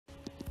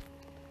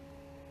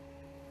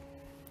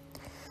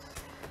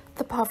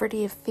The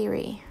Poverty of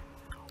Theory,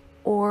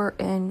 or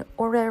An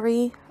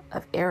Orrery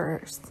of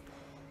Errors,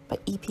 by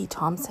E.P.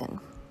 Thompson.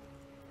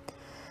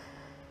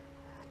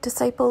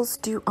 Disciples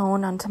do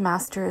own unto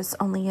masters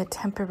only a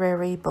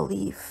temporary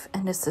belief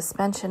and a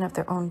suspension of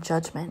their own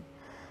judgment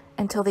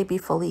until they be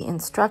fully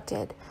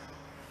instructed,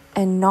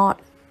 and not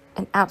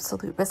an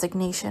absolute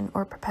resignation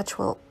or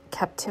perpetual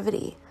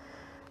captivity.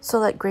 So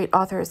let great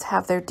authors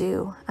have their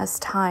due, as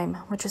time,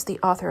 which is the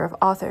author of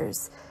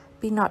authors,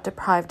 be not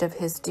deprived of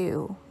his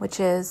due, which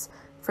is,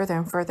 further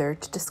and further,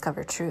 to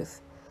discover truth.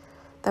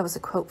 That was a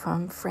quote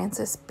from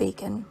Francis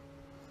Bacon.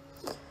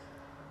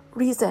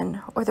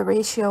 Reason, or the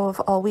ratio of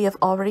all we have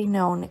already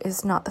known,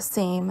 is not the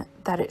same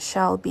that it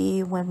shall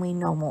be when we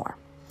know more.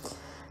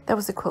 That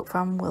was a quote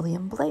from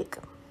William Blake.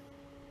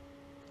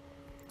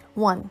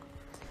 1.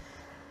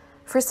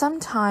 For some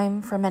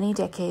time, for many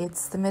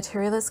decades, the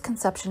materialist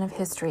conception of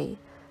history,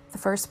 the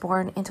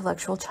firstborn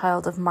intellectual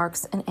child of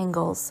Marx and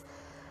Engels,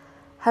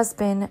 has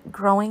been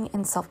growing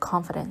in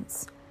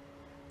self-confidence.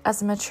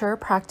 As a mature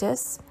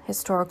practice,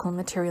 historical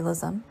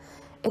materialism,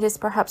 it is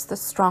perhaps the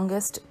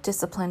strongest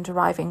discipline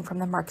deriving from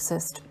the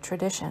Marxist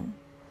tradition.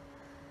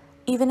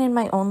 Even in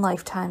my own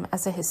lifetime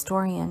as a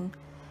historian,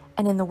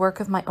 and in the work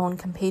of my own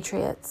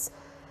compatriots,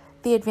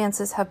 the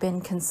advances have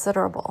been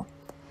considerable,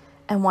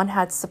 and one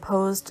had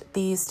supposed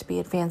these to be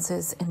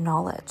advances in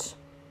knowledge.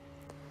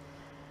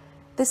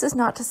 This is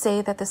not to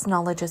say that this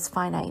knowledge is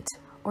finite,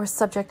 or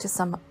subject to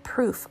some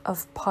proof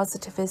of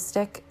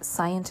positivistic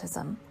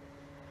scientism,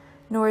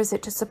 nor is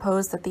it to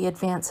suppose that the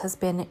advance has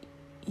been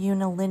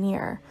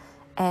unilinear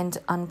and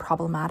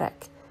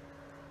unproblematic.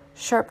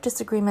 Sharp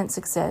disagreements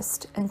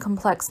exist, and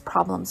complex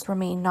problems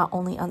remain not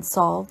only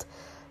unsolved,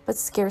 but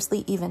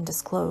scarcely even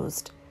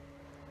disclosed.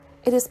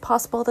 It is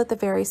possible that the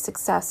very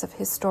success of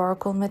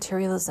historical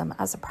materialism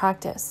as a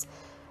practice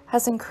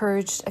has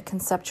encouraged a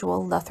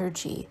conceptual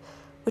lethargy,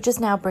 which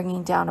is now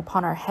bringing down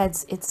upon our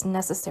heads its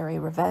necessary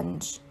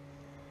revenge.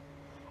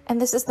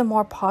 And this is the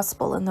more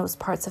possible in those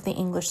parts of the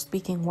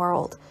English-speaking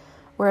world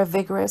where a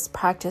vigorous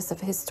practice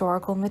of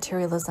historical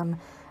materialism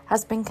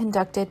has been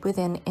conducted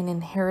within an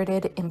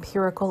inherited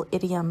empirical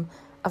idiom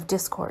of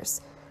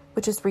discourse,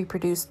 which is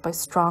reproduced by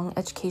strong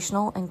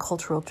educational and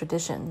cultural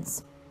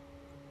traditions.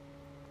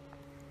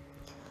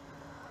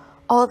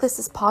 All of this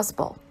is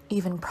possible,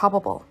 even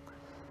probable.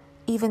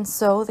 Even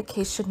so, the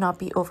case should not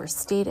be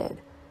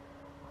overstated.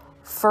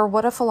 For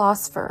what a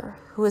philosopher,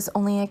 who is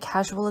only a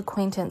casual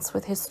acquaintance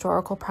with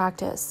historical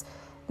practice,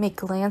 may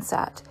glance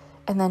at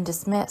and then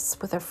dismiss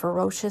with a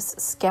ferocious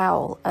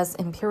scowl as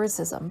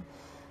empiricism,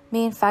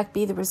 may in fact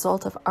be the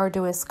result of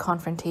arduous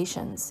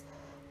confrontations,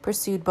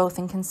 pursued both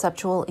in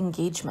conceptual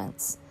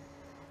engagements,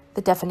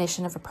 the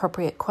definition of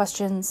appropriate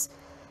questions,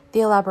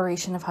 the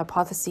elaboration of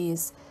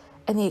hypotheses,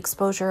 and the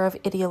exposure of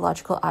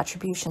ideological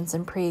attributions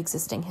in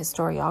pre-existing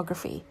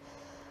historiography,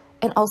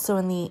 and also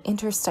in the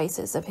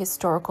interstices of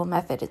historical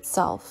method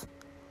itself.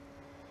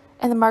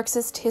 And the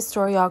Marxist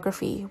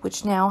historiography,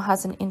 which now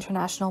has an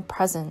international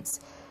presence,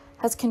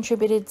 has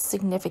contributed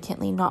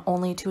significantly not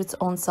only to its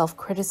own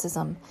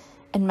self-criticism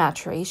and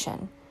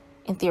maturation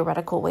in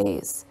theoretical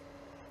ways,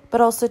 but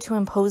also to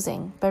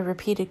imposing, by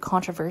repeated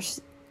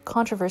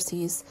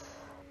controversies,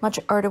 much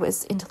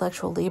arduous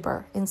intellectual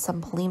labor in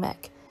some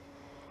polemic,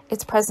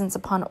 its presence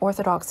upon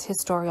orthodox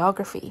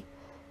historiography,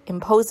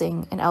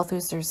 imposing, in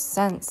Althusser's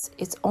sense,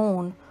 its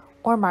own,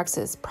 or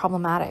Marx's,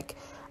 problematic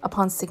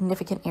upon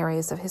significant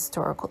areas of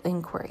historical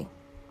inquiry.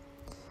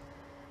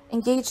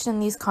 Engaged in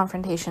these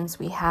confrontations,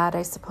 we had,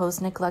 I suppose,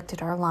 neglected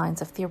our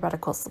lines of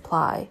theoretical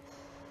supply,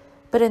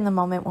 but in the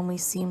moment when we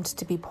seemed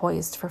to be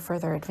poised for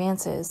further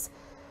advances,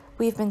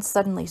 we have been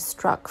suddenly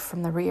struck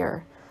from the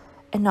rear,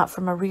 and not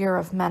from a rear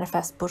of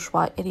manifest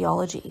bourgeois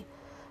ideology,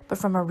 but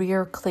from a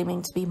rear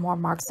claiming to be more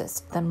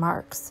Marxist than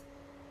Marx.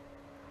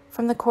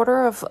 From the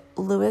quarter of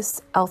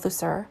Louis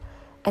Althusser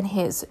and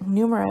his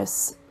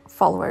numerous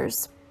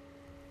followers,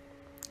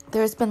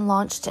 there has been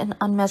launched an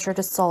unmeasured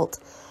assault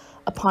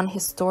upon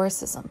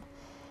historicism.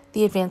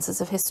 The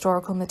advances of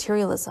historical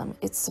materialism,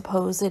 its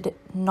supposed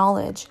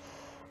knowledge,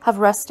 have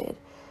rested,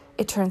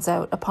 it turns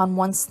out, upon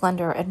one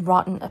slender and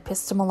rotten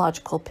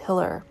epistemological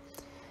pillar,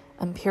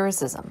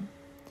 empiricism.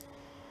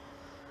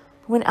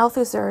 When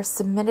Althusser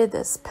submitted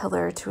this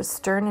pillar to a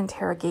stern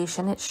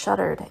interrogation, it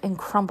shuddered and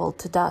crumbled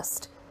to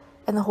dust,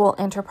 and the whole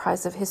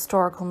enterprise of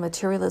historical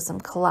materialism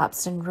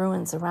collapsed in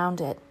ruins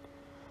around it.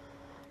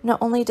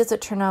 Not only does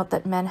it turn out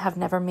that men have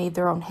never made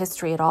their own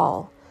history at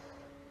all,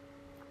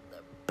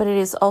 but it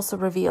is also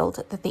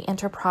revealed that the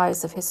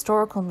enterprise of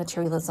historical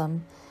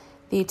materialism,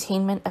 the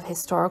attainment of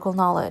historical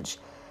knowledge,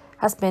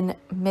 has been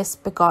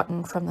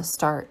misbegotten from the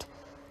start,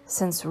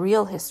 since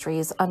real history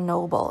is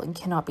unknowable and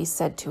cannot be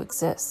said to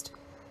exist.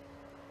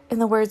 In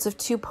the words of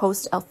two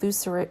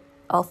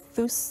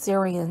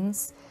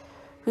post-Althusserians,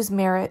 whose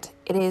merit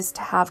it is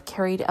to have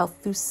carried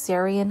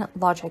Althusserian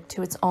logic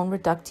to its own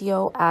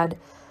reductio ad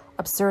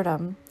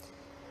absurdum,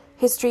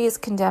 history is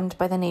condemned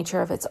by the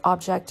nature of its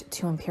object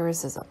to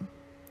empiricism.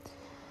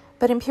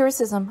 But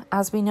empiricism,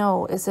 as we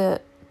know, is a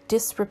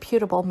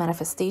disreputable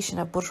manifestation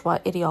of bourgeois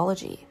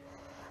ideology.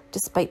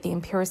 Despite the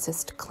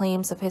empiricist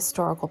claims of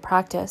historical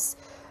practice,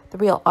 the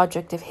real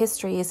object of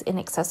history is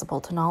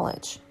inaccessible to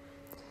knowledge.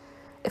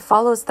 It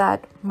follows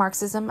that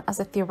Marxism as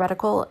a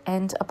theoretical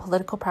and a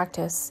political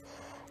practice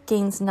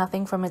gains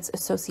nothing from its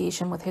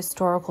association with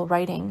historical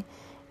writing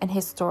and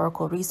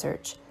historical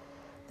research.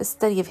 The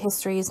study of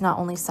history is not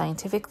only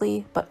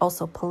scientifically, but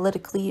also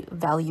politically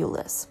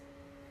valueless.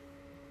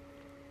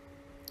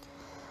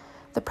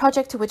 The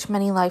project to which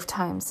many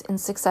lifetimes in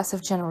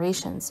successive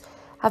generations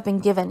have been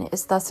given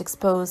is thus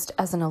exposed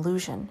as an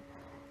illusion,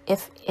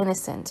 if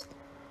innocent,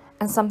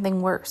 and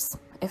something worse,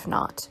 if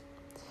not.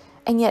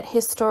 And yet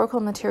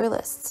historical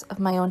materialists of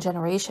my own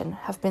generation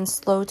have been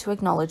slow to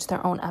acknowledge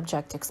their own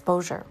abject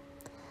exposure.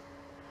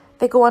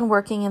 They go on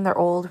working in their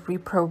old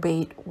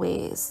reprobate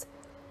ways.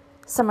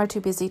 Some are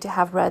too busy to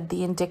have read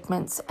the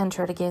indictments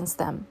entered against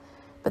them,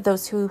 but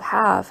those who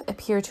have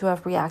appear to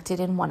have reacted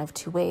in one of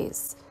two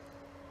ways.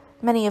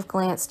 Many have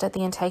glanced at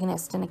the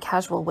antagonist in a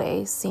casual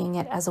way, seeing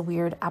it as a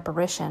weird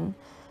apparition,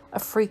 a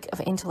freak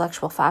of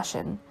intellectual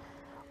fashion,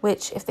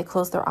 which, if they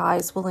close their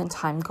eyes, will in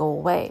time go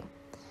away.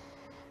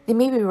 They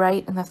may be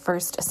right in the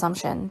first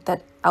assumption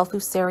that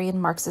Althusserian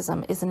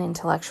Marxism is an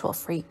intellectual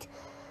freak,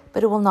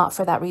 but it will not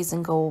for that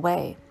reason go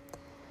away.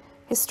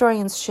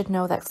 Historians should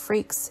know that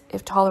freaks,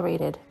 if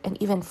tolerated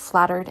and even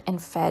flattered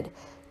and fed,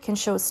 can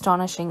show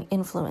astonishing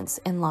influence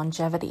and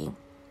longevity.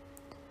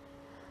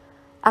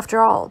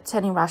 After all, to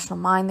any rational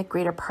mind, the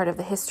greater part of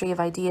the history of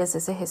ideas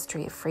is a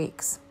history of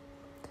freaks.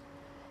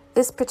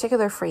 This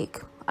particular freak,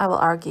 I will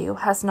argue,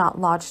 has not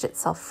lodged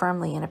itself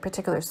firmly in a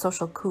particular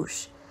social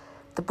couche,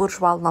 the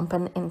bourgeois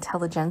lumpen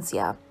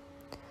intelligentsia,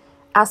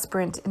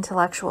 aspirant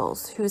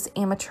intellectuals whose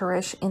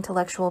amateurish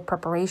intellectual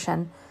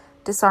preparation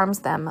disarms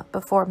them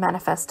before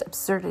manifest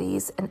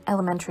absurdities and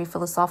elementary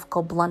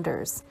philosophical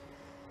blunders,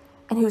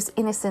 and whose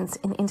innocence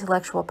in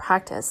intellectual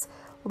practice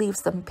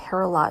leaves them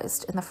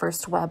paralyzed in the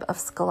first web of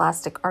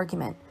scholastic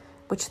argument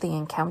which they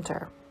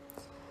encounter.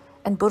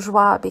 And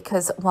bourgeois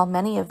because, while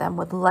many of them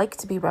would like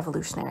to be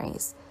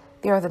revolutionaries,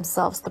 they are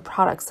themselves the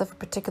products of a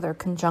particular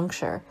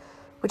conjuncture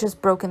which has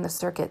broken the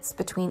circuits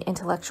between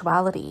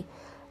intellectuality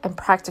and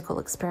practical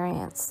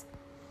experience,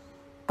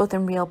 both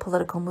in real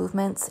political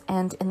movements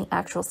and in the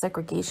actual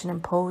segregation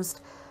imposed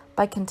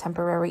by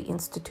contemporary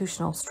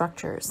institutional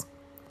structures.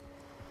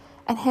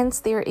 And hence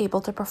they are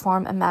able to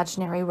perform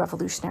imaginary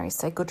revolutionary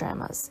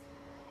psychodramas,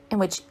 in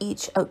which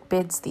each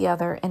outbids the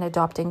other in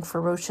adopting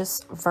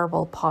ferocious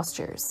verbal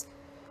postures,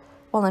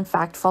 while in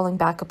fact falling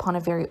back upon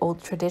a very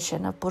old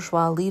tradition of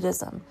bourgeois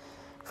elitism,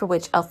 for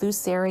which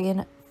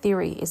Althusserian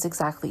theory is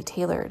exactly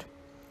tailored.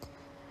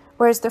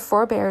 Whereas their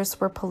forebears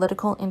were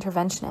political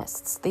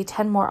interventionists, they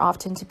tend more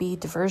often to be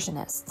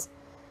diversionists,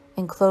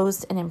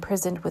 enclosed and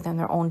imprisoned within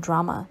their own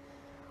drama,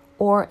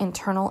 or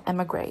internal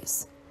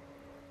emigres.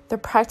 Their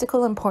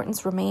practical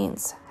importance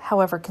remains,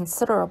 however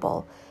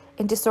considerable,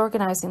 in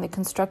disorganizing the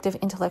constructive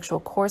intellectual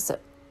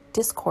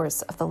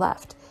discourse of the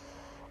left,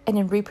 and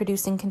in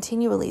reproducing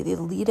continually the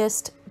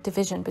elitist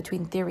division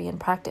between theory and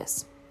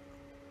practice.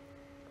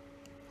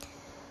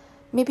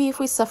 Maybe if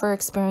we suffer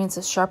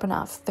experiences sharp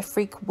enough, the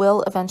freak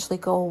will eventually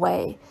go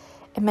away,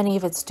 and many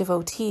of its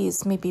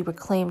devotees may be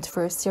reclaimed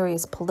for a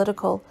serious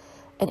political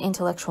and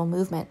intellectual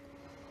movement,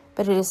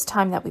 but it is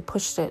time that we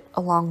pushed it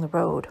along the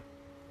road.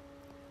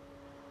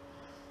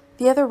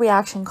 The other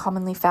reaction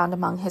commonly found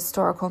among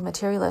historical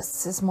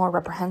materialists is more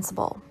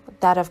reprehensible,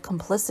 that of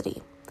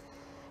complicity.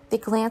 They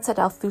glance at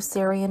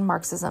Althusserian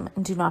Marxism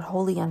and do not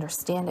wholly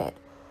understand it,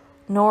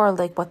 nor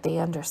like what they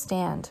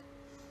understand,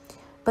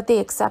 but they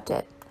accept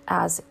it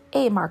as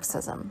a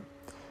Marxism.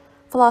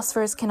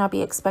 Philosophers cannot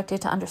be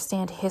expected to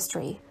understand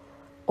history,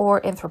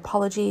 or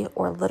anthropology,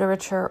 or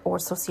literature, or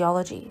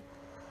sociology,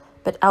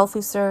 but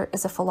Althusser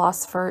is a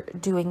philosopher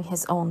doing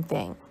his own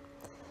thing.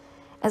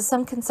 As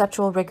some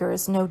conceptual rigor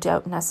is no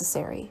doubt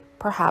necessary,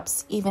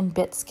 perhaps even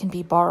bits can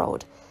be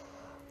borrowed,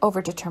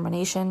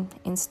 overdetermination,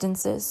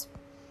 instances.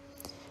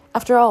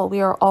 After all, we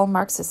are all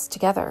Marxists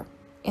together.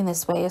 In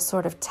this way, a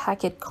sort of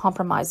tacit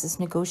compromise is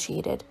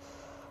negotiated,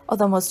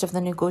 although most of the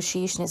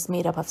negotiation is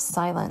made up of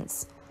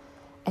silence,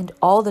 and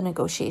all the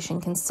negotiation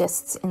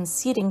consists in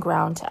ceding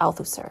ground to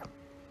Althusser.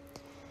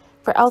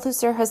 For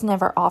Althusser has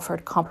never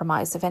offered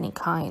compromise of any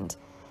kind,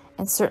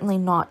 and certainly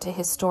not to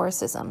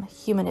historicism,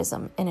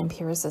 humanism, and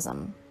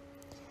empiricism.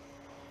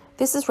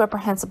 This is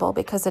reprehensible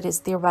because it is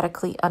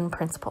theoretically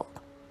unprincipled.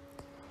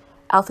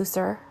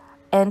 Althusser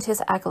and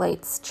his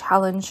acolytes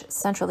challenge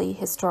centrally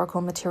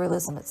historical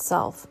materialism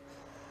itself.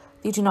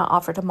 They do not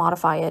offer to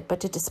modify it, but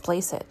to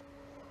displace it.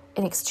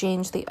 In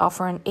exchange, they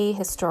offer an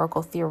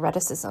ahistorical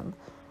theoreticism,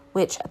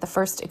 which, at the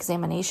first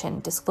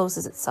examination,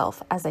 discloses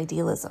itself as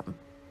idealism.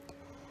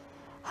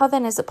 How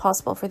then is it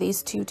possible for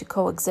these two to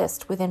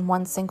coexist within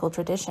one single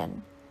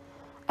tradition?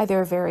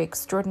 Either a very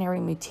extraordinary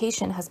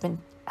mutation has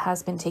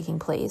been taking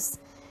place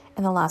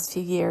in the last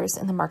few years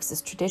in the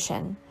Marxist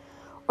tradition,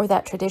 or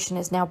that tradition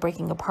is now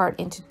breaking apart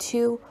into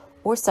two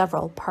or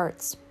several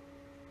parts.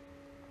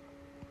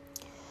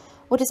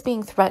 What is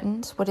being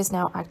threatened, what is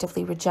now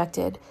actively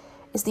rejected,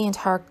 is the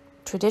entire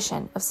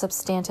tradition of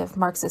substantive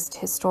Marxist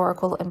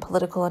historical and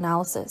political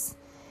analysis,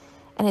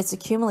 and its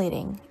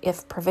accumulating,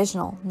 if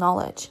provisional,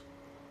 knowledge.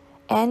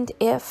 And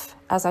if,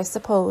 as I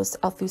suppose,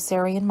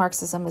 Althusserian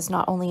Marxism is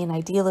not only an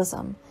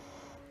idealism,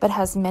 but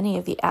has many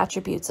of the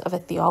attributes of a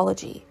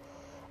theology,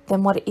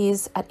 then what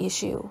is at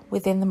issue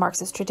within the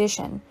Marxist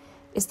tradition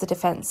is the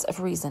defense of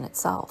reason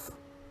itself.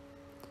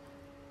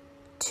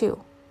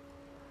 2.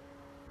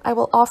 I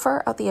will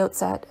offer at the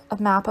outset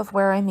a map of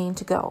where I mean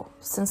to go,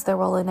 since there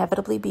will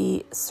inevitably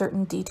be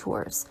certain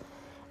detours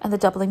and the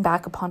doubling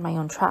back upon my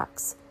own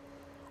tracks.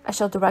 I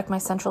shall direct my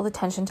central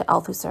attention to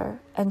Althusser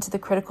and to the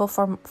critical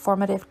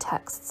formative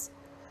texts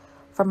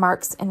for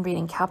Marx and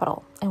reading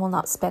capital, and will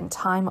not spend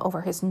time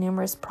over his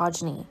numerous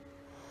progeny.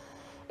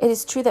 It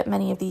is true that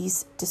many of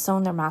these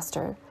disown their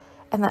master,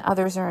 and that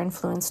others are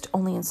influenced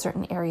only in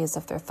certain areas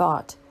of their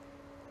thought.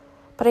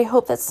 But I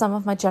hope that some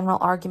of my general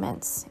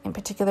arguments, in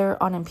particular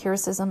on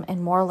empiricism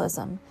and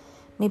moralism,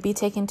 may be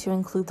taken to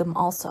include them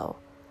also.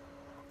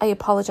 I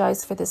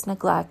apologize for this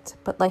neglect,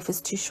 but life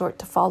is too short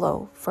to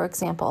follow, for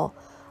example,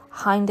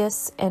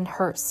 Hindus and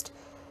Hurst,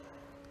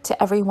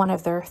 to every one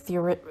of their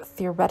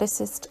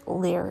theoreticist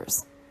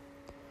layers.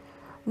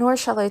 Nor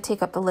shall I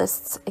take up the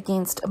lists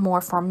against a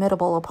more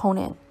formidable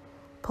opponent,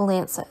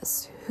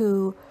 Poulantzas,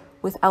 who,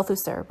 with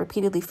Althusser,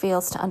 repeatedly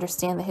fails to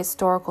understand the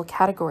historical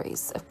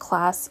categories of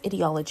class,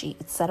 ideology,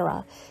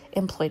 etc.,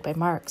 employed by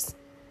Marx.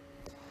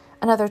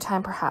 Another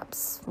time,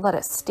 perhaps, let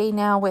us stay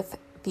now with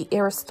the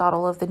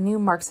Aristotle of the new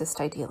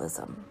Marxist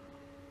idealism.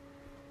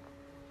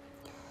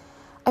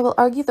 I will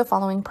argue the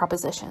following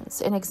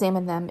propositions and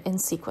examine them in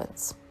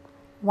sequence.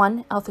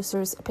 1.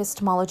 Althusser's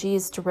epistemology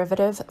is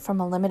derivative from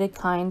a limited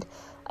kind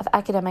of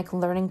academic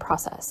learning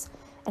process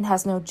and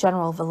has no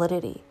general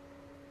validity.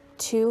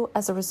 2.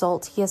 As a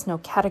result, he has no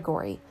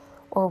category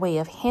or way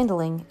of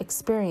handling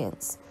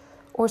experience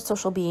or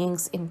social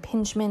beings'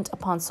 impingement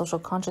upon social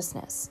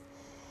consciousness.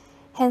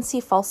 Hence, he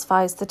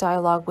falsifies the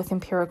dialogue with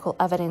empirical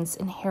evidence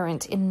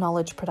inherent in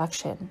knowledge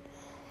production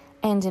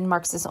and in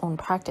Marx's own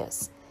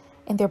practice,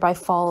 and thereby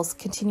falls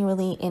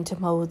continually into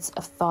modes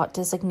of thought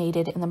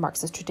designated in the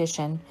Marxist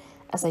tradition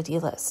as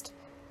idealist.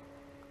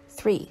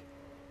 3.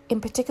 In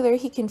particular,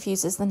 he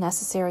confuses the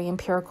necessary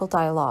empirical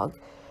dialogue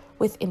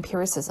with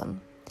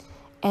empiricism,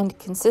 and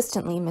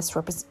consistently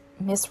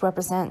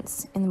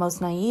misrepresents, in the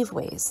most naive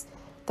ways,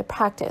 the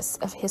practice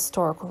of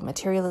historical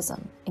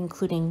materialism,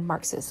 including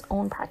Marx's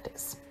own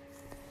practice.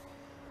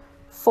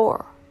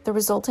 4. The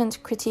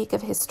resultant critique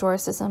of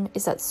historicism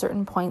is at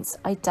certain points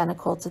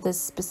identical to the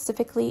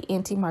specifically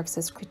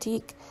anti-Marxist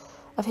critique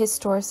of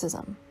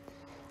historicism,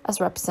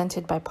 as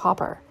represented by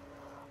Popper,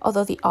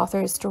 although the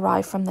authors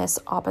derive from this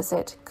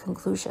opposite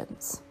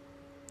conclusions.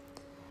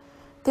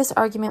 This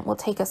argument will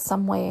take us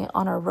some way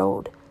on our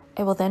road.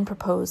 I will then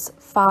propose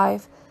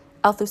 5.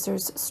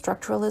 Althusser's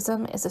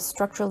structuralism is a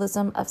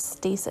structuralism of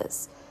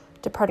stasis,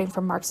 departing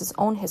from Marx's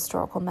own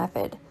historical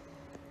method.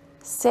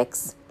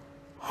 6.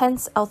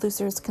 Hence,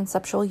 Althusser's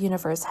conceptual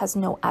universe has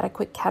no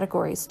adequate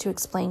categories to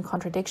explain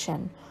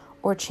contradiction,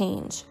 or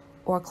change,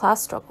 or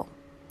class struggle.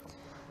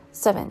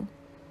 7.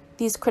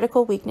 These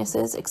critical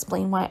weaknesses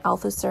explain why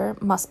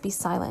Althusser must be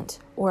silent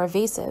or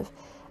evasive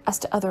as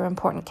to other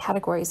important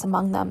categories,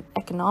 among them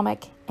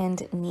economic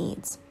and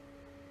needs.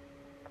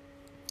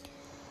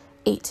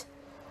 8.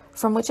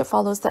 From which it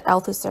follows that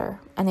Althusser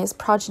and his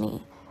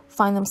progeny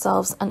find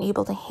themselves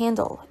unable to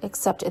handle,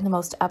 except in the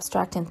most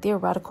abstract and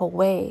theoretical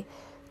way,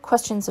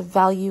 questions of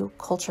value,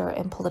 culture,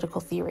 and political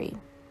theory.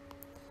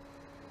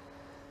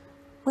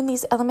 When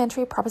these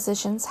elementary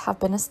propositions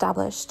have been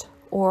established,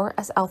 or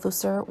as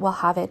Althusser will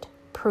have it,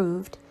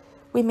 proved,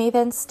 we may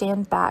then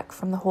stand back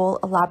from the whole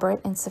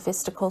elaborate and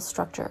sophistical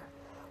structure.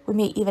 We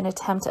may even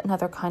attempt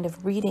another kind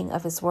of reading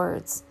of his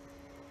words.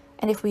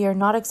 And if we are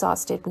not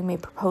exhausted, we may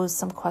propose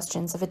some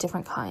questions of a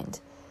different kind.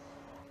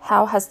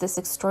 How has this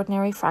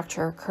extraordinary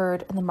fracture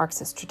occurred in the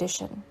Marxist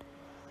tradition?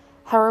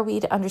 How are we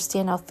to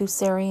understand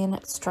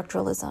Althusserian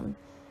structuralism,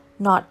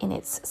 not in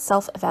its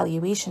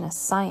self-evaluation as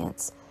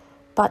science,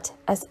 but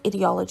as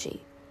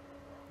ideology?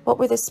 What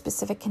were the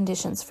specific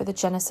conditions for the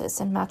genesis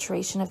and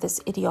maturation of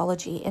this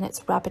ideology and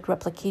its rapid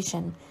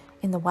replication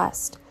in the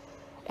West?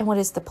 And what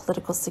is the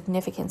political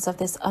significance of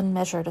this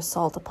unmeasured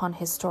assault upon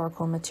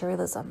historical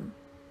materialism?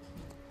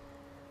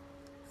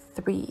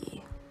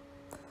 3.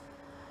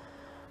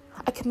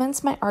 I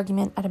commence my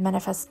argument at a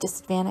manifest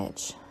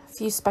disadvantage.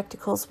 Few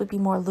spectacles would be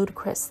more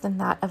ludicrous than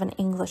that of an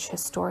English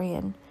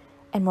historian,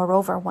 and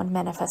moreover one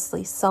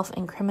manifestly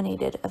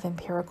self-incriminated of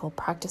empirical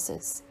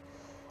practices,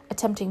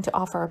 attempting to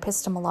offer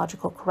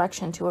epistemological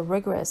correction to a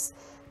rigorous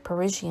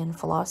Parisian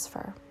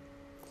philosopher.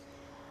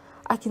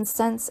 I can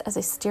sense, as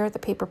I stare at the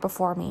paper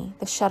before me,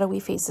 the shadowy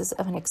faces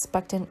of an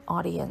expectant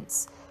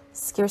audience,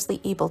 scarcely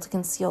able to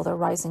conceal their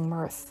rising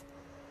mirth.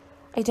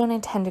 I don't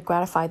intend to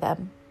gratify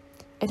them.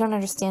 I don't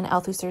understand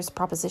Althusser's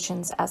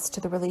propositions as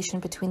to the relation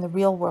between the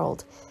real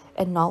world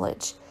and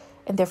knowledge,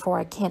 and therefore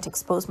I can't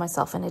expose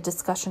myself in a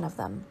discussion of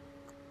them.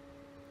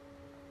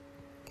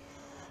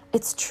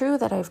 It's true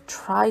that I've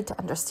tried to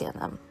understand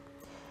them.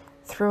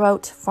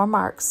 Throughout, for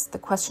Marx, the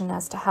question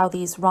as to how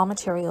these raw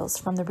materials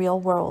from the real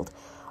world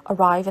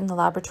arrive in the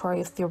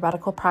laboratory of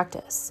theoretical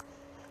practice,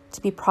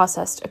 to be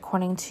processed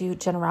according to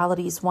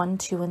generalities 1,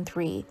 2, and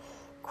 3,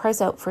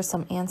 cries out for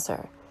some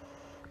answer,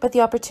 but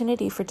the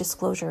opportunity for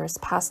disclosure is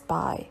passed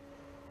by.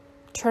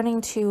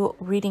 Turning to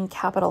reading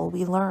capital,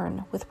 we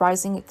learn, with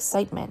rising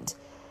excitement,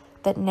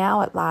 that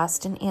now at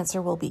last an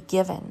answer will be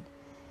given.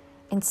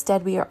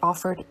 Instead, we are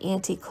offered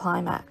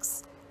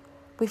anticlimax.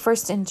 We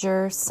first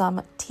endure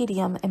some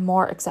tedium and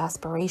more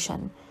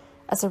exasperation,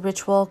 as a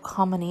ritual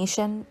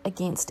combination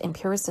against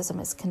empiricism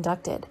is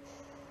conducted.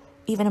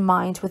 Even a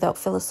mind without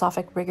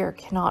philosophic rigor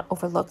cannot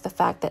overlook the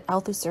fact that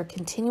Althusser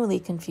continually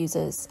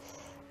confuses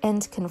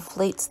and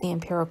conflates the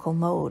empirical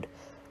mode,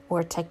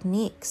 or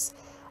techniques,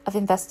 of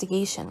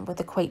investigation with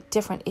a quite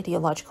different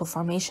ideological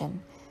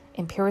formation,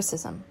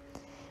 empiricism,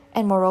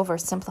 and moreover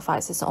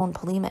simplifies his own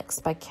polemics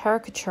by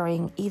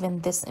caricaturing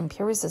even this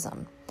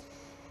empiricism,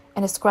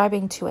 and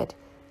ascribing to it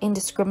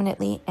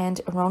indiscriminately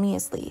and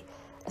erroneously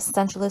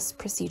essentialist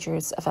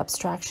procedures of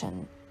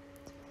abstraction.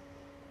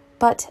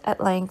 But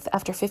at length,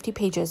 after 50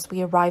 pages,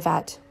 we arrive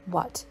at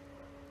what?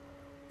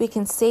 We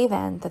can say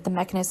then that the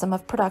mechanism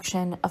of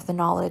production of the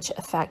knowledge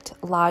effect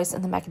lies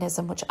in the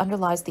mechanism which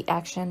underlies the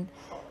action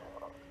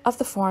of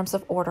the forms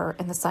of order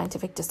in the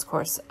scientific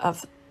discourse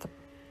of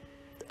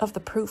the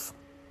proof.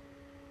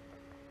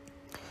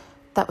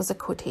 That was a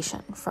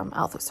quotation from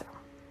Althusser.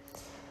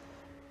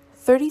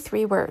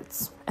 33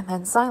 words, and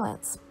then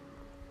silence.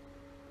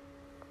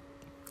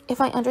 If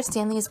I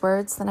understand these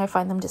words, then I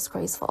find them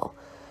disgraceful,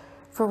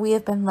 for we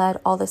have been led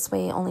all this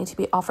way only to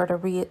be offered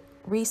a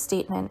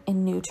restatement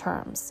in new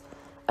terms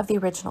of the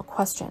original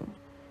question.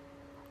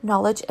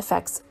 Knowledge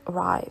effects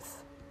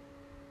arrive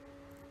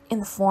in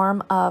the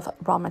form of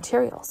raw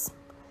materials.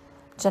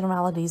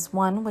 Generalities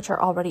 1, which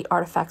are already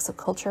artifacts of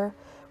culture,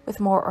 with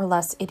more or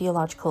less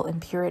ideological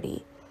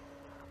impurity.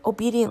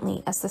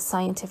 Obediently, as the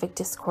scientific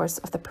discourse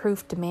of the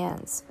proof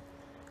demands,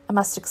 I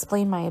must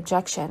explain my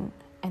objection,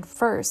 and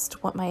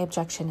first, what my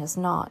objection is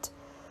not.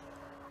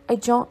 I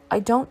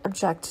don't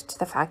object to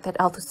the fact that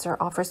Althusser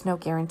offers no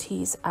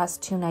guarantees as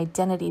to an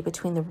identity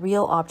between the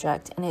real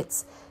object and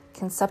its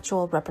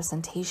conceptual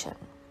representation.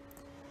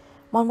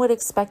 One would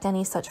expect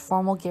any such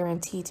formal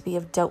guarantee to be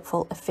of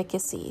doubtful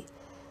efficacy.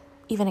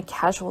 Even a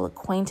casual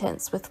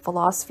acquaintance with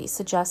philosophy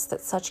suggests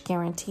that such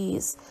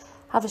guarantees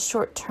have a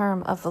short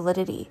term of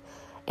validity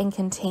and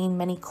contain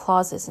many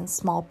clauses in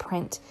small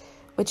print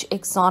which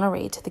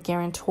exonerate the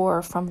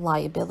guarantor from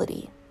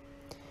liability.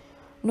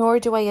 Nor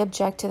do I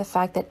object to the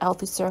fact that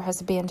Althusser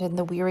has abandoned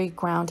the weary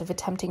ground of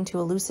attempting to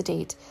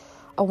elucidate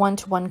a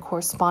one-to-one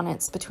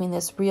correspondence between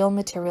this real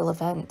material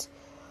event,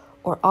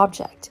 or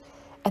object,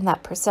 and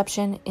that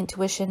perception,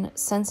 intuition,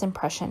 sense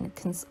impression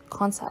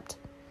concept.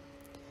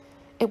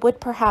 It would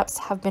perhaps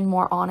have been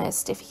more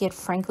honest if he had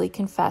frankly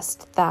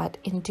confessed that,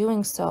 in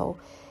doing so,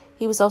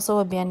 he was also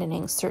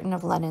abandoning certain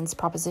of Lenin's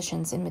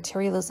propositions in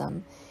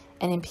materialism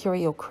and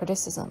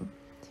empirio-criticism.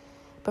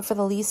 But for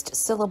the least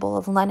syllable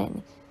of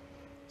Lenin,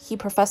 he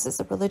professes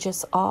a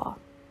religious awe.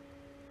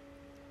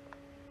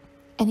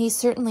 And he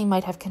certainly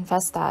might have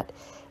confessed that,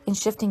 in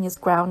shifting his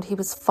ground, he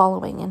was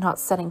following and not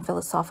setting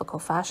philosophical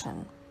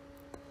fashion.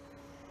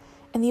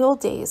 In the old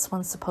days,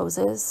 one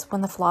supposes,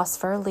 when the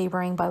philosopher,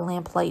 laboring by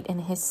lamplight in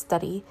his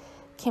study,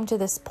 came to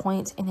this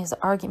point in his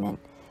argument,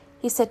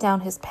 he set down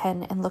his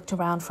pen and looked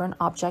around for an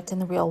object in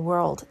the real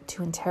world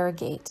to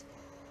interrogate.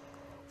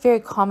 Very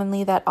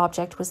commonly, that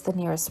object was the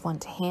nearest one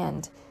to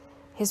hand,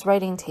 his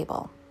writing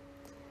table.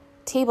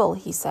 Table,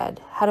 he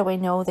said, how do I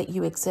know that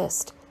you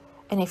exist?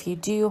 And if you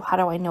do, how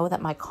do I know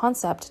that my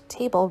concept,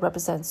 table,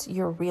 represents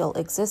your real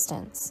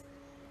existence?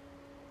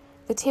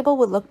 The table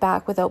would look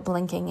back without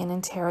blinking and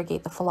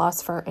interrogate the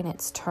philosopher in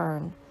its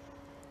turn.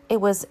 It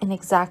was an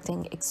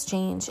exacting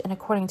exchange, and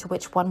according to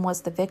which one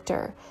was the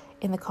victor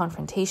in the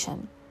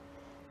confrontation.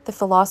 The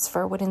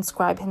philosopher would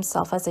inscribe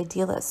himself as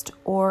idealist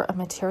or a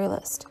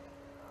materialist,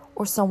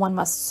 or so one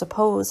must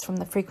suppose from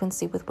the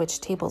frequency with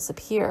which tables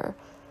appear.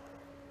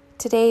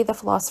 Today, the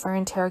philosopher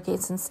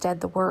interrogates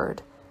instead the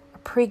word, a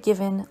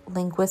pre-given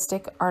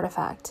linguistic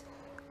artifact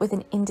with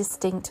an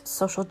indistinct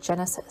social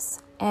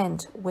genesis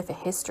and with a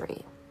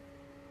history.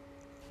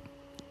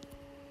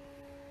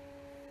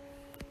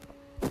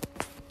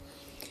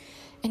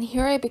 And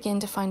here I begin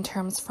to find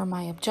terms for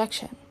my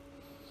objection.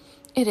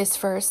 It is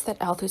first that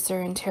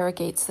Althusser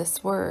interrogates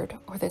this word,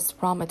 or this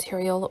raw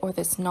material, or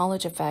this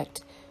knowledge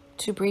effect,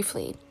 too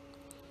briefly.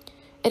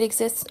 It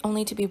exists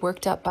only to be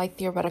worked up by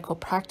theoretical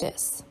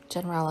practice,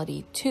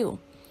 generality 2,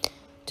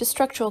 to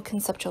structural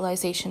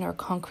conceptualization or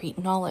concrete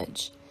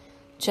knowledge,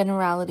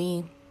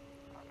 generality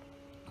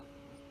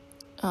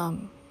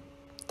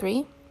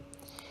 3.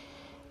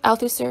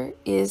 Althusser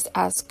is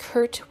as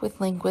curt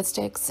with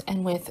linguistics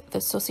and with the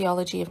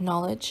sociology of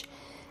knowledge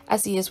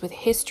as he is with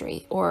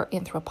history or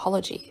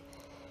anthropology.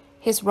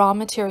 His raw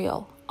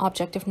material,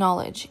 object of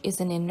knowledge, is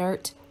an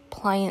inert,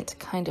 pliant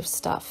kind of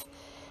stuff,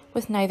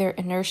 with neither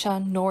inertia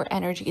nor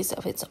energies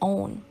of its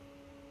own,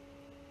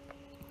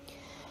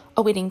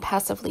 awaiting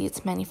passively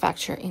its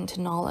manufacture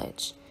into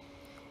knowledge.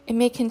 It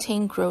may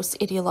contain gross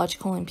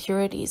ideological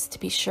impurities, to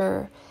be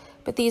sure,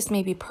 but these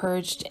may be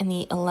purged in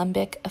the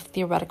alembic of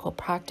theoretical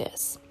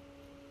practice.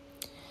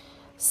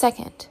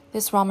 Second,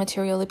 this raw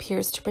material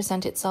appears to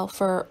present itself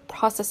for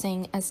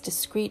processing as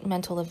discrete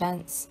mental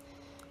events,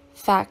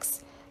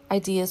 facts,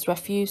 ideas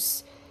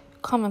refuse,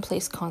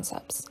 commonplace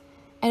concepts,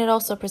 and it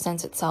also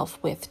presents itself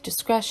with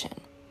discretion.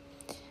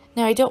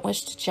 Now, I don't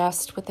wish to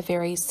jest with the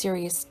very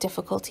serious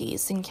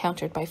difficulties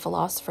encountered by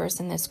philosophers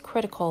in this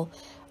critical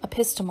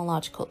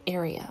epistemological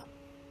area.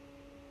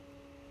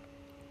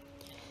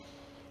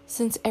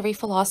 Since every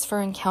philosopher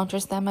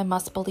encounters them, I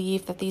must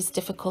believe that these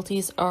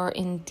difficulties are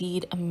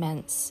indeed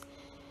immense.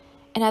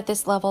 And at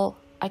this level,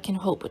 I can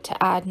hope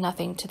to add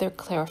nothing to their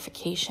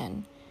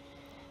clarification.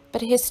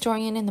 But a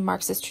historian in the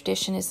Marxist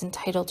tradition is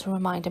entitled to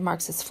remind a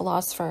Marxist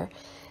philosopher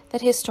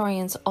that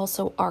historians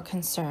also are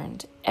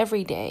concerned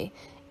every day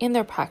in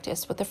their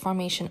practice with the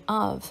formation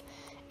of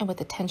and with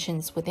the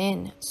tensions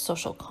within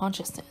social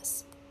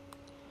consciousness.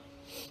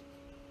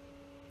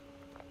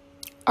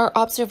 Our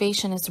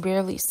observation is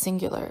rarely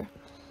singular.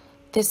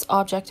 This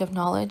object of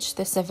knowledge,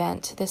 this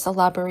event, this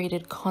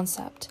elaborated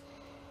concept.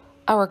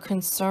 Our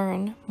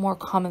concern, more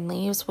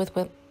commonly, is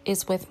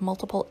with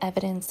multiple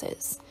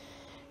evidences,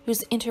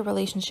 whose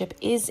interrelationship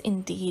is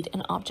indeed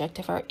an object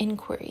of our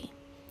inquiry.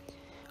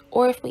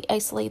 Or if we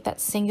isolate that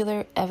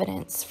singular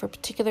evidence for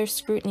particular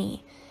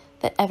scrutiny,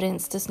 that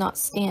evidence does not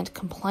stand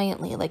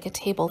compliantly like a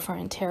table for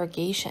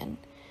interrogation.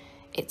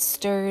 It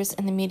stirs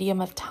in the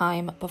medium of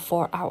time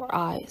before our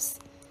eyes.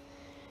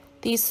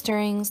 These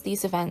stirrings,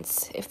 these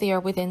events, if they are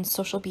within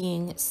social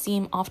being,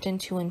 seem often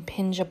to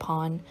impinge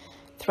upon,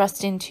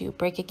 thrust into,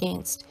 break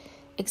against,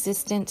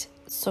 existent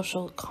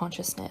social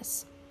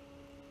consciousness.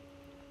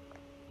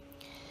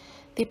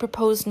 They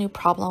propose new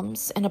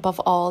problems, and above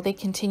all, they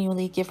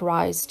continually give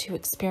rise to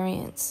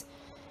experience,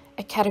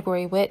 a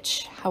category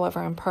which,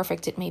 however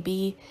imperfect it may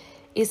be,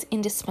 is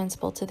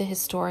indispensable to the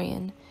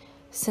historian,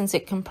 since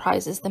it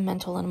comprises the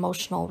mental and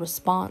emotional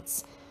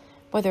response,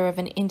 whether of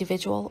an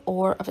individual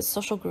or of a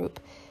social group,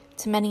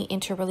 to many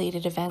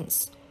interrelated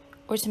events,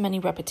 or to many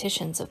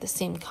repetitions of the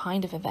same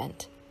kind of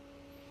event.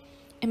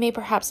 It may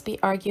perhaps be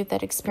argued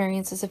that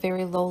experience is a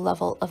very low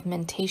level of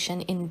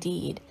mentation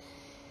indeed,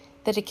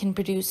 that it can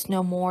produce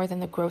no more than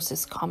the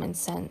grossest common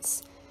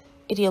sense,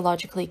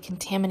 ideologically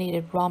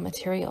contaminated raw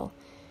material,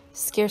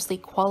 scarcely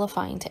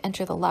qualifying to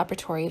enter the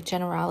laboratory of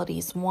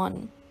generalities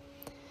one.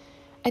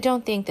 I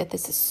don't think that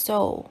this is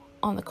so.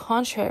 On the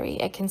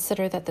contrary, I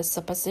consider that the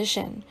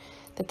supposition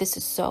that this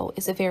is so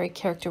is a very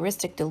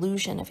characteristic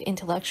delusion of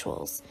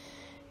intellectuals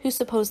who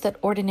suppose that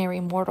ordinary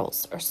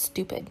mortals are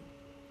stupid.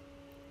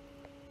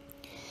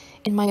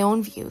 In my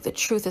own view, the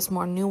truth is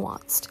more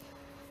nuanced.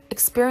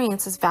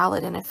 Experience is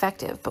valid and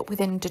effective, but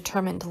within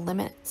determined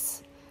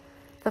limits.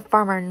 The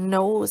farmer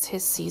knows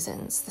his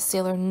seasons, the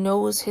sailor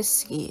knows his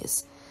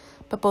seas,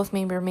 but both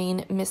may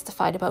remain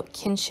mystified about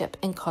kinship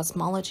and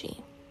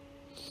cosmology.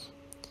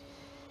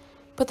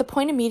 But the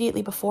point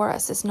immediately before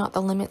us is not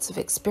the limits of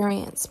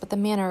experience, but the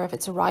manner of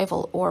its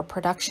arrival or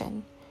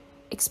production.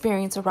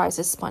 Experience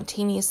arises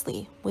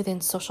spontaneously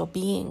within social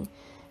being,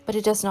 but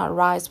it does not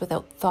arise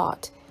without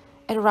thought.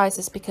 It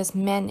arises because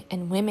men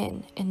and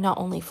women, and not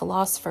only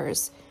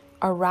philosophers,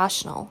 are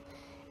rational,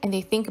 and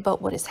they think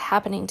about what is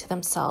happening to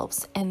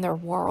themselves and their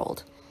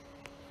world.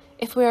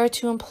 If we are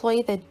to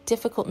employ the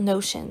difficult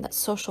notion that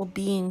social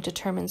being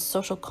determines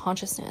social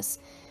consciousness,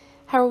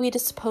 how are we to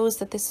suppose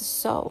that this is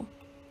so?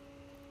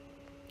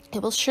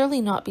 It will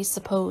surely not be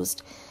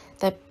supposed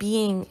that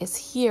being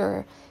is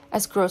here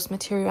as gross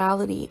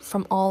materiality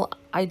from all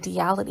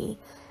ideality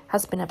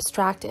has been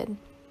abstracted,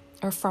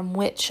 or from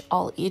which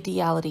all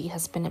ideality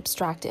has been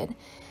abstracted,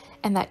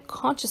 and that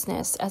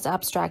consciousness as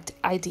abstract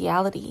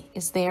ideality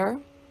is there.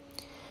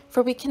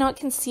 For we cannot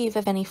conceive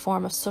of any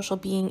form of social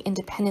being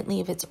independently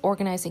of its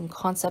organizing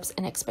concepts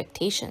and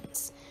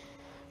expectations,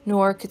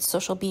 nor could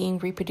social being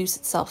reproduce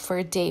itself for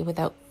a day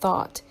without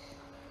thought.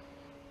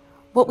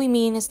 What we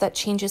mean is that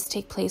changes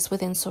take place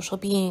within social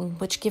being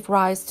which give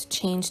rise to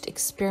changed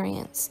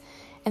experience,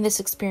 and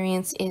this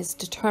experience is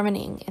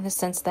determining in the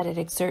sense that it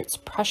exerts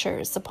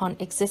pressures upon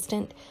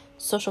existent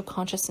social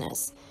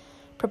consciousness,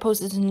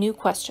 proposes new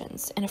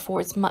questions, and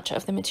affords much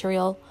of the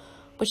material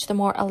which the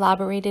more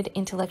elaborated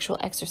intellectual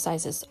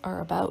exercises are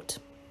about.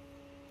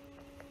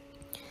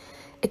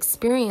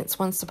 Experience,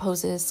 one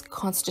supposes,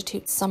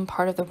 constitutes some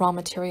part of the raw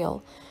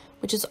material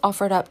which is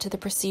offered up to the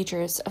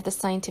procedures of the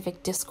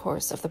scientific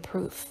discourse of the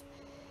proof.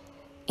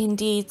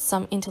 Indeed,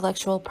 some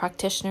intellectual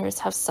practitioners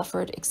have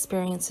suffered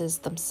experiences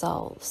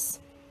themselves.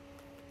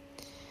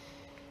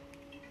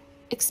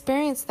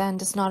 Experience, then,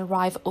 does not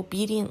arrive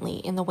obediently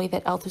in the way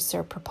that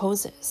Althusser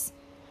proposes.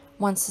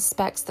 One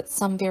suspects that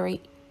some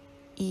very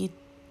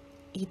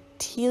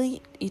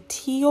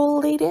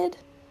etiolated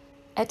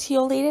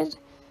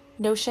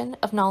notion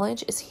of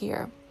knowledge is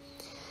here.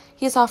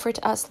 He has offered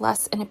to us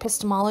less an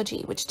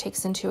epistemology which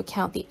takes into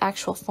account the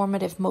actual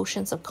formative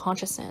motions of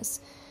consciousness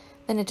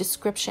than a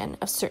description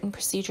of certain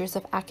procedures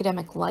of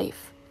academic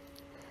life.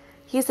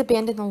 He has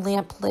abandoned the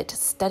lamp-lit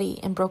study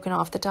and broken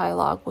off the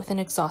dialogue with an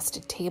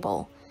exhausted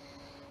table.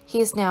 He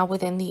is now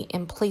within the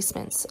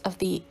emplacements of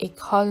the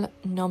École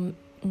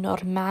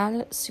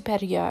Normale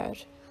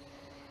Supérieure.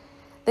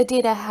 The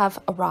data have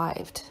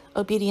arrived,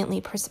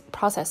 obediently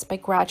processed by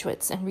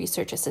graduates and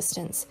research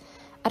assistants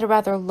at a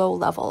rather low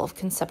level of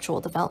conceptual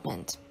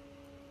development.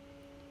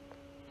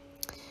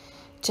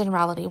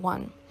 Generality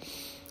 1.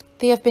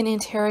 They have been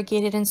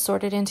interrogated and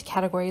sorted into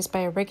categories by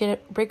a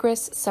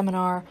rigorous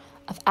seminar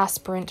of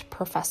aspirant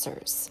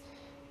professors.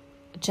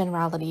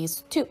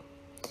 Generalities 2.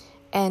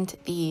 And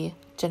the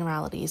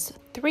Generalities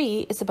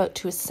 3 is about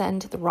to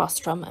ascend the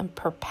rostrum and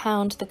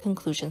propound the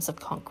conclusions of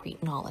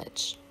concrete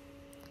knowledge.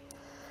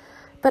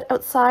 But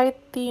outside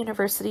the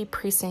university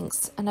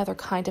precincts, another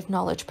kind of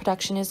knowledge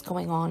production is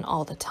going on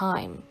all the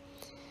time.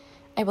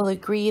 I will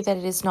agree that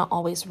it is not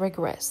always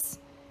rigorous.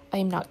 I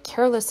am not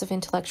careless of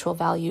intellectual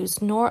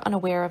values, nor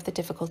unaware of the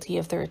difficulty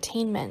of their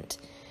attainment.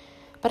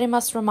 But I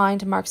must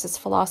remind a Marxist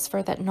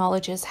philosopher that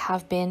knowledges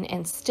have been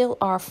and still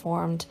are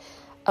formed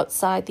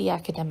outside the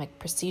academic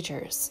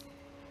procedures.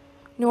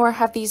 Nor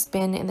have these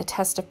been, in the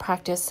test of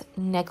practice,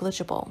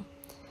 negligible.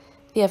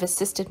 They have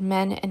assisted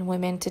men and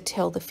women to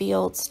till the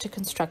fields, to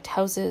construct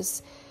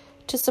houses,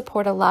 to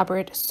support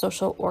elaborate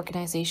social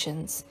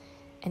organizations,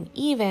 and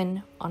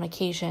even, on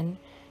occasion,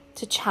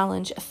 to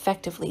challenge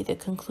effectively the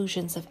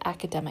conclusions of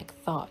academic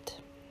thought.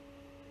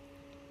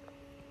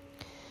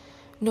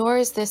 Nor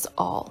is this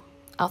all.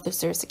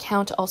 Althusser's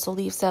account also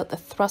leaves out the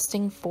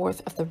thrusting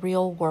forth of the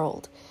real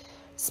world,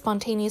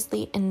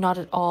 spontaneously and not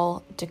at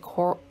all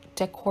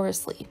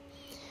decorously,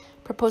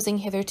 proposing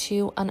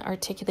hitherto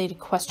unarticulated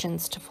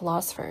questions to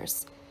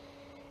philosophers.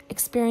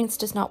 Experience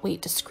does not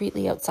wait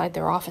discreetly outside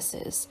their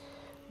offices,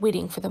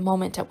 waiting for the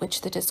moment at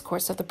which the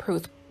discourse of the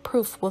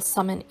proof will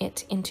summon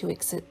it into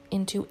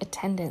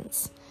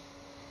attendance.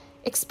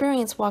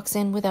 Experience walks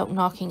in without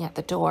knocking at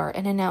the door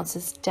and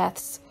announces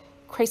deaths,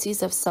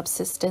 crises of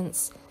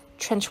subsistence,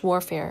 trench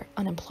warfare,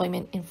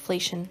 unemployment,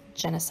 inflation,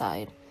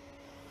 genocide.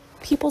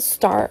 People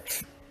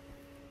starve.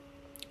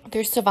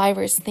 Their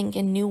survivors think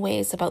in new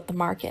ways about the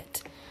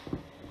market.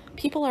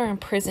 People are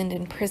imprisoned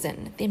in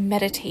prison. They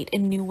meditate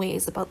in new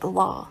ways about the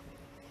law.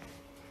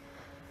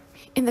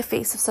 In the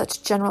face of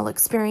such general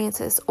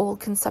experiences, old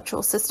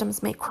conceptual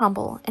systems may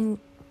crumble, and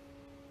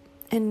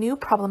new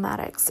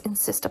problematics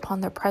insist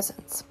upon their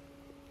presence.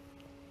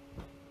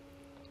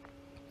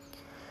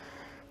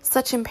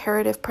 Such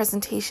imperative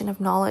presentation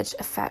of knowledge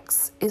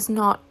effects is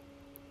not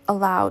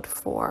allowed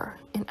for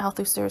in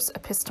Althusser's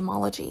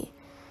epistemology,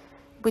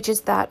 which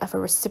is that of a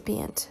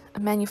recipient, a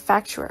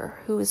manufacturer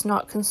who is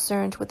not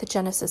concerned with the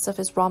genesis of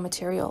his raw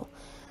material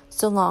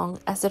so long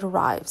as it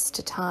arrives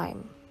to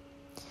time.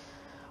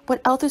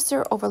 What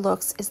Althusser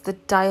overlooks is the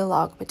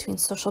dialogue between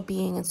social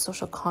being and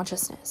social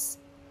consciousness.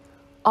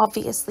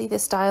 Obviously,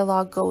 this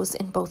dialogue goes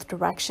in both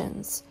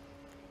directions.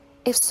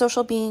 If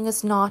social being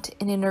is not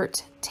an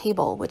inert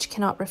table which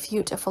cannot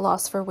refute a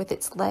philosopher with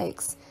its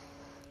legs,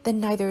 then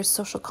neither is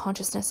social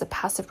consciousness a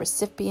passive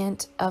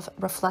recipient of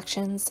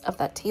reflections of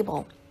that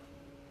table.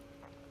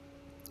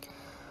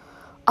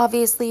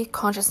 Obviously,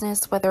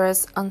 consciousness, whether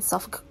as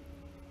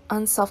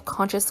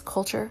unself-conscious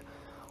culture,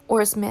 or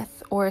as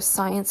myth, or as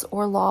science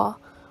or law,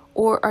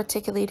 or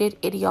articulated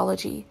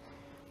ideology,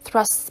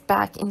 thrusts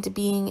back into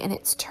being in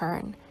its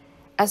turn.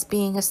 As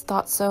being is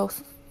thought, so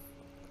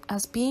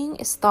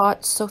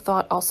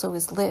thought also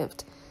is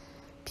lived.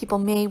 People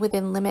may,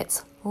 within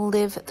limits,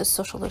 live the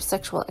social or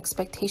sexual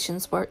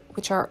expectations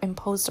which are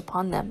imposed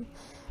upon them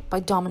by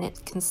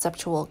dominant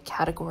conceptual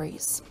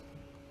categories.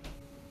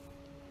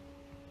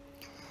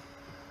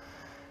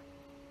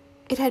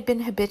 It had been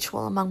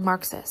habitual among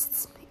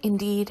Marxists.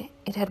 Indeed,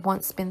 it had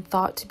once been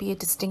thought to be a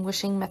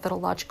distinguishing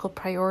methodological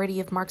priority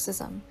of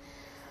Marxism,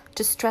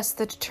 to stress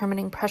the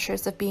determining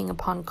pressures of being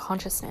upon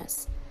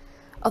consciousness,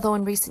 although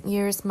in recent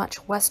years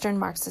much Western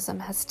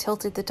Marxism has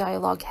tilted the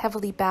dialogue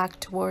heavily back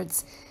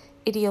towards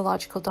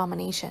ideological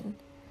domination.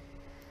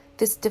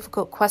 This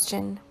difficult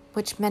question,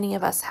 which many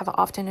of us have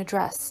often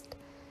addressed,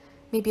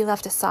 may be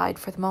left aside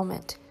for the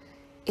moment.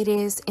 It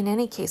is, in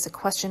any case, a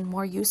question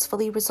more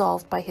usefully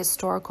resolved by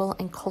historical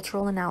and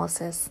cultural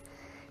analysis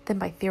than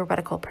by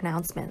theoretical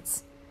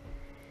pronouncements.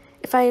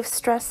 If I have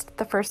stressed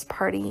the first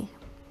party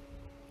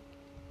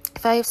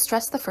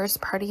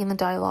in the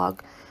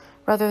dialogue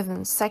rather than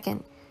the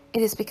second,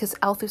 it is because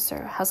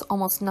Althusser has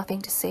almost nothing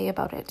to say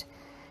about it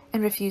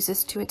and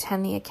refuses to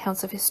attend the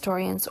accounts of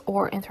historians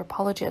or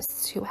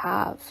anthropologists who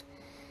have.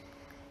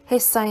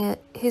 His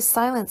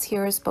silence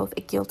here is both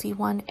a guilty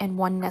one and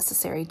one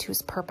necessary to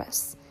his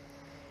purpose.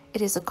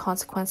 It is a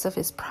consequence of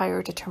his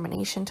prior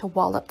determination to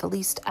wall up the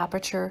least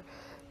aperture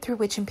through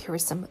which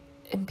empiricism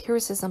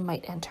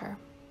might enter.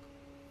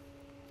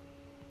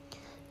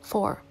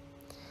 4.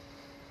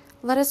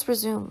 Let us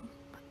resume.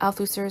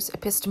 Althusser's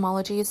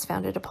epistemology is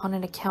founded upon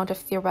an account of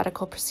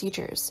theoretical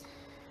procedures,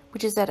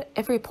 which is at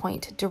every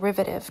point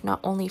derivative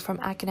not only from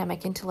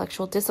academic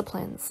intellectual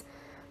disciplines,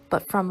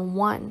 but from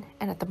one,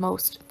 and at the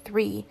most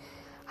 3,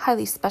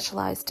 highly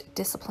specialized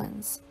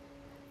disciplines.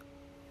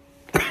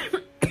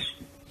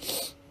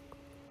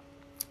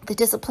 The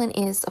discipline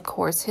is, of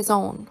course, his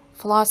own,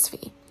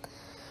 philosophy.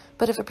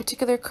 but of a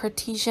particular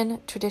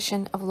Cartesian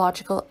tradition of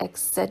logical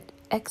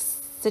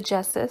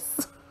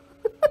exegesis,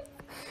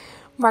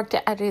 marked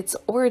at its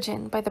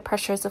origin by the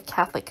pressures of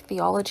Catholic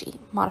theology,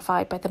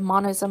 modified by the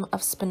monism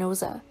of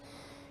Spinoza,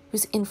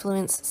 whose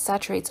influence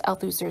saturates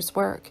Althusser's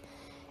work,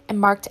 and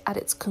marked at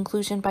its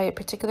conclusion by a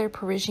particular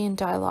Parisian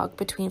dialogue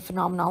between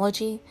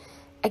phenomenology,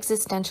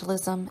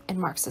 existentialism, and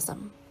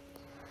Marxism.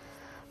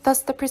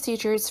 Thus, the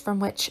procedures from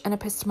which an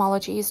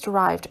epistemology is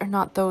derived are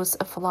not those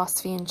of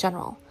philosophy in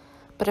general,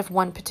 but of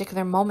one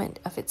particular moment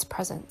of its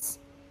presence.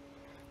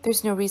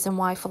 There's no reason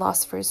why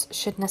philosophers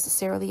should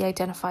necessarily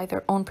identify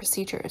their own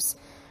procedures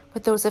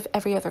with those of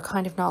every other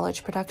kind of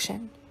knowledge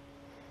production,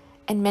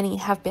 and many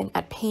have been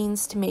at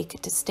pains to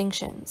make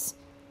distinctions.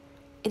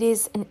 It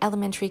is an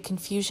elementary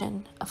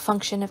confusion, a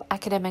function of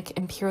academic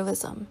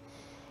imperialism,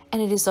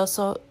 and it is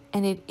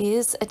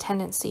a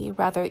tendency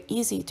rather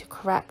easy to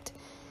correct,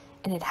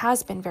 and it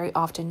has been very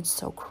often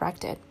so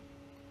corrected.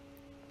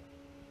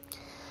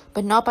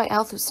 But not by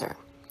Althusser.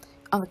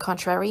 On the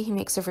contrary, he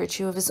makes a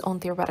virtue of his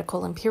own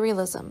theoretical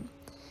imperialism.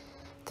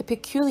 The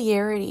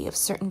peculiarity of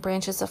certain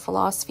branches of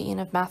philosophy and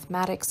of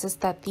mathematics is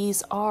that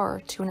these are,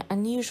 to an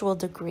unusual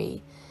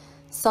degree,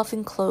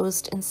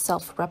 self-enclosed and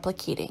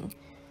self-replicating.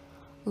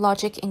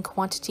 Logic and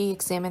quantity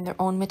examine their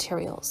own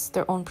materials,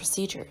 their own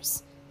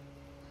procedures.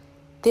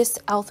 This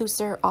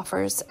Althusser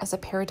offers as a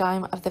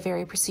paradigm of the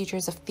very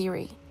procedures of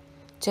theory.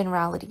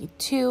 Generality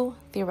 2,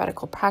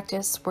 theoretical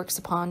practice, works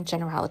upon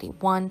generality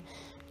 1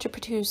 to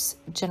produce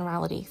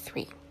generality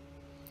 3.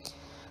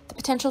 The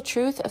potential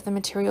truth of the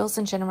materials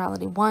in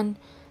generality 1,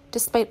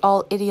 despite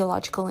all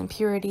ideological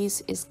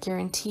impurities, is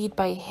guaranteed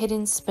by a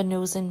hidden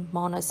Spinozan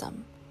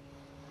monism.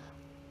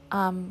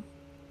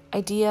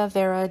 Idea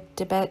vera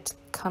debet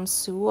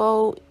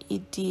consuo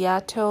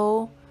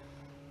ideato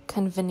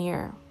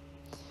convenire.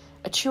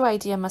 A true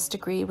idea must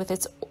agree with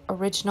its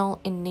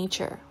original in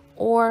nature,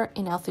 or,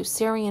 in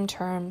Althusserian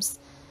terms,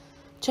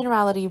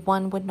 generality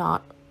 1 would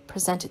not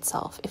present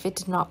itself if it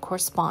did not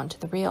correspond to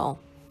the real.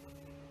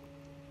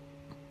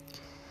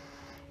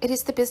 It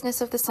is the business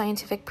of the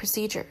scientific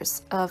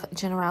procedures of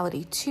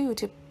generality 2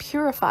 to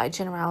purify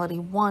generality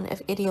 1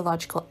 of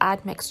ideological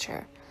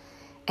admixture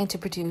and to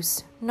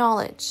produce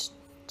knowledge,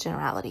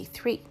 generality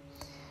 3,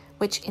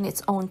 which in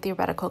its own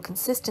theoretical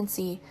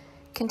consistency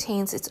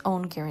contains its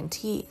own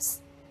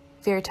guarantees.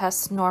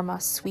 Veritas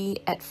norma sui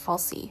et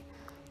falsi.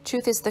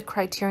 Truth is the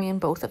criterion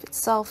both of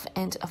itself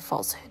and of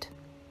falsehood.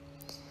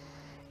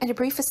 And a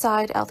brief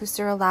aside,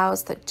 Althusser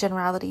allows that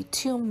generality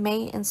 2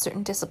 may, in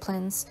certain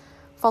disciplines,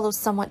 follow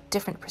somewhat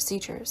different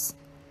procedures.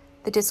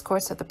 The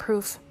discourse of the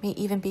proof may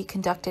even be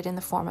conducted in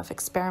the form of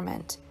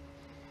experiment.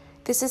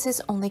 This is his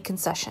only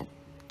concession.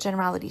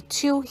 Generality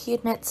 2, he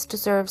admits,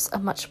 deserves a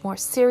much more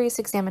serious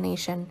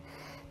examination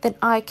than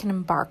I can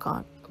embark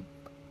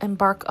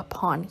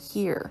upon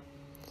here.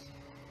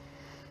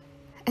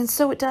 And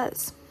so it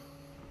does.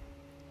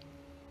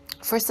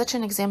 For such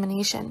an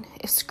examination,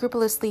 if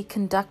scrupulously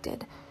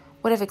conducted,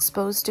 would have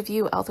exposed to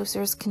view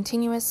Althusser's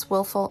continuous,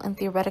 willful, and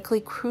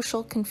theoretically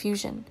crucial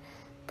confusion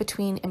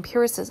between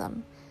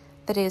empiricism,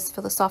 that is,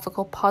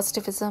 philosophical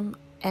positivism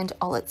and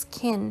all its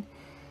kin,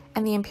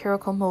 and the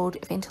empirical mode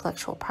of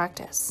intellectual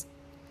practice.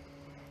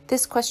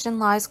 This question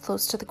lies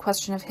close to the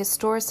question of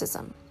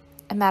historicism,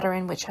 a matter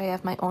in which I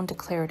have my own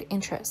declared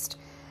interest,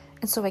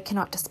 and so I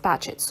cannot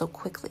dispatch it so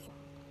quickly.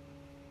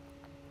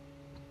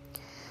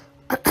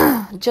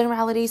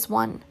 Generalities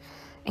 1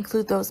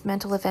 include those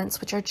mental events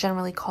which are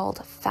generally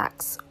called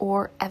facts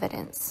or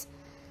evidence.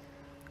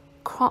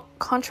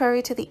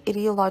 Contrary to the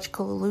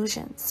ideological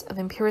illusions of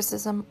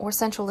empiricism or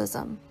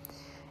sensualism,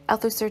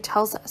 Althusser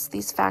tells us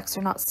these facts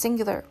are not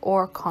singular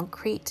or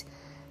concrete.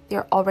 They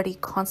are already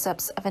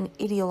concepts of an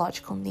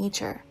ideological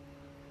nature.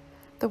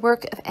 The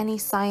work of any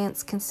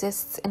science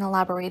consists in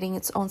elaborating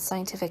its own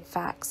scientific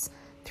facts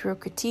through a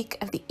critique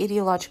of the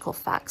ideological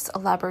facts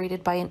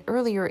elaborated by an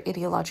earlier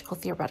ideological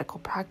theoretical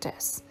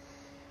practice.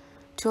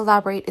 To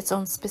elaborate its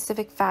own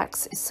specific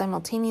facts is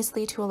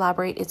simultaneously to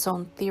elaborate its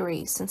own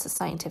theory, since a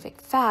scientific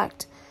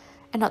fact,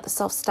 and not the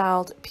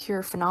self-styled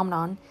pure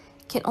phenomenon,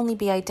 can only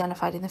be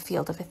identified in the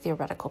field of a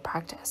theoretical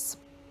practice.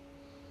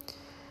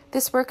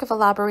 This work of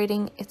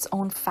elaborating its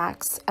own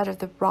facts out of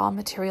the raw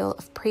material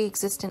of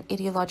pre-existent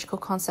ideological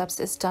concepts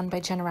is done by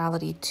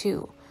Generality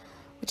 2,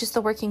 which is the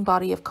working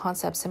body of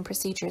concepts and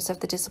procedures of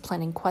the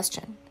discipline in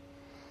question.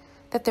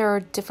 That there are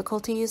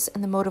difficulties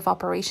in the mode of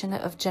operation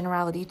of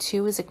Generality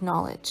 2 is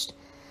acknowledged,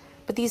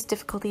 but these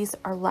difficulties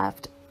are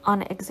left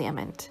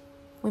unexamined.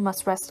 We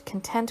must rest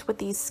content with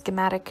these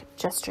schematic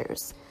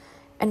gestures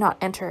and not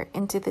enter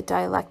into the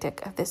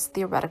dialectic of this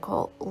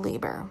theoretical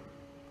labor.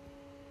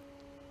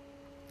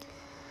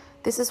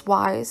 This is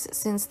wise,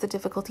 since the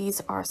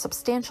difficulties are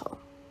substantial.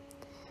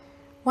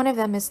 One of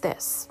them is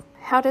this: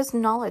 how does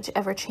knowledge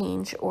ever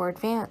change or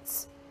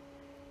advance?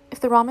 If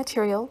the raw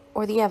material,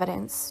 or the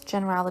evidence,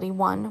 Generality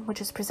 1, which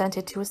is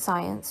presented to a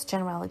science,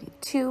 Generality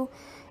 2,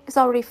 is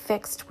already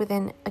fixed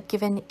within a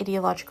given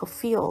ideological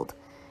field,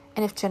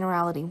 and if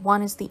Generality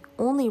 1 is the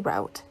only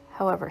route,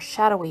 however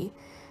shadowy,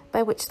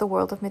 by which the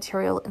world of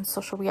material and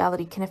social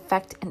reality can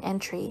effect an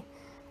entry,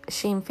 a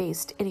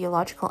shamefaced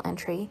ideological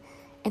entry,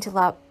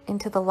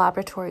 into the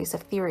laboratories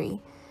of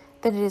theory,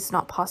 then it is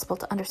not possible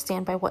to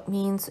understand by what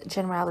means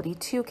generality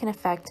too can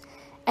affect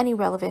any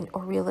relevant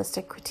or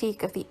realistic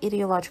critique of the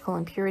ideological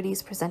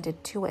impurities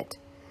presented to it.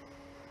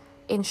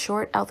 In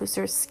short,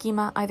 Althusser's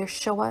schema either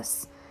show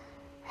us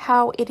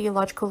how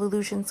ideological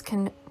illusions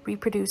can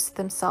reproduce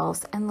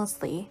themselves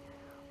endlessly,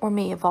 or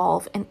may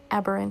evolve in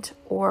aberrant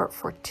or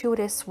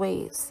fortuitous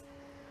ways,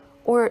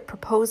 or it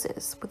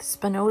proposes, with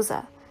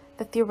Spinoza,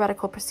 that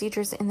theoretical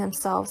procedures in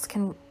themselves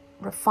can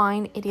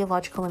refine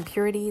ideological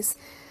impurities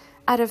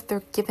out of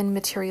their given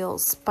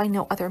materials by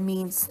no other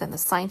means than the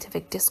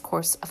scientific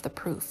discourse of the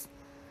proof.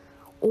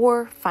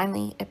 Or,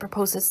 finally, it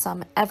proposes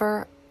some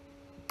ever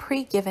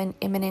pre-given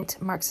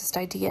immanent Marxist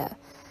idea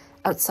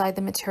outside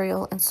the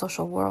material and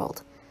social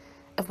world,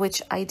 of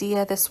which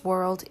idea this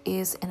world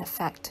is in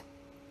effect.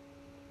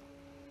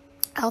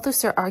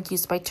 Althusser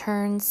argues by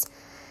turns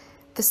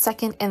the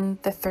second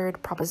and the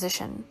third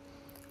proposition,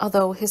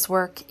 although his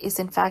work is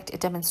in fact a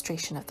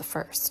demonstration of the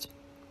first.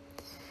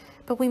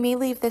 But we may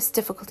leave this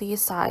difficulty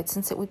aside,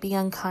 since it would be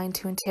unkind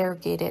to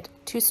interrogate it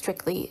too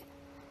strictly,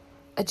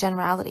 a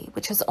generality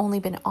which has only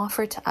been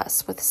offered to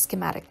us with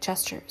schematic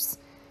gestures.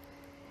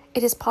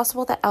 It is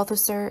possible that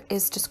Althusser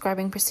is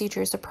describing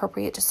procedures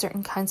appropriate to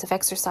certain kinds of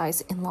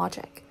exercise in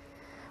logic.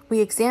 We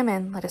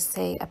examine, let us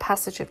say, a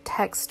passage of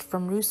text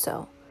from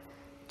Rousseau,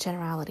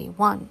 Generality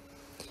 1.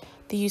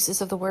 The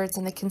uses of the words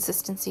and the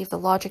consistency of the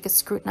logic is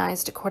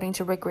scrutinized according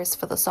to rigorous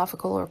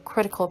philosophical or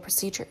critical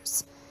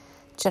procedures,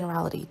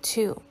 Generality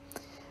 2.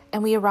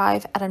 And we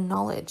arrive at a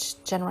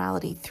knowledge,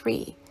 Generality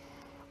 3,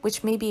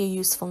 which may be a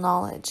useful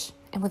knowledge,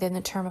 and within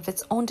the term of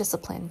its own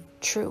discipline,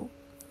 true,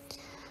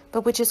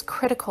 but which is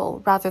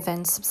critical rather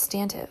than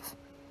substantive.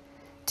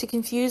 To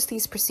confuse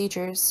these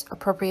procedures,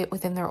 appropriate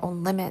within their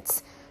own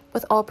limits,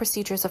 with all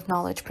procedures of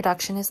knowledge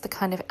production is the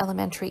kind of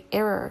elementary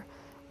error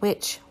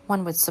which,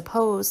 one would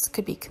suppose,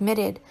 could be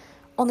committed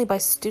only by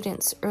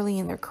students early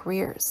in their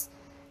careers,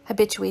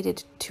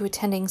 habituated to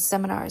attending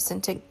seminars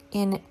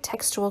in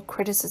textual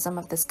criticism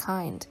of this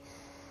kind,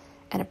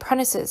 and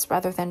apprentices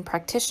rather than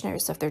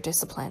practitioners of their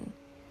discipline.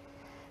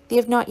 They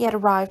have not yet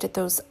arrived at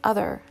those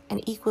other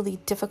and equally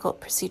difficult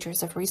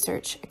procedures of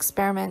research,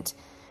 experiment,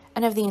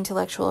 and of the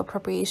intellectual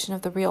appropriation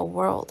of the real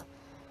world,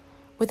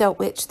 without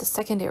which the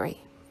secondary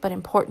but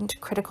important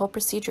critical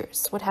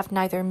procedures would have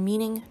neither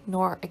meaning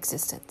nor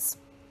existence.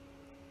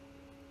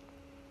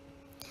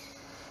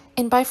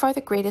 In by far the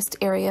greatest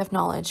area of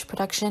knowledge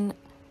production,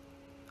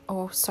 a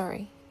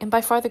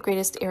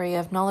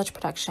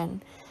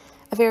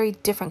very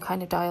different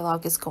kind of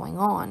dialogue is going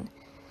on.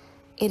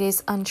 It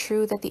is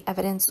untrue that the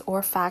evidence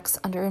or facts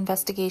under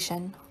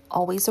investigation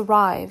always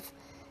arrive,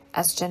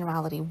 as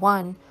Generality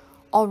 1,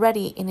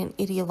 already in an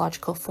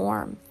ideological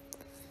form.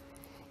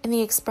 In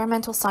the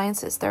experimental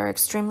sciences, there are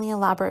extremely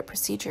elaborate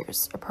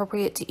procedures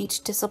appropriate to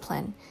each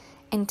discipline,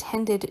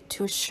 intended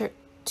to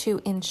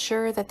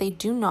ensure that they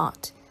do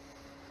not.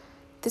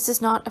 This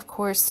is not, of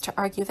course, to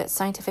argue that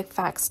scientific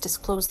facts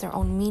disclose their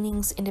own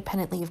meanings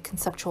independently of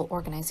conceptual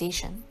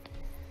organization.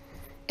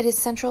 It is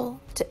central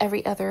to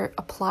every other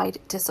applied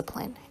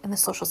discipline in the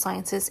social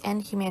sciences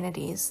and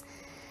humanities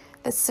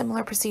that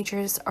similar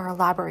procedures are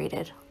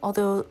elaborated,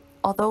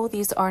 although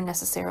these are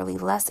necessarily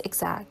less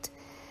exact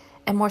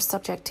and more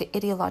subject to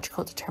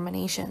ideological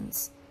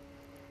determinations.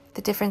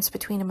 The difference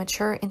between a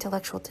mature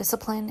intellectual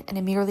discipline and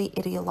a merely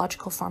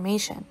ideological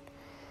formation,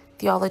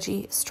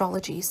 theology,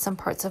 astrology, some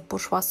parts of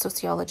bourgeois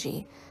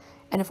sociology,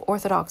 and of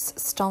orthodox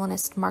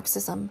Stalinist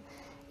Marxism,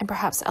 and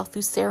perhaps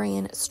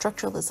Althusserian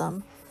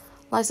structuralism,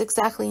 lies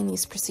exactly in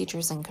these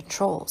procedures and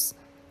controls.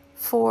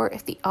 For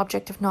if the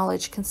object of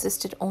knowledge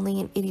consisted only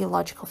in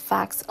ideological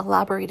facts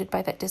elaborated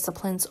by that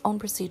discipline's own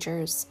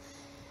procedures,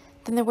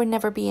 then there would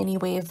never be any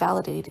way of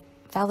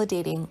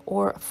validating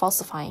or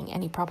falsifying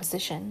any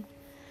proposition.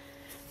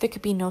 There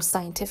could be no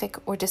scientific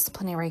or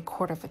disciplinary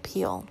court of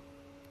appeal.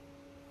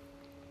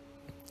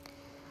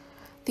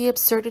 The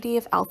absurdity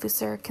of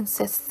Althusser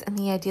consists in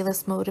the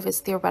idealist mode of his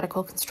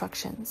theoretical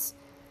constructions.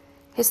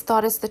 His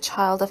thought is the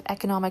child of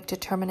economic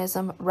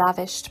determinism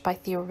ravished by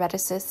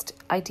theoreticist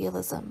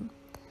idealism.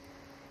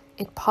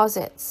 It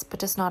posits, but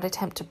does not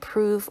attempt to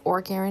prove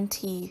or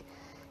guarantee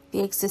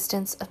the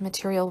existence of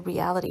material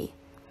reality.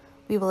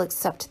 We will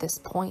accept this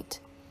point.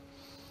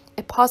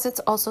 It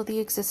posits also the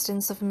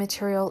existence of a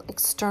material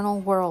external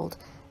world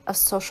of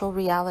social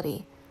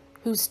reality,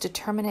 whose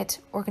determinate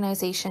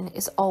organization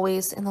is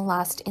always, in the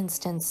last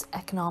instance,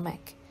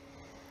 economic.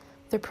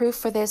 The proof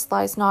for this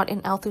lies not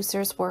in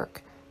Althusser's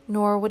work,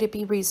 nor would it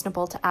be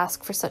reasonable to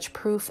ask for such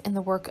proof in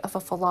the work of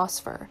a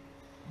philosopher,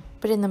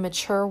 but in the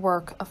mature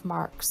work of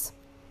Marx.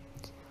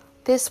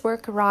 This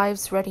work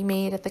arrives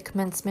ready-made at the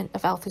commencement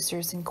of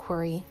Althusser's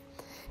inquiry,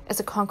 as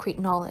a concrete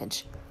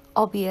knowledge,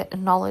 albeit a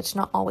knowledge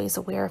not always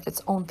aware of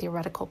its own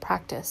theoretical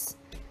practice.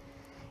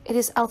 It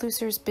is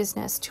Althusser's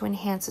business to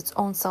enhance its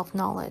own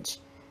self-knowledge,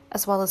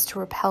 as well as to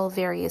repel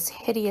various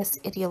hideous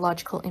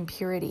ideological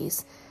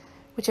impurities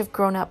which have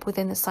grown up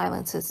within the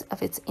silences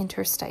of its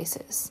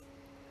interstices.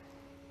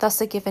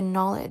 Thus, a given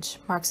knowledge,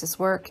 Marx's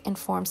work,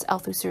 informs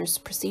Althusser's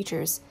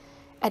procedures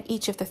at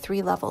each of the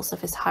three levels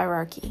of his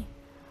hierarchy.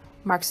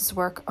 Marx's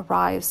work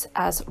arrives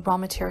as raw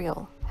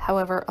material,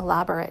 however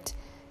elaborate,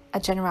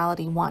 at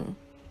generality 1.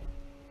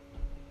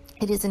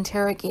 It is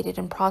interrogated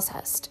and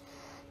processed,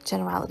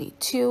 generality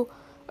 2,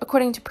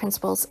 according to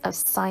principles of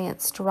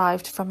science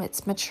derived from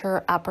its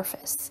mature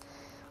apophis,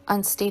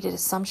 unstated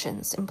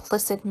assumptions,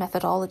 implicit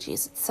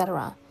methodologies,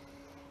 etc.,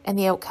 and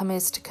the outcome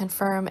is to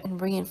confirm and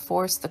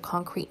reinforce the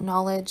concrete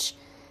knowledge,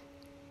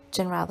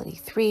 generality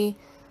 3,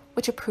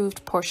 which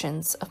approved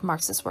portions of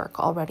Marx's work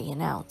already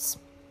announce.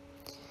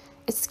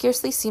 It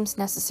scarcely seems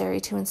necessary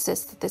to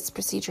insist that this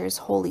procedure is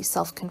wholly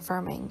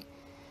self-confirming.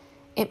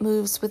 It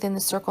moves within the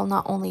circle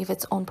not only of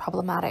its own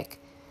problematic,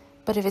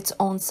 but of its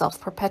own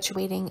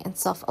self-perpetuating and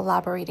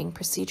self-elaborating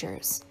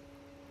procedures.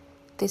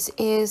 This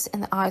is,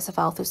 in the eyes of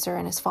Althusser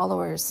and his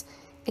followers,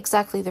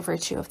 exactly the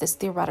virtue of this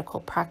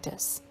theoretical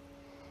practice.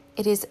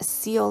 It is a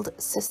sealed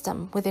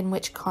system within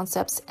which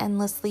concepts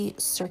endlessly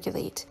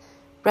circulate,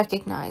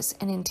 recognize,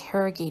 and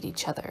interrogate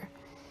each other,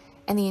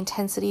 and the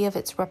intensity of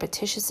its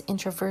repetitious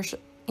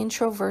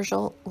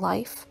introversial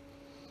life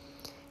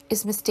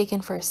is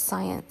mistaken for a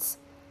science.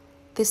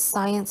 This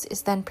science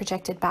is then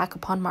projected back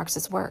upon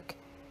Marx's work.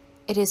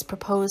 It is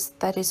proposed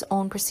that his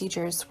own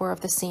procedures were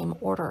of the same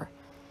order,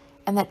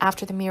 and that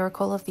after the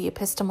miracle of the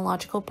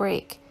epistemological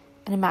break,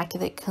 an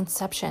immaculate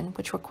conception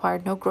which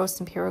required no gross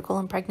empirical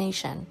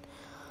impregnation,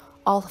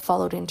 all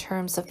followed in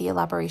terms of the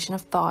elaboration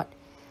of thought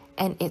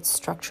and its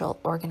structural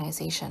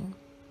organization.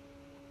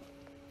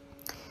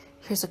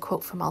 Here's a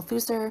quote from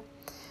Althusser.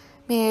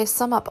 May I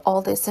sum up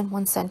all this in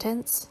one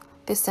sentence?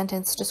 This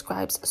sentence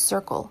describes a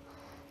circle.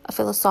 A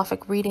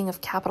philosophic reading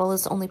of capital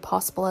is only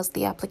possible as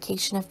the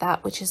application of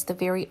that which is the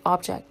very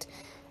object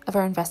of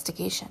our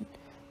investigation,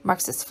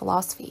 Marxist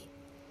philosophy.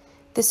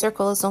 This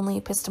circle is only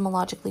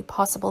epistemologically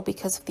possible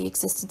because of the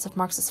existence of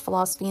Marxist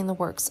philosophy in the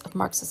works of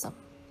Marxism.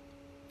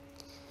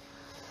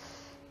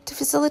 To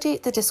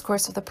facilitate the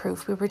discourse of the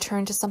proof, we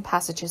return to some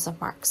passages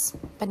of Marx,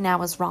 but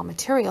now as raw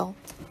material,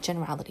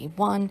 generality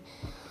 1.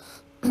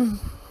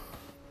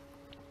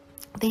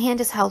 The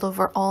hand is held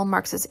over all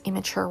Marx's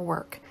immature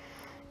work,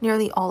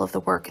 nearly all of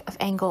the work of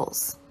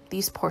Engels.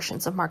 These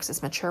portions of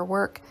Marx's mature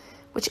work,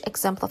 which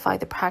exemplify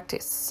the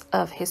practice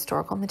of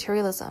historical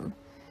materialism,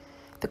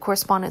 the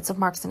correspondence of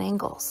Marx and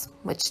Engels,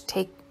 which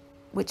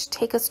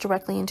take us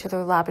directly into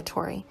their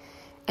laboratory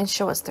and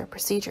show us their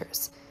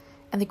procedures,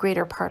 and the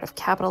greater part of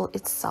Capital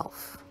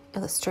itself,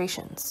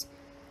 illustrations.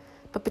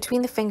 But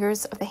between the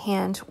fingers of the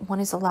hand, one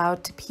is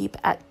allowed to peep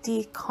at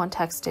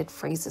decontexted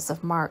phrases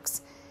of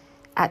Marx,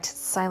 at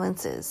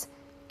silences,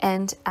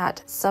 and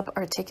at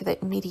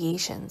subarticulate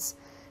mediations,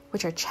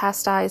 which are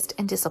chastised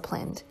and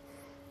disciplined,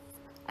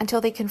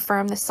 until they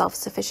confirm the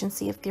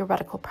self-sufficiency of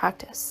theoretical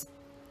practice.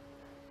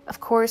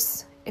 Of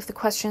course, if the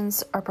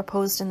questions are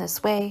proposed in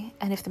this way,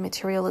 and if the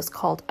material is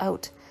called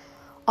out,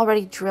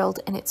 already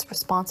drilled in its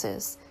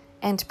responses,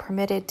 and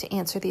permitted to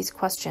answer these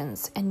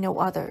questions and no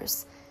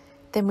others,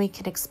 then we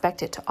can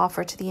expect it to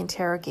offer to the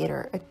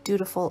interrogator a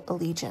dutiful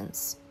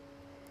allegiance.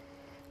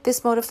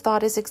 This mode of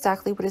thought is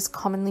exactly what has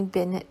commonly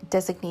been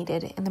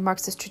designated in the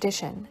Marxist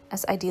tradition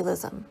as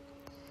idealism.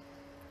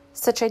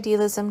 Such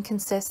idealism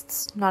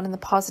consists not in the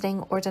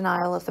positing or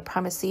denial of the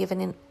primacy of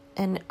an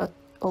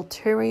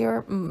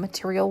ulterior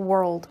material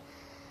world,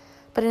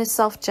 but in a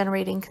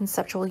self-generating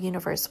conceptual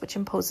universe which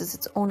imposes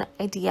its own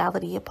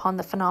ideality upon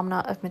the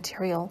phenomena of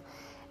material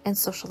and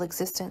social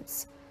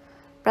existence,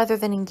 rather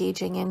than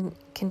engaging in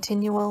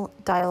continual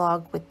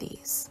dialogue with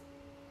these.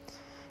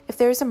 If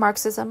there is a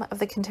Marxism of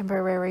the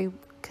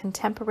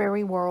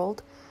contemporary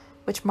world,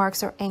 which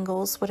Marx or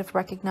Engels would have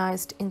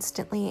recognized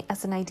instantly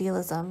as an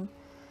idealism,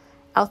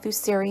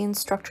 Althusserian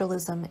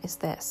structuralism is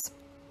this.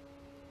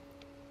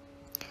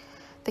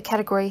 The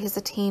category has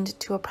attained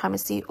to a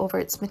primacy over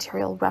its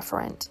material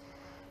referent.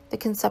 The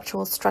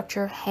conceptual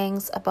structure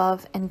hangs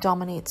above and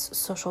dominates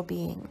social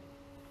being.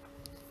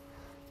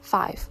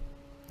 5.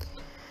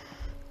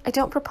 I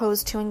don't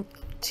propose to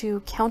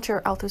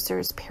counter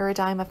Althusser's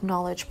paradigm of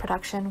knowledge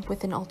production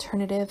with an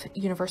alternative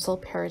universal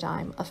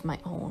paradigm of my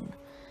own,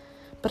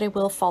 but I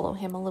will follow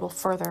him a little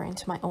further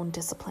into my own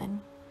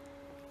discipline.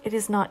 It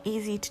is not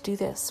easy to do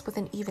this with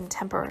an even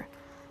temper,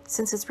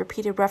 since his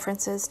repeated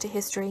references to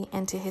history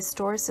and to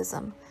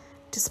historicism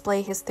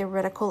display his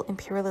theoretical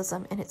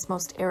imperialism in its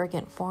most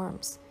arrogant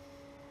forms.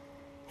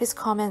 His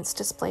comments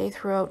display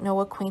throughout no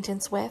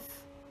acquaintance with,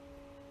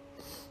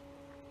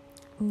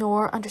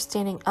 nor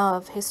understanding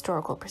of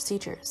historical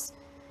procedures,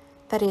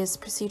 that is,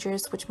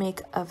 procedures which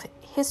make of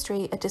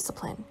history a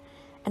discipline,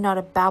 and not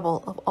a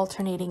babel of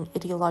alternating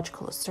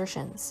ideological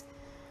assertions,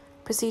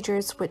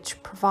 procedures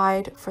which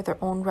provide for their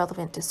own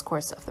relevant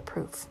discourse of the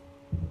proof.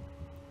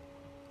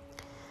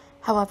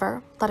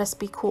 However, let us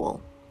be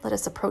cool. Let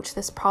us approach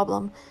this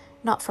problem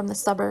not from the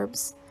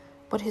suburbs,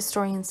 what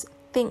historians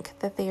think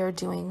that they are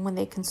doing when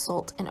they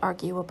consult and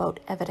argue about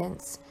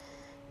evidence,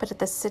 but at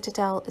the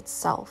citadel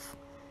itself,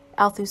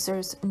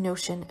 Althusser's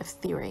notion of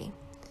theory.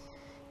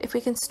 If we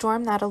can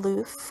storm that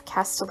aloof,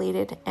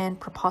 castellated, and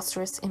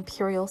preposterous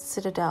imperial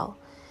citadel,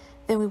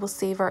 then we will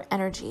save our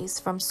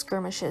energies from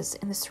skirmishes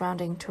in the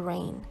surrounding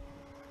terrain.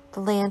 The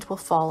land will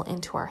fall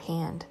into our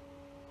hand.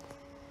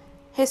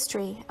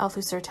 History,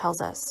 Althusser tells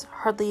us,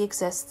 hardly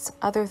exists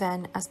other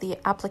than as the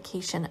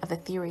application of a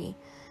theory,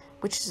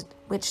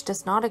 which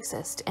does not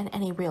exist in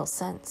any real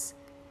sense.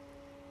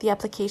 The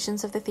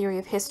applications of the theory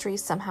of history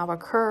somehow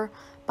occur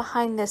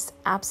behind this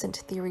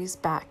absent theory's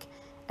back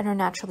and are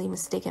naturally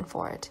mistaken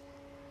for it.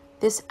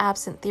 This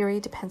absent theory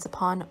depends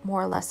upon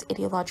more or less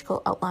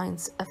ideological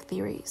outlines of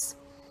theories.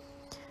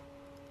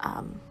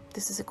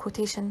 This is a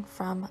quotation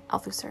from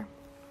Althusser.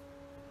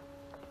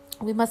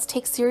 We must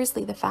take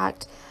seriously the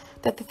fact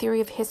that the theory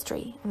of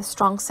history, in the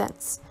strong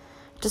sense,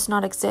 does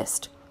not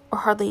exist, or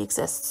hardly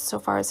exists so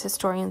far as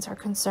historians are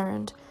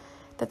concerned,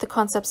 that the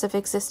concepts of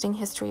existing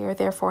history are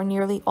therefore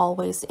nearly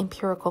always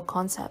empirical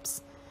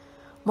concepts,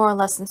 more or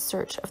less in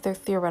search of their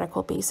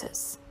theoretical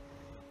basis.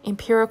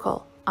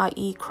 Empirical,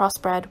 i.e.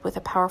 crossbred with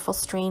a powerful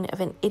strain of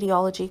an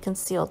ideology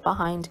concealed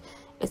behind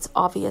its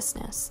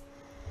obviousness.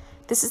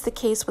 This is the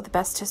case with the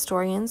best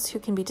historians, who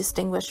can be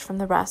distinguished from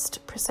the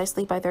rest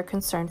precisely by their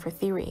concern for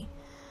theory,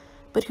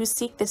 but who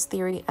seek this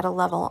theory at a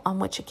level on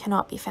which it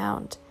cannot be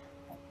found,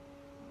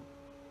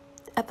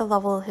 at the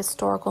level of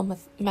historical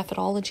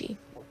methodology,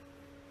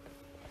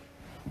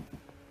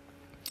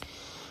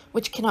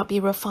 which cannot be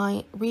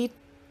refined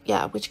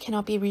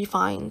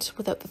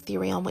without the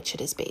theory on which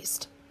it is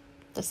based.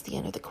 That's the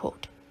end of the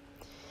quote.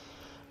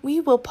 We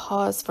will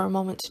pause for a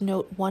moment to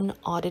note one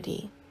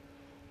oddity.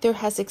 There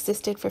has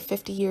existed for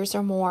 50 years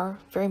or more,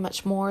 very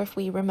much more if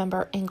we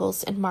remember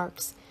Engels and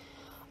Marx,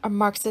 a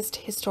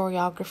Marxist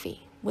historiography,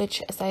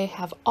 which, as I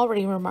have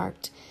already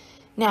remarked,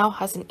 now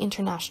has an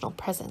international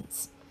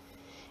presence.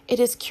 It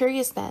is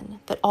curious, then,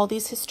 that all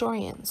these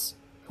historians,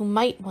 who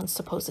might, one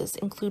supposes,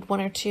 include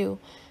one or two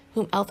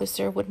whom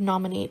Althusser would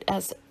nominate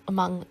as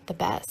among the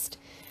best,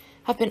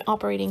 have been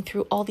operating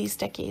through all these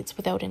decades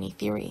without any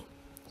theory.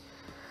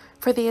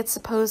 For they had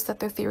supposed that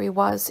their theory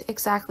was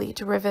exactly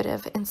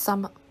derivative in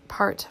some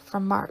part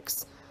from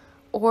Marx,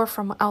 or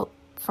from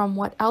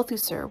what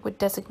Althusser would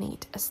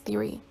designate as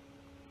theory.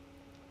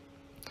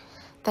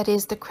 That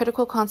is, the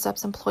critical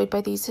concepts employed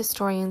by these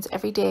historians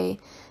every day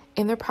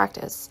in their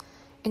practice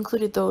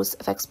included those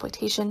of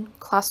exploitation,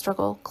 class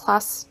struggle,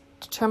 class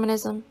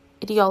determinism,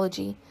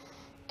 ideology,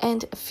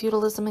 and of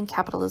feudalism and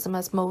capitalism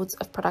as modes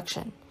of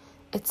production,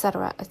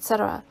 etc.,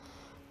 etc.,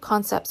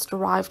 concepts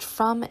derived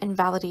from and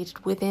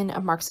validated within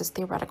a Marxist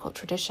theoretical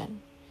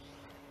tradition.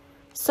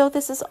 So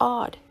this is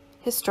odd.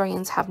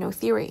 Historians have no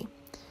theory.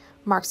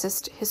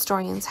 Marxist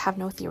historians have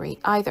no theory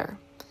either.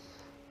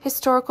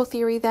 Historical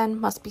theory, then,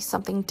 must be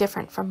something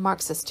different from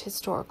Marxist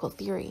historical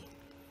theory.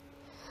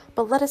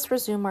 But let us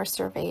resume our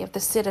survey of the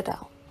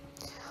citadel.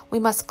 We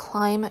must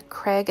climb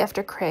crag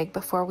after crag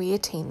before we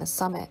attain the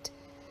summit.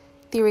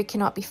 Theory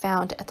cannot be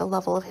found at the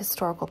level of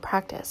historical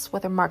practice,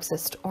 whether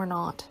Marxist or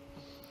not.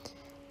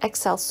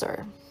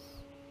 Excelsior.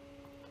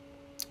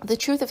 The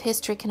truth of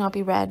history cannot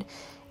be read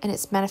in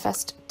its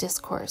manifest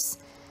discourse,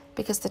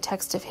 because the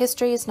text of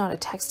history is not a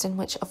text in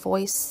which a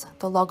voice,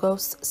 the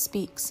logos,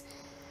 speaks,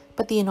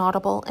 but the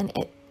inaudible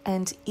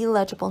and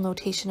illegible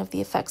notation of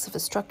the effects of a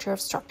structure of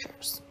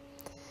structures.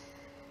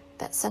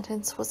 That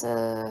sentence was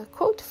a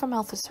quote from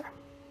Althusser.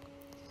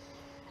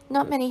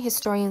 Not many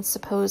historians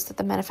suppose that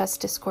the manifest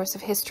discourse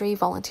of history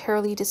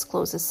voluntarily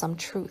discloses some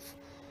truth,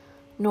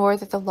 nor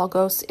that the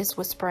logos is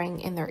whispering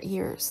in their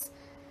ears.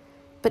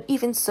 But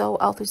even so,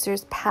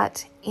 Althusser's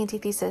pat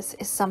antithesis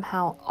is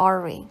somehow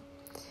awry.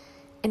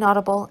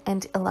 Inaudible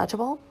and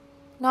illegible?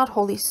 Not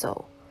wholly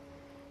so.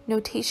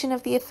 Notation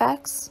of the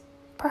effects?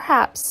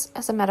 Perhaps,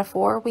 as a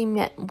metaphor, we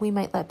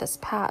might let this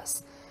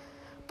pass.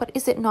 But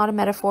is it not a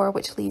metaphor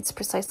which leads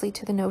precisely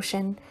to the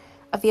notion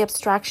of the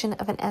abstraction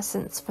of an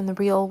essence from the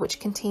real which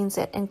contains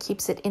it and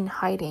keeps it in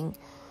hiding,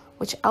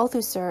 which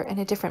Althusser, in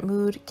a different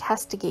mood,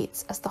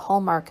 castigates as the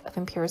hallmark of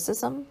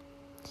empiricism?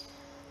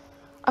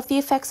 Of the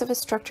effects of a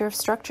structure of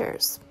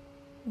structures.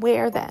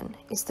 Where, then,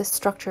 is this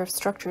structure of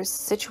structures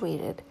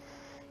situated,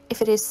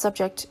 if it is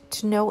subject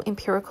to no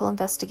empirical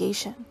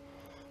investigation,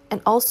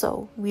 and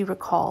also, we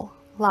recall,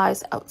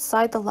 lies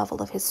outside the level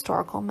of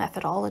historical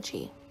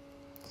methodology?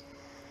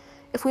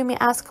 If we may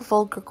ask a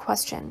vulgar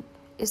question,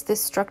 is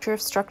this structure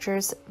of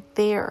structures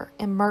there,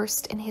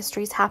 immersed in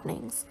history's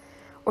happenings,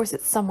 or is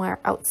it somewhere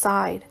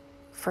outside?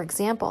 For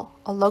example,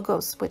 a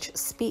logos which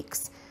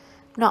speaks,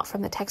 not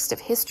from the text of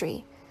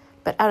history,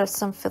 but out of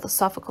some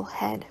philosophical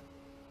head.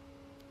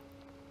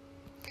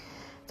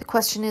 The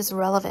question is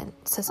irrelevant,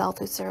 says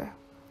Althusser.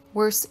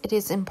 Worse, it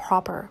is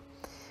improper.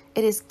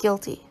 It is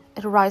guilty.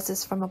 It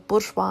arises from a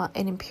bourgeois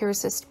and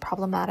empiricist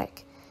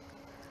problematic.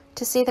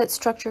 To say that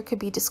structure could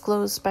be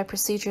disclosed by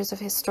procedures of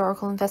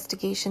historical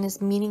investigation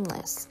is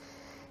meaningless,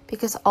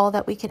 because all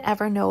that we can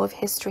ever know of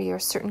history are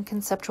certain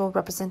conceptual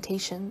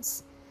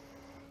representations.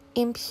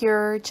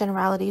 Impure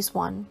generalities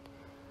won.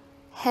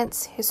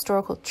 Hence,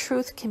 historical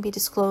truth can be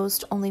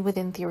disclosed only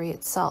within theory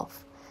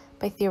itself,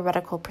 by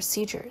theoretical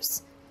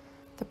procedures.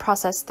 The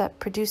process that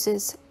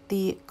produces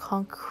the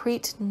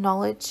concrete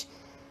knowledge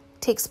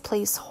takes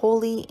place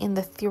wholly in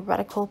the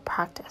theoretical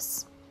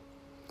practice.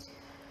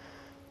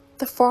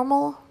 The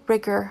formal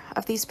rigor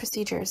of these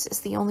procedures is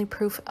the only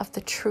proof of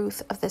the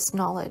truth of this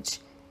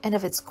knowledge and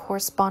of its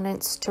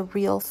correspondence to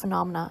real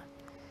phenomena.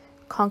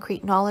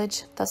 Concrete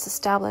knowledge, thus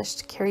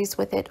established, carries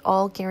with it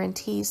all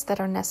guarantees that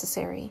are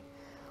necessary,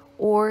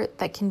 or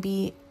that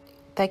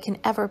can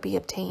ever be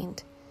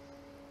obtained.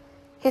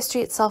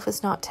 History itself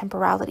is not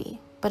temporality,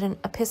 but an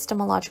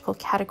epistemological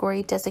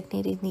category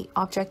designating the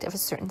object of a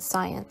certain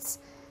science,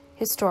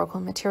 historical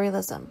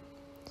materialism.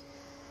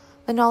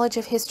 The knowledge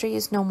of history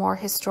is no more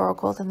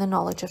historical than the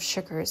knowledge of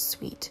sugar is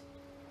sweet.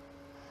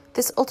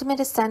 This ultimate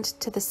ascent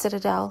to the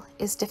citadel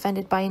is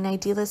defended by an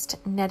idealist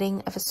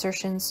netting of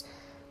assertions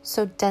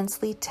so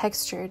densely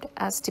textured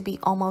as to be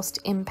almost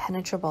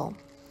impenetrable.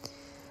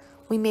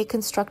 We may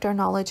construct our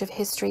knowledge of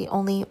history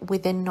only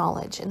within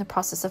knowledge, in the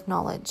process of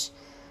knowledge,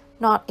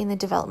 not in the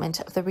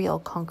development of the real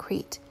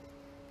concrete.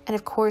 And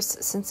of course,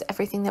 since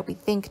everything that we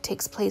think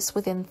takes place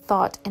within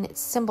thought and its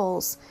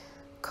symbols,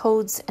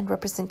 codes, and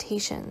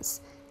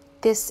representations,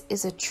 this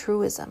is a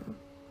truism.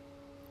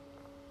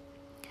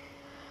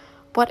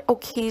 What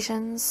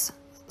occasions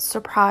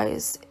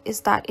surprise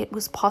is that it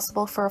was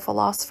possible for a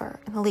philosopher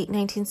in the late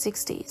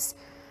 1960s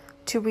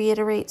to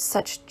reiterate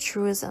such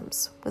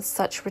truisms with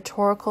such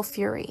rhetorical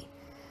fury,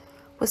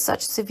 with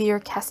such severe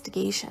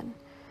castigation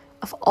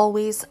of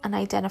always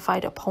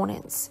unidentified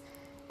opponents,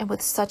 and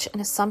with such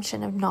an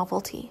assumption of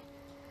novelty.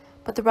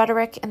 But the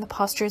rhetoric and the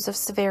postures of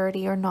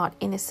severity are not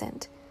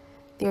innocent.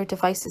 They are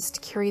devices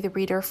to carry the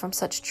reader from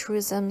such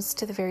truisms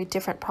to the very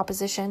different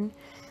proposition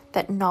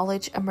that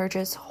knowledge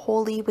emerges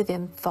wholly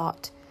within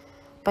thought,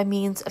 by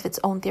means of its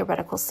own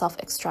theoretical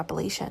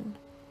self-extrapolation.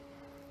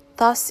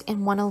 Thus,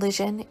 in one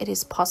elision, it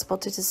is possible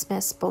to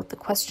dismiss both the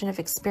question of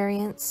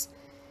experience,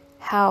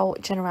 how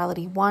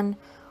generality 1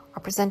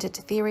 are presented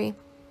to theory,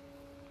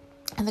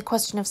 and the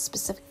question of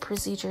specific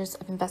procedures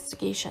of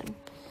investigation,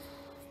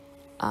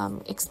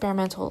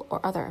 experimental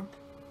or other,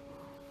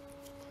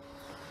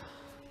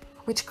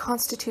 which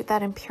constitute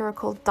that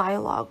empirical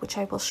dialogue which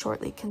I will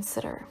shortly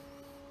consider.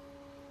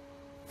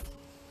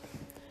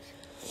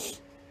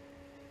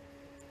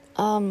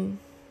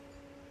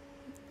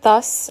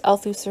 Thus,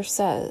 Althusser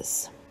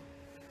says,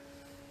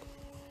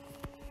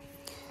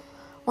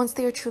 once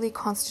they are truly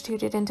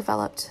constituted and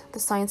developed, the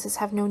sciences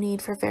have no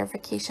need for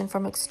verification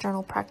from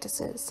external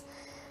practices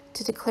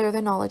to declare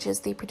the knowledges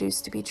they produce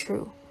to be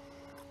true,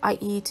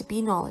 i.e. to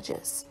be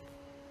knowledges.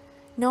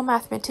 No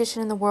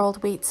mathematician in the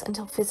world waits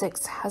until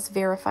physics has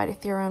verified a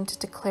theorem to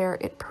declare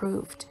it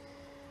proved.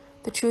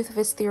 The truth of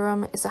his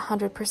theorem is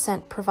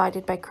 100%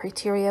 provided by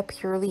criteria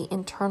purely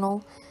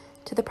internal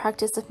to the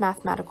practice of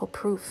mathematical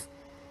proof,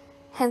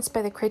 hence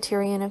by the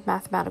criterion of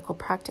mathematical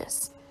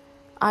practice,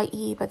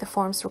 i.e. by the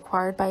forms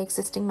required by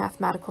existing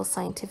mathematical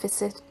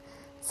scientificity.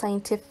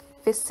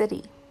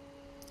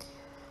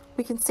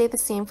 We can say the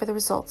same for the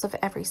results of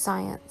every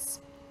science.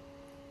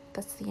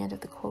 That's the end of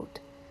the quote.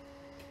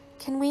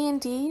 Can we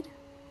indeed?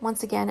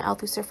 Once again,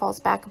 Althusser falls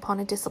back upon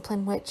a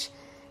discipline which,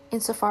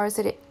 insofar as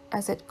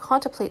it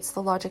contemplates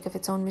the logic of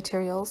its own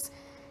materials,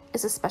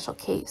 is a special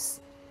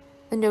case.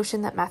 The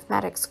notion that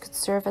mathematics could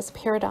serve as a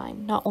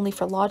paradigm not only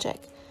for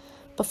logic,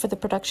 but for the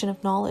production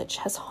of knowledge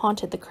has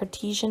haunted the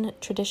Cartesian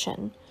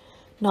tradition,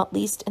 not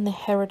least in the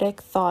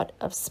heretic thought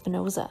of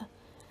Spinoza.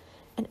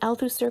 And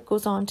Althusser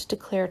goes on to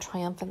declare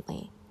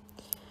triumphantly,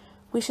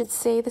 we should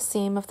say the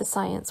same of the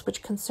science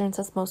which concerns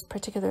us most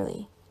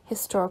particularly,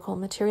 historical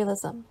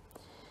materialism.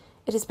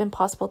 It has been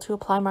possible to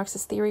apply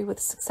Marx's theory with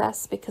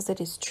success because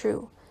it is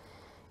true.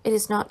 It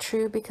is not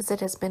true because it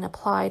has been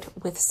applied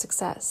with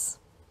success.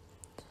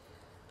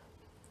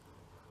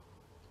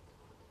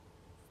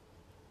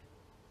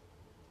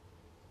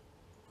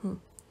 The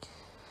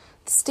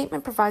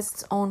statement provides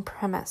its own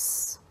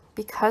premise.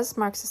 Because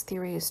Marx's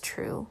theory is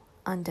true,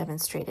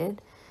 undemonstrated,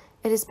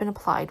 it has been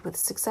applied with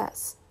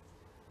success.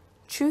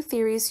 True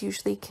theories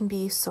usually can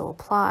be so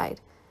applied,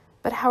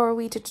 but how are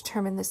we to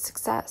determine this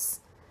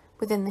success?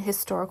 Within the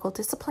historical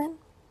discipline?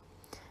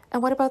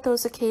 And what about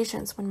those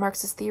occasions when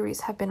Marx's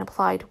theories have been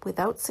applied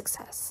without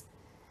success?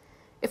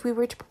 If we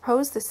were to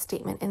propose this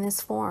statement in this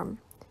form,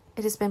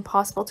 it has been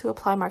possible to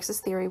apply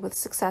Marx's theory with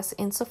success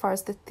insofar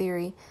as the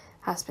theory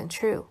has been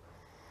true.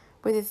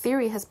 Where the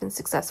theory has been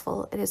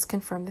successful, it has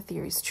confirmed the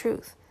theory's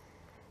truth.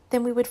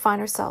 Then we would find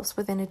ourselves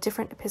within a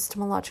different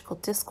epistemological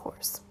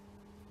discourse.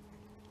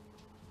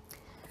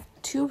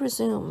 To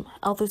resume,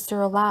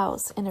 Althusser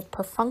allows, in a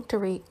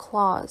perfunctory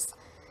clause,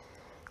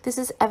 this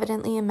is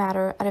evidently a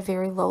matter at a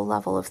very low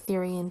level of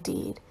theory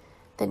indeed,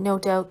 that no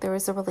doubt there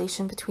is a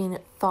relation between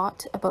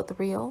thought about the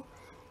real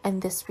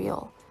and this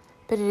real,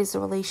 but it is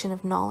a relation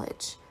of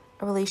knowledge,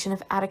 a relation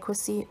of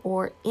adequacy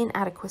or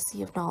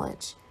inadequacy of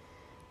knowledge,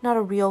 not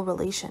a real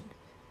relation,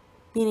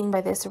 meaning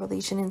by this a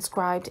relation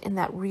inscribed in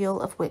that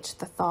real of which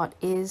the thought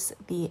is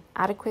the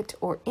adequate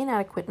or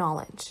inadequate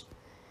knowledge.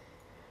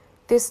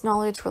 This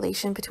knowledge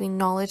relation between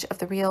knowledge of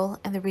the real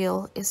and the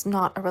real is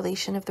not a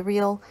relation of the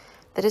real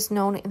that is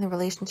known in the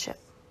relationship.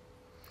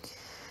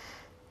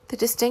 The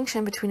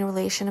distinction between a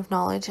relation of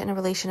knowledge and a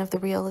relation of the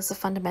real is a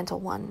fundamental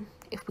one.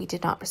 If we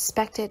did not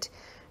respect it,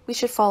 we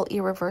should fall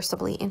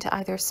irreversibly into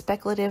either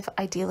speculative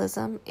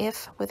idealism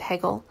if, with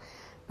Hegel,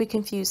 we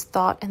confuse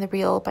thought and the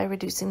real by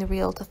reducing the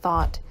real to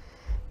thought,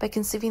 by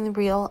conceiving the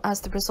real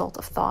as the result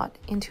of thought,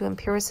 into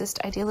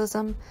empiricist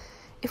idealism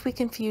if we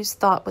confuse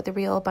thought with the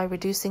real by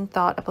reducing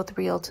thought about the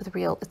real to the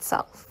real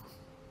itself.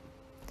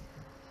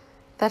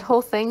 That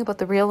whole thing about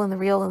the real and the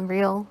real and the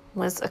real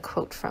was a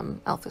quote from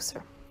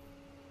Althusser.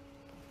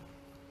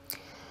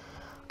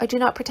 I do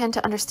not pretend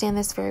to understand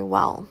this very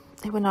well.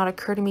 It would not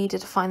occur to me to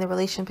define the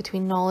relation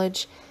between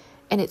knowledge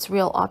and its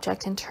real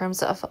object in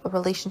terms of a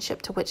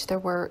relationship to which there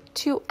were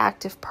two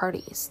active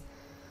parties,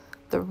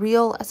 the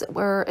real, as it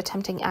were,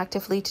 attempting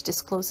actively to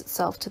disclose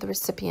itself to the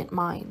recipient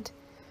mind.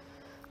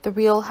 The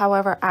real,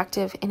 however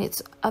active in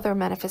its other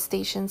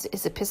manifestations,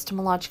 is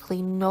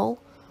epistemologically null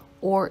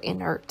or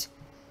inert.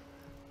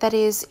 That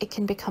is, it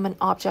can become an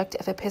object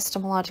of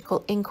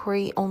epistemological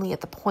inquiry only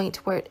at the point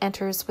where it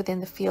enters within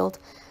the field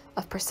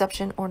of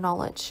perception or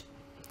knowledge.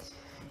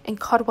 In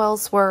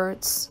Caldwell's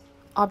words,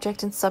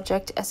 object and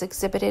subject as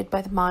exhibited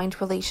by the mind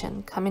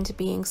relation come into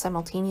being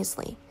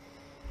simultaneously,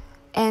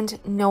 and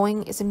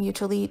knowing is a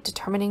mutually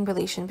determining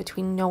relation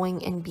between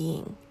knowing and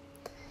being.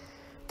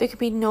 There can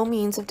be no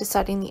means of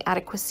deciding the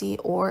adequacy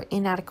or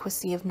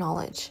inadequacy of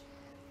knowledge,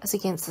 as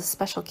against the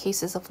special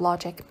cases of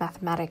logic,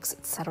 mathematics,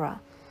 etc.,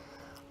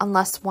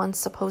 unless one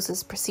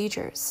supposes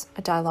procedures,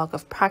 a dialogue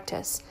of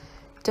practice,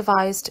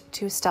 devised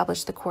to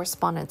establish the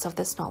correspondence of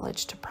this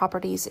knowledge to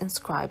properties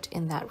inscribed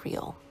in that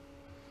real.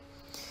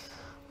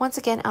 Once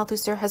again,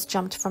 Althusser has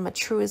jumped from a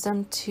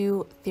truism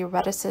to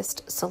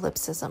theoreticist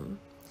solipsism.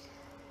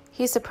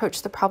 He has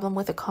approached the problem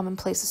with a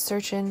commonplace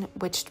assertion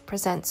which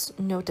presents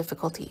no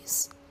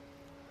difficulties.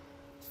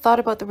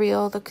 Thought about the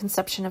real, the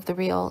conception of the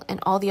real,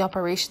 and all the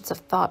operations of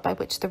thought by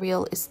which the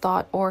real is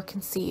thought or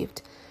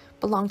conceived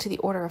belong to the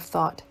order of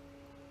thought.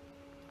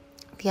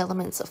 The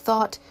elements of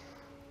thought,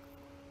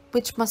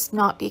 which must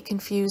not be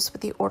confused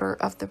with the order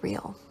of the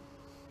real.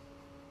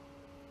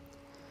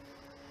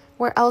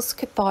 Where else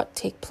could thought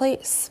take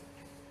place?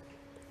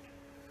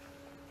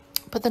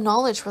 But the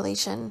knowledge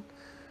relation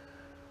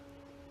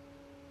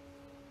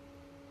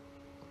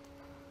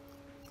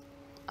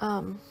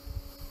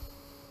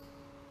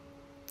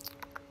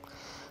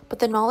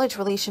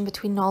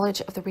between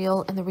knowledge of the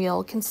real and the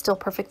real can still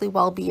perfectly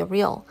well be a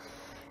real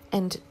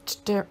and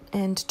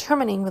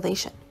determining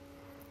relation.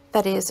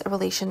 That is, a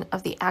relation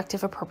of the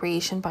active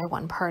appropriation by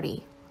one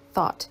party,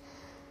 thought,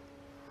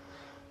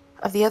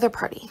 of the other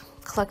party,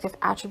 collective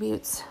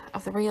attributes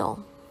of the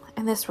real.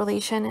 And this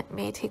relation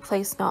may take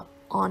place not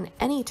on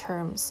any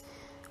terms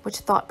which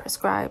thought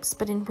prescribes,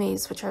 but in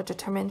ways which are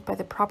determined by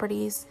the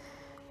properties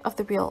of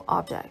the real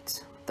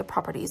object. The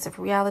properties of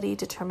reality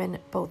determine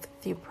both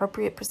the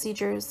appropriate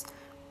procedures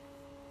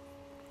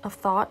of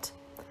thought,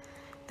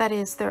 that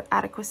is, their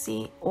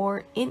adequacy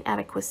or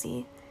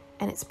inadequacy,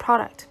 and its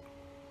product.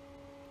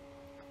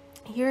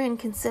 Herein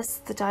consists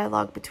the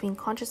dialogue between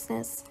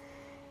consciousness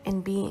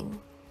and being.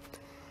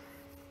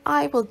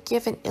 I will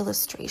give an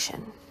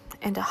illustration,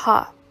 and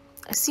aha,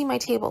 I see my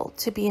table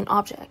to be an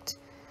object.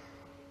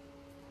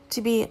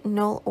 To be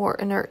null or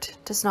inert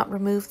does not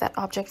remove that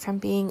object from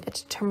being a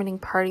determining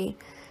party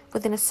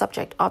within a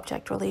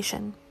subject-object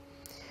relation.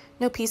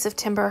 No piece of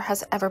timber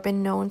has ever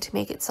been known to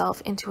make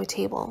itself into a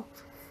table.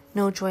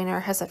 No joiner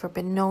has ever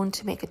been known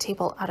to make a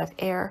table out of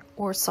air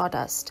or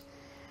sawdust.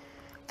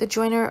 The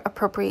joiner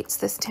appropriates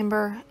this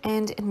timber,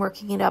 and in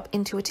working it up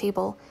into a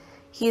table,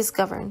 he is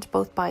governed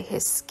both by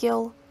his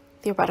skill,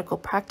 theoretical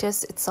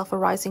practice itself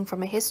arising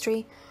from a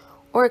history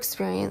or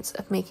experience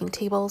of making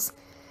tables,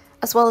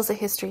 as well as a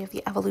history of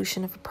the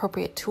evolution of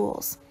appropriate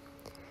tools,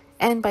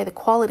 and by the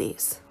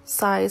qualities,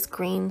 size,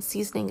 grain,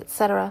 seasoning,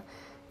 etc.,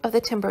 of the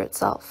timber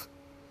itself.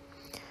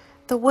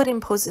 The wood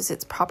imposes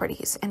its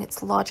properties and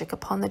its logic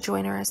upon the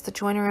joiner as the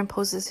joiner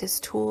imposes his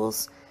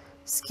tools,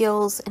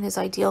 skills, and his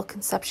ideal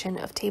conception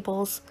of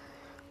tables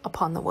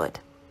upon the wood.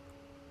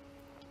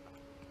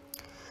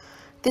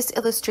 This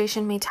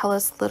illustration may tell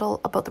us little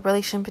about the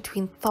relation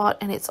between thought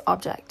and its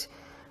object,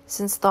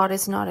 since thought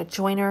is not a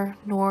joiner,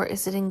 nor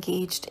is it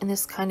engaged in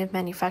this kind of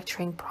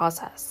manufacturing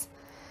process.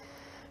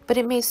 But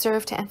it may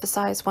serve to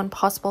emphasize one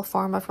possible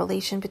form of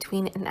relation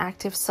between an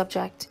active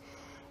subject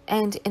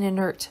and an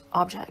inert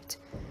object,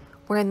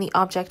 wherein the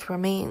object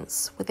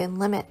remains within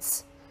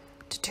limits,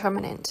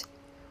 determinate.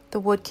 The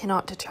wood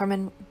cannot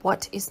determine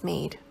what is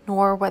made,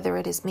 nor whether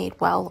it is made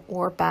well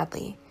or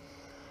badly,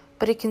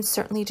 but it can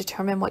certainly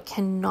determine what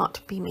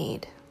cannot be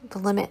made, the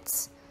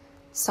limits,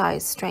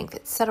 size, strength,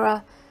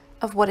 etc.,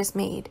 of what is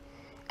made,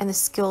 and the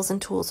skills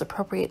and tools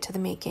appropriate to the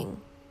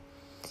making.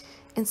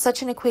 In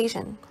such an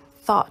equation,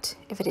 thought,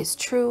 if it is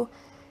true,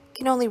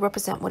 can only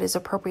represent what is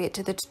appropriate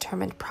to the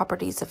determined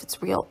properties of its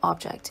real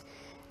object,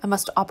 and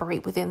must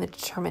operate within the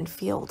determined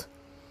field.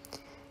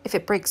 If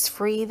it breaks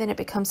free, then it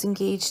becomes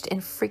engaged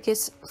in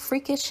freakish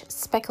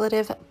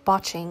speculative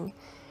botching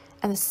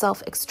and the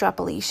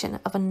self-extrapolation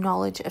of a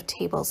knowledge of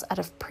tables out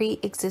of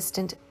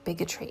pre-existent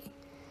bigotry.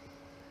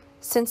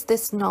 Since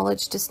this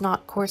knowledge does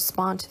not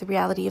correspond to the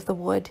reality of the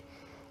wood,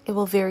 it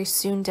will very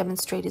soon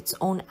demonstrate its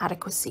own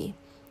adequacy,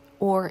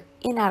 or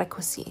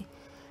inadequacy,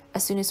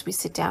 as soon as we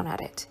sit down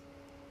at it.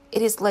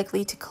 It is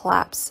likely to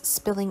collapse,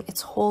 spilling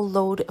its whole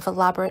load of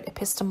elaborate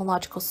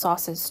epistemological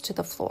sauces to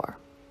the floor.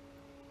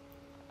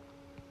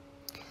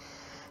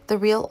 The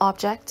real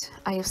object,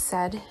 I have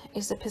said,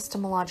 is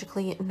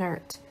epistemologically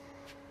inert.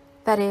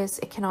 That is,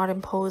 it cannot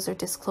impose or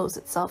disclose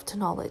itself to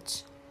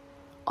knowledge,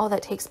 all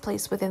that takes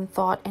place within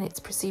thought and its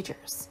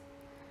procedures.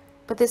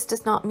 But this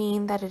does not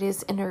mean that it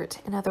is inert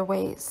in other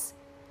ways.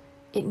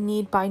 It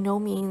need by no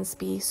means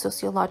be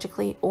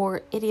sociologically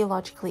or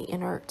ideologically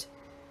inert.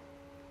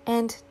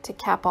 And, to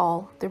cap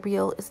all, the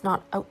real is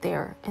not out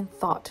there in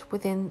thought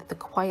within the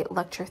quiet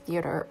lecture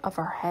theater of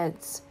our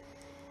heads.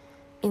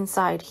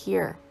 Inside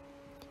here,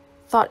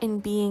 thought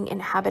and being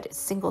inhabit a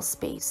single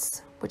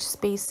space, which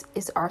space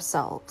is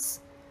ourselves.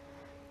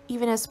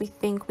 Even as we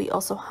think, we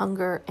also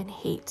hunger and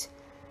hate.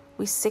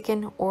 We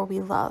sicken or we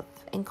love,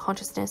 and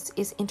consciousness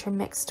is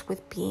intermixed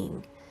with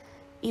being.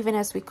 Even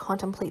as we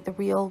contemplate the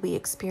real, we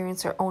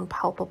experience our own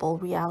palpable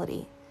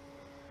reality.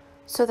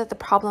 So that the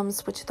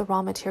problems which the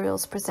raw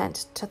materials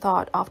present to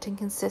thought often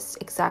consist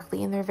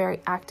exactly in their very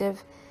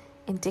active,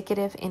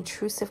 indicative,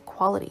 intrusive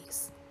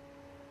qualities.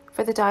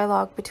 For the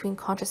dialogue between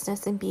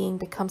consciousness and being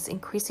becomes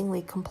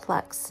increasingly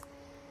complex.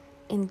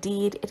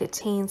 Indeed, it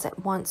attains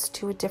at once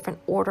to a different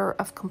order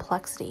of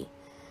complexity,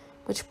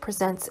 which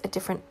presents a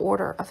different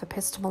order of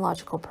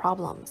epistemological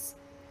problems.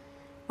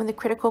 When the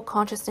critical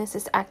consciousness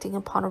is acting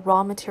upon a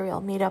raw material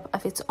made up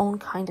of its own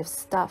kind of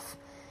stuff,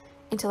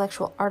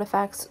 intellectual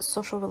artifacts,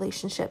 social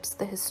relationships,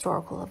 the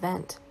historical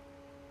event.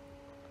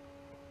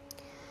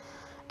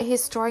 A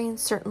historian,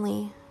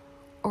 certainly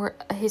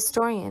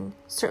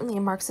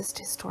a Marxist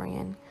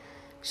historian,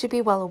 should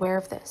be well aware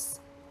of this.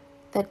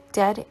 That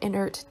dead,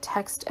 inert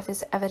text of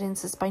his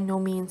evidence is by no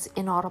means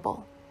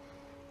inaudible.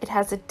 It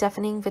has a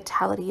deafening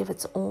vitality of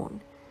its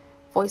own.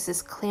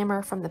 Voices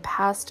clamor from the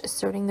past,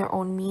 asserting their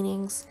own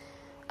meanings,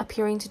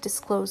 appearing to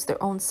disclose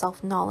their own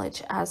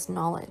self-knowledge as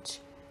knowledge.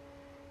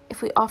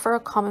 If we offer a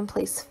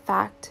commonplace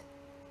fact,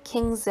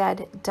 King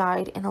Zed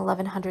died in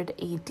 1100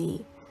 AD,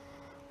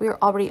 we are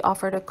already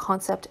offered a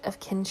concept of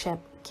kingship,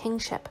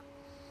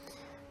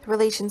 the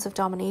relations of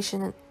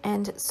domination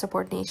and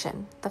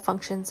subordination, the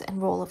functions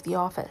and role of the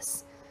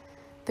office,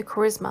 the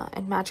charisma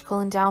and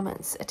magical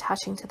endowments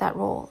attaching to that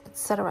role,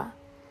 etc.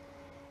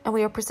 And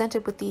we are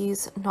presented with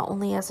these not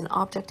only as an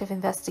object of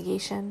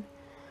investigation,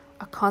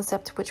 a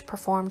concept which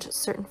performed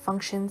certain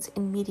functions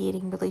in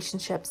mediating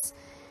relationships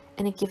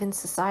in a given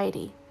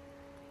society,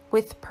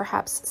 with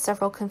perhaps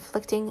several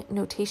conflicting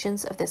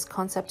notations of this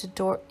concept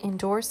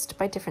endorsed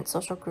by different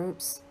social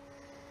groups,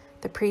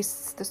 the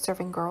priests, the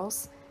serving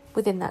girls,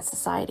 within that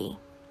society.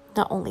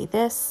 Not only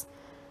this,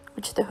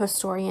 which the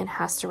historian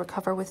has to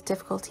recover with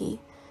difficulty,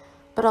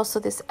 but also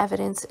this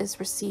evidence is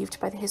received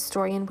by the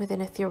historian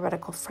within a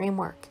theoretical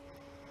framework.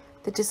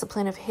 The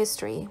discipline of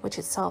history, which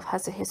itself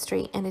has a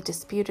history and a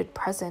disputed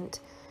present,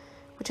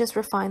 which has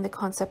refined the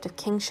concept of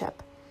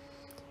kingship,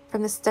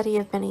 from the study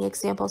of many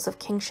examples of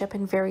kingship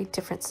in very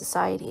different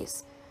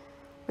societies,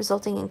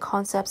 resulting in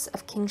concepts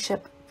of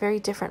kingship very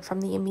different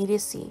from the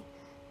immediacy,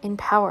 in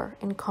power,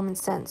 in common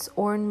sense,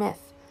 or in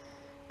myth,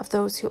 of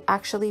those who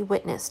actually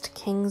witnessed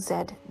King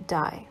Zed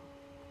die.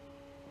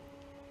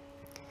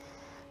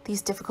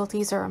 These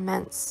difficulties are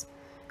immense,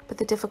 but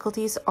the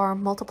difficulties are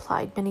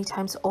multiplied many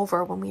times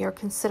over when we are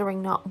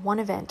considering not one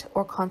event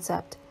or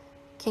concept,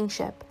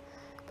 kingship,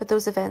 but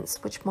those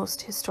events which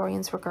most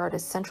historians regard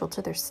as central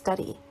to their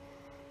study.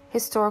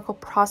 Historical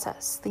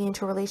process, the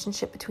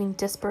interrelationship between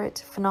disparate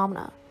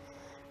phenomena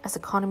as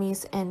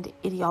economies and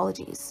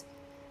ideologies.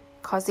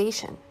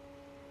 Causation,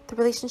 the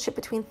relationship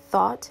between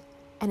thought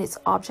and its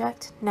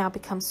object now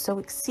becomes so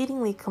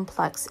exceedingly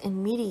complex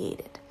and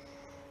mediated.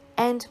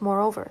 And,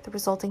 moreover, the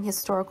resulting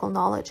historical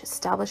knowledge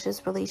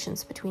establishes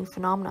relations between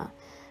phenomena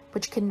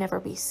which can never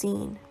be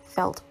seen,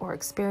 felt, or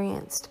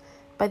experienced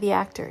by the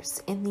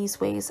actors in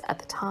these ways at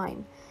the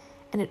time,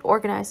 and it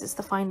organizes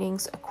the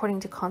findings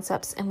according to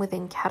concepts and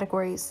within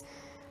categories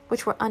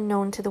which were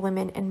unknown to the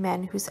women and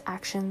men whose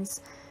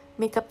actions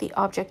make up the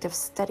object of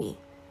study.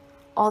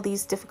 All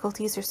these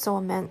difficulties are so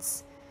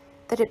immense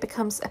that it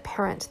becomes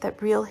apparent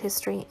that real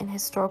history and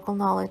historical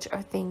knowledge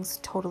are things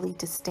totally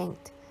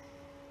distinct.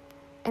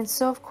 And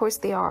so, of course,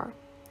 they are.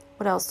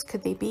 What else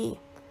could they be?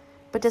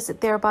 But does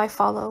it thereby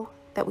follow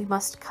that we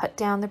must cut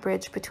down the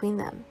bridge between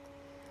them?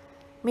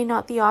 May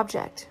not the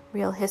object,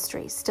 real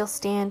history, still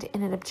stand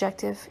in an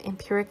objective,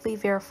 empirically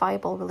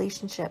verifiable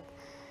relationship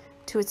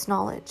to its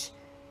knowledge,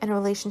 and a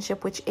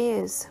relationship which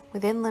is,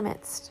 within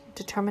limits,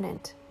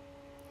 determinate?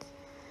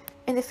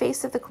 In the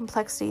face of the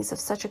complexities of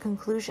such a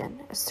conclusion,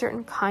 a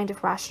certain kind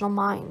of rational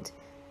mind,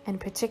 in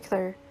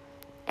particular,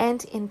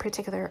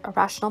 a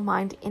rational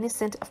mind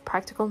innocent of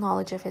practical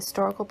knowledge of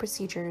historical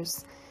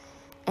procedures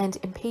and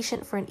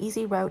impatient for an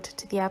easy route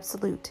to the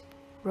absolute,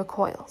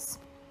 recoils.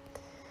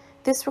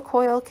 This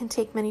recoil can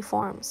take many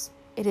forms.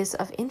 It is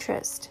of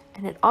interest,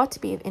 and it ought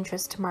to be of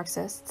interest to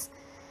Marxists,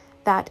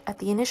 that at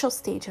the initial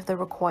stage of the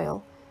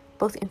recoil,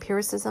 both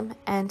empiricism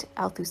and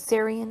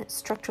Althusserian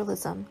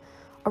structuralism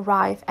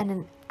arrive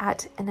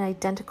at an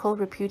identical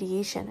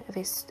repudiation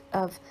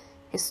of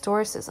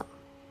historicism.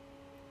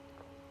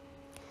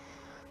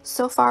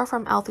 So far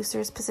from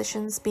Althusser's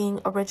positions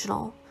being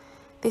original,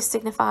 they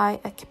signify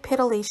a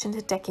capitulation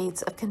to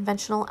decades of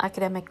conventional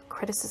academic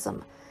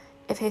criticism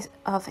of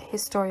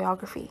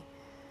historiography,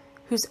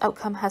 whose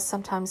outcome has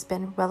sometimes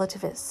been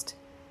relativist.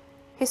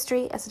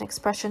 History as an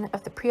expression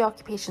of the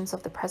preoccupations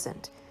of the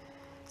present,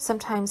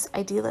 sometimes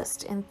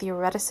idealist and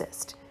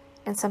theoreticist,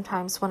 and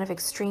sometimes one of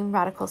extreme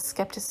radical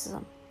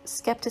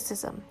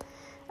skepticism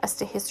as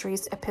to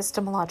history's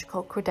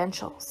epistemological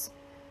credentials.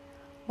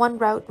 One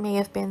route may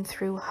have been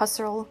through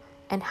Husserl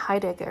and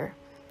Heidegger,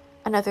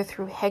 another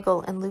through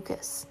Hegel and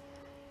Lucas,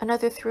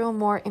 another through a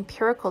more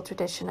empirical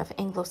tradition of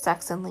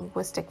Anglo-Saxon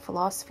linguistic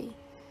philosophy,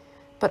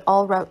 but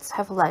all routes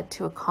have led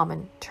to a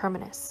common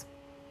terminus.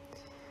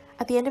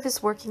 At the end of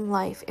his working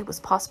life, it was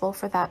possible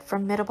for that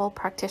formidable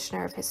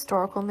practitioner of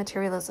historical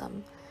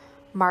materialism,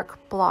 Marc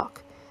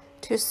Bloch,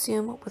 to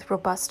assume with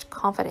robust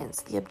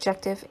confidence the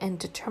objective and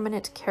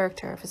determinate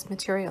character of his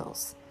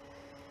materials.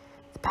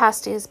 The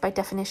past is, by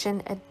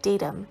definition, a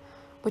datum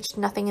which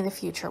nothing in the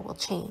future will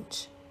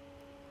change.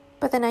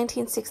 By the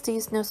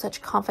 1960s, no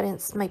such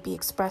confidence might be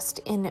expressed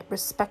in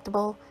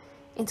respectable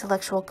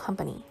intellectual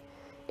company.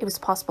 It was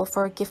possible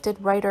for a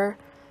gifted writer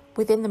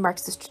within the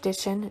Marxist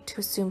tradition to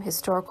assume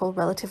historical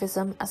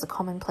relativism as a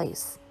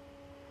commonplace.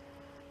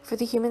 For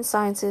the human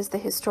sciences, the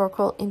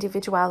historical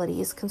individuality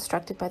is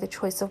constructed by the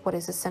choice of what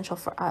is essential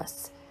for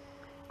us,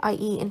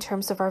 i.e., in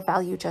terms of our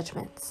value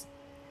judgments.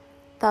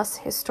 Thus,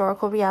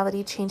 historical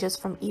reality changes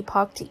from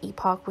epoch to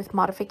epoch with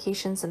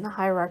modifications in the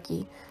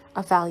hierarchy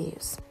of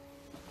values.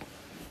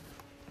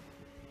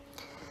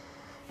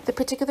 The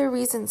particular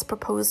reasons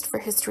proposed for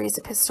history's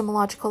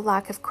epistemological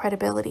lack of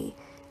credibility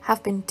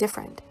have been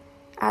different,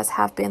 as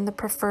have been the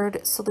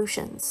preferred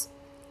solutions.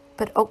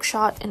 But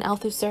Oakeshott and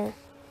Althusser,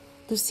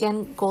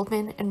 Lucien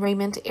Goldman and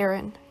Raymond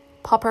Aron,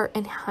 Popper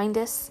and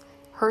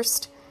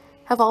Hurst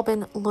have all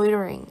been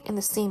loitering in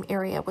the same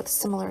area with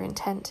similar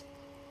intent.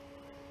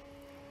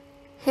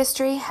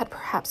 History had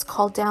perhaps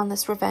called down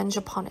this revenge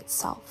upon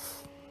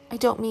itself. I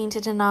don't mean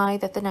to deny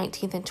that the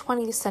 19th and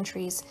 20th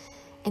centuries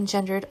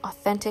engendered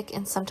authentic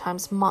and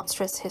sometimes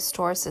monstrous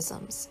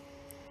historicisms,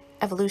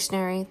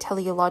 evolutionary,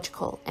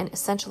 teleological, and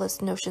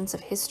essentialist notions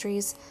of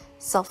history's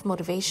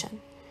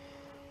self-motivation,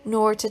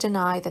 nor to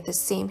deny that the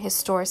same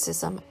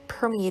historicism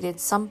permeated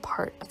some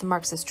part of the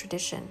Marxist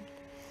tradition,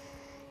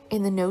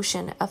 in the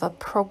notion of a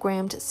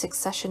programmed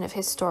succession of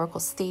historical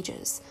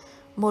stages,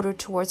 motored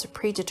towards a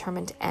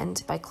predetermined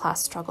end by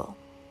class struggle.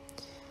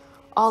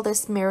 All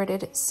this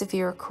merited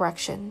severe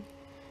correction,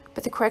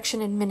 but the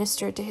correction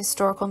administered to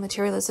historical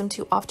materialism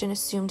too often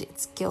assumed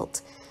its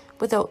guilt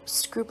without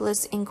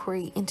scrupulous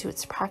inquiry into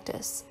its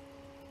practice,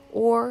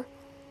 or,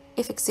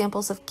 if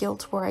examples of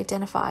guilt were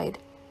identified,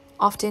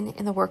 often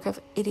in the work of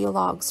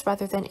ideologues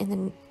rather than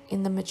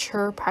in the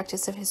mature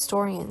practice of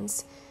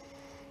historians,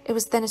 it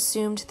was then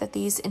assumed that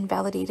these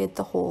invalidated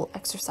the whole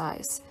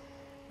exercise,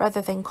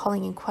 rather than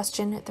calling in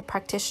question the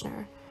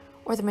practitioner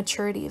or the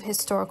maturity of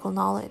historical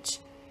knowledge.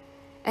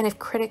 And if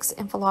critics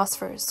and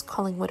philosophers,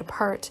 Collingwood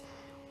apart,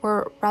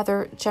 were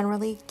rather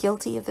generally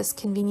guilty of this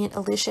convenient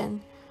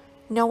elision,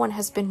 no one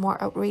has been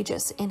more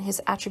outrageous in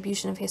his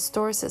attribution of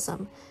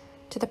historicism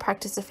to the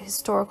practice of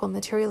historical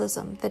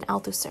materialism than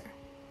Althusser.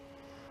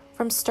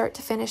 From start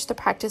to finish, the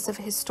practice of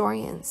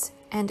historians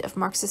and of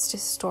Marxist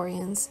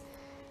historians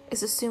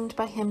is assumed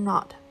by him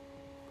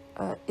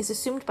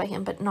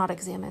but not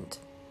examined.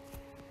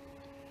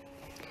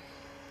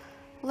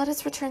 Let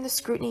us return the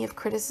scrutiny of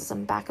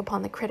criticism back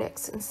upon the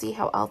critics and see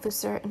how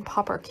Althusser and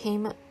Popper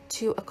came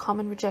to a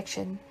common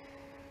rejection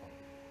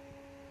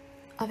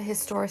of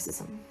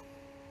historicism.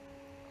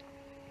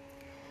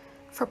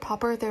 For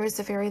Popper, there is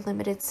a very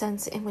limited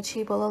sense in which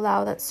he will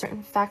allow that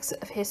certain facts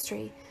of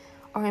history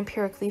are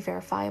empirically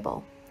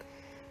verifiable.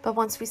 But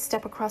once we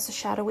step across a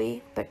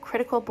shadowy but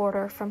critical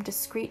border from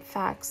discrete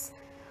facts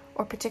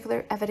or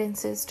particular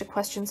evidences to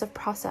questions of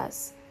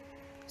process,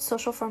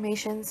 social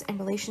formations and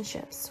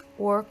relationships,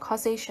 or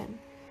causation,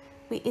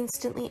 we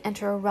instantly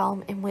enter a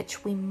realm in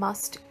which we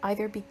must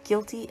either be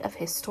guilty of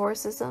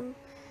historicism,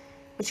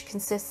 which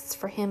consists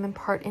for him in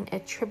part in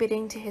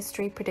attributing to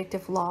history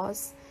predictive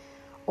laws,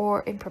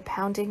 or in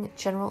propounding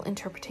general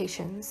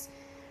interpretations,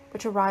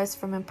 which arise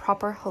from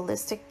improper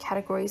holistic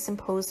categories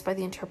imposed by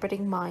the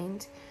interpreting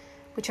mind,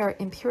 which are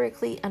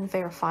empirically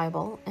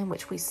unverifiable and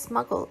which we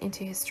smuggle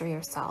into history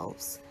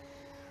ourselves,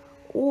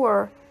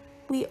 or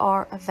we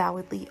are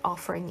avowedly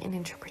offering an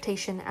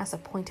interpretation as a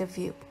point of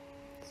view.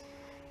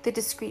 The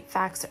discrete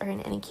facts are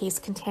in any case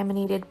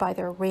contaminated by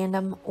their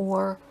random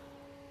or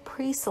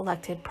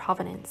pre-selected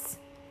provenance.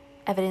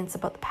 Evidence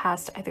about the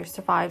past either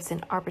survives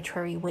in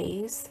arbitrary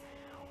ways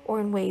or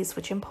in ways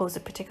which impose a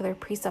particular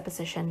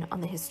presupposition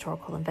on the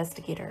historical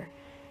investigator.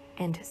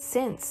 And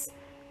since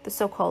the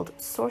so-called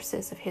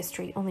sources of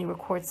history only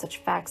record such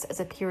facts as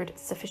appeared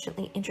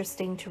sufficiently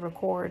interesting to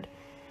record,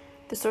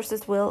 the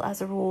sources will,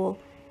 as a rule,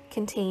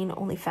 contain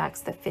only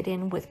facts that fit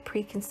in with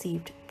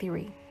preconceived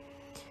theory.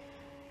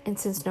 And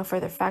since no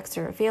further facts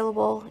are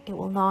available, it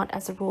will not,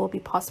 as a rule, be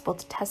possible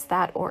to test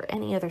that or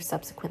any other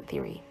subsequent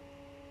theory.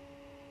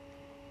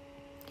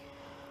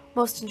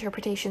 Most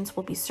interpretations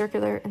will be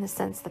circular in the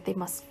sense that they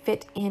must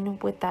fit in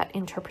with that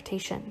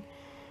interpretation,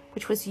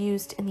 which was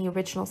used in the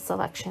original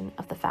selection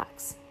of the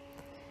facts.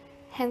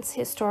 Hence,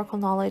 historical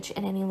knowledge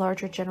in any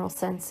larger general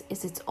sense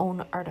is its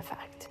own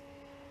artifact.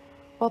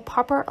 While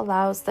Popper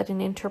allows that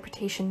an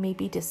interpretation may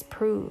be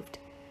disproved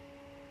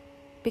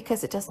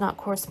because it does not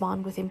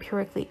correspond with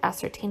empirically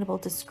ascertainable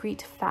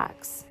discrete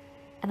facts,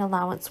 an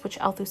allowance which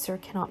Althusser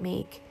cannot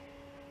make,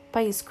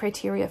 by his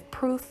criteria of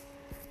proof,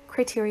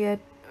 criteria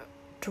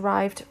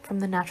derived from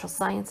the natural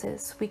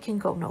sciences, we can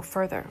go no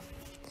further.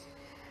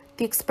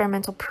 The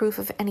experimental proof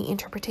of any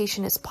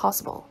interpretation is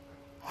possible.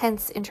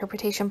 Hence,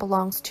 interpretation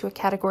belongs to a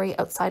category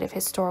outside of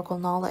historical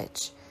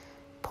knowledge.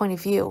 Point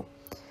of view.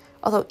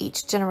 Although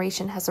each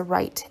generation has a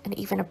right and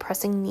even a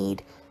pressing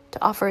need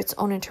to offer its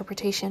own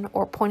interpretation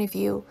or point of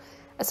view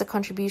as a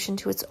contribution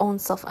to its own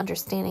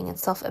self-understanding and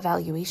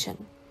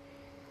self-evaluation.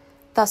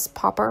 Thus,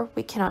 Popper,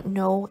 we cannot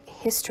know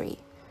history,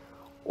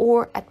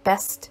 or at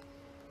best,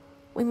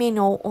 we may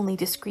know only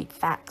discrete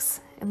facts,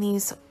 and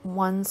these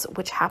ones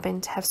which happen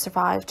to have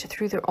survived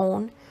through their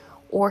own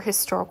or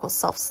historical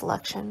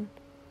self-selection.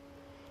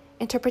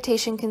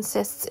 Interpretation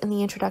consists in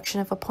the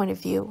introduction of a point of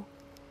view.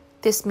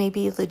 This may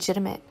be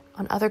legitimate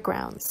on other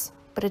grounds,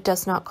 but it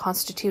does not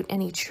constitute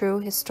any true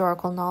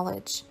historical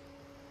knowledge.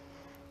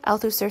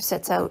 Althusser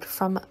sets out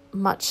from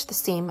much the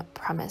same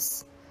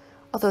premise,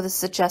 although the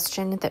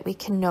suggestion that we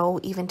can know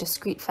even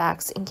discrete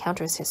facts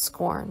encounters his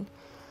scorn,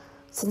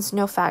 since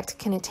no fact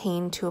can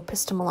attain to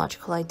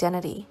epistemological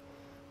identity,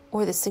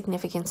 or the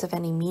significance of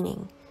any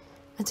meaning,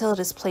 until it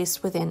is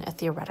placed within a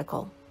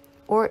theoretical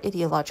or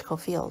ideological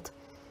field,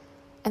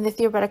 and the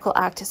theoretical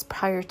act is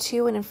prior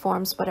to and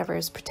informs whatever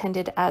is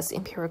pretended as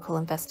empirical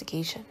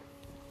investigation.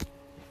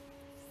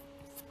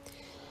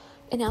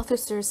 In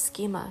Althusser's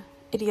schema,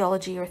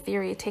 ideology or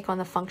theory take on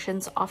the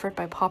functions offered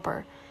by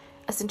Popper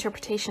as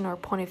interpretation or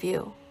point of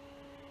view.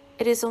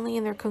 It is only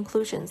in their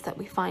conclusions that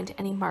we find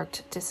any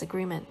marked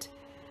disagreement.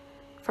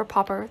 For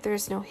Popper, there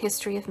is no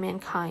history of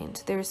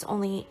mankind. There is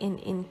only an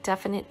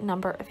indefinite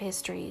number of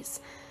histories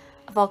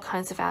of all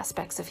kinds of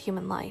aspects of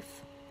human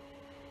life.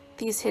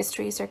 These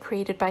histories are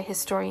created by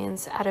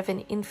historians out of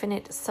an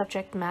infinite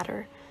subject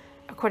matter,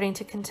 according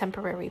to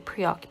contemporary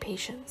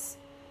preoccupations.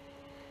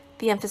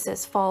 The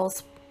emphasis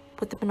falls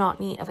with the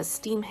monotony of a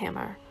steam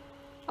hammer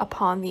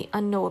upon the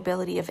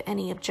unknowability of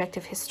any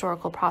objective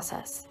historical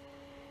process,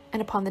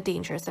 and upon the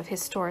dangers of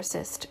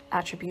historicist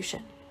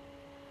attribution.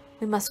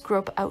 We must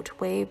grope out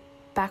way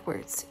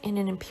backwards in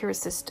an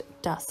empiricist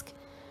dusk,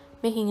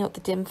 making out the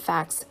dim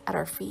facts at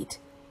our feet,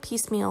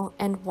 piecemeal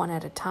and one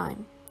at a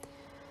time.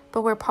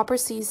 But where Popper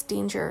sees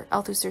danger,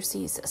 Althusser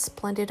sees a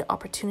splendid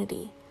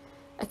opportunity,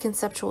 a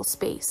conceptual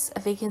space, a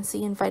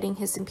vacancy inviting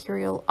his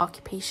imperial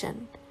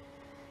occupation.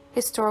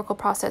 Historical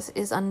process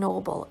is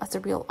unknowable as a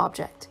real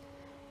object.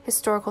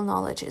 Historical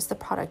knowledge is the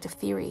product of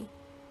theory.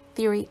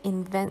 Theory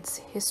invents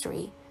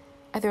history,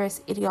 either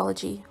as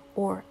ideology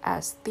or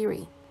as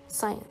theory,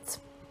 science.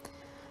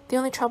 The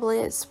only trouble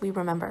is, we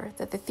remember,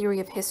 that the theory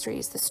of history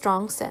is in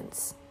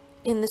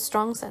the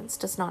strong sense,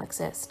 does not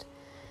exist.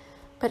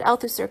 But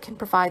Althusser can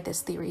provide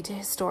this theory to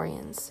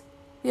historians.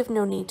 We have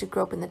no need to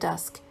grope in the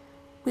dusk.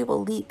 We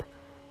will leap,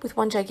 with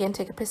one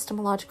gigantic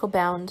epistemological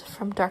bound,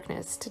 from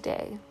darkness to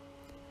day.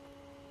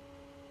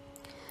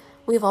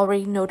 We have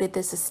already noted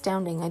this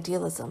astounding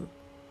idealism.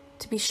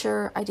 To be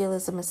sure,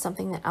 idealism is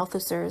something that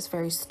Althusser is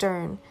very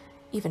stern,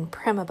 even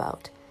prim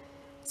about.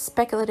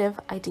 Speculative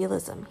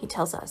idealism, he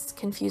tells us,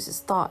 confuses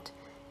thought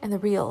and the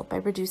real by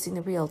reducing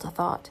the real to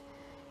thought,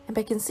 and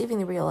by conceiving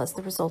the real as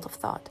the result of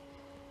thought.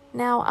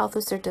 Now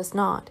Althusser does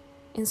not,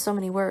 in so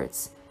many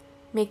words,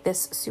 make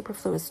this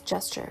superfluous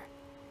gesture.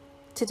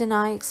 To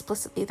deny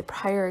explicitly the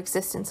prior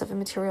existence of a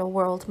material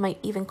world might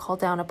even call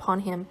down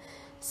upon him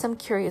some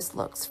curious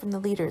looks from the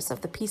leaders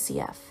of the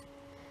PCF.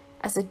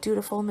 As a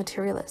dutiful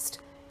materialist,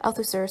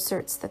 Althusser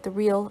asserts that the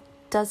real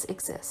does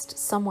exist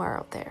somewhere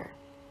out there.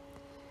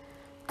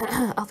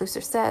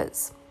 Althusser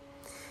says,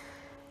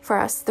 "For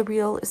us, the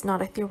real is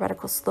not a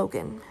theoretical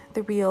slogan.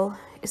 The real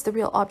is the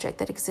real object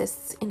that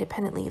exists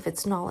independently of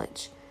its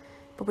knowledge,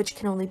 but which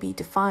can only be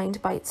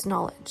defined by its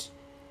knowledge.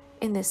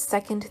 In this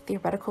second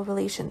theoretical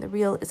relation, the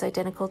real is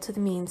identical to the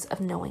means of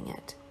knowing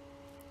it."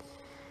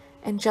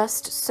 And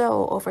just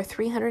so, over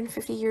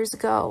 350 years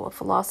ago, a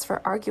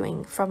philosopher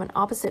arguing from an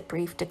opposite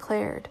brief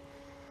declared,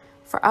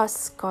 "For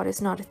us, God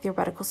is not a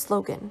theoretical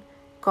slogan.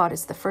 God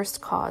is the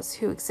first cause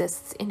who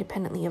exists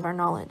independently of our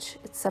knowledge,"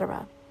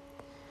 etc.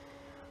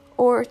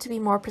 Or, to be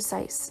more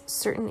precise,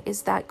 certain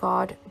is that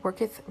God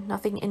worketh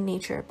nothing in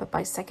nature but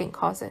by second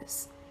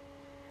causes.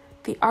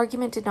 The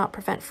argument did not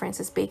prevent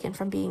Francis Bacon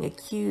from being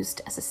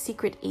accused as a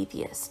secret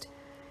atheist,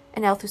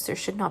 and Althusser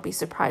should not be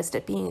surprised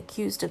at being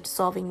accused of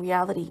dissolving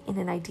reality in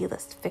an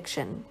idealist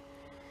fiction.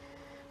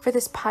 For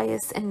this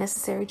pious and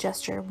necessary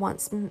gesture,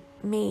 once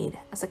made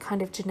as a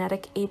kind of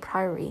genetic a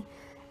priori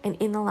and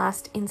in the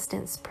last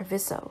instance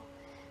proviso,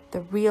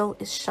 the real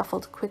is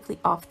shuffled quickly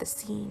off the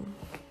scene.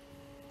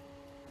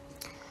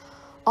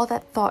 All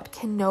that thought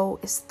can know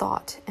is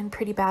thought, and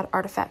pretty bad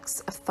artifacts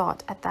of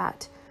thought at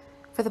that,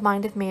 for the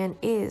mind of man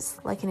is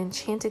like an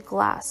enchanted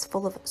glass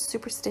full of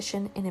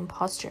superstition and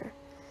imposture,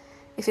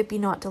 if it be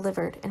not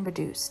delivered and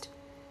reduced.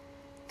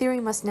 Theory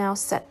must now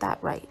set that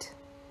right.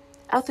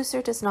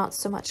 Althusser does not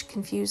so much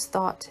confuse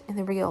thought in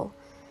the real,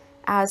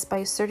 as by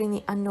asserting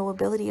the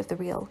unknowability of the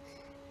real,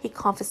 he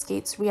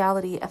confiscates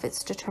reality of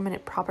its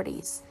determinate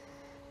properties,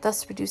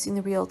 thus reducing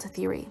the real to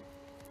theory.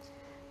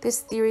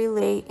 This theory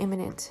lay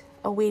imminent,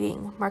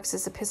 awaiting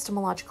Marx's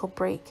epistemological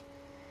break,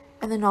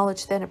 and the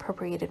knowledge then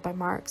appropriated by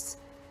Marx,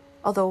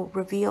 although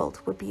revealed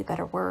would be a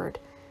better word,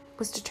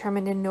 was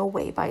determined in no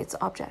way by its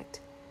object.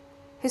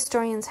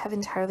 Historians have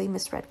entirely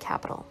misread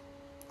Capital.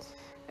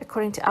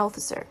 According to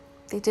Althusser,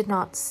 they did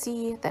not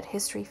see that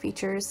history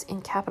features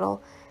in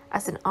Capital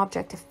as an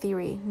object of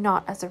theory,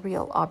 not as a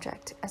real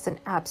object, as an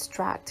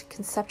abstract,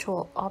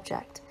 conceptual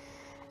object,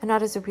 and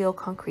not as a real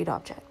concrete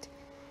object,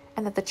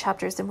 and that the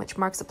chapters in which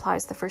Marx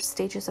applies the first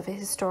stages of a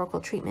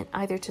historical treatment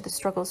either to the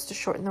struggles to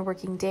shorten the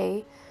working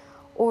day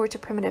or to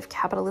primitive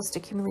capitalist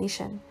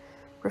accumulation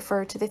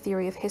refer to the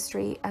theory of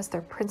history as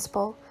their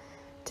principle,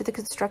 to the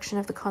construction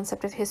of the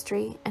concept of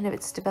history and of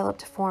its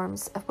developed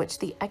forms, of which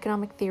the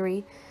economic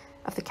theory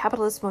of the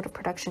capitalist mode of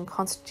production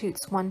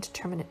constitutes one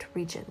determinate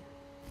region.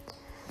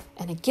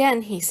 And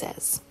again, he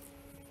says,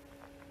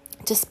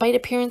 despite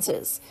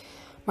appearances,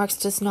 Marx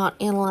does not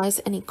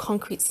analyze any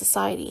concrete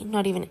society,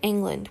 not even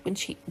England,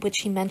 which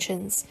he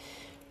mentions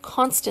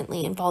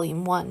constantly in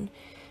Volume 1,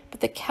 but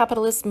the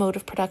capitalist mode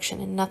of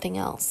production and nothing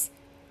else.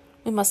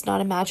 We must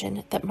not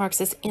imagine that Marx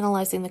is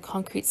analyzing the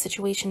concrete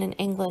situation in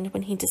England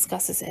when he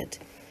discusses it.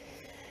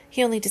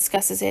 He only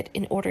discusses it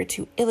in order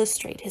to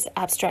illustrate his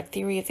abstract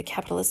theory of the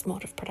capitalist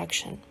mode of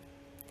production.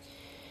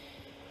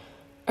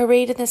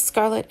 Arrayed in the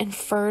scarlet and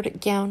furred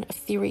gown of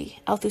theory,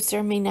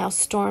 Althusser may now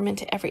storm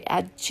into every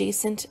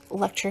adjacent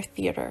lecture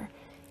theatre,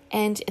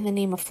 and, in the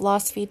name of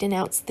philosophy,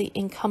 denounce the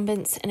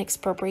incumbents and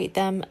expropriate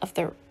them of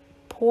their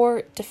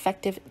poor,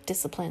 defective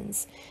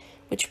disciplines,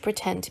 which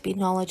pretend to be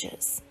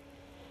knowledges.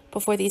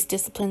 Before these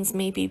disciplines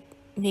may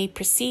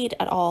proceed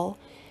at all,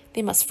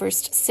 they must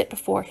first sit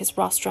before his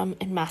rostrum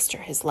and master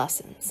his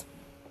lessons.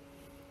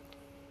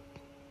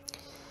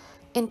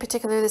 In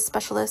particular, the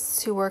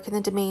specialists who work in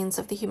the domains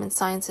of the human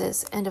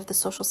sciences and of the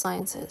social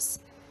sciences.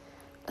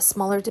 A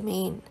smaller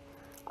domain,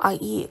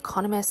 i.e.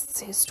 economists,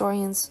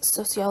 historians,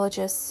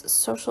 sociologists,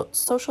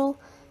 social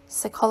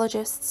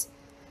psychologists,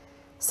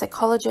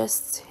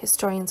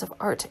 historians of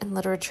art and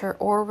literature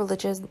or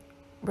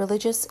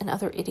religious and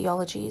other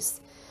ideologies,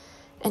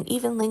 and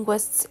even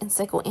linguists and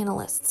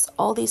psychoanalysts,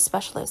 all these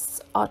specialists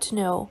ought to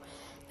know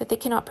that they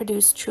cannot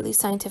produce truly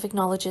scientific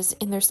knowledges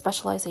in their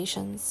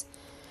specializations,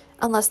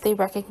 unless they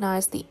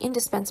recognize the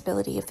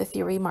indispensability of the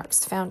theory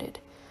Marx founded.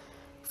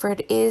 For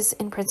it is,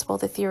 in principle,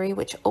 the theory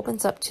which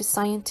opens up to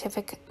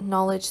scientific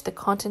knowledge the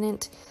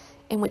continent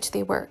in which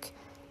they work,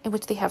 in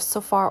which they have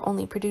so far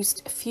only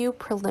produced a few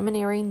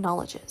preliminary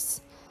knowledges,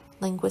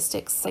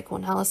 linguistics,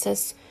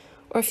 psychoanalysis,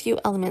 or a few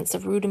elements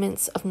of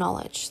rudiments of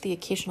knowledge, the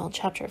occasional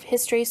chapter of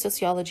history,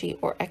 sociology,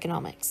 or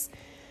economics,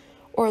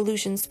 or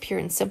allusions pure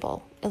and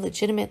simple,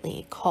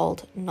 illegitimately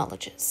called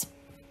knowledges.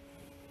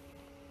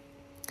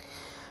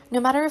 No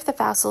matter if the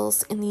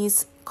vassals in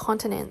these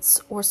continents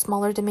or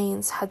smaller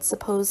domains had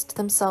supposed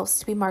themselves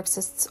to be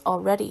Marxists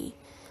already,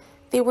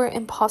 they were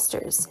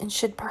impostors and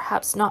should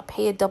perhaps not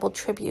pay a double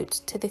tribute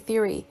to the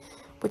theory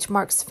which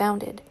Marx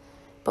founded,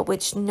 but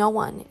which no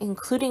one,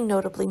 including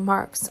notably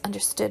Marx,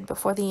 understood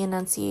before the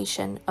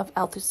enunciation of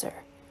Althusser.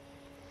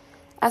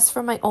 As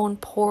for my own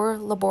poor,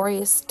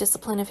 laborious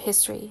discipline of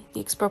history,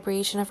 the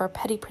expropriation of our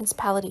petty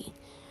principality,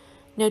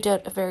 no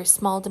doubt a very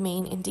small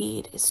domain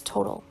indeed, is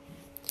total.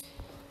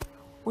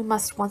 We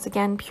must once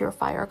again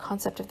purify our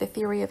concept of the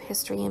theory of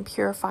history and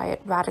purify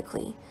it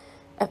radically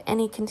of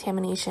any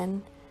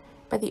contamination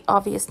by the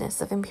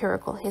obviousness of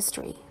empirical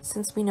history,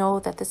 since we know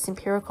that this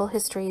empirical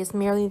history is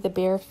merely the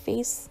bare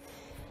face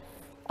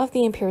of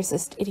the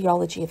empiricist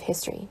ideology of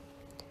history.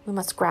 We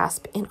must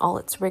grasp in all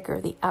its rigor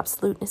the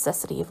absolute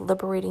necessity of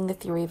liberating the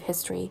theory of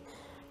history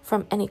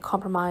from any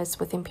compromise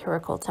with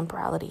empirical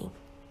temporality.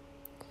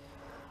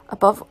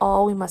 Above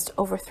all, we must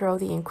overthrow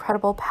the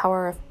incredible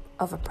power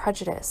of a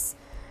prejudice,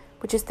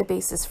 which is the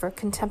basis for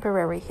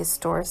contemporary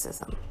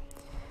historicism,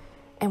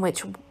 and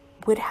which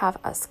would have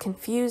us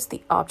confuse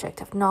the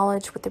object of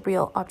knowledge with the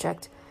real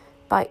object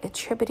by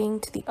attributing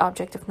to the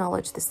object of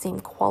knowledge the same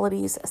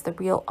qualities as the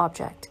real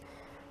object,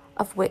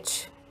 of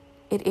which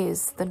it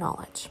is the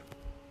knowledge.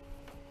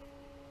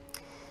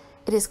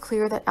 It is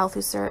clear that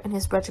Althusser and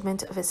his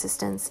regiment of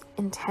assistants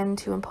intend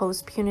to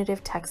impose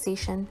punitive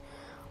taxation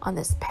on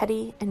this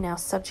petty and now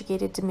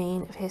subjugated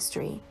domain of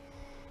history,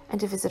 and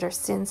to visit our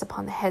sins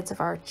upon the heads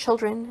of our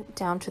children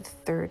down to the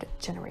third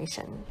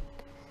generation.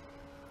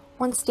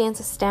 One stands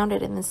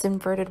astounded in this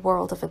inverted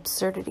world of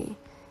absurdity,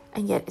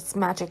 and yet its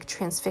magic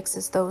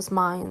transfixes those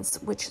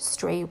minds which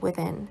stray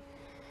within,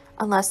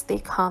 unless they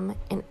come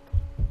in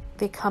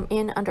they come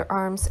in under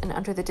arms and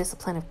under the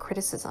discipline of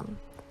criticism.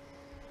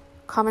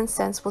 Common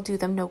sense will do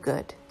them no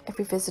good.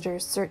 Every visitor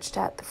is searched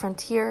at the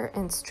frontier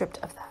and stripped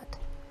of that.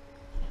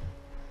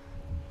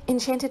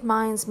 Enchanted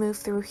minds move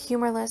through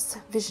humorless,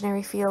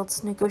 visionary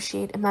fields,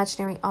 negotiate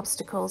imaginary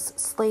obstacles,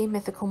 slay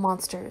mythical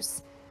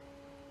monsters.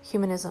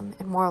 Humanism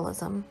and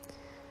moralism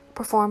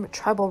perform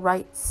tribal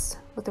rites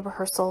with the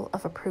rehearsal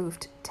of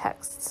approved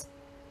texts.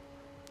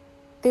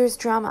 There is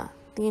drama.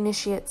 The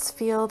initiates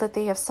feel that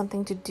they have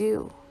something to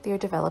do. They are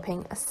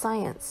developing a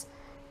science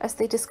as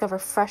they discover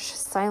fresh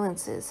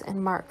silences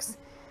and marks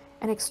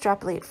and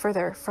extrapolate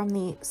further from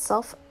the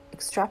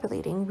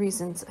self-extrapolating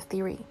reasons of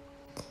theory.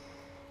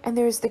 And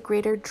there is the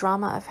greater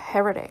drama of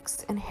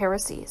heretics and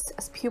heresies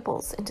as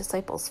pupils and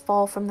disciples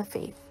fall from the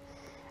faith,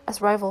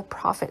 as rival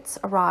prophets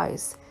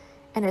arise,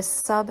 and as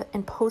sub-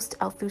 and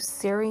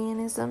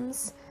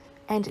post-Althusserianisms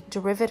and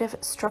derivative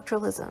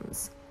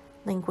structuralisms,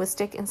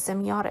 linguistic and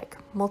semiotic,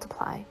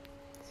 multiply.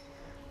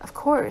 Of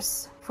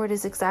course, for it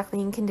is exactly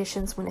in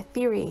conditions when a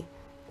theory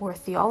or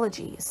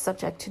theology is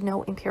subject to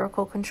no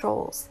empirical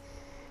controls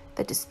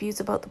that disputes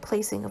about the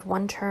placing of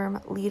one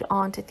term lead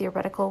on to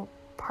theoretical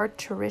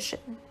parturition,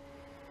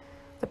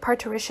 the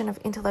parturition of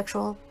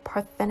intellectual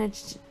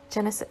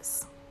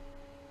parthenogenesis.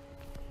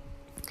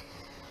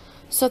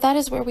 So that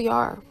is where we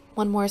are.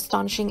 One more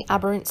astonishing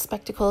aberrant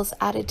spectacle is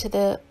added to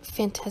the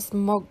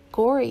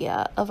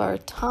phantasmagoria of our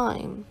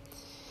time.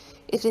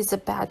 It is a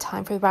bad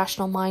time for the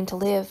rational mind to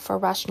live, for a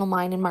rational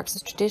mind in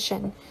Marxist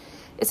tradition.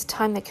 It's a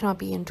time that cannot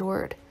be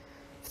endured.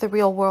 For the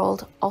real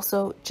world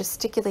also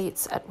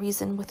gesticulates at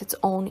reason with its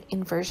own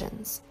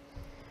inversions.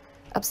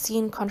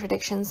 Obscene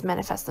contradictions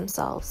manifest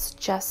themselves,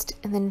 jest,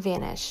 and then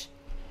vanish.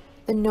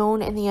 The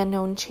known and the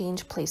unknown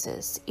change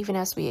places, even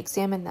as we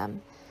examine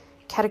them.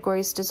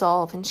 Categories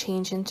dissolve and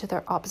change into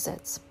their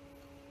opposites.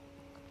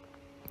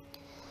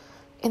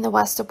 In the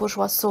West, a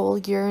bourgeois soul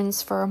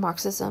yearns for a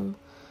Marxism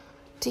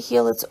to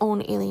heal its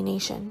own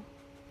alienation.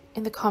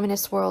 In the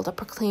communist world, a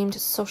proclaimed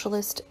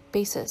socialist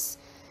basis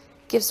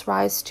gives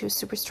rise to a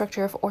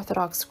superstructure of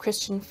Orthodox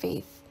Christian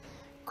faith,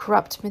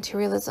 corrupt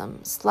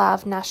materialism,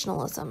 Slav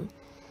nationalism,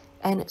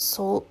 and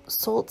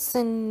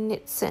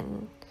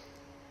Solzhenitsyn.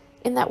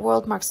 In that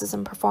world,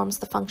 Marxism performs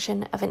the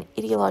function of an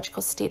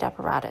ideological state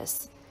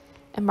apparatus,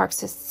 and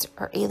Marxists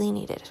are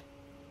alienated,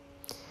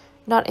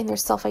 not in their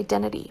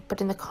self-identity, but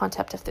in the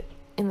contempt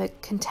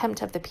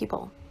of the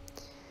people.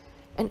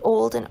 An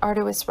old and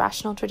arduous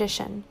rational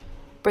tradition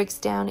breaks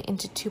down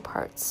into two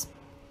parts,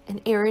 an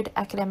arid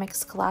academic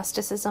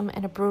scholasticism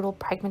and a brutal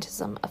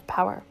pragmatism of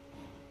power.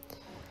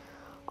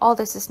 All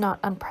this is not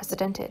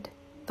unprecedented.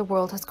 The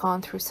world has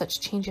gone through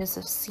such changes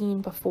as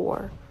seen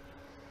before.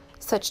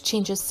 Such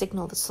changes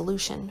signal the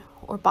solution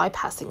or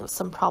bypassing of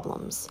some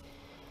problems,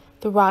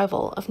 the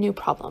arrival of new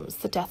problems,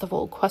 the death of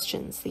old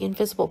questions, the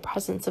invisible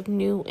presence of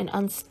new and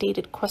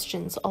unstated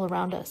questions all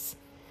around us.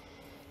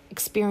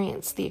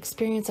 The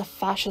experience of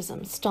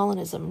fascism,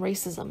 Stalinism,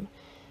 racism,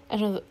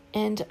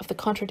 and of the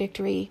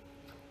contradictory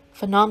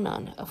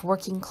phenomenon of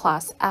working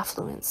class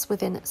affluence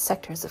within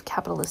sectors of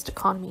capitalist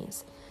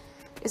economies,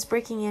 is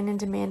breaking in and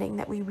demanding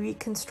that we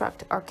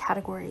reconstruct our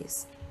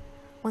categories.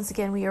 Once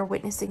again, we are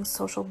witnessing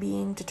social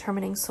being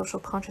determining social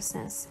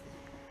consciousness,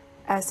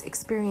 as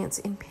experience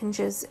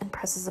impinges and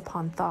presses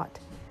upon thought.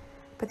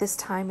 But this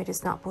time it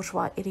is not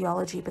bourgeois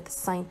ideology, but the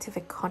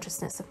scientific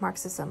consciousness of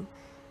Marxism,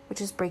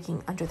 which is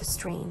breaking under the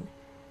strain.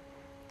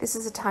 This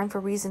is a time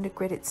for reason to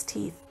grit its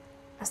teeth.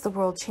 As the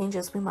world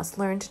changes, we must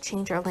learn to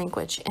change our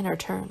language and our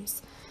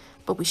terms,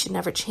 but we should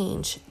never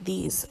change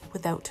these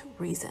without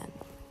reason.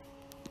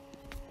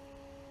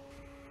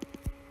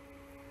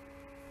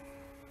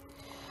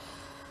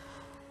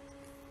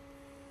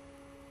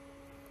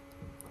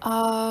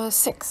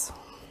 Six.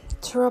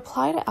 To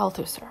reply to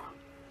Althusser,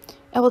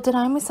 I will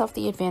deny myself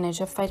the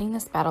advantage of fighting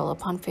this battle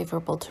upon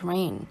favorable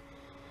terrain,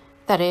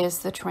 that is,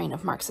 the terrain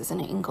of Marx's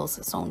and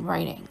Engels' own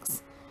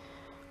writings.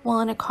 While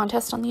in a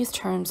contest on these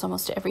terms,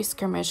 almost every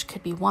skirmish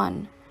could be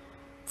won,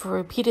 for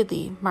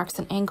repeatedly Marx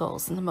and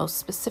Engels, in the most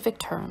specific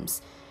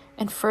terms,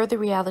 infer the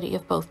reality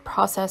of both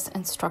process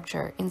and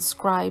structure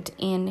inscribed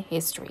in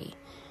history,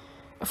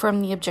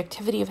 affirm the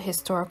objectivity of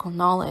historical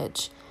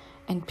knowledge,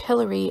 and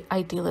pillory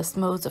idealist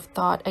modes of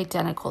thought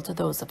identical to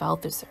those of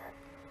Althusser.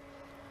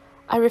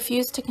 I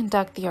refuse to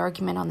conduct the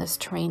argument on this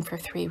terrain for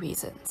three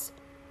reasons.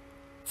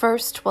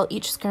 First, while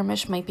each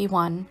skirmish might be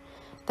won,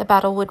 the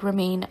battle would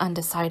remain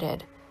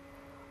undecided.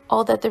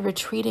 All that the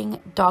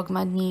retreating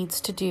dogma needs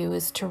to do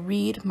is to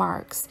read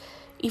Marx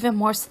even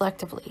more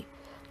selectively,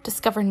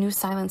 discover new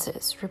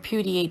silences,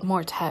 repudiate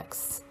more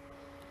texts.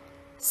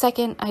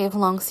 Second, I have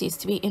long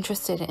ceased to be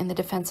interested in the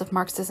defense of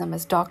Marxism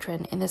as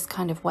doctrine in this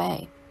kind of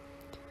way.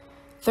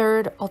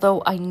 Third,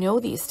 although I know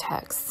these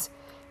texts,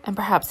 and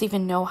perhaps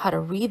even know how to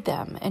read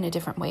them in a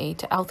different way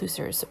to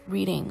Althusser's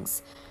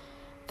readings,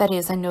 that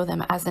is, I know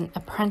them as an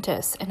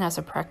apprentice and as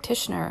a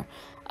practitioner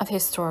of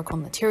historical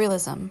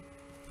materialism,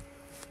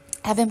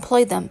 have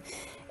employed them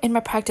in my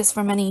practice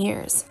for many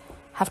years,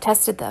 have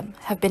tested them,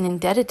 have been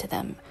indebted to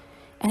them,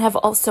 and have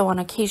also on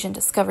occasion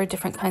discovered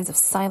different kinds of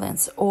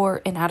silence or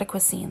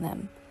inadequacy in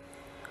them.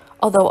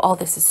 Although all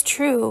this is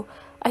true,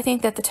 I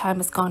think that the time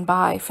has gone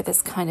by for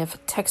this kind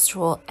of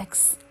textual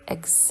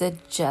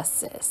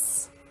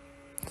exegesis.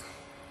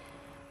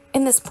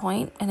 In this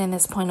point, and in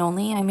this point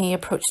only, I may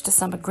approach to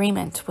some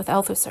agreement with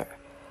Althusser.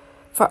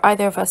 For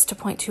either of us to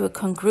point to a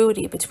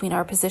congruity between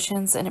our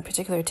positions and a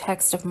particular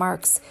text of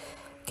Marx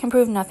can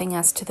prove nothing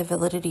as to the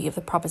validity of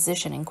the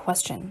proposition in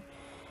question.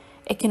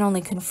 It can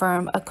only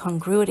confirm a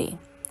congruity.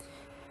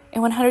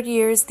 In 100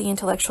 years, the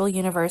intellectual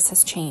universe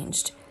has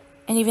changed,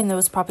 and even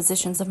those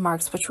propositions of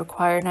Marx which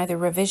require neither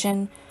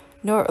revision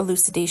nor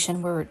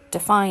elucidation were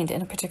defined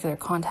in a particular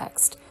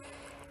context,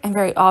 and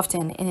very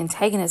often in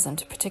antagonism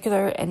to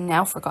particular and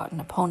now forgotten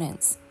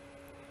opponents.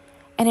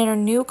 And in a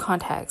new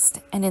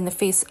context, and in the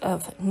face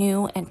of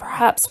new and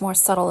perhaps more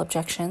subtle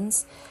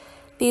objections,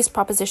 these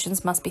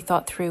propositions must be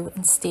thought through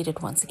and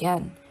stated once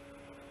again.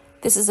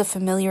 This is a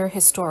familiar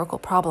historical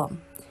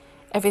problem.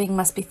 Everything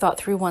must be thought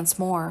through once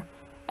more.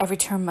 Every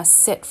term must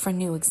sit for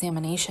new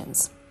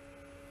examinations.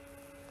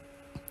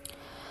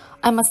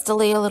 I must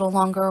delay a little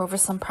longer over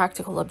some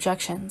practical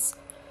objections.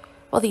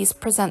 While these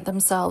present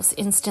themselves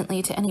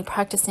instantly to any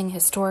practicing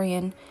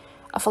historian,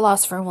 a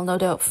philosopher will no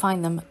doubt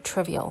find them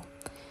trivial.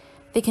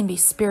 They can be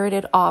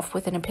spirited off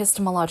with an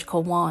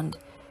epistemological wand,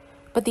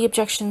 but the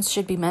objections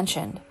should be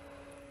mentioned,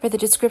 for the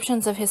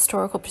descriptions of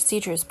historical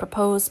procedures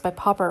proposed by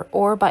Popper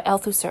or by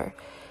Althusser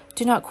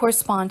do not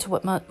correspond to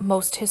what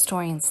most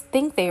historians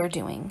think they are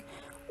doing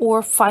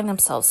or find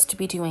themselves to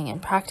be doing in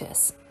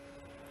practice.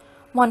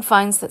 One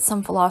finds that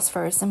some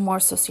philosophers and more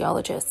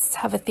sociologists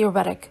have a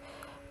theoretic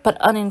but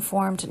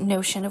uninformed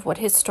notion of what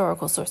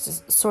historical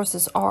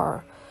sources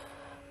are.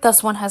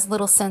 Thus one has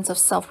little sense of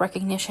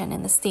self-recognition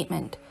in the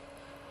statement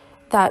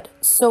that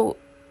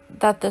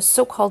the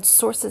so-called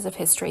sources of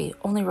history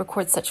only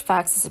record such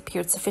facts as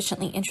appeared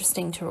sufficiently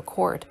interesting to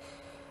record,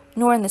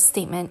 nor in the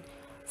statement,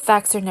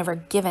 facts are never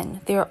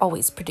given, they are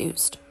always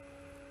produced.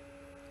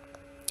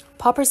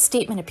 Popper's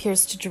statement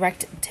appears to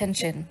direct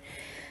attention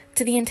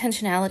to the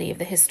intentionality of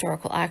the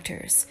historical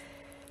actors.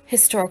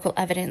 Historical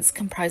evidence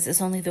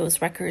comprises only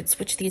those records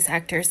which these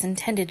actors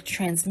intended to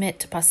transmit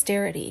to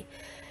posterity,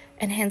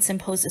 and hence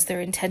imposes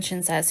their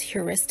intentions as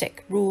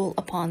heuristic rule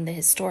upon the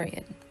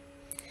historian.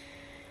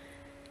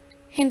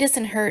 Hindus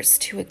and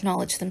Hurst, who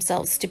acknowledge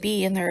themselves to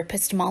be, in their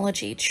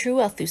epistemology, true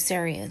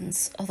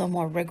Althusserians, although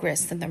more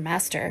rigorous than their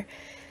master,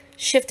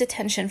 shift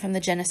attention from the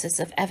genesis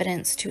of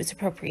evidence to its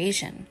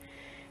appropriation,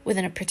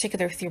 within a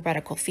particular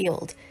theoretical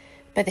field,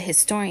 by the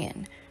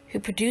historian, who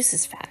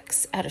produces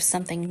facts out of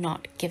something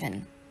not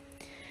given.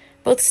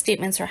 Both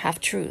statements are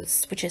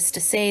half-truths, which is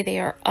to say they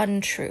are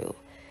untrue.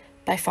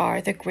 By far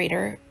the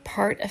greater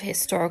part of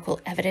historical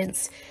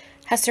evidence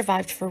has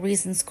survived for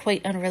reasons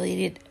quite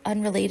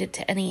unrelated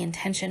to any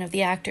intention of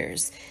the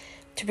actors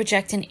to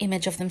project an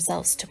image of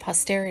themselves to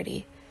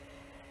posterity.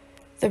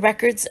 The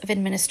records of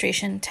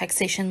administration,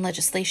 taxation,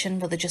 legislation,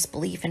 religious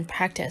belief and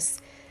practice,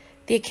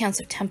 the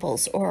accounts of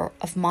temples or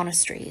of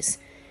monasteries,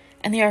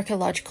 and the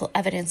archaeological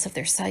evidence of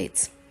their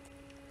sites.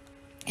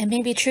 It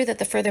may be true that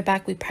the further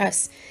back we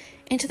press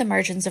into the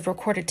margins of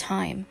recorded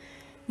time,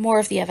 more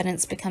of the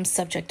evidence becomes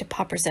subject to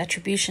Popper's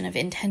attribution of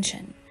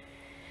intention.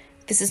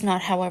 This is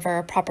not, however,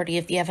 a property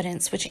of the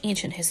evidence which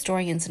ancient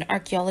historians and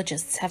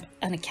archaeologists have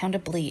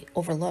unaccountably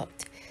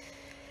overlooked.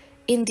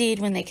 Indeed,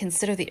 when they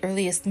consider the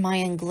earliest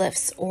Mayan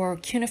glyphs or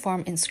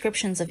cuneiform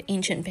inscriptions of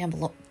ancient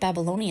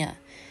Babylonia,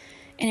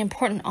 an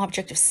important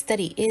object of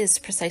study is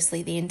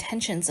precisely the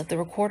intentions of the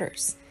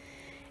recorders,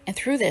 and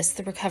through this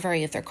the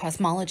recovery of their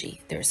cosmology,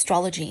 their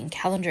astrology and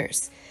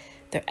calendars,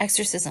 their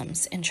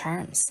exorcisms and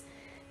charms,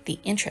 the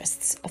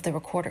interests of the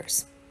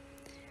recorders.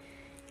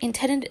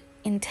 Intended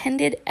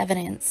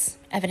evidence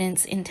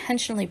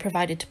intentionally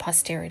provided to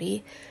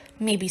posterity,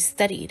 may be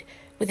studied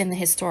within the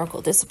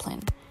historical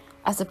discipline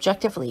as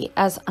objectively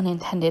as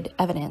unintended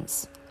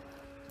evidence.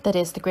 That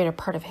is, the greater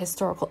part of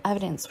historical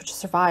evidence which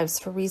survives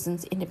for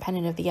reasons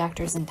independent of the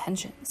actor's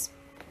intentions.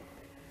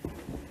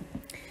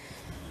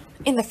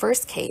 In the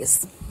first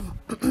case,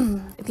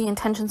 the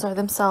intentions are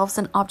themselves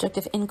an object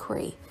of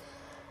inquiry,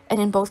 and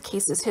in both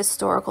cases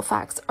historical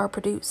facts are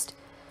produced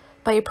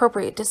by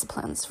appropriate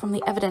disciplines from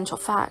the evidential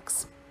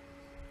facts.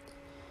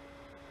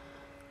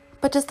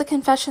 But does the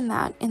confession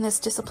that, in this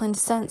disciplined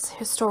sense,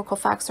 historical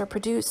facts are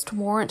produced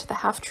warrant the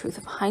half-truth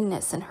of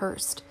Hindus and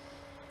Hurst,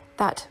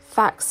 that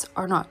facts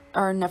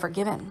are never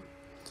given?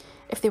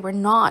 If they were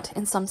not,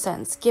 in some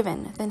sense,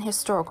 given, then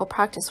historical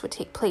practice would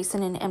take place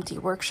in an empty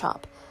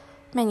workshop,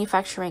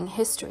 manufacturing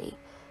history,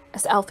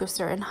 as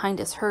Althusser and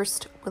Hindus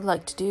Hurst would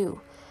like to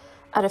do,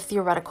 out of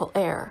theoretical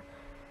air,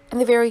 and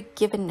the very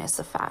givenness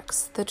of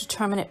facts, the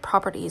determinate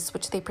properties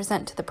which they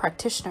present to the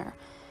practitioner,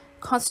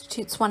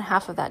 constitutes one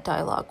half of that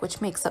dialogue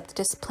which makes up the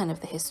discipline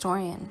of the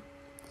historian.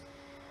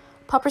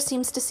 Popper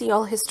seems to see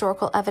all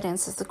historical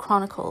evidence as the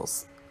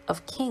chronicles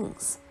of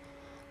kings.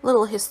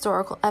 Little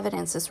historical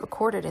evidence is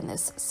recorded in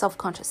this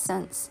self-conscious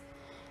sense,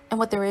 and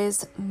what there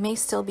is may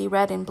still be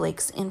read in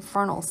Blake's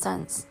infernal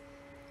sense,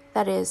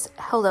 that is,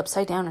 held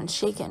upside down and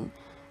shaken,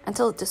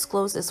 until it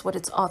discloses what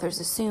its authors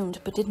assumed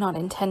but did not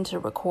intend to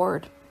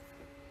record.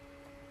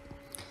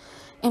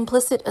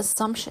 Implicit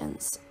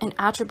assumptions and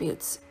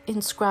attributes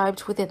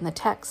inscribed within the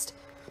text.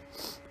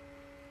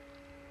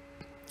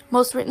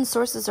 Most written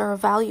sources are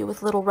of value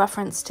with little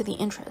reference to the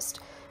interest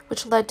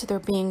which led to their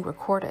being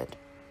recorded.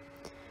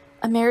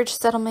 A marriage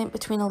settlement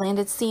between a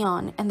landed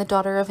scion and the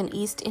daughter of an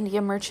East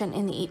India merchant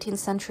in the 18th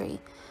century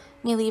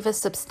may leave a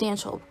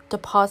substantial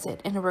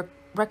deposit in a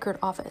record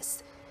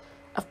office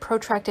of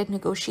protracted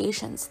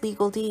negotiations,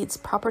 legal deeds,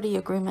 property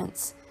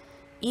agreements,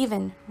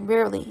 even,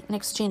 rarely, an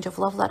exchange of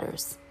love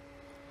letters.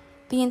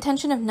 The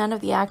intention of none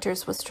of the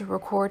actors was to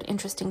record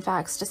interesting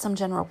facts to some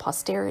general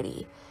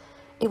posterity.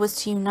 It was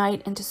to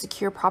unite and to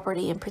secure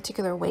property in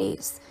particular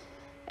ways,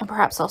 and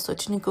perhaps also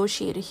to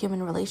negotiate a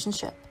human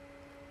relationship.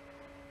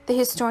 The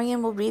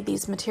historian will read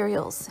these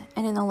materials,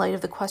 and in the light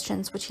of the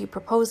questions which he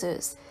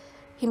proposes,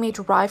 he may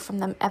derive from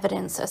them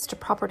evidence as to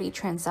property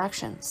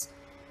transactions,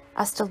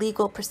 as to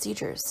legal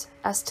procedures,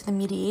 as to the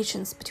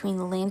mediations between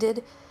the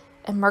landed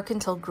and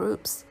mercantile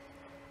groups,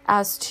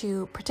 as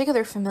to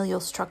particular familial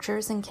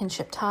structures and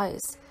kinship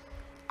ties,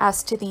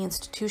 as to the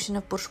institution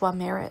of bourgeois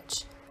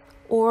marriage,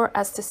 or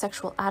as to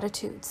sexual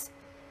attitudes,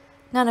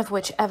 none of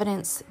which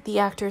evidence the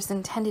actors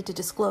intended to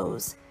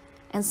disclose,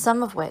 and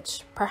some of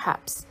which,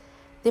 perhaps,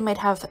 they might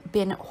have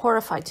been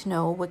horrified to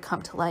know would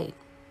come to light.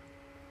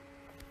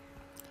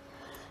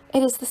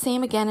 It is the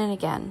same again and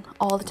again,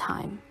 all the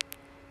time.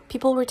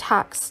 People were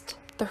taxed.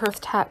 The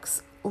hearth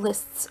tax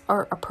lists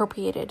are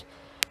appropriated,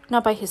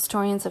 not by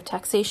historians of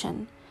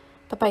taxation,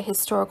 but by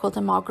historical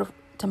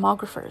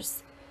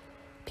demographers.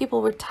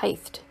 People were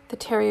tithed. The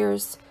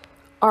terriers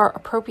are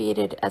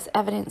appropriated as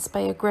evidence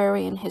by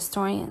agrarian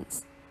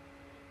historians.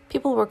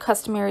 People were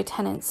customary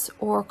tenants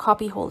or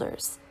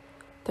copyholders.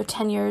 Their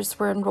tenures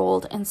were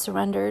enrolled and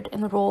surrendered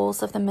in the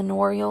rolls of the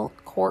manorial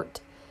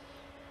court.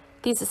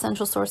 These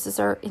essential sources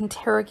are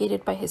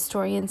interrogated by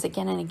historians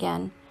again and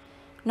again,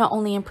 not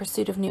only in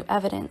pursuit of new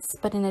evidence,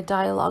 but in a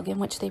dialogue in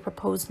which they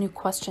propose new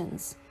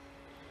questions,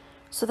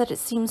 so that it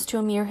seems to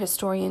a mere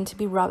historian to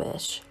be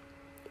rubbish.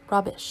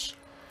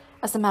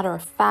 As a matter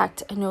of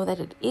fact, I know that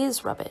it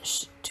is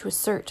rubbish to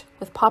assert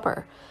with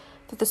Popper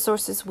that the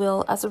sources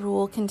will, as a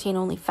rule, contain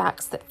only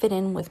facts that fit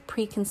in with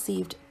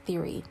preconceived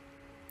theory.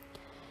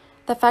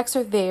 That facts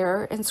are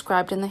there,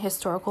 inscribed in the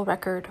historical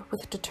record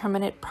with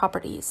determinate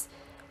properties,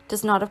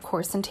 does not, of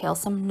course, entail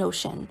some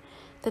notion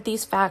that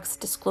these facts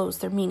disclose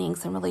their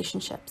meanings and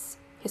relationships,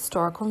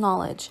 historical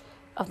knowledge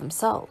of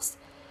themselves,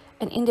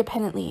 and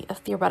independently of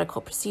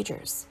theoretical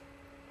procedures.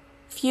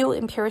 Few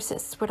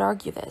empiricists would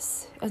argue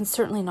this, and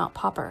certainly not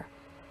Popper.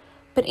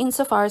 But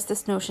insofar as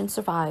this notion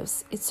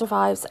survives, it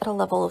survives at a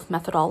level of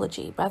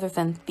methodology rather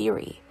than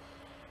theory.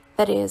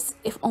 That is,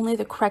 if only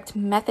the correct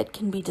method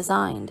can be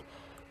designed,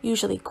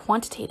 usually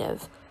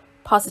quantitative,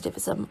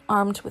 positivism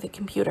armed with a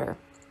computer,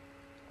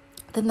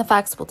 then the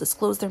facts will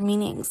disclose their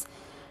meanings,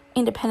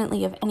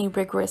 independently of any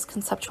rigorous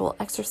conceptual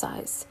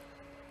exercise.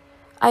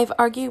 I have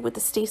argued with the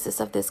stasis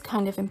of this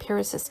kind of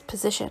empiricist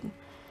position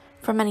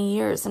for many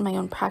years in my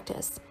own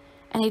practice,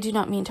 and I do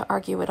not mean to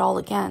argue it all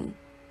again.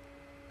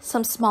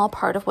 Some small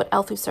part of what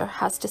Althusser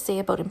has to say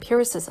about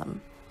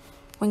empiricism,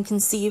 when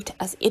conceived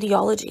as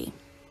ideology,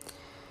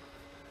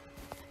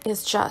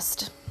 is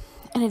just,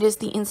 and it is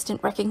the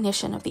instant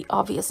recognition of the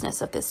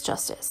obviousness of this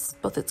justice,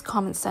 both its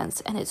common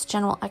sense and its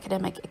general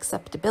academic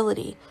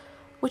acceptability,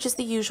 which is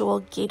the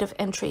usual gate of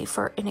entry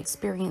for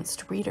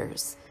inexperienced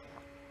readers,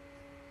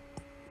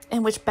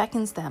 and which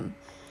beckons them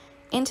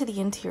into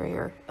the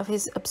interior of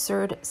his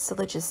absurd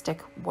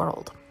syllogistic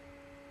world.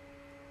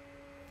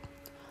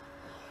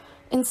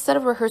 Instead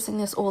of rehearsing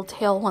this old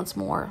tale once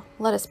more,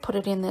 let us put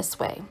it in this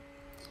way.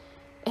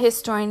 A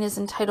historian is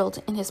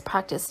entitled in his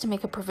practice to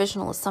make a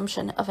provisional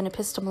assumption of an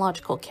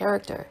epistemological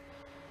character,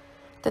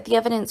 that the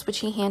evidence which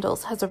he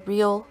handles has a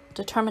real,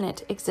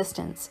 determinate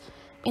existence,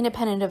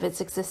 independent of its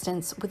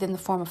existence within the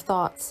form of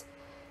thoughts,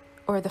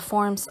 or the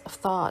forms of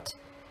thought,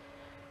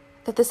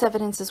 that this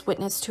evidence is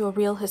witness to a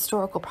real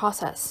historical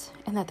process,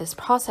 and that this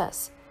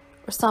process,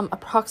 or some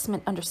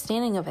approximate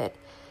understanding of it,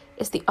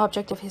 is the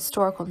object of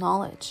historical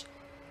knowledge.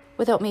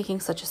 Without making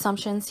such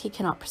assumptions, he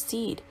cannot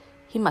proceed.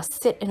 He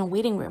must sit in a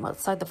waiting room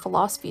outside the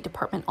philosophy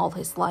department all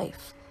his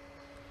life.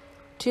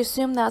 To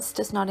assume thus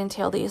does not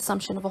entail the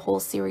assumption of a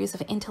whole series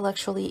of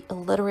intellectually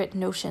illiterate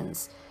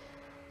notions,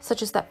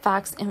 such as that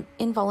facts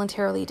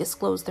involuntarily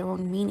disclose their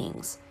own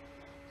meanings,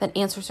 that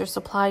answers are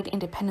supplied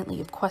independently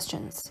of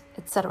questions,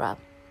 etc.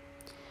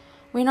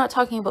 We're not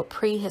talking about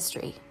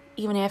prehistory,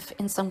 even if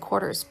in some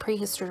quarters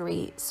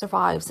prehistory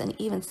survives and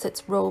even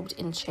sits robed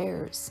in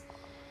chairs.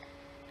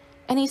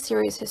 Any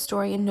serious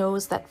historian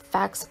knows that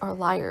facts are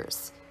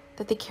liars,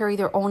 that they carry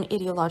their own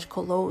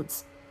ideological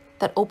loads,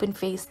 that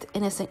open-faced,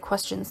 innocent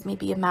questions may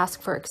be a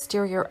mask for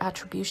exterior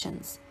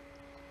attributions,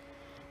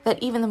 that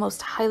even the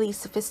most highly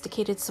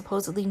sophisticated,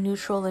 supposedly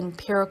neutral and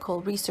empirical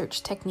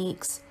research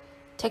techniques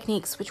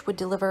which would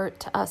deliver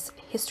to us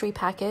history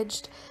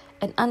packaged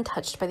and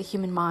untouched by the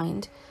human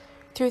mind,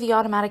 through the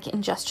automatic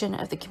ingestion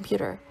of the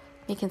computer,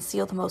 may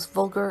conceal the most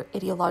vulgar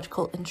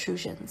ideological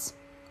intrusions.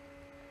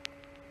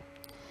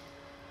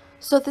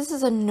 This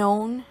is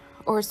known.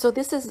 We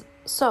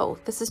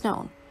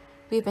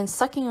have been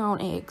sucking our own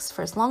eggs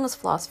for as long as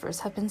philosophers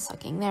have been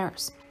sucking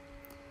theirs.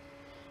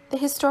 The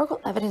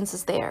historical evidence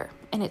is there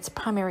in its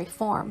primary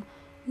form,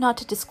 not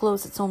to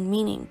disclose its own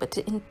meaning, but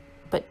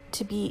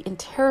to be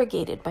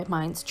interrogated by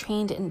minds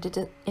trained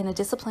in a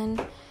discipline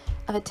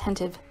of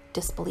attentive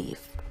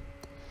disbelief.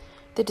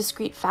 The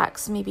discrete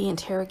facts may be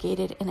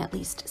interrogated in at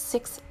least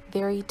 6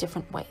 very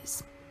different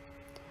ways.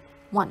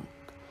 1.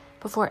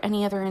 Before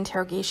any other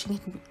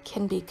interrogation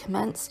can be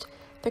commenced,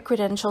 the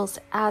credentials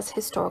as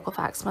historical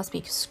facts must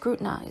be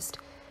scrutinized.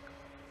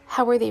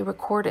 How were they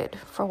recorded?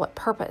 For what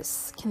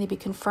purpose? Can they be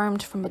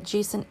confirmed from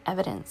adjacent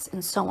evidence?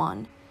 And so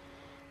on.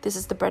 This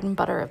is the bread and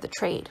butter of the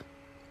trade.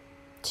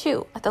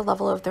 2. At the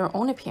level of their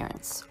own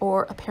appearance,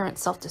 or apparent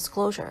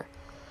self-disclosure,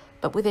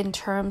 but within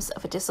terms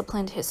of a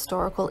disciplined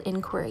historical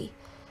inquiry,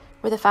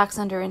 where the facts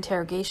under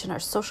interrogation are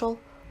social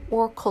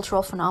or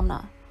cultural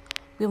phenomena,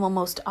 we will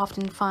most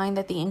often find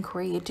that the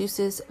inquiry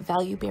adduces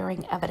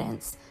value-bearing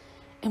evidence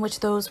in which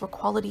those were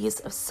qualities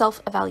of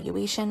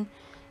self-evaluation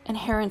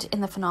inherent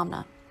in the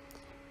phenomena,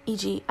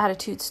 e.g.,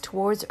 attitudes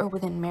towards or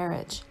within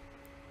marriage,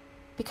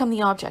 become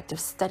the object of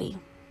study.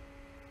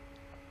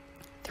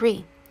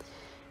 3.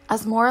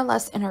 As more or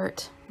less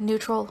inert,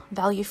 neutral,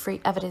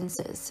 value-free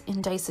evidences,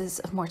 indices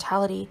of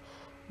mortality,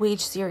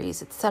 wage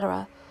series,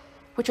 etc.,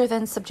 which are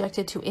then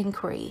subjected to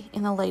inquiry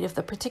in the light of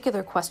the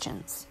particular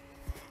questions,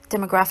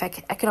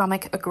 demographic,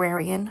 economic,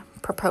 agrarian,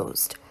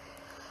 proposed.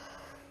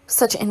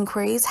 Such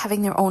inquiries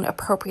having their own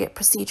appropriate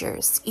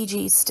procedures,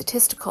 e.g.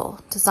 statistical,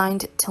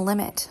 designed to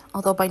limit,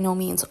 although by no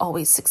means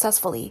always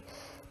successfully,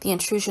 the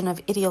intrusion of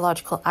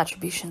ideological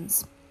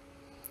attributions.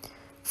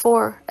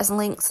 4. As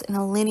links in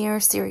a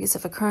linear series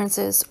of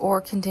occurrences or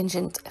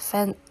contingent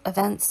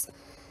events,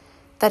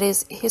 that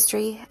is,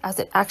 history as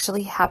it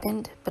actually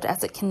happened, but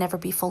as it can never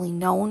be fully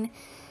known,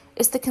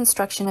 is the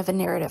construction of a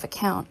narrative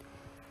account.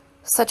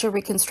 Such a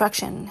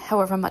reconstruction,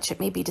 however much it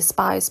may be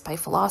despised by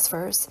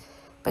philosophers,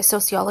 by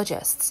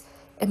sociologists,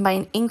 and by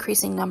an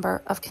increasing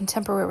number of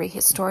contemporary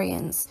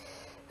historians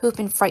who have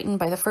been frightened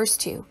by the first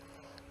two,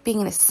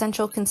 being an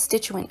essential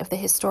constituent of the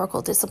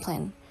historical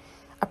discipline,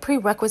 a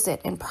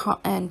prerequisite and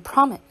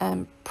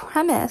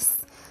premise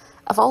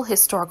of all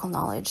historical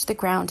knowledge, the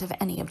ground of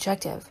any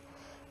objective,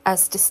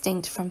 as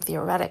distinct from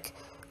theoretic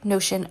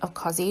notion of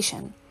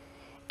causation,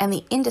 and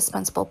the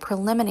indispensable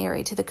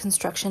preliminary to the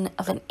construction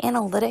of an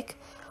analytic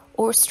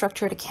or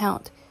structured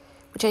account,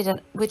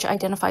 which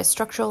identifies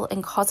structural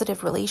and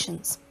causative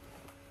relations.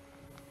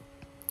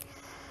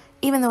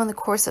 Even though in the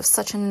course of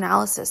such an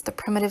analysis, the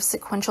primitive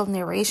sequential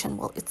narration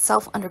will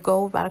itself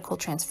undergo radical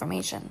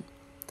transformation.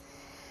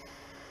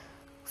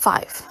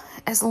 5.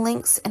 As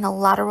links in a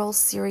lateral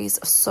series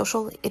of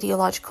social,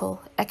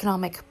 ideological,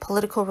 economic,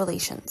 political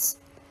relations.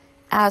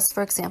 As,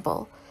 for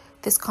example,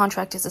 this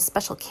contract is a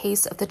special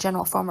case of the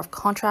general form of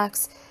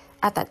contracts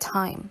at that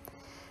time.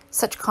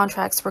 Such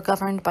contracts were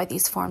governed by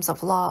these forms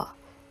of law.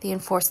 They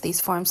enforced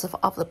these forms of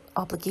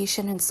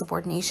obligation and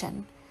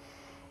subordination,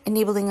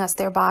 enabling us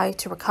thereby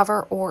to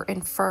recover or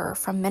infer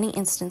from many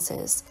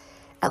instances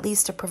at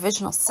least a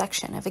provisional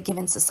section of a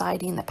given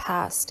society in the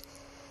past,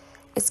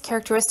 its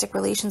characteristic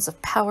relations of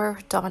power,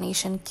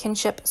 domination,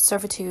 kinship,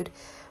 servitude,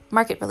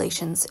 market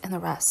relations, and the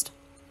rest.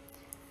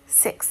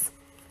 6.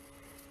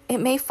 It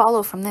may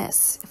follow from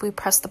this, if we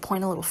press the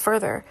point a little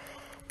further,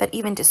 that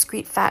even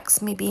discrete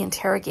facts may be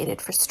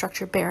interrogated for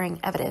structure-bearing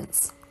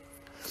evidence.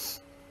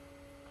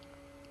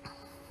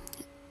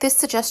 This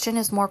suggestion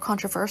is more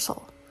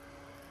controversial.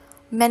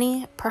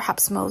 Many,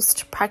 perhaps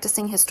most,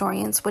 practicing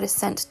historians would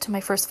assent to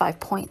my first 5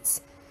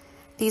 points.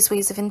 These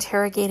ways of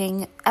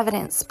interrogating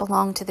evidence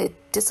belong to the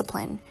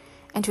discipline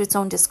and to its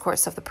own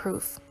discourse of the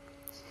proof.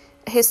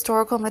 A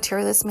historical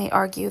materialist may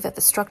argue that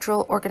the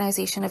structural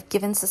organization of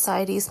given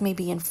societies may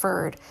be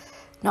inferred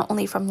not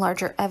only from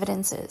larger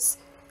evidences,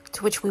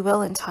 to which we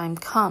will in time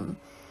come,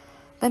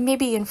 but may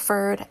be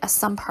inferred as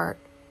some part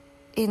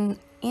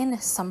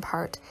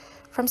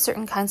from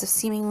certain kinds of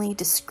seemingly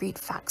discrete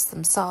facts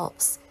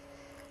themselves.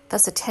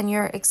 Thus a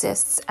tenure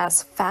exists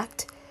as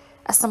fact,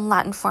 as some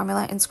Latin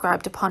formula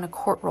inscribed upon a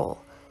court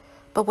roll,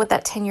 but what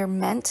that tenure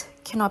meant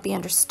cannot be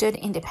understood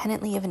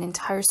independently of an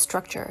entire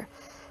structure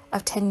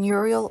of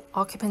tenurial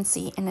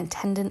occupancy and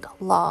attendant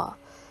law,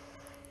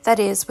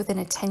 that is, within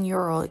a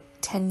tenurial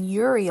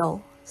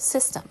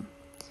system.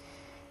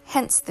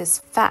 Hence this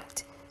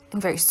fact,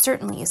 and very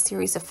certainly a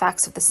series of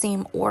facts of the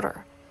same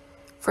order.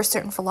 For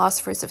certain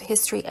philosophers of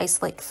history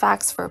isolate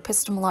facts for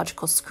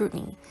epistemological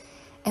scrutiny,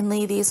 and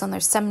lay these on their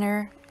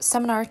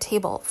seminar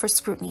table for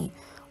scrutiny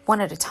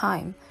one at a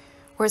time,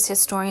 whereas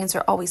historians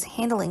are always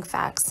handling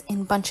facts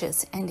in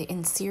bunches and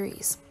in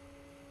series.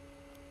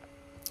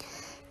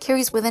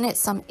 Carries within it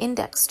some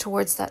index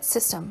towards that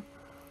system,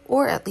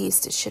 or at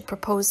least it should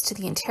propose to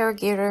the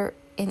interrogator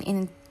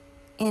an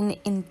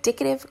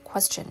indicative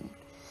question.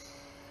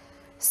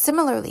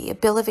 Similarly, a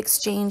bill of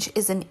exchange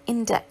is an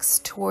index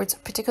towards a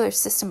particular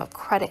system of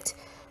credit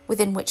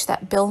within which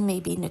that bill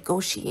may be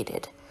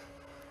negotiated.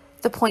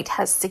 The point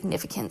has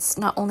significance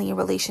not only in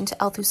relation to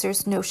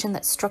Althusser's notion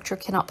that structure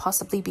cannot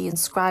possibly be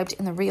inscribed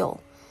in the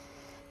real,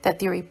 that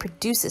theory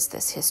produces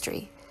this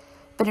history,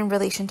 but in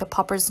relation to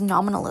Popper's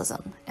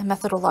nominalism and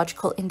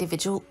methodological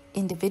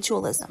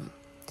individualism,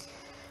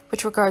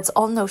 which regards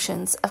all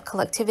notions of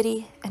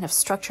collectivity and of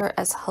structure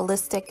as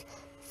holistic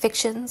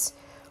fictions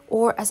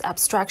or as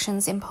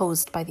abstractions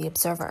imposed by the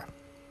observer.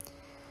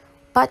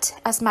 But,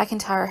 as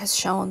MacIntyre has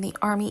shown, the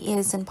army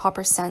is, in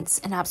Popper's sense,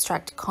 an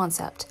abstract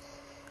concept.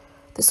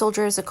 The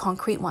soldier is a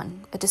concrete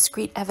one, a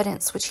discrete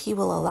evidence which he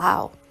will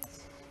allow.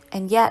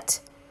 And yet,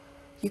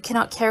 you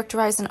cannot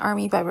characterize an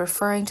army by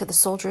referring to the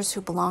soldiers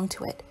who belong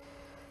to it.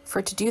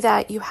 For to do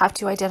that, you have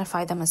to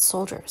identify them as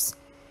soldiers.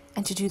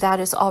 And to do that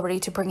is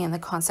already to bring in the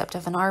concept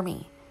of an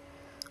army.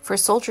 For a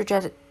soldier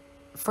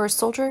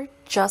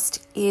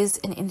just is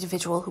an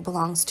individual who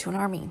belongs to an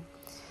army.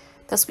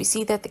 Thus we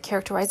see that the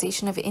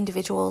characterization of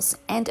individuals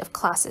and of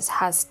classes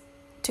has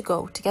to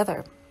go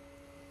together.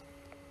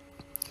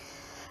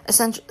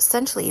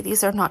 Essentially,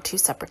 these are not two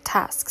separate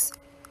tasks.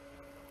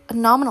 A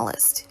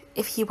nominalist,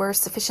 if he were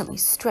sufficiently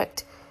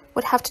strict,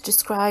 would have to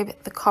describe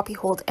the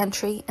copyhold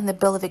entry and the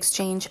bill of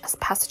exchange as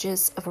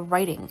passages of a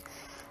writing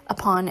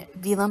upon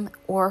vellum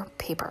or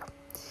paper,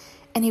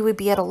 and he would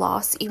be at a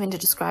loss even to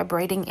describe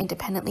writing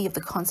independently of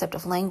the concept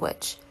of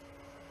language.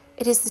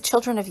 It is the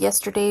children of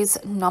yesterday's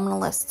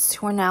nominalists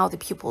who are now the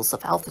pupils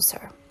of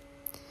Althusser.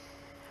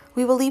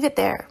 We will leave it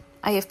there.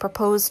 I have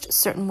proposed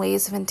certain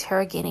ways of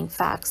interrogating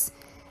facts,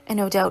 and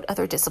no doubt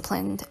other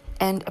disciplined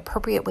and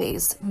appropriate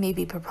ways may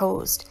be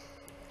proposed.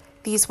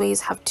 These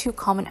ways have two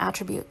common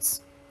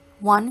attributes.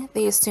 One,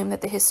 they assume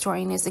that the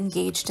historian is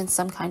engaged in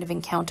some kind of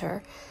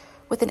encounter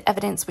with an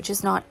evidence which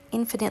is not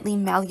infinitely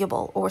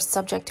malleable or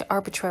subject to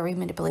arbitrary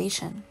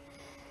manipulation,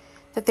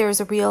 that there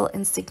is a real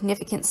and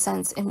significant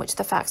sense in which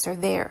the facts are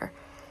there,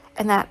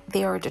 and that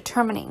they are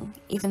determining,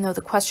 even though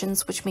the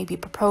questions which may be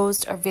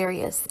proposed are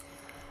various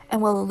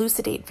and will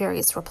elucidate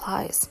various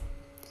replies.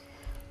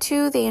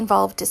 Two, they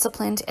involve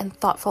disciplined and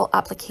thoughtful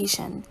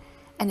application,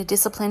 and a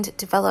discipline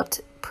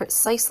developed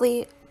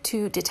precisely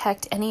to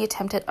detect any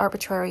attempt at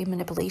arbitrary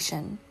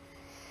manipulation.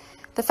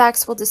 The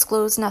facts will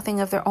disclose nothing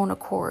of their own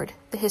accord.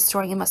 The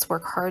historian must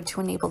work hard to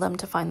enable them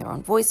to find their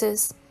own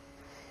voices.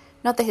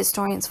 Not the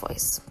historian's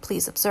voice,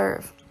 please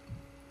observe.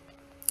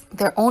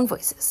 Their own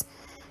voices,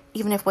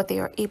 even if what they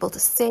are able to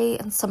say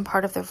and some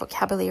part of their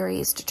vocabulary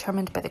is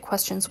determined by the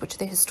questions which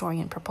the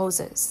historian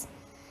proposes.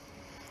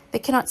 They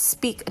cannot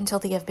speak until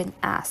they have been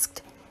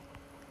asked.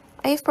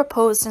 I have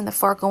proposed in the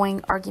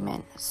foregoing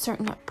argument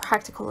certain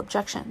practical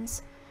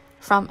objections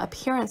from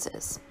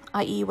appearances,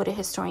 i.e. what a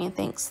historian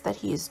thinks that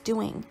he is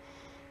doing,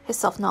 his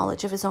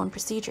self-knowledge of his own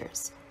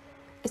procedures.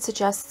 It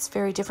suggests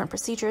very different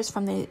procedures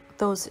from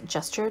those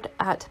gestured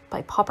at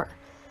by Popper,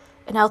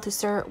 and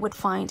Althusser would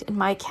find, in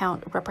my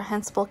account,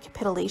 reprehensible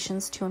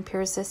capitulations to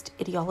empiricist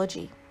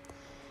ideology.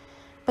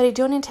 But I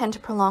don't intend to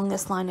prolong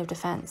this line of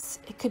defense.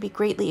 It could be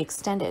greatly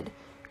extended,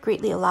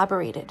 greatly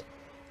elaborated,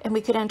 and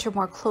we could enter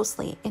more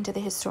closely into the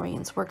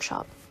historian's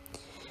workshop.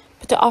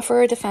 But to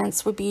offer a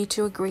defense would be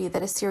to agree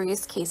that a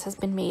serious case has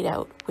been made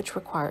out which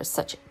requires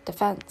such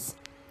defense.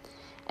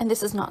 And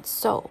this is not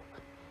so.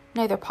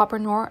 Neither Popper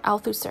nor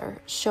Althusser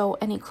show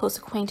any close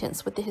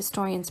acquaintance with the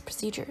historian's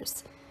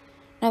procedures.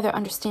 Neither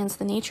understands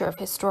the nature of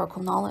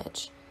historical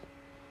knowledge.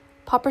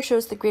 Popper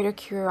shows the greater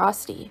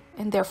curiosity,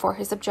 and therefore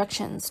his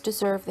objections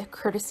deserve the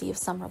courtesy of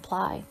some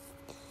reply.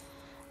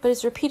 But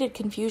his repeated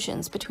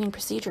confusions between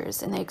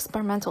procedures in the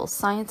experimental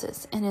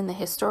sciences and in the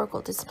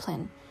historical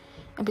discipline,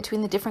 and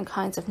between the different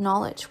kinds of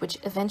knowledge which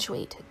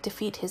eventuate,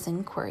 defeat his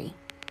inquiry.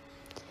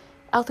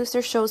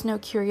 Althusser shows no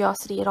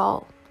curiosity at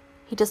all.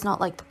 He does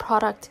not like the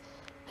product,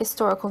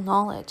 historical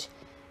knowledge,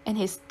 and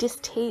his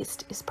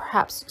distaste is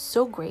perhaps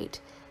so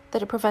great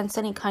that it prevents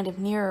any kind of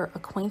nearer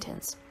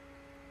acquaintance.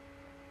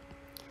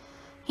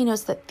 He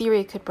knows that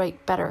theory could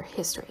write better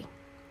history.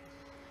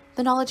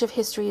 The knowledge of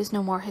history is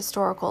no more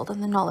historical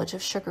than the knowledge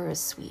of sugar is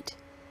sweet.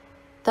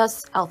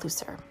 Thus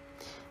Althusser.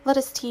 Let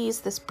us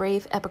tease this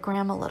brave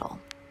epigram a little.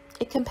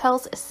 It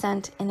compels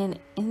assent in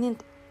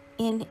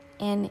an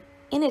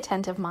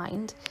inattentive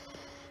mind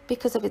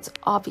because of its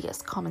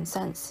obvious common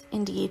sense,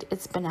 indeed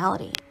its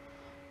banality.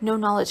 No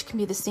knowledge can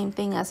be the same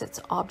thing as its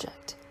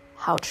object.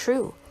 How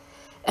true!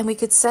 And we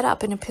could set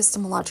up an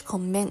epistemological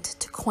mint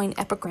to coin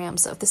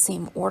epigrams of the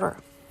same order.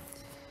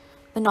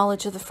 The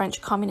knowledge of the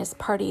French Communist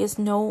Party is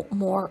no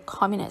more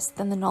communist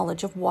than the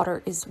knowledge of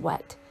water is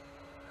wet.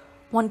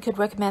 One could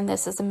recommend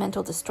this as a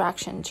mental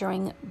distraction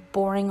during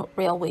boring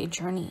railway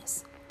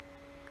journeys.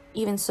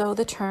 Even so,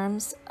 the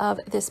terms of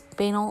this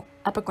banal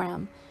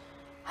epigram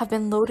have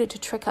been loaded to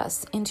trick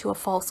us into a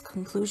false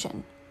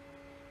conclusion.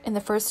 In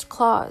the first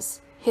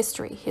clause,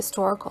 history,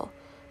 historical,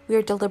 we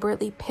are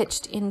deliberately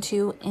pitched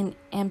into an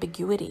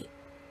ambiguity.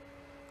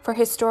 For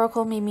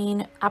historical may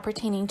mean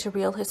appertaining to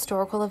real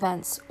historical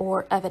events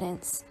or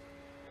evidence,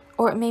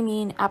 or it may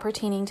mean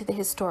appertaining to the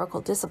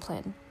historical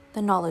discipline,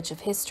 the knowledge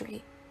of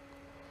history.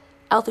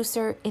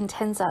 Althusser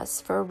intends us,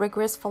 for a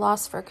rigorous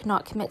philosopher could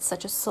not commit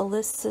such a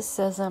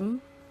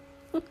solecism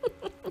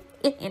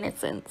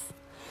innocence,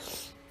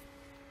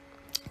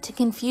 to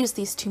confuse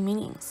these two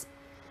meanings.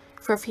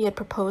 For if he had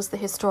proposed the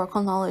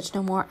historical knowledge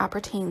no more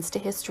appertains to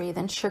history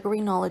than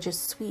sugary knowledge is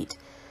sweet,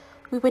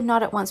 we would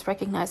not at once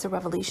recognize a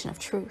revelation of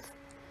truth.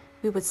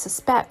 We would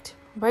suspect,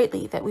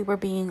 rightly, that we were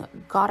being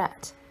got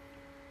at.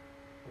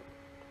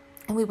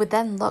 And we would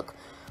then look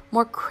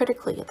more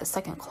critically at the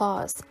second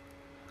clause.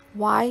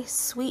 Why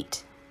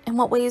sweet? In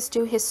what ways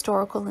do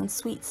historical and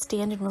sweet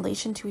stand in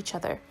relation to each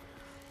other?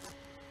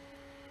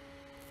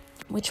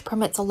 Which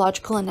permits a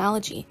logical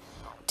analogy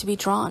to be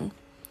drawn.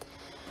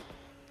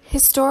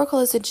 Historical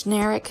is a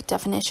generic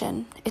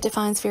definition. It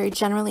defines very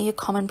generally a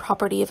common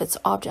property of its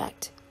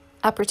object,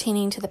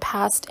 appertaining to the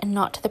past and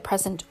not to the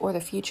present or the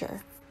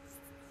future.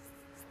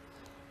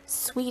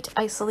 Sweet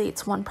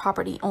isolates one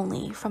property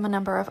only from a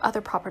number of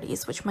other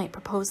properties which might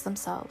propose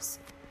themselves.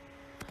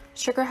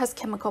 Sugar has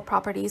chemical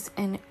properties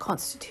in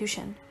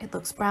constitution. It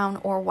looks brown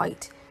or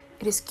white.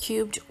 It is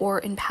cubed or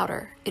in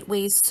powder. It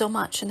weighs so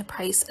much and the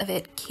price of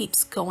it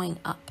keeps going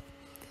up.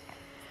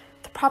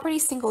 The property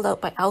singled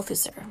out by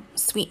Althusser,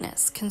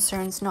 sweetness,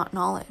 concerns not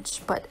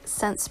knowledge, but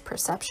sense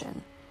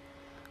perception.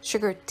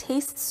 Sugar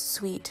tastes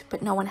sweet,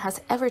 but no one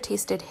has ever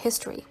tasted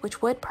history,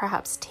 which would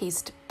perhaps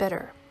taste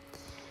bitter.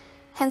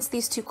 Hence,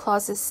 these two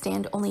clauses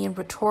stand only in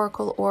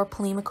rhetorical or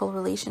polemical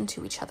relation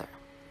to each other.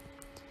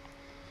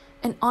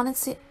 An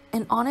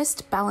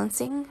honest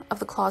balancing of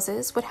the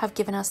clauses would have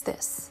given us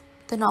this: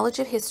 the knowledge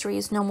of history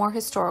is no more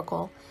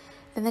historical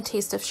than the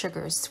taste of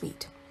sugar is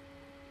sweet.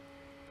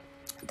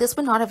 This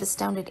would not have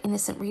astounded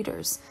innocent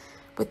readers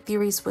with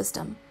Thierry's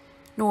wisdom,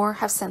 nor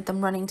have sent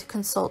them running to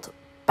consult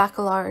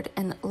Bachelard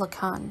and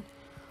Lacan.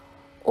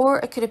 Or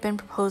it could have been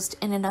proposed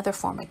in another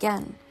form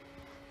again: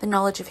 the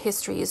knowledge of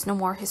history is no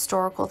more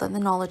historical than the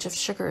knowledge of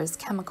sugar is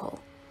chemical.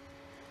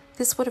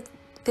 This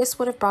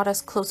would have brought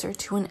us closer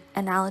to an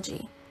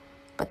analogy,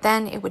 but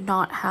then it would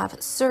not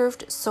have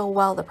served so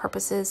well the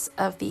purposes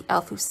of the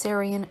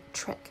Althusserian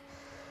trick,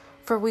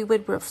 for we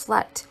would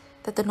reflect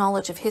that the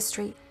knowledge of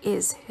history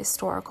is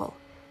historical.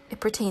 It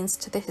pertains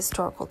to the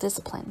historical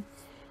discipline,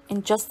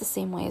 in just the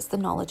same way as the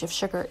knowledge of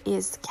sugar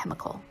is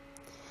chemical.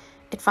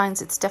 It finds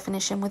its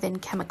definition within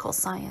chemical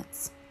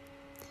science.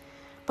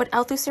 What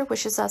Althusser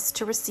wishes us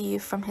to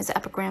receive from his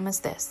epigram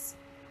is this: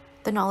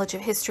 the knowledge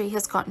of history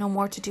has got no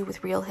more to do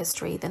with real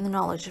history than the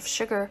knowledge of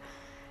sugar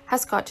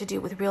has got to do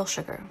with real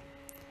sugar.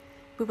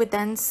 We would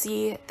then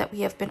see that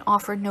we have been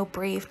offered no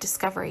brave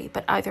discovery,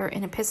 but either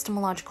an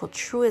epistemological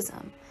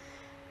truism,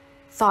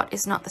 thought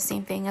is not the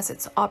same thing as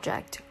its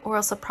object, or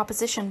else a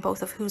proposition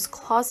both of whose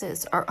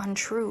clauses are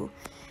untrue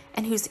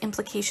and whose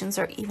implications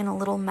are even a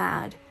little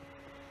mad.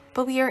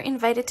 But we are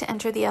invited to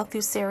enter the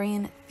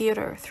Althusserian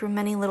theatre through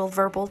many little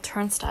verbal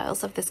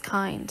turnstiles of this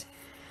kind.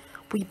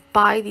 We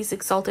buy these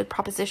exalted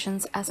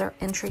propositions as our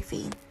entry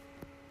fee.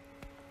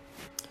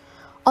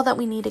 All that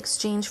we need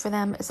exchange for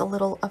them is a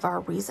little of our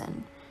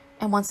reason,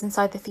 and once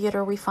inside the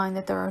theatre we find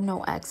that there are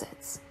no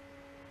exits.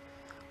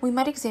 We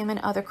might examine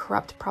other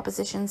corrupt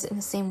propositions in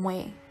the same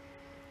way,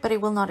 but I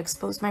will not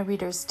expose my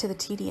readers to the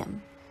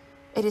tedium.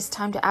 It is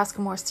time to ask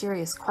a more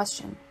serious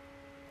question.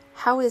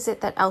 How is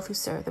it that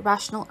Althusser, the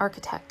rational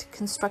architect,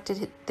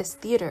 constructed this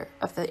theatre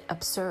of the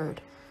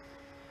absurd?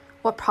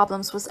 What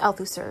problems was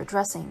Althusser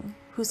addressing,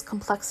 whose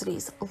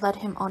complexities led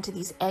him onto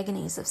these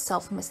agonies of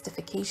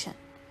self-mystification?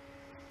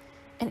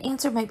 An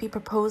answer might be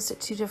proposed at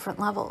two different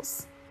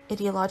levels,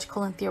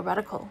 ideological and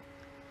theoretical.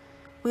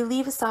 We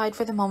leave aside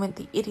for the moment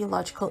the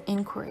ideological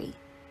inquiry.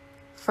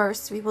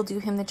 First, we will do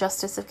him the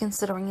justice of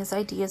considering his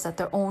ideas at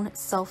their own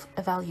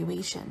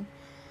self-evaluation.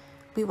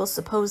 We will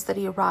suppose that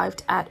he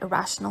arrived at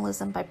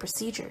irrationalism by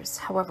procedures,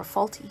 however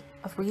faulty,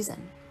 of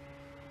reason.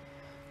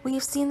 We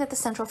have seen that the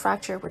central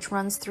fracture which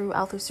runs through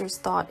Althusser's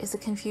thought is a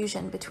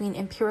confusion between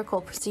empirical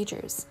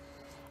procedures,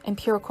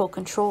 empirical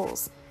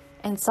controls,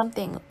 and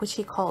something which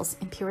he calls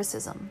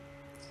empiricism.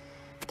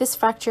 This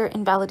fracture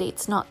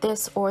invalidates not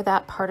this or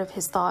that part of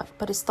his thought,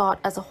 but his thought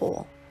as a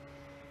whole.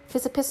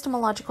 His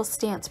epistemological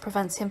stance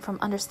prevents him from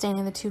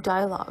understanding the two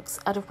dialogues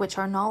out of which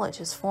our knowledge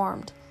is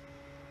formed.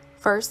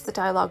 First, the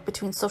dialogue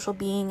between social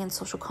being and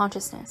social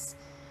consciousness,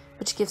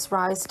 which gives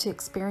rise to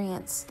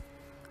experience.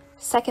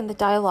 Second, the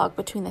dialogue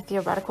between the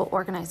theoretical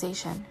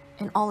organization,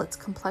 in all its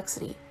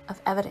complexity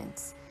of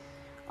evidence,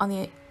 on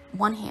the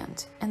one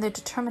hand, and the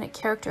determinate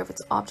character of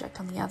its object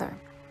on the other.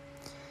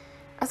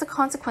 As a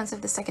consequence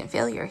of the second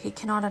failure, he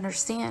cannot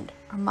understand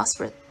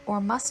or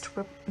must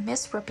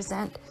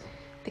misrepresent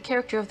the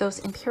character of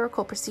those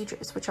empirical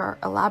procedures which are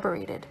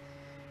elaborated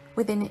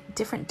within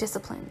different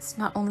disciplines,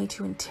 not only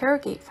to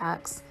interrogate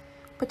facts,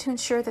 but to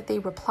ensure that they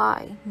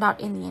reply, not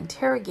in the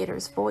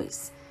interrogator's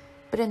voice,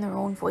 but in their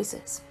own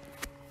voices.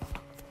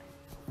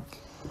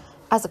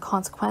 As a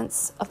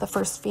consequence of the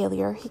first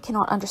failure, he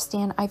cannot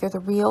understand either the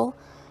real,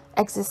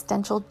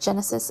 existential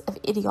genesis of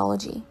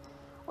ideology,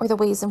 or the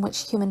ways in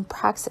which human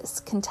praxis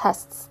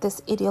contests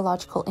this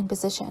ideological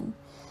imposition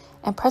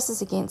and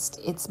presses against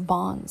its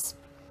bonds.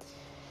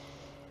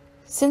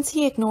 Since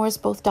he ignores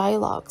both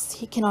dialogues,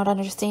 he cannot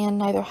understand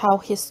neither how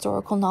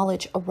historical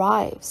knowledge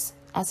arrives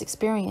as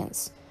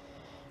experience,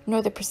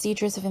 nor the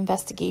procedures of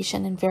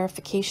investigation and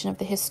verification of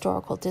the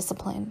historical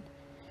discipline.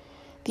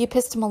 The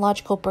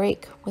epistemological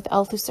break with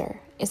Althusser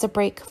is a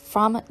break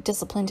from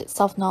disciplined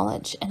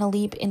self-knowledge and a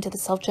leap into the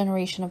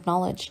self-generation of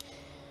knowledge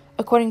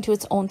according to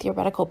its own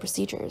theoretical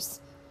procedures.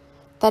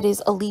 That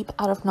is, a leap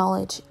out of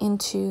knowledge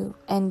into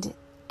and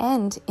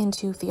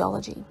into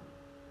theology.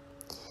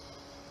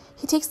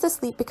 He takes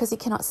this leap because he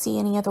cannot see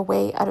any other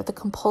way out of the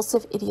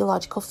compulsive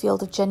ideological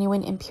field of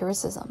genuine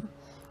empiricism,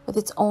 with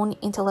its own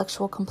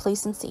intellectual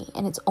complacency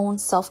and its own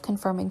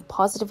self-confirming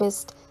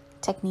positivist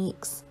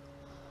techniques.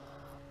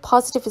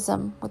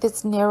 Positivism, with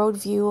its narrowed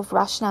view of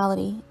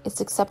rationality, its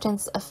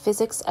acceptance of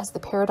physics as the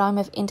paradigm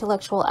of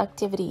intellectual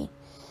activity,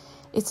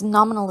 its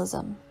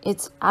nominalism,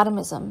 its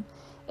atomism,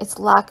 its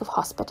lack of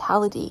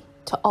hospitality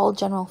to all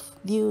general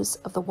views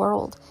of the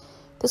world,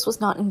 this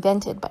was not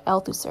invented by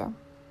Althusser.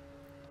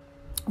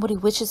 What he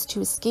wishes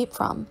to escape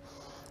from,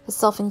 the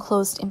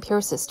self-enclosed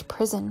empiricist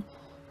prison,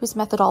 whose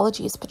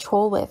methodology is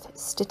patrol with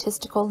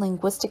statistical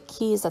linguistic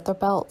keys at their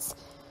belts,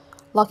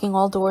 locking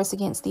all doors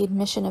against the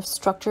admission of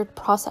structured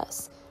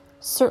process,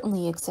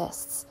 certainly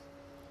exists.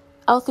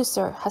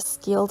 Althusser has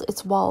scaled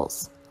its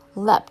walls,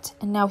 leapt,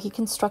 and now he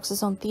constructs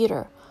his own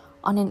theater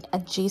on an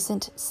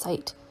adjacent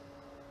site.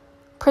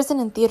 Prison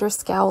and theater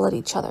scowl at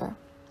each other,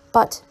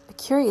 but, a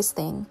curious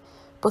thing,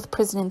 both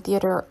prison and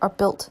theater are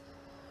built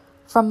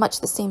from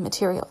much the same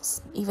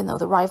materials, even though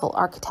the rival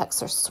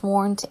architects are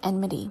sworn to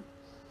enmity.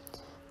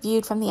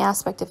 Viewed from the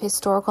aspect of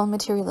historical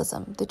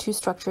materialism, the two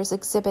structures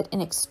exhibit an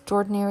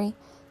extraordinary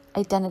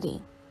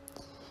identity.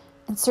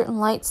 In certain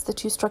lights, the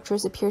two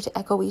structures appear to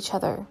echo each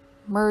other,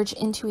 merge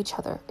into each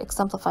other,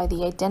 exemplify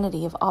the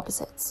identity of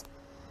opposites.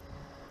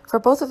 For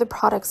both are the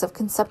products of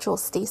conceptual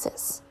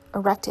stasis,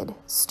 erected,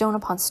 stone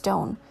upon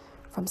stone,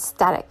 from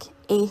static,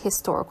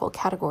 ahistorical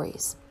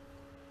categories.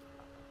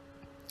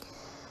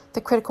 The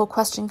critical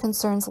question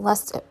concerns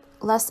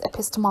less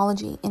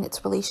epistemology in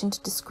its relation to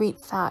discrete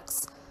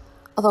facts,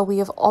 although we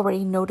have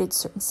already noted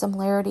certain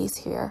similarities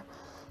here,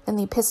 than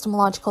the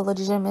epistemological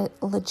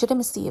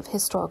legitimacy of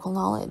historical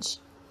knowledge.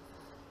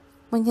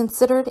 When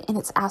considered in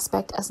its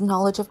aspect as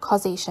knowledge of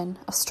causation,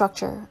 of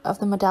structure, of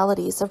the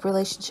modalities of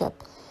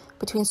relationship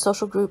between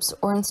social groups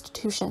or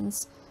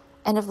institutions,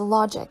 and of the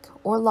logic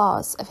or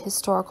laws of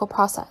historical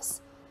process,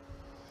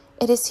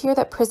 it is here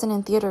that prison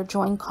and theater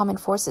join common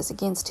forces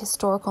against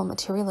historical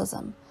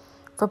materialism,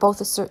 for both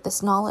assert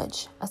this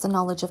knowledge, as a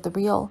knowledge of the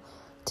real,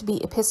 to be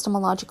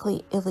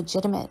epistemologically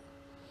illegitimate.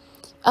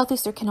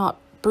 Althusser cannot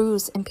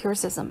bruise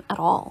empiricism at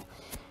all,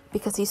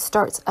 because he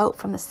starts out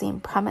from the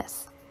same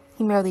premise.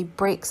 He merely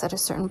breaks at a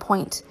certain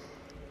point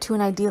to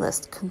an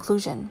idealist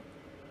conclusion.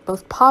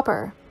 Both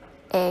Popper,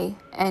 A,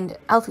 and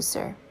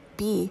Althusser,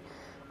 B,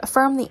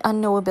 affirm the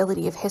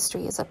unknowability of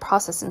history as a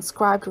process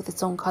inscribed with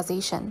its own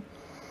causation.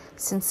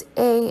 Since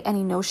A,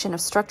 any notion of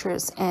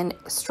structures and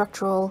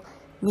structural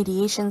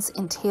mediations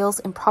entails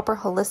improper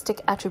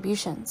holistic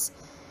attributions,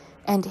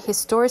 and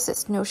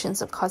historicist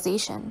notions of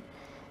causation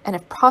and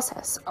of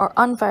process are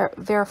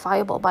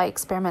unverifiable by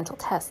experimental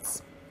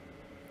tests.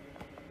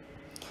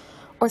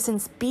 Or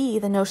since B,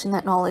 the notion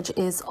that knowledge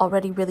is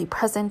already really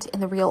present in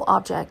the real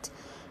object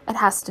and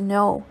has to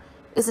know,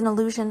 is an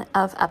illusion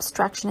of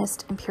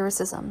abstractionist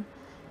empiricism,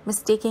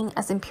 mistaking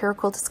as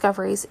empirical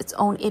discoveries its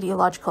own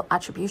ideological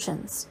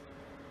attributions.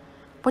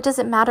 What does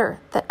it matter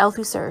that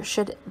Althusser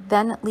should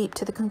then leap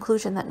to the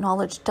conclusion that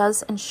knowledge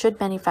does and should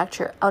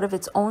manufacture out of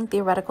its own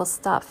theoretical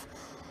stuff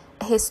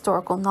a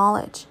historical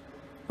knowledge,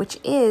 which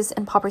is,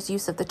 in Popper's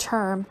use of the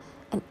term,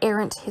 an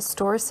errant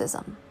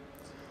historicism?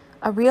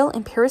 A real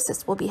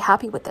empiricist will be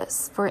happy with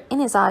this, for in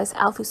his eyes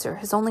Althusser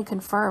has only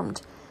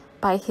confirmed,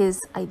 by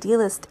his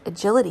idealist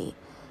agility,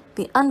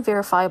 the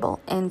unverifiable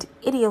and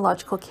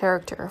ideological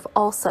character of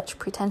all such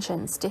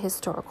pretensions to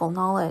historical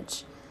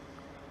knowledge.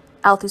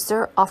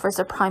 Althusser offers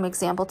a prime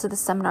example to the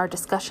seminar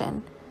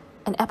discussion,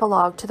 an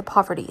epilogue to the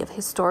poverty of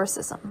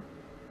historicism.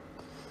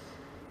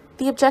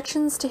 The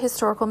objections to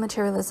historical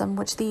materialism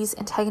which these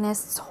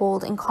antagonists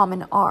hold in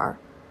common are: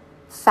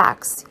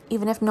 facts,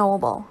 even if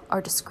knowable, are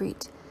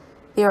discrete.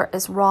 They are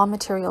as raw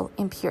material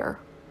impure.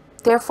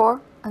 Therefore,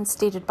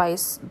 unstated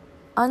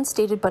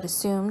but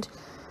assumed,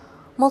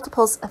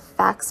 multiples of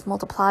facts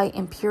multiply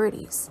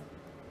impurities.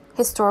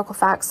 Historical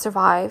facts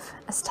survive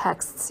as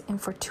texts in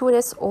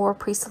fortuitous or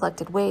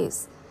pre-selected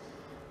ways.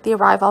 They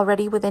arrive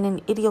already within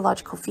an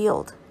ideological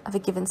field of a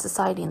given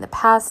society in the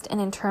past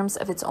and in terms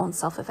of its own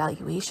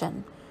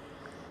self-evaluation.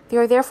 They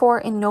are therefore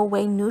in no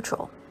way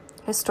neutral.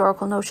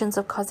 Historical notions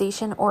of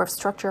causation or of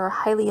structure are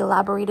highly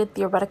elaborated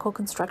theoretical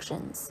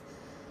constructions.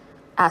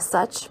 As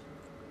such,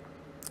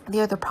 they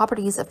are the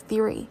properties of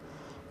theory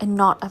and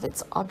not of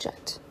its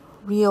object,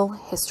 real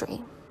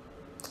history.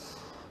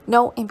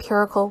 No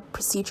empirical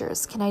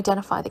procedures can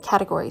identify the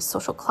category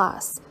social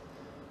class.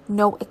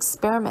 No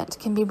experiment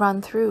can be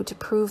run through to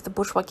prove the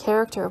bourgeois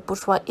character of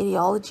bourgeois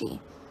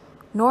ideology,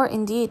 nor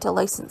indeed to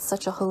license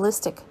such a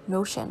holistic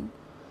notion.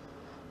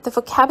 The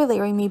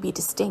vocabulary may be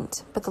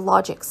distinct, but the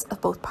logics of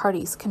both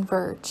parties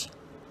converge.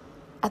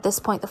 At this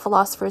point, the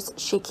philosophers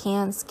shake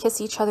hands,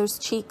 kiss each other's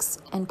cheeks,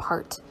 and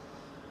part.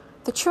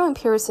 The true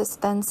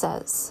empiricist then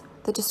says,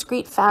 the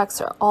discrete facts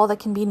are all that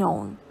can be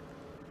known.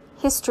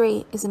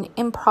 History is an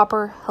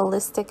improper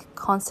holistic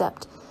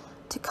concept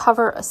to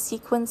cover a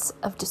sequence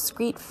of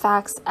discrete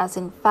facts as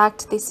in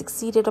fact they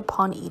succeeded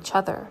upon each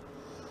other.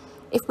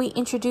 If we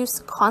introduce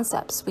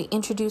concepts, we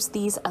introduce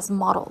these as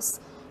models,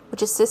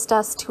 which assist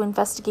us to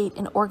investigate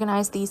and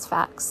organize these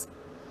facts.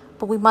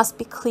 But we must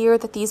be clear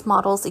that these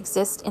models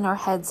exist in our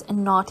heads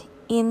and not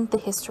in the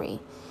history,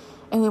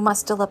 and we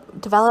must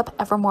develop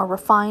ever more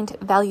refined,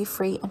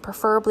 value-free, and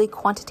preferably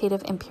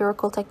quantitative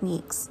empirical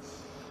techniques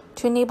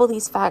to enable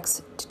these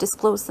facts to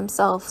disclose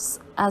themselves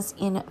as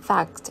in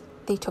fact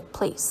they took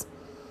place.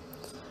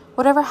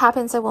 Whatever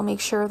happens, I will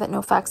make sure that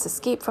no facts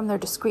escape from their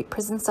discrete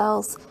prison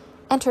cells,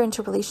 enter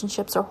into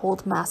relationships, or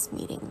hold mass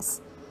meetings.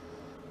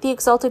 The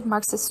exalted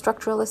Marxist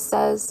structuralist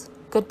says,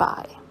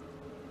 goodbye.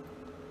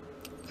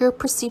 Your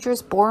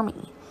procedures bore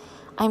me.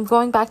 I am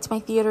going back to my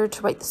theater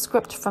to write the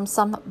script from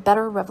some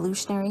better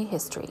revolutionary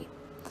history.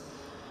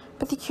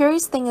 But the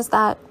curious thing is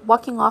that,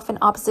 walking off in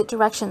opposite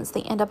directions,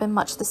 they end up in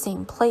much the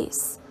same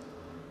place.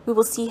 We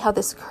will see how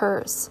this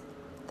occurs.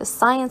 The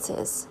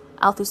sciences,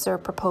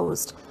 Althusser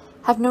proposed,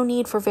 have no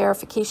need for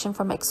verification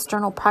from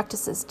external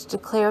practices to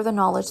declare the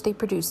knowledge they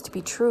produce to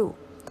be true.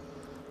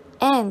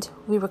 And,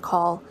 we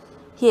recall,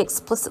 he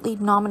explicitly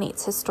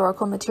nominates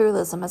historical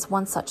materialism as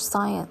one such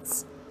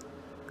science.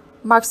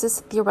 Marx's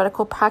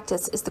theoretical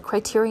practice is the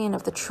criterion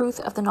of the truth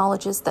of the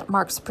knowledges that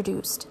Marx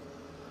produced.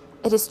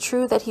 It is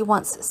true that he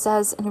once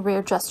says in a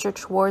rare gesture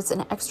towards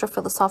an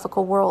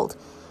extra-philosophical world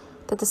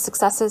that the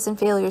successes and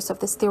failures of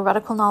this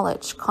theoretical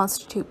knowledge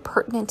constitute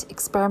pertinent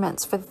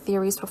experiments for the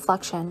theory's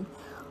reflection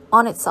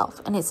on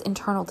itself and its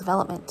internal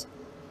development.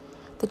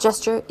 The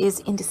gesture is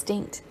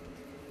indistinct.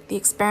 The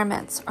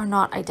experiments are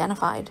not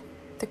identified.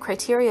 The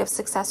criteria of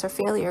success or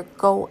failure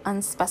go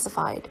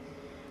unspecified.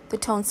 The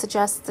tone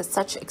suggests that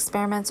such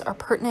experiments are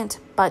pertinent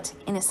but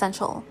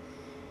inessential,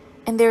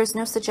 and there is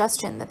no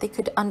suggestion that they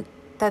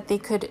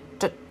could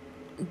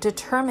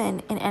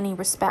determine in any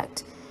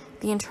respect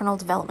the internal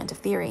development of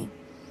theory.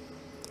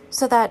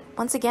 So that,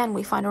 once again,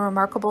 we find a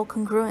remarkable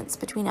congruence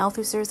between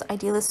Althusser's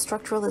idealist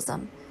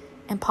structuralism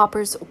and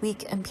Popper's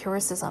weak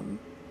empiricism.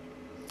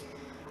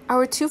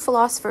 Our two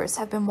philosophers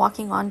have been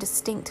walking on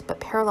distinct but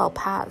parallel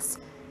paths,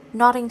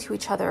 nodding to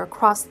each other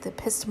across the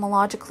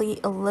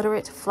epistemologically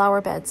illiterate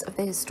flower beds of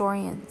the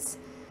historians.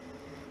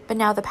 But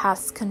now the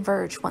paths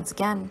converge once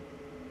again.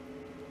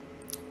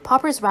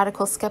 Popper's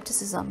radical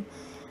skepticism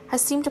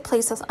has seemed to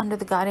place us under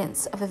the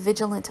guidance of a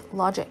vigilant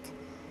logic.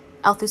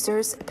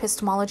 Althusser's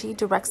epistemology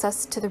directs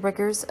us to the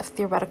rigors of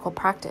theoretical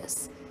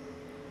practice.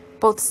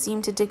 Both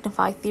seem to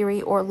dignify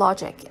theory or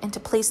logic and to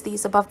place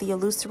these above the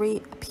illusory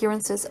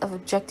appearances of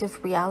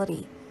objective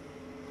reality.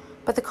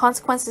 But the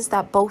consequence is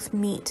that both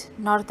meet,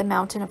 not at the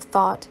mountain of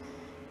thought,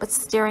 but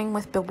staring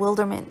with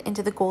bewilderment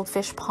into the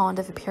goldfish pond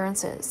of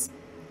appearances.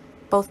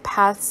 Both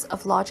paths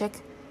of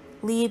logic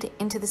lead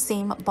into the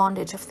same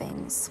bondage of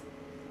things.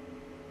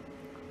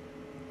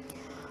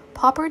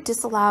 Popper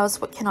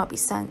disallows what cannot be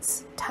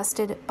sensed,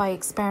 tested by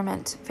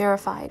experiment,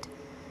 verified,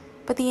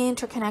 but the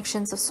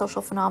interconnections of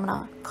social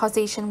phenomena,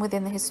 causation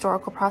within the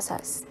historical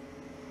process.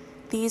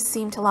 These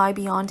seem to lie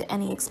beyond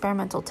any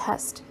experimental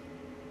test.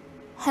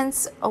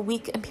 Hence, a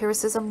weak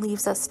empiricism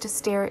leaves us to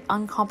stare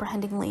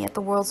uncomprehendingly at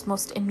the world's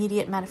most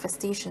immediate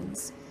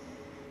manifestations,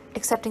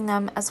 accepting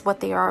them as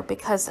what they are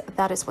because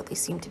that is what they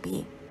seem to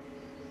be.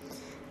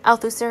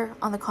 Althusser,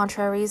 on the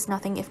contrary, is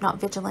nothing if not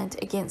vigilant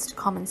against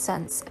common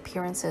sense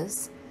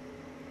appearances.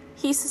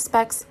 He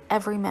suspects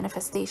every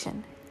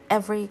manifestation,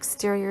 every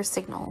exterior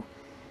signal.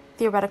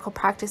 Theoretical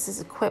practice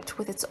is equipped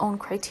with its own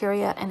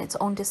criteria and its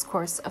own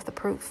discourse of the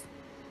proof.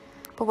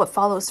 But what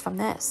follows from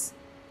this?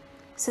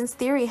 Since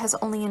theory has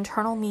only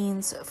internal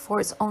means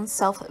for its own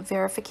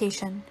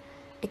self-verification,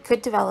 it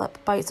could develop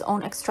by its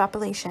own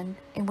extrapolation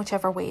in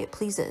whichever way it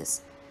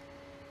pleases.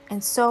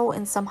 And so,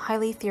 in some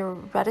highly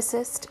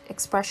theoreticist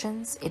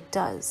expressions, it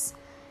does.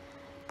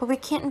 But we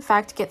can't in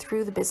fact get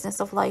through the business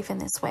of life in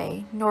this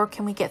way, nor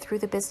can we get through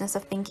the business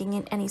of thinking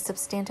in any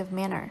substantive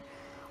manner,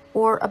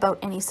 or about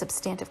any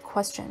substantive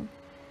question.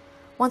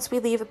 Once we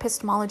leave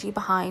epistemology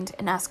behind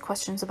and ask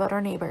questions about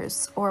our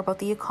neighbors, or about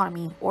the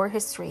economy, or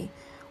history,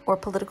 or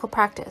political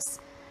practice,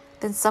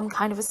 then some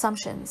kind of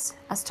assumptions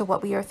as to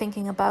what we are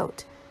thinking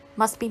about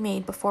must be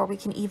made before we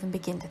can even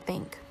begin to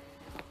think.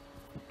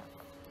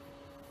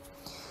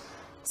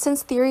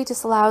 Since theory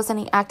disallows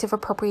any active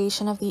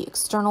appropriation of the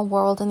external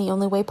world in the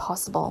only way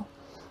possible,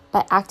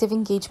 by active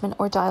engagement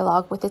or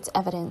dialogue with its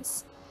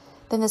evidence,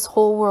 then this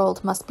whole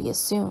world must be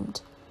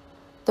assumed.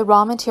 The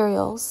raw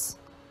materials,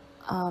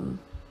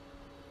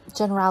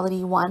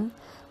 generality 1,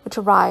 which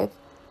arrive,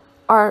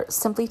 are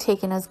simply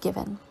taken as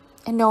given,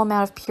 and no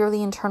amount of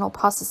purely internal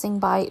processing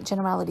by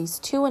generalities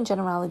 2 and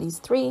generalities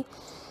 3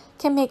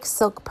 can make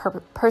silk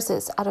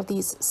purses out of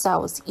these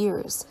sows'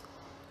 ears.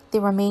 They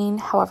remain,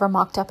 however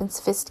mocked up and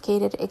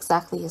sophisticated,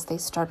 exactly as they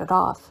started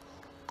off,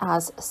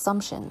 as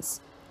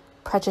assumptions,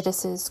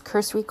 prejudices,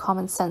 cursory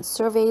common sense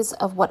surveys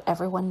of what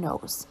everyone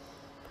knows,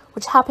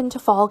 which happen to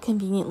fall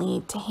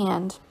conveniently to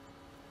hand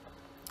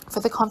for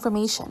the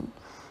confirmation,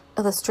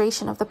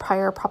 illustration of the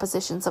prior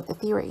propositions of the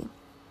theory.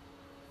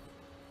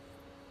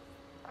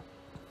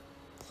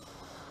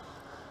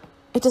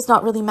 It does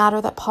not really matter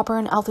that Popper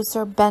and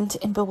Althusser, bent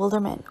in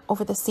bewilderment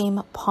over the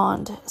same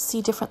pond,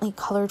 see differently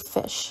colored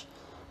fish.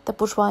 The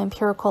bourgeois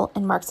empirical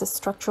and Marxist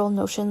structural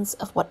notions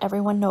of what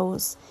everyone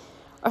knows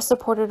are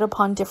supported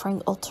upon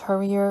differing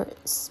ulterior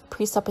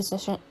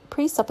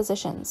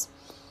presuppositions.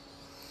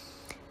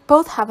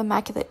 Both have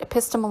immaculate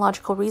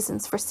epistemological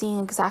reasons for seeing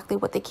exactly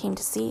what they came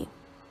to see.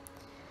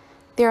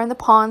 There in the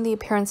pond the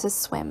appearances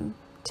swim.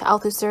 To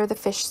Althusser the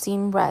fish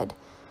seem red.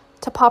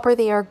 To Popper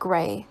they are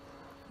gray.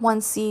 One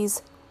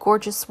sees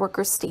gorgeous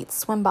worker states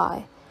swim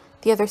by.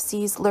 The other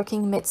sees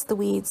lurking amidst the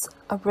weeds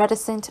a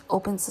reticent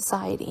open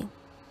society.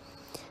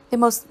 They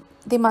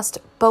must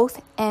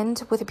both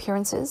end with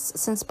appearances,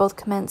 since both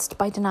commenced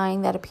by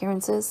denying that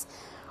appearances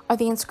are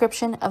the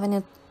inscription of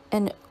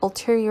an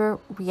ulterior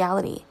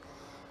reality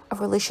of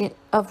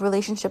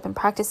relationship and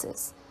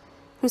practices,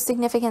 whose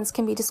significance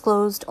can be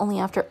disclosed only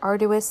after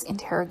arduous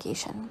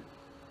interrogation.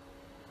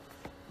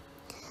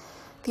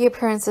 The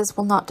appearances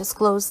will not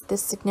disclose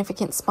this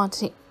significance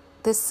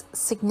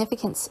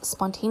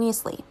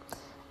spontaneously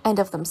and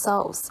of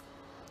themselves.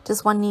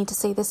 Does one need to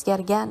say this yet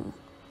again?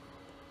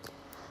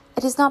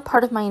 It is not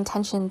part of my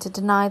intention to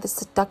deny the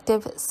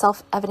seductive,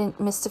 self-evident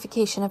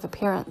mystification of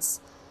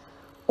appearance,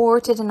 or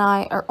to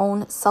deny our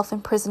own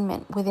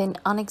self-imprisonment within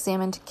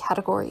unexamined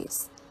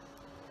categories.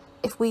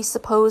 If we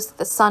suppose that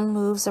the sun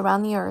moves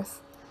around the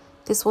earth,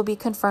 this will be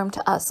confirmed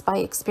to us by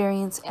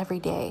experience every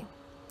day.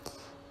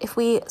 If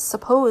we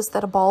suppose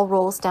that a ball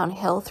rolls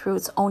downhill through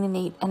its own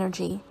innate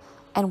energy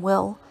and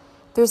will,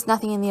 there is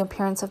nothing in the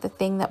appearance of the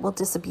thing that will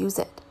disabuse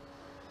it.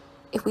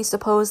 If we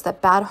suppose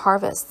that bad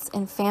harvests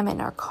and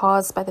famine are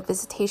caused by the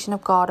visitation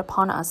of God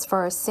upon us for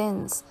our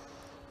sins,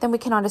 then we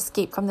cannot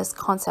escape from this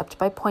concept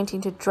by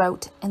pointing to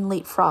drought and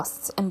late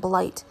frosts and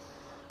blight,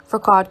 for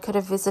God could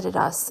have visited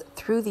us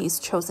through these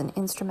chosen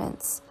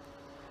instruments.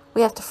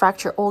 We have to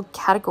fracture old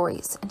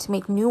categories and to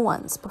make new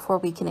ones before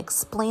we can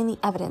explain the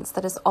evidence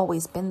that has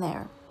always been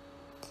there.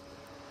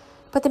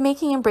 But the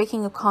making and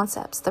breaking of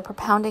concepts, the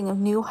propounding of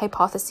new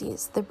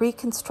hypotheses, the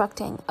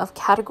reconstructing of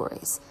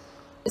categories,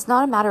 is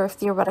not a matter of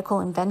theoretical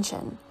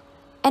invention.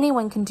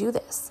 Anyone can do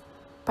this.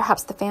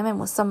 Perhaps the famine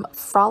was some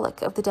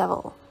frolic of the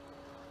devil,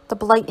 the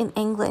blight in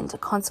England a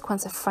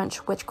consequence of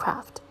French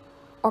witchcraft,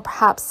 or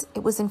perhaps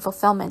it was in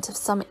fulfillment of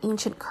some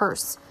ancient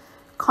curse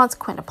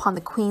consequent upon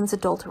the Queen's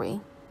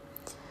adultery.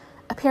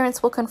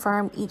 Appearance will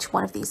confirm each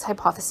one of these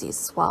hypotheses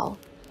as well.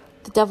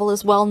 The devil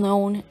is well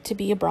known to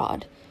be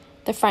abroad,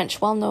 the French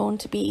well known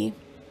to be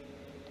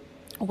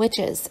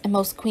witches, and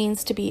most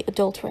queens to be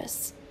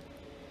adulterous.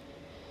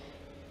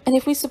 And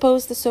if we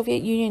suppose the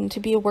Soviet Union to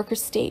be a worker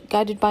state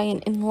guided by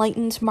an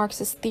enlightened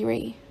Marxist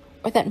theory,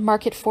 or that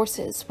market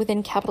forces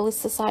within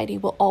capitalist society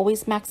will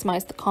always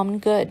maximize the common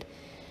good,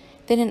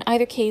 then in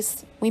either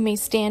case we may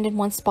stand in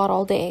one spot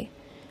all day,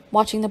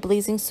 watching the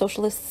blazing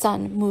socialist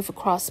sun move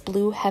across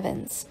blue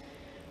heavens,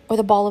 or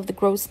the ball of the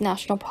gross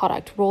national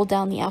product roll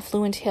down the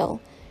affluent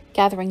hill,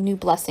 gathering new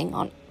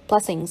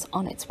blessings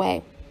on its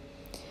way.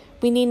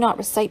 We need not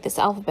recite this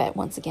alphabet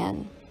once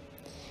again.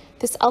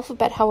 This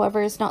alphabet,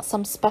 however, is not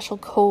some special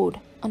code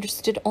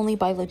understood only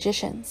by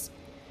logicians.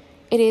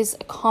 It is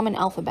a common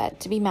alphabet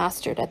to be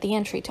mastered at the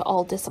entry to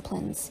all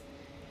disciplines.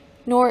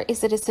 Nor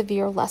is it a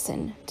severe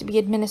lesson to be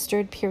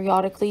administered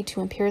periodically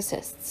to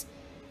empiricists,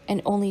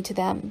 and only to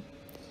them.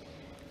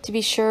 To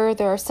be sure,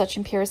 there are such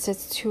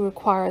empiricists who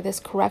require this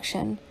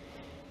correction,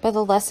 but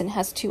the lesson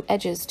has two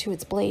edges to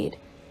its blade.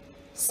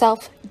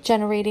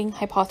 Self-generating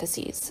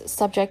hypotheses,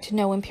 subject to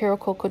no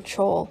empirical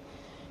control,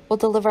 will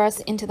deliver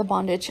us into the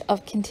bondage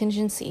of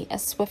contingency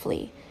as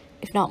swiftly,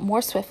 if not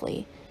more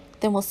swiftly,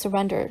 than will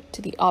surrender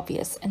to the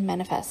obvious and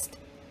manifest.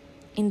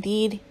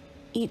 Indeed,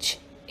 each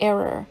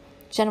error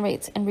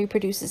generates and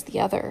reproduces the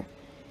other,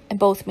 and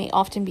both may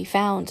often be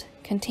found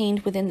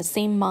contained within the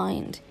same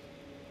mind.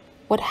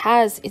 What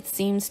has, it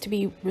seems, to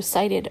be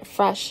recited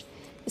afresh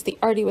is the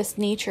arduous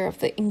nature of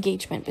the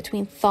engagement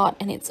between thought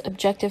and its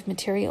objective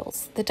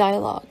materials, the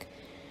dialogue,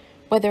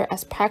 whether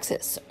as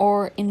praxis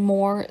or in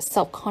more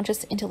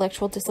self-conscious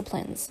intellectual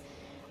disciplines,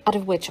 out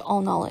of which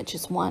all knowledge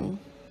is one.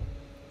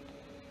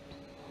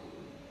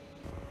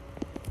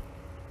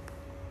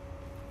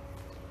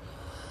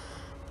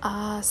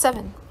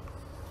 Seven.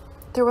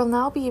 There will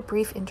now be a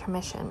brief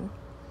intermission.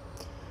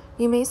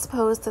 You may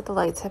suppose that the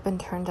lights have been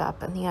turned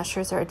up and the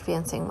ushers are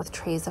advancing with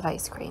trays of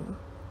ice cream.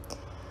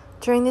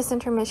 During this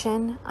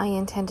intermission, I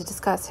intend to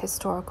discuss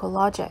historical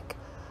logic.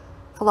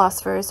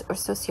 Philosophers or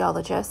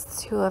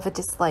sociologists who have a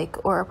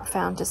dislike or a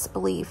profound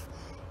disbelief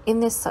in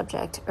this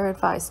subject are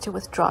advised to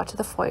withdraw to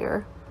the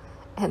foyer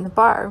and the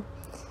bar.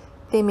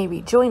 They may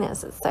rejoin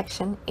us at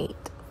section 8.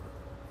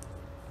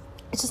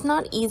 It is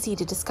not easy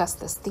to discuss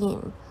this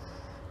theme.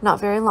 Not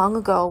very long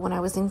ago, when I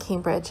was in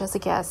Cambridge as a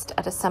guest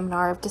at a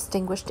seminar of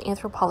distinguished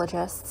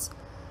anthropologists,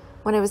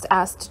 when I was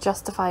asked to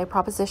justify a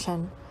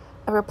proposition,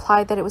 I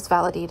replied that it was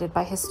validated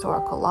by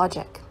historical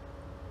logic.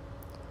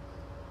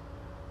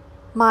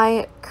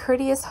 My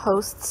courteous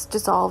hosts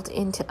dissolved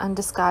into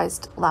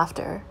undisguised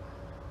laughter.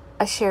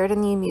 I shared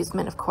in the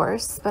amusement, of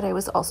course, but I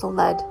was also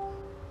led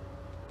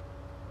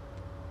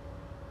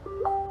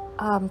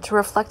to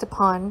reflect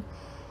upon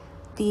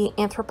the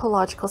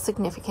anthropological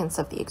significance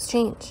of the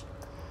exchange.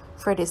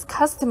 For it is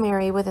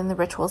customary within the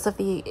rituals of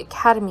the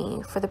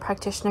academy for the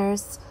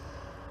practitioners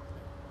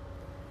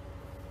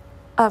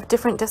of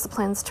different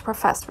disciplines to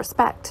profess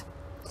respect,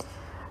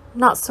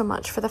 not so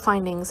much for the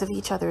findings of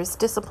each other's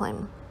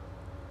discipline,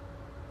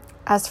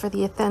 as for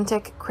the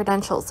authentic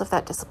credentials of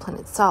that discipline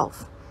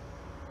itself.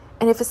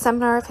 And if a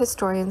seminar of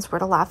historians were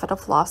to laugh at a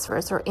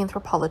philosopher's or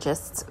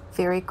anthropologist's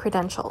very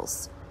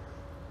credentials,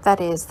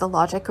 that is, the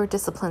logic or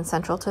discipline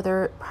central to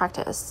their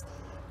practice,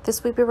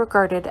 this would be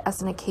regarded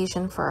as an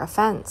occasion for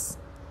offense.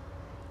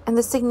 And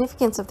the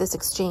significance of this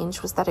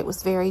exchange was that it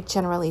was very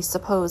generally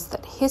supposed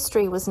that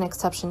history was an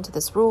exception to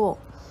this rule,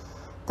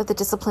 that the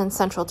discipline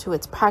central to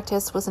its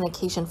practice was an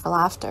occasion for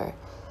laughter,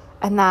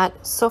 and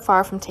that, so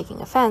far from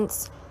taking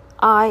offense,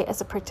 I, as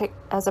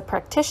a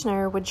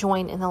practitioner, would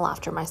join in the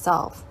laughter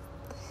myself.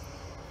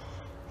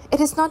 It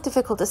is not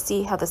difficult to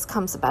see how this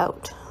comes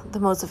about. The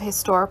modes of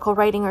historical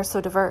writing are so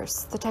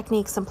diverse, the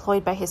techniques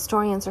employed by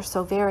historians are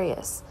so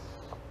various,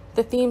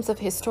 the themes of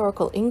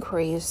historical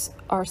inquiries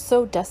are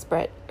so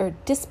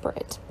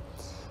disparate,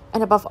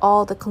 and above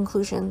all, the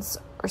conclusions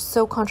are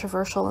so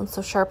controversial and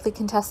so sharply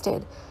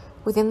contested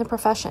within the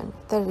profession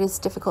that it is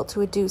difficult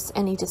to adduce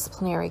any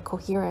disciplinary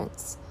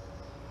coherence.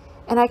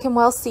 And I can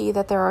well see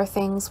that there are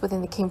things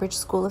within the Cambridge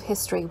School of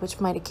History which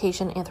might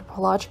occasion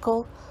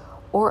anthropological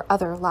or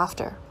other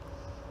laughter.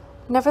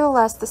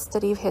 Nevertheless, the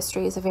study of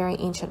history is a very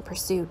ancient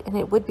pursuit, and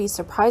it would be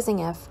surprising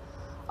if,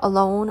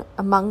 alone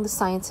among the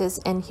sciences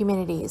and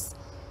humanities,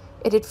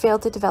 it had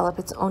failed to develop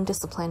its own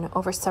discipline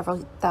over several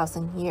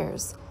thousand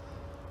years,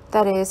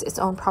 that is, its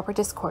own proper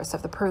discourse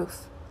of the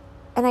proof.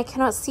 And I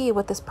cannot see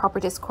what this proper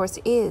discourse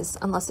is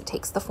unless it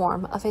takes the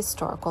form of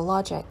historical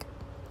logic.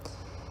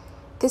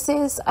 This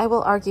is, I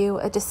will argue,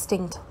 a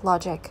distinct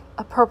logic,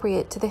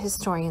 appropriate to the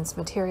historian's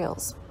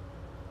materials.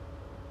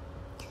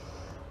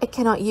 It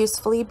cannot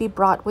usefully be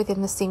brought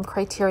within the same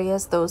criteria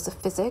as those of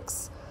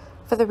physics,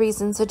 for the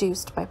reasons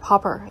adduced by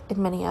Popper and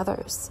many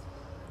others.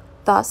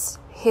 Thus,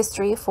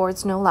 history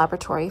affords no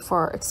laboratory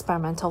for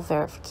experimental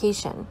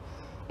verification.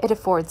 It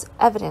affords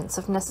evidence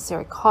of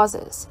necessary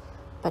causes,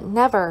 but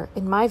never,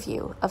 in my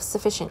view, of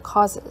sufficient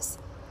causes.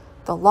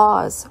 The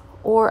laws,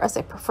 or as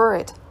I prefer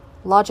it,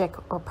 logic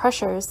or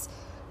pressures,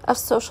 of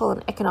social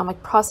and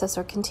economic process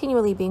are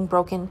continually being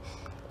broken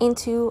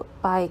into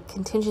by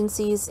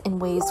contingencies in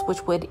ways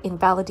which would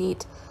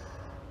invalidate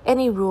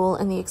any rule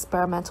in the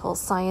experimental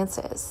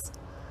sciences,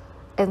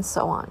 and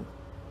so on.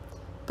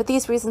 But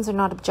these reasons are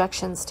not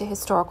objections to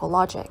historical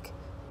logic,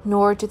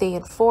 nor do they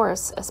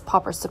enforce, as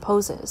Popper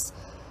supposes,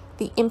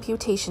 the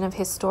imputation of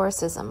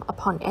historicism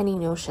upon any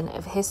notion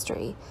of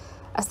history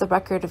as the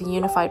record of a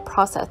unified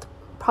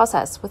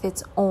process with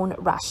its own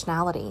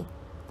rationality.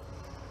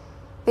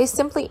 They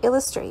simply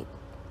illustrate,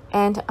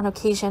 and on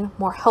occasion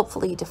more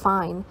helpfully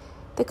define,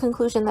 the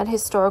conclusion that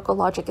historical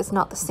logic is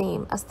not the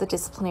same as the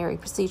disciplinary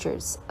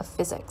procedures of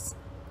physics.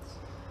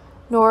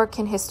 Nor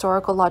can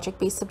historical logic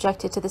be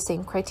subjected to the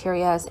same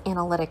criteria as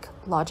analytic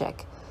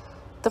logic,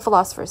 the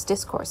philosopher's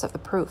discourse of the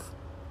proof.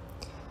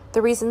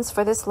 The reasons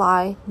for this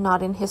lie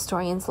not in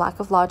historians' lack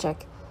of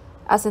logic,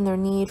 as in their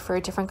need for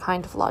a different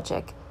kind of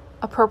logic,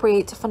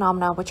 appropriate to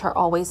phenomena which are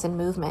always in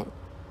movement,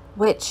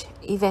 which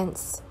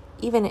evince,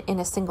 even in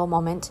a single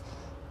moment,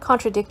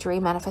 contradictory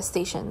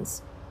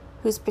manifestations,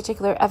 whose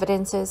particular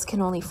evidences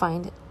can only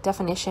find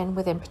definition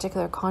within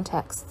particular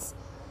contexts,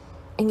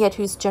 and yet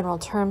whose general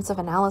terms of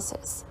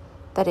analysis,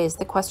 that is,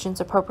 the questions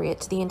appropriate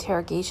to the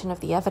interrogation of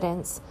the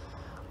evidence,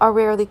 are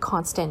rarely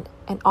constant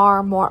and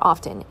are more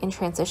often in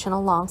transition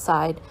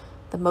alongside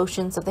the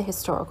motions of the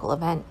historical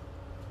event.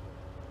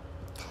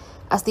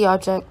 As the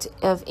object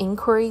of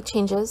inquiry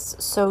changes,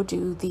 so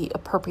do the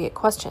appropriate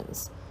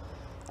questions.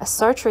 As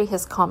Sartre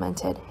has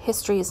commented,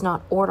 history is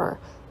not order,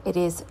 it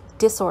is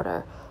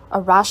disorder, a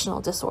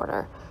rational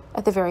disorder.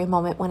 At the very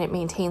moment when it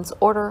maintains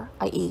order,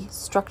 i.e.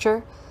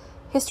 structure,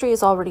 history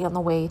is already on the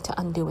way to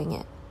undoing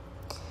it.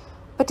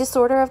 But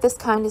disorder of this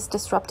kind is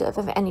disruptive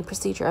of any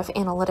procedure of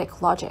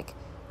analytic logic,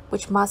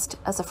 which must,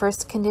 as a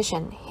first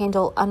condition,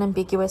 handle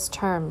unambiguous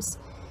terms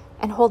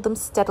and hold them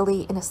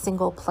steadily in a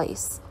single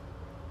place.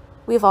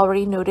 We have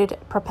already noted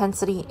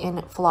propensity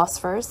in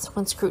philosophers,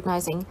 when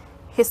scrutinizing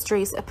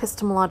history's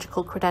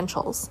epistemological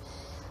credentials,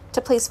 to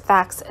place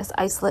facts as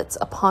isolates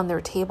upon their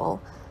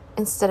table,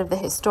 instead of the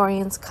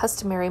historian's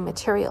customary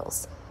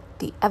materials,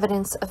 the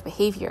evidence of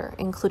behavior,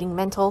 including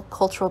mental,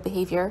 cultural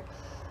behavior,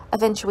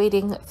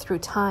 eventuating through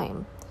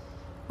time.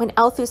 When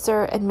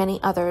Althusser and many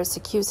others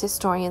accuse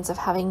historians of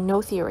having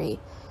no theory,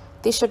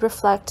 they should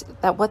reflect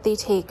that what they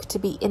take to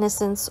be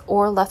innocence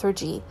or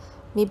lethargy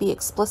may be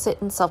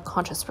explicit and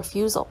self-conscious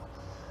refusal,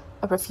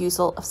 a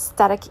refusal of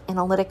static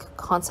analytic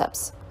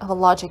concepts of a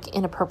logic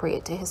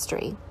inappropriate to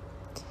history.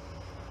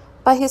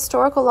 By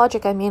historical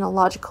logic, I mean a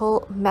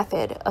logical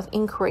method of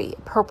inquiry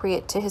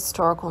appropriate to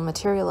historical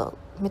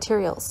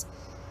materials,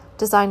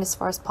 designed as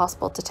far as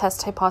possible to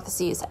test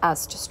hypotheses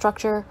as to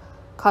structure,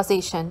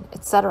 causation,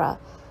 etc.,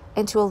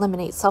 and to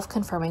eliminate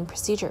self-confirming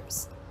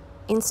procedures,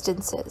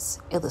 instances,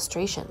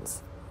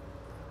 illustrations.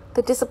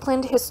 The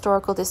disciplined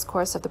historical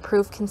discourse of the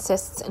proof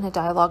consists in a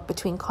dialogue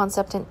between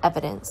concept and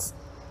evidence,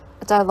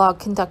 a dialogue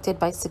conducted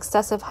by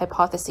successive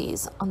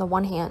hypotheses on the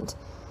one hand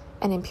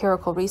and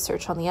empirical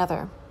research on the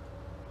other.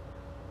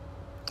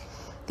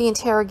 The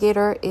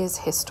interrogator is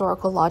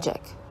historical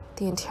logic,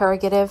 the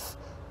interrogative,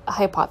 a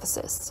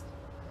hypothesis.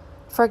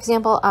 For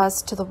example,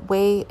 as to the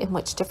way in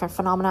which different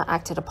phenomena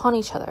acted upon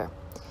each other.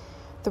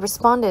 The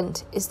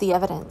respondent is the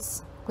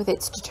evidence, with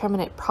its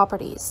determinate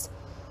properties.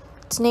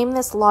 To name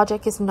this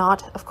logic is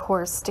not, of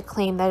course, to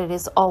claim that it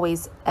is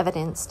always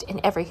evidenced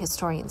in every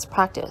historian's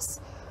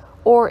practice,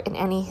 or in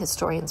any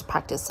historian's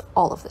practice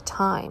all of the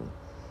time.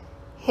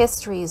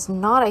 History is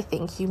not, I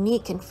think,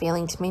 unique in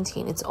failing to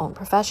maintain its own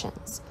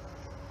professions.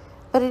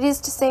 But it is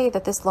to say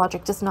that this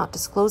logic does not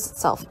disclose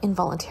itself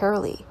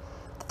involuntarily,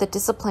 that the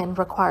discipline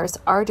requires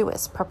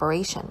arduous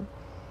preparation,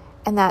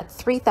 and that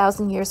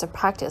 3,000 years of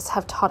practice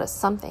have taught us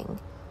something.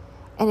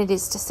 And it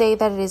is to say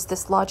that it is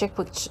this logic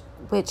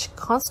which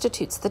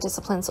constitutes the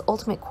discipline's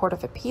ultimate court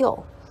of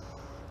appeal.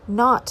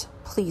 Not,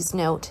 please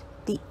note,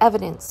 the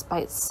evidence by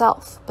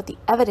itself, but the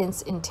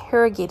evidence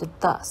interrogated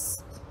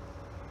thus.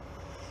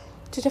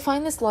 To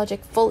define this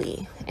logic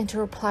fully and to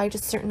reply to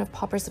certain of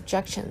Popper's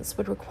objections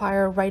would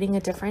require writing a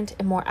different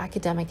and more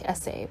academic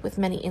essay with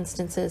many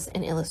instances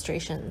and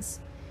illustrations.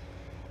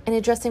 In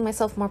addressing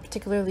myself more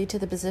particularly to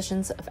the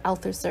positions of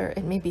Althusser,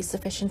 it may be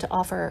sufficient to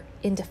offer,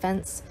 in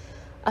defense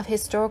of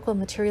historical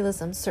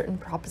materialism, certain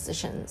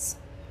propositions.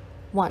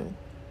 1.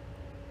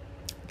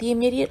 The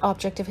immediate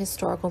object of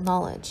historical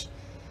knowledge,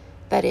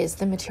 that is,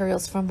 the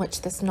materials from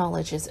which this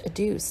knowledge is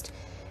adduced,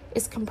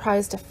 is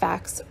comprised of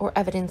facts or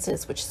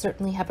evidences which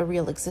certainly have a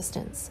real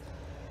existence,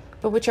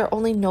 but which are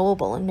only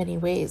knowable in many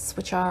ways,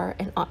 which are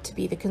and ought to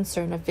be the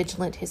concern of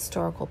vigilant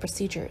historical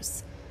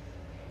procedures.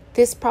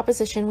 This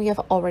proposition we have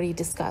already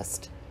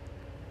discussed.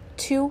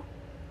 2.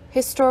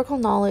 Historical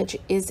knowledge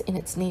is in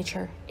its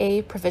nature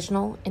A.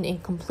 provisional and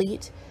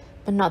incomplete,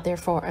 but not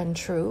therefore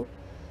untrue,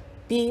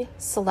 B.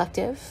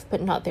 selective,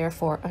 but not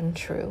therefore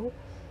untrue,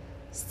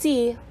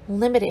 C.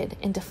 limited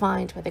and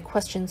defined by the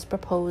questions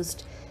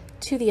proposed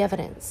to the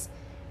evidence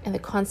and the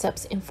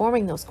concepts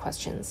informing those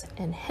questions,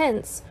 and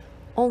hence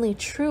only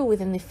true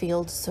within the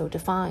field so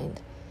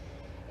defined.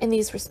 In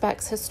these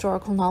respects,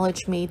 historical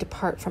knowledge may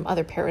depart from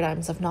other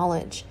paradigms of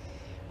knowledge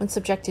when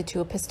subjected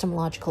to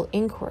epistemological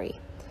inquiry.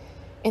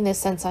 In this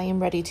sense, I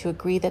am ready to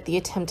agree that the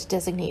attempt to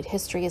designate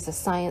history as a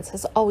science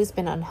has always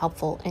been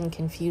unhelpful and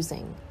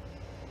confusing.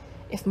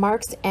 If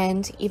Marx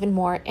and, even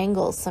more,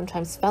 Engels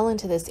sometimes fell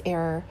into this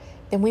error,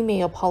 then we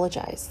may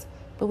apologize,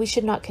 but we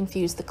should not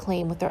confuse the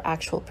claim with their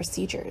actual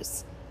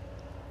procedures.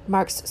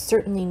 Marx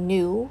certainly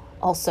knew,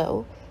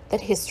 also,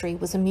 that history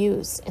was a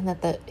muse and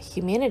that the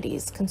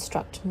humanities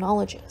construct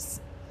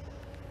knowledges.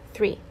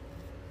 3.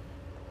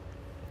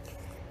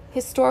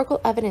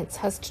 Historical evidence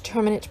has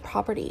determinate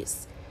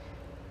properties.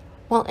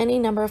 While any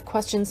number of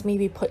questions may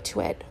be put to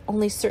it,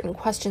 only certain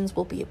questions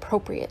will be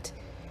appropriate.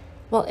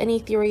 While any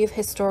theory of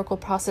historical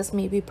process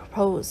may be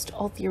proposed,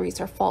 all theories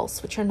are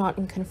false which are not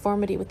in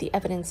conformity with the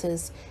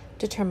evidence's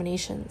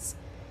determinations.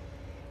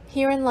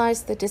 Herein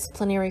lies the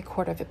disciplinary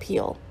court of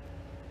appeal.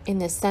 In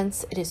this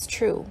sense, it is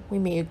true, we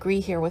may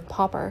agree here with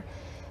Popper,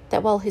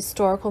 that while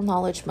historical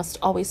knowledge must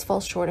always fall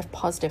short of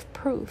positive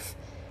proof,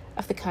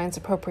 of the kinds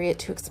appropriate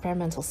to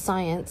experimental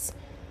science,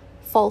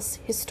 false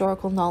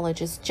historical knowledge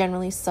is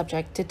generally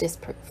subject to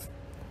disproof.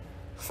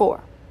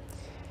 4.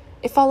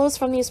 It follows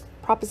from these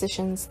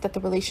propositions that the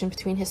relation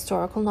between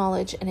historical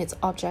knowledge and its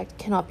object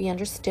cannot be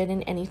understood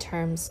in any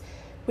terms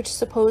which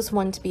suppose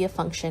one to be a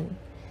function,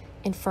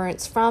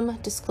 inference from,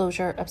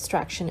 disclosure,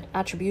 abstraction,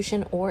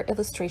 attribution, or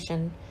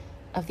illustration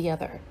of the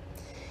other.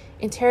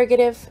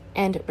 Interrogative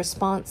and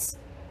response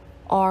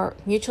are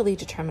mutually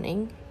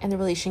determining, and the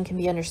relation can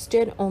be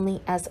understood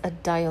only as a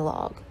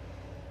dialogue.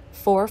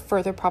 4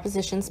 further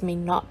propositions may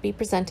not be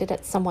presented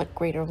at somewhat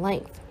greater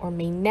length, or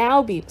may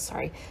now be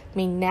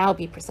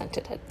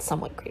presented at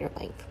somewhat greater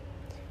length.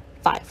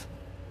 5.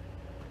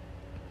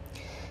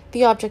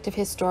 The object of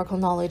historical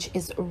knowledge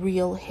is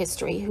real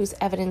history, whose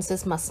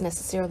evidences must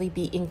necessarily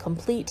be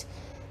incomplete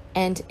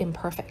and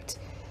imperfect.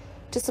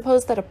 To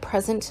suppose that a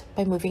present,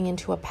 by moving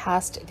into a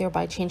past,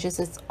 thereby changes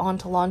its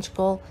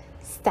ontological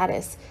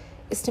status,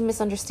 is to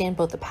misunderstand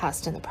both the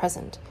past and the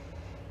present.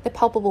 The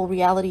palpable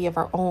reality of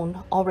our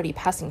own, already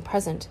passing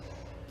present,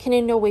 can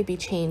in no way be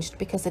changed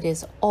because it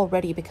is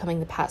already becoming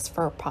the past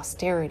for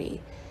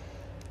posterity.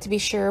 To be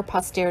sure,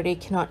 posterity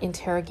cannot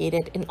interrogate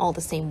it in all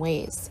the same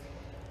ways.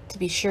 To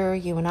be sure,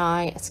 you and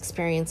I, as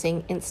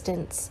experiencing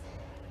instants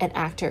and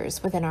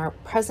actors within our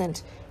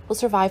present, will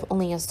survive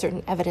only as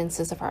certain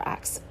evidences of our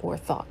acts or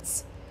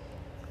thoughts.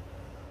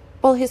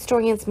 While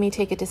historians may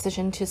take a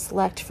decision to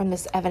select from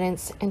this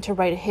evidence and to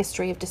write a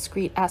history of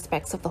discrete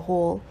aspects of the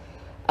whole,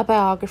 a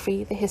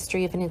biography, the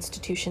history of an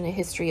institution, a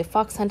history of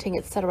fox hunting,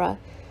 etc.,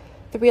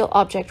 the real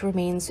object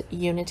remains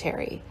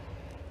unitary.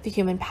 The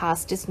human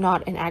past is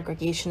not an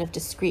aggregation of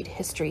discrete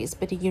histories,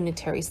 but a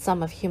unitary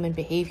sum of human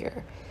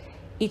behavior,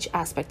 each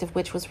aspect of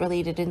which was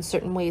related in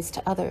certain ways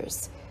to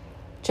others,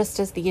 just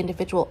as the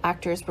individual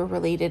actors were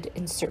related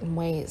in certain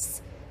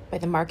ways, by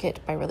the market,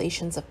 by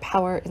relations of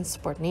power and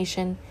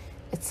subordination,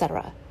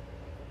 etc.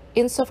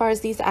 Insofar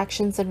as these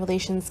actions and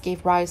relations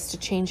gave rise to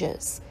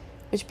changes,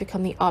 which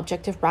become the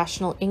object of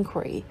rational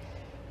inquiry,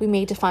 we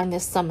may define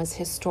this sum as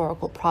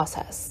historical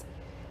process,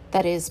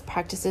 that is,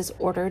 practices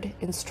ordered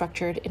and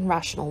structured in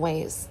rational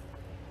ways.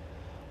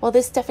 While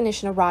this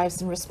definition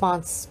arrives in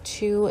response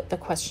to the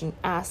question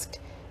asked,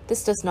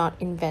 this does not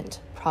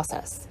invent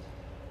process.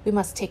 We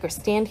must take our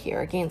stand here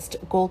against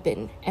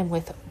Goldbin and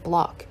with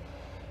Bloch.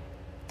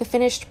 The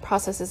finished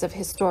processes of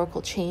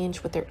historical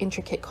change with their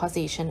intricate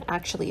causation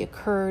actually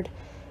occurred,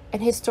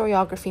 and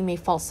historiography may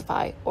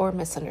falsify or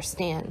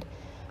misunderstand,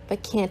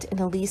 but can't in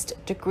the least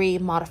degree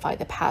modify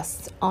the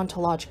past's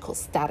ontological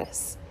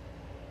status.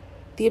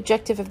 The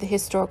objective of the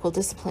historical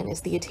discipline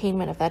is the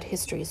attainment of that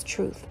history's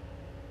truth.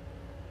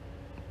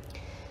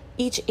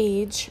 Each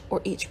age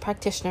or each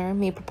practitioner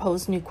may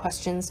propose new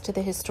questions to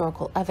the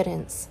historical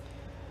evidence,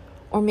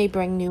 or may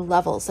bring new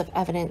levels of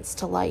evidence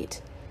to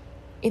light.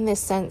 In this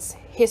sense,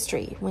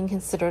 history, when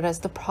considered as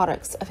the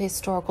products of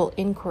historical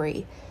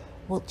inquiry,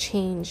 will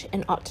change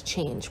and ought to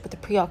change with the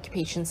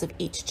preoccupations of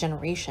each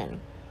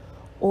generation,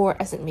 or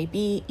as it may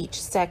be,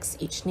 each sex,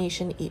 each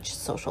nation, each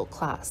social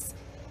class.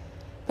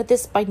 But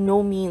this by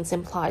no means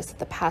implies that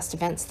the past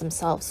events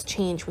themselves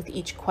change with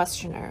each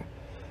questioner,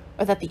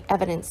 or that the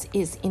evidence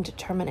is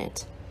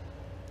indeterminate.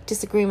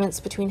 Disagreements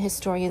between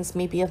historians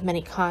may be of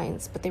many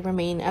kinds, but they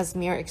remain as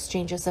mere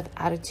exchanges of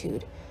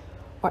attitude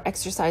or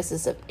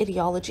exercises of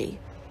ideology,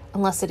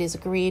 unless it is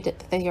agreed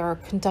that they are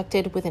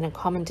conducted within a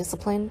common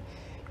discipline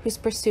whose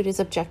pursuit is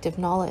objective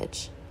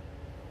knowledge.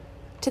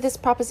 To this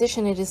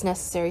proposition it is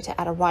necessary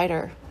to add a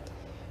rider.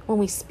 When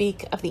we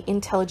speak of the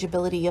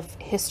intelligibility of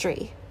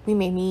history, we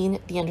may mean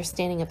the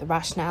understanding of the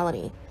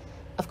rationality,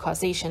 of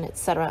causation,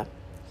 etc.,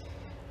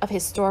 of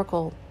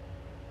historical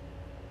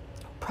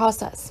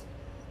process.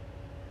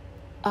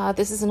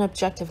 This is an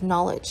objective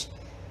knowledge,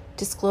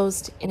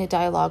 disclosed in a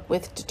dialogue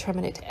with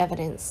determinate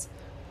evidence.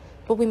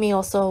 But we may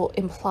also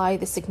imply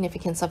the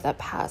significance of that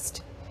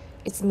past,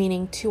 its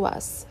meaning to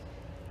us.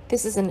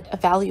 This is an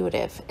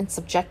evaluative and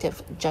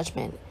subjective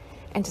judgment,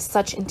 and to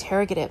such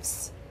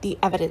interrogatives, the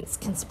evidence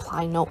can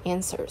supply no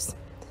answers.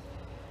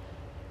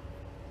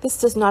 This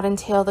does not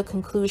entail the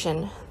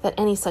conclusion that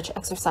any such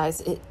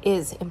exercise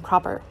is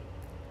improper.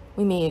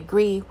 We may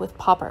agree with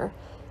Popper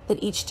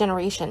that each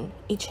generation,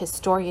 each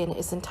historian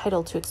is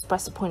entitled to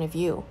express a point of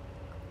view,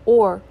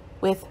 or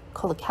with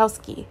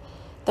Kolakowski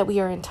that we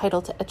are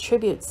entitled to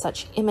attribute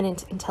such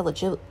imminent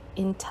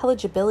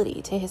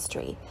intelligibility to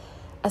history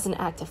as an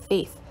act of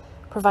faith,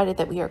 provided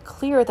that we are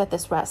clear that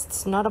this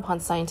rests not upon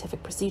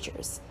scientific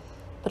procedures,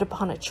 but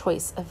upon a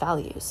choice of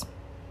values.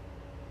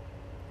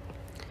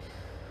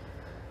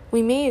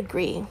 We may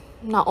agree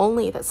not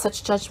only that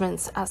such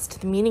judgments as to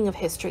the meaning of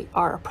history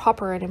are a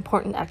proper and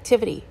important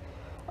activity,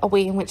 a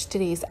way in which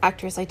today's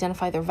actors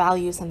identify their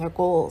values and their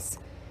goals,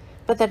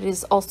 but that it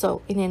is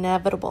also an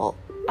inevitable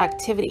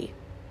activity.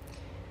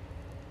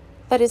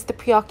 That is, the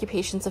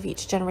preoccupations of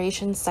each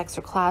generation, sex,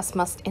 or class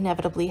must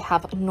inevitably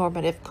have a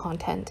normative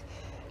content,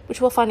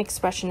 which will find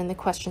expression in the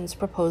questions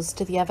proposed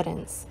to the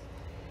evidence.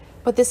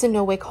 But this in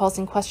no way calls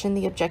in question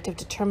the objective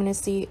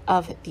determinacy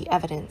of the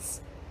evidence.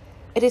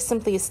 It is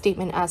simply a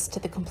statement as to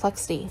the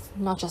complexity,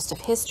 not just of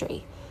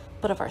history,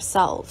 but of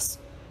ourselves,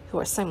 who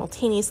are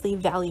simultaneously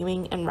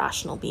valuing and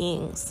rational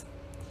beings.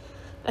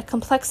 A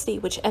complexity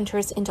which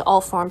enters into all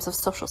forms of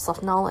social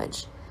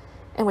self-knowledge,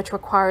 and which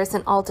requires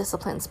in all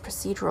disciplines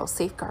procedural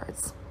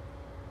safeguards.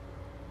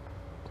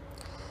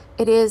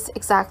 It is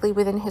exactly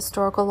within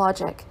historical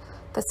logic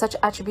that such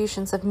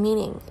attributions of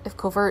meaning, if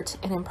covert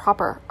and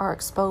improper, are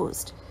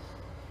exposed.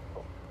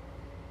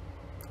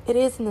 It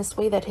is in this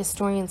way that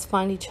historians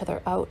find each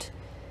other out.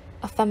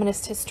 A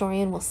feminist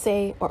historian will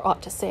say, or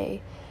ought to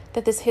say,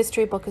 that this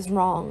history book is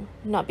wrong,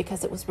 not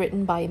because it was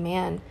written by a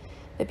man,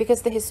 but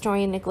because the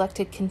historian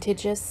neglected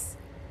contiguous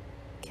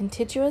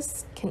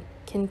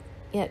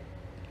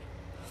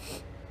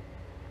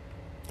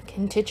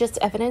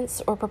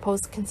evidence or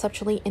proposed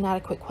conceptually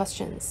inadequate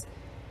questions.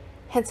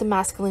 Hence a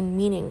masculine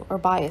meaning or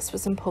bias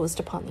was imposed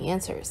upon the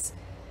answers.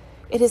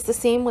 It is the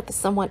same with the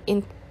somewhat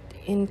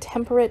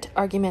intemperate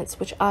arguments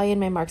which I and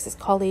my Marxist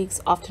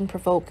colleagues often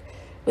provoke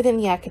within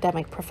the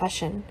academic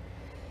profession.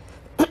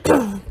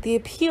 The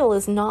appeal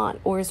is not,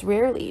 or is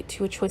rarely,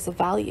 to a choice of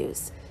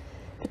values,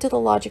 but to the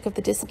logic of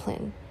the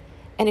discipline,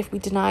 and if we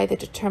deny the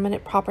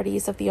determinate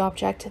properties of the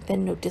object,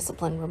 then no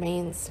discipline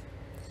remains.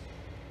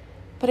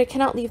 But I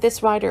cannot leave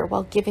this writer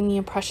while giving the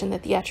impression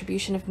that the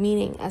attribution of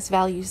meaning as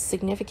values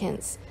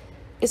significance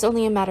is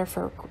only a matter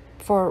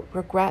for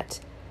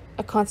regret,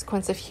 a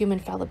consequence of human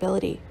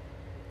fallibility.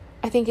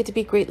 I think it to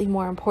be greatly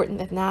more important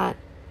than that.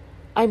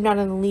 I am not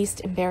in the least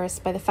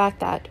embarrassed by the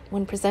fact that,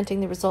 when presenting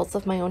the results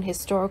of my own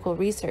historical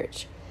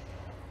research,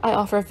 I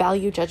offer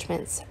value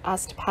judgments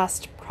as to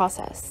past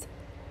process.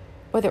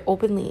 whether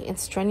openly and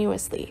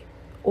strenuously,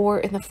 or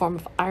in the form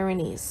of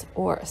ironies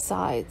or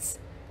asides.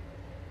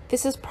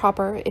 This is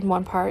proper in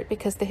one part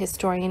because the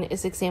historian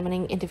is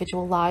examining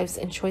individual lives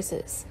and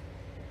choices,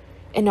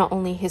 and not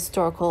only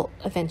historical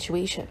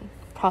eventuation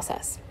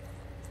process.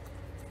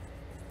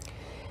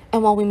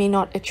 And while we may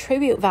not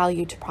attribute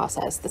value to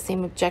process, the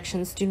same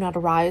objections do not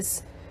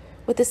arise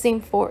with the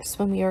same force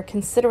when we are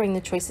considering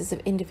the choices of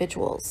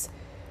individuals,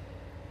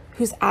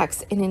 whose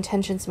acts and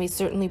intentions may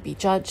certainly be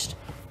judged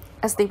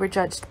as they were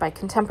judged by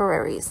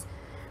contemporaries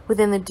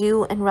within the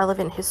due and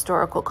relevant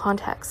historical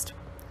context.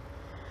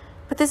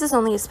 But this is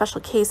only a special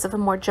case of a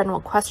more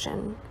general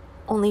question.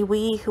 Only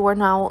we who are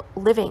now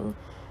living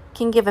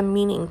can give a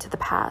meaning to the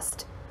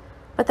past.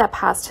 But that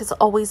past has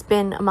always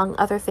been, among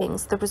other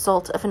things, the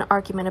result of an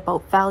argument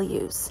about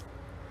values.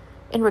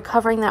 In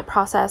recovering that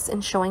process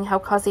and showing how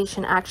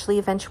causation actually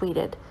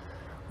eventuated,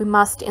 we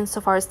must,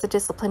 insofar as the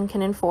discipline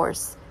can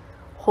enforce,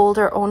 hold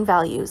our own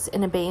values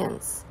in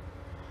abeyance.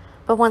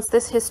 But once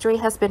this history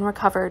has been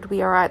recovered,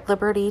 we are at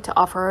liberty to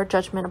offer our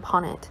judgment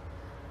upon it.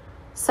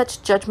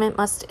 Such judgment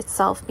must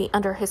itself be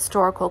under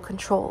historical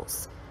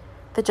controls.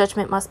 The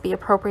judgment must be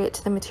appropriate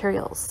to the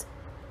materials.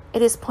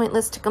 It is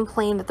pointless to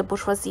complain that the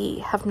bourgeoisie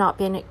have not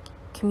been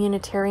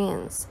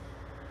communitarians,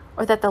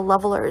 or that the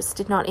levelers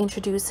did not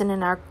introduce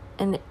an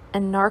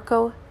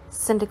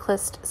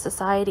anarcho-syndicalist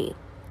society.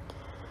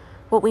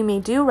 What we may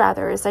do,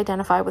 rather, is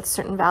identify with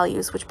certain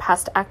values which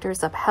past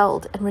actors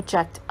upheld and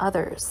reject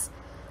others.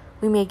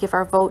 We may give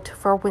our vote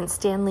for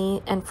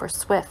Winstanley and for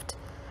Swift.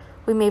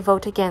 We may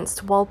vote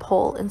against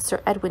Walpole and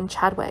Sir Edwin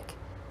Chadwick.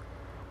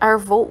 Our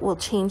vote will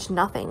change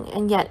nothing,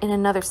 and yet in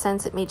another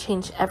sense it may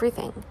change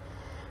everything.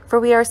 For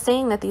we are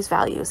saying that these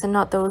values and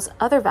not those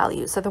other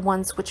values are the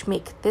ones which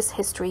make this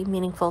history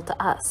meaningful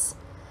to us,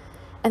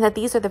 and that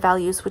these are the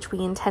values which we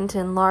intend to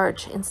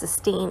enlarge and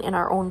sustain in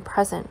our own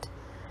present.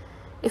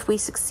 If we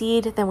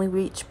succeed, then we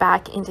reach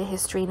back into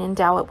history and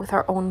endow it with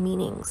our own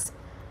meanings.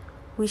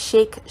 We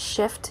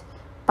shift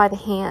by the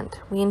hand.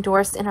 We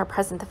endorse in our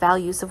present the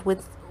values of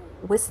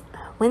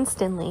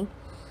Winstanley,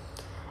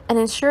 and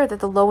ensure that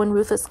the low and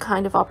ruthless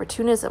kind of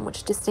opportunism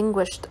which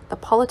distinguished the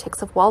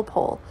politics of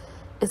Walpole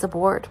is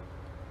aboard.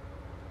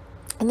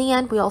 In the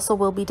end, we also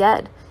will be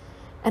dead,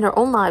 and our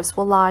own lives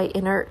will lie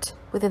inert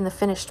within the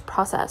finished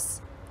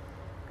process,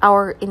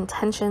 our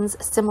intentions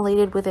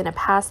assimilated within a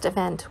past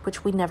event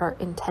which we never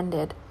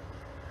intended.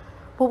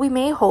 What we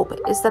may hope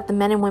is that the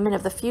men and women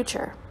of the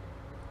future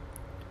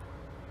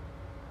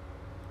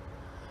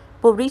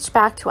will reach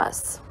back to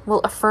us, will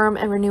affirm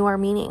and renew our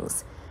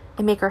meanings,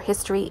 and make our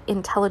history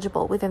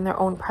intelligible within their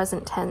own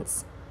present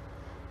tense.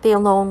 They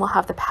alone will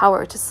have the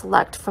power to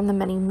select from the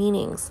many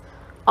meanings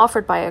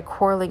offered by a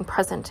quarreling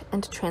present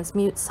and to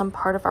transmute some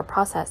part of our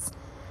process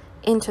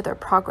into their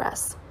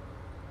progress.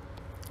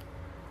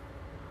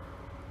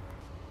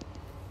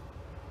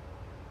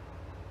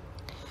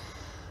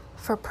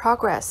 For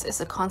progress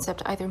is a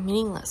concept either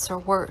meaningless or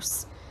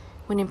worse,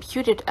 when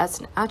imputed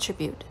as an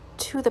attribute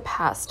to the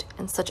past,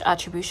 and such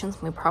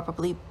attributions may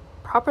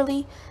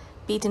properly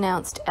be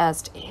denounced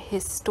as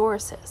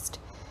historicist,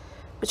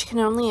 which can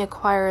only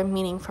acquire a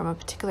meaning from a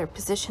particular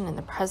position in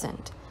the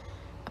present,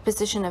 a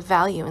position of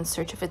value in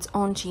search of its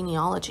own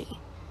genealogy.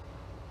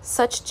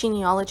 Such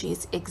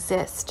genealogies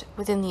exist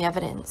within the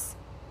evidence.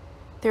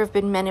 There have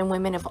been men and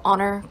women of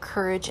honor,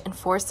 courage, and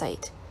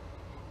foresight,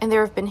 and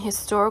there have been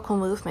historical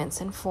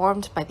movements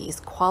informed by these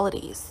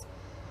qualities.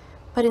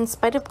 But in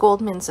spite of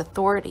Goldman's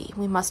authority,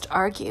 we must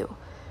argue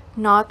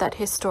not that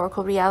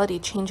historical reality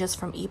changes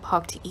from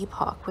epoch to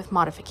epoch with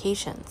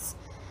modifications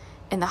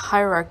in the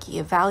hierarchy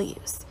of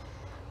values,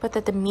 but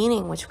that the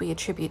meaning which we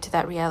attribute to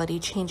that reality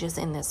changes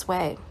in this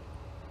way.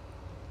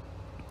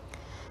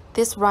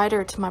 This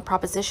rider to my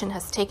proposition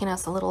has taken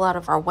us a little out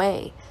of our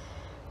way.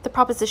 The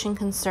proposition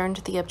concerned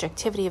the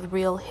objectivity of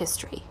real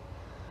history.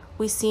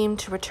 We seem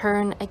to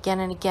return again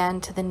and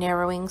again to the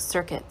narrowing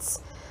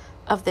circuits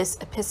of this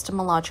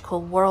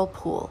epistemological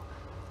whirlpool.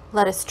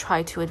 Let us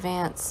try to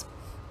advance.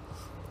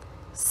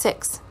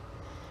 6.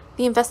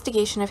 The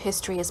investigation of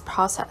history as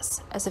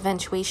process, as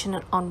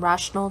eventuation on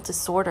rational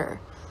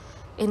disorder,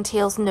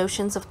 entails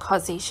notions of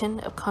causation,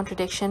 of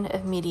contradiction,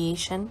 of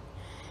mediation,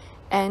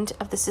 and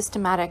of the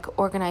systematic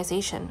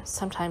organization,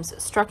 sometimes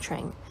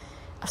structuring,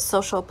 of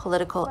social,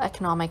 political,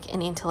 economic,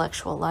 and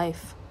intellectual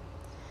life.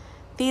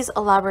 These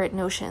elaborate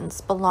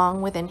notions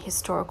belong within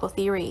historical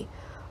theory,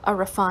 are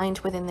refined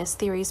within this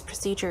theory's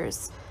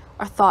procedures,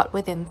 are thought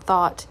within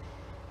thought,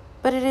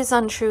 but it is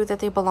untrue that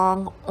they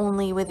belong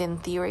only within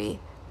theory.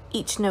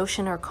 Each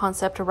notion or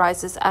concept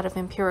arises out of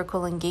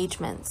empirical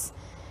engagements,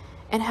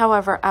 and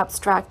however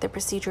abstract the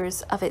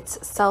procedures of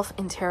its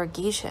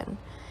self-interrogation,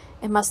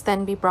 it must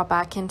then be brought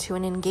back into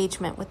an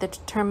engagement with the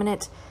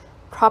determinate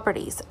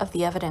properties of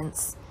the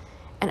evidence,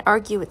 and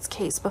argue its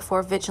case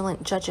before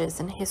vigilant judges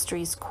in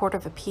history's court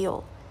of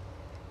appeal.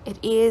 It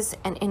is,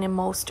 and in a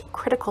most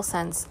critical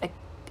sense,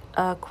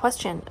 a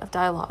question of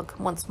dialogue,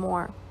 once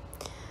more.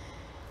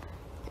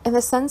 In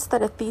the sense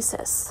that a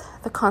thesis,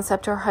 the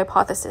concept or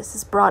hypothesis,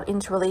 is brought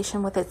into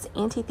relation with its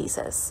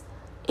antithesis,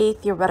 a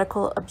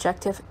theoretical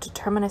objective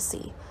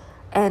determinacy,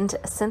 and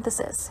a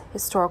synthesis,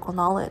 historical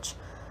knowledge.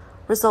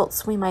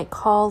 Results, we might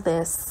call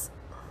this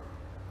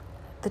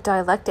the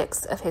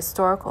dialectics of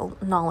historical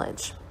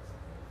knowledge.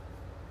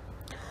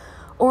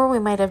 Or we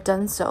might have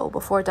done so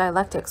before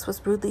dialectics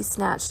was rudely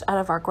snatched out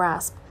of our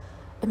grasp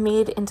and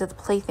made into the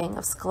plaything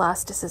of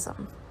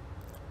scholasticism.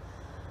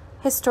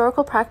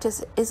 Historical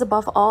practice is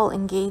above all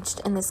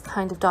engaged in this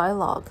kind of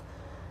dialogue,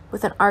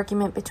 with an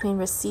argument between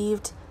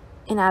received,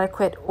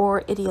 inadequate,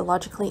 or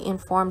ideologically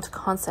informed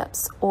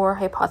concepts or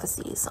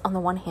hypotheses on the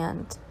one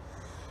hand,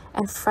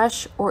 and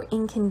fresh or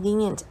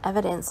inconvenient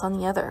evidence on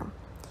the other,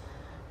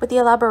 with the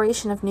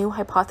elaboration of new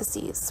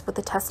hypotheses, with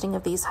the testing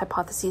of these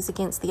hypotheses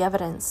against the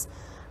evidence,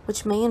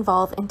 which may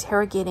involve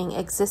interrogating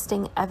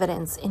existing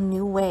evidence in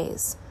new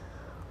ways,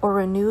 or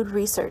renewed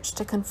research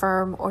to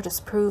confirm or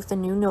disprove the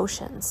new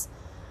notions,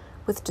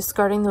 with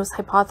discarding those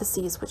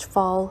hypotheses which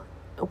fail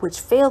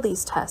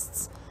these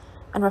tests,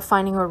 and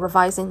refining or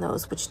revising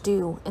those which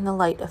do in the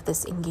light of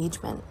this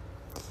engagement.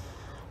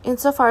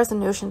 Insofar as a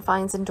notion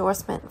finds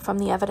endorsement from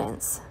the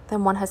evidence,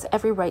 then one has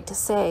every right to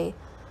say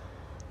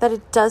that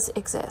it does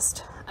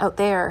exist out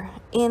there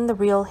in the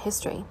real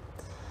history.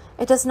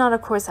 It does not,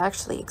 of course,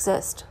 actually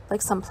exist,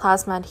 like some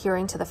plasma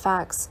adhering to the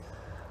facts,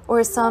 or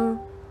as some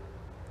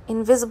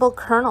invisible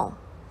kernel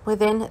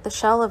within the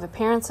shell of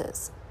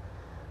appearances.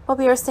 What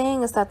we are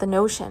saying is that the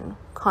notion,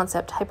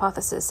 concept,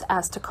 hypothesis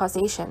as to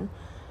causation,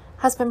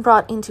 has been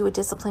brought into a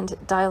disciplined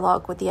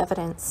dialogue with the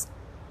evidence,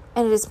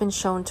 and it has been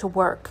shown to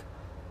work.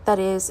 That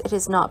is, it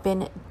has not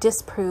been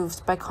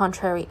disproved by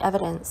contrary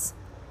evidence,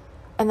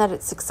 and that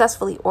it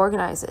successfully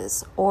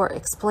organizes or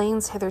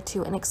explains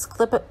hitherto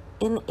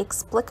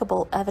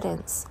inexplicable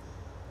evidence.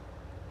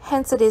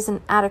 Hence it is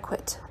an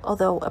adequate,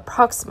 although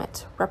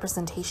approximate,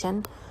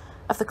 representation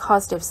of the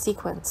causative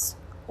sequence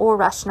or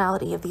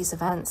rationality of these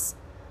events,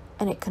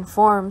 and it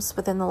conforms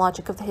within the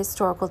logic of the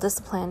historical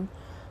discipline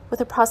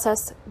with a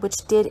process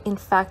which did in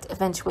fact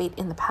eventuate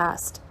in the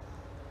past.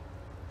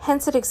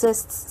 Hence it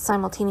exists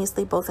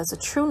simultaneously both as a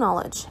true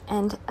knowledge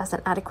and as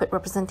an adequate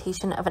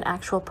representation of an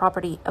actual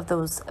property of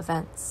those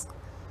events.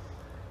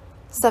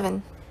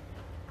 7.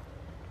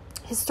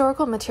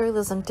 Historical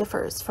materialism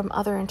differs from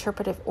other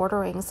interpretive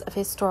orderings of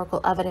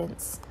historical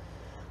evidence,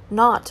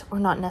 not or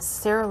not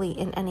necessarily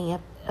in any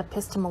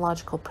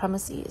epistemological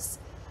premises,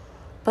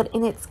 but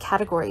in its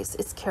categories,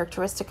 its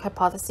characteristic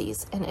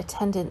hypotheses, and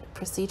attendant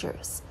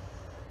procedures,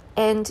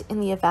 and in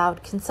the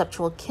avowed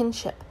conceptual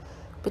kinship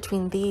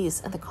between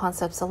these and the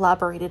concepts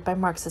elaborated by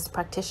Marxist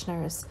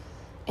practitioners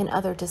in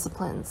other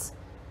disciplines.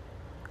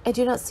 I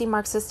do not see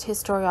Marxist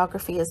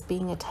historiography as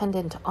being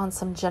attendant on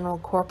some general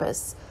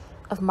corpus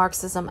of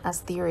Marxism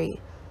as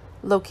theory,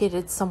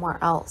 located somewhere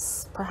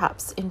else,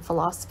 perhaps in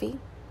philosophy.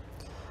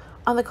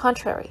 On the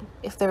contrary,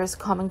 if there is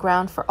common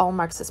ground for all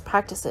Marxist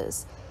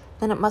practices,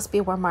 then it must be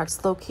where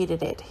Marx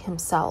located it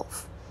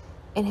himself,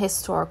 in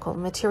historical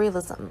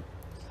materialism.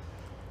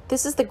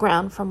 This is the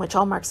ground from which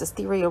all Marxist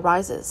theory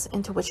arises,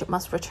 into which it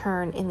must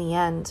return in the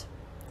end.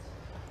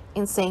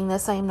 In saying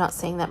this, I am not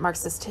saying that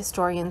Marxist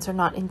historians are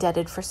not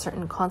indebted for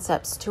certain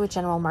concepts to a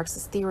general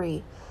Marxist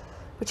theory,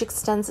 which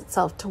extends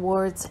itself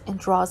towards and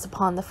draws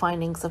upon the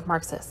findings of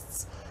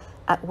Marxists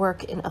at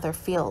work in other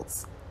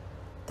fields.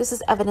 This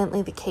is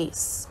evidently the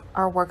case.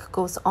 Our work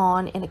goes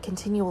on in a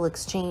continual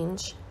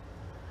exchange.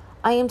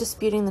 I am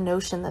disputing the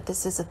notion that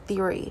this is a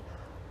theory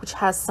which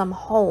has some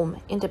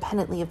home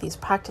independently of these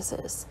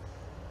practices,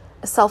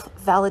 a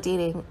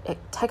self-validating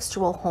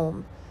textual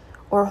home,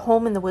 or a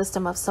home in the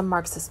wisdom of some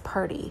Marxist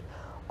party,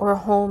 or a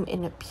home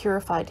in a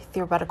purified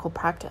theoretical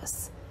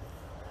practice.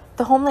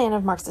 The homeland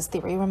of Marxist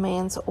theory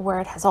remains where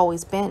it has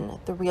always been,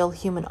 the real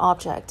human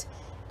object,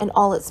 and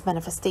all its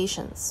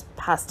manifestations,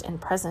 past and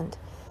present,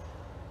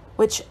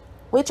 which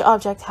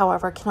object,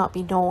 however, cannot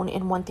be known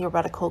in one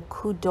theoretical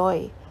coup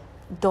d'oeil.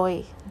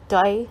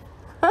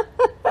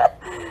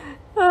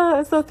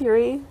 So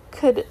theory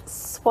could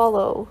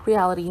swallow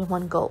reality in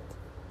one gulp,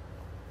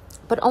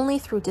 but only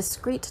through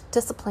discrete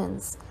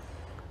disciplines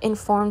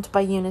informed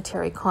by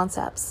unitary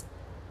concepts.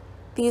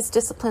 These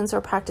disciplines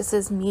or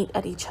practices meet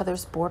at each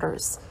other's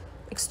borders,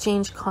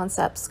 exchange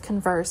concepts,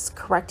 converse,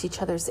 correct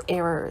each other's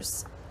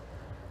errors.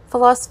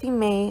 Philosophy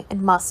may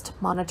and must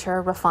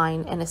monitor,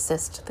 refine, and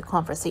assist the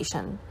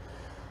conversation,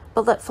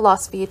 but let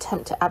philosophy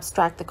attempt to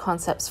abstract the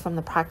concepts from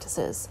the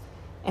practices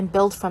and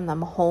build from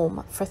them a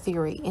home for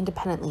theory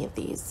independently of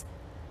these.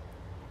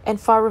 And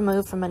far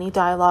removed from any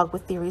dialogue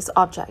with theory's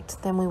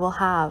object, then we will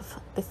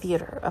have the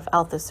theater of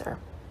Althusser.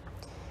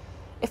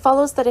 It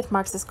follows that if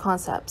Marxist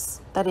concepts,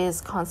 that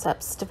is,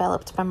 concepts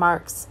developed by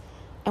Marx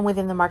and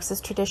within the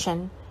Marxist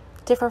tradition,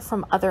 differ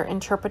from other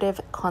interpretive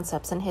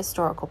concepts in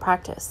historical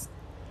practice,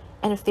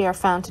 and if they are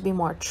found to be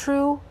more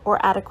true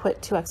or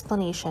adequate to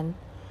explanation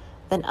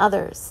than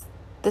others,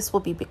 this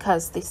will be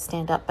because they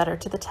stand up better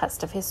to the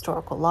test of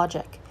historical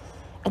logic,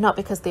 and not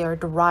because they are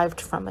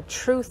derived from a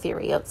true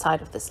theory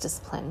outside of this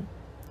discipline.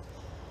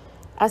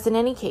 As in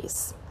any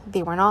case,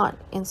 they were not,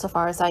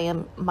 insofar as I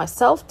am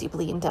myself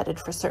deeply indebted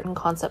for certain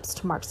concepts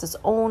to Marx's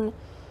own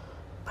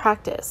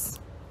practice.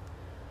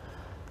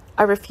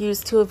 I refuse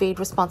to evade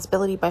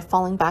responsibility by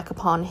falling back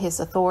upon his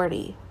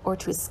authority, or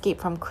to escape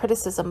from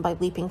criticism by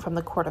leaping from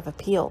the court of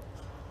appeal.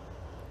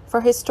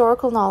 For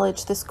historical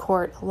knowledge, this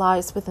court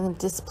lies within the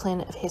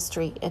discipline of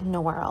history and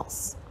nowhere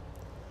else.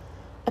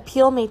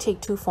 Appeal may take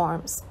two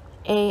forms: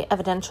 A,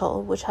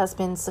 evidential, which has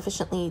been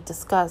sufficiently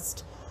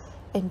discussed,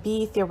 and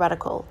B,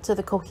 theoretical, to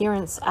the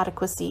coherence,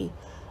 adequacy,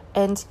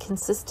 and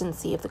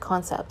consistency of the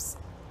concepts,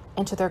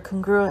 and to their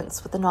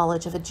congruence with the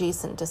knowledge of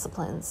adjacent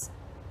disciplines.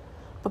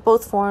 But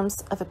both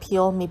forms of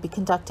appeal may be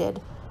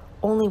conducted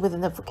only within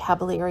the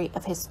vocabulary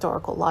of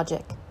historical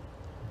logic.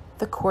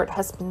 The court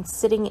has been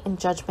sitting in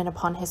judgment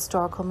upon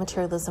historical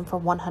materialism for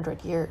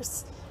 100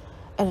 years,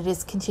 and it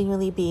is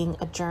continually being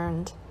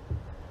adjourned.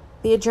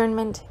 The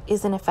adjournment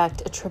is in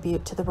effect a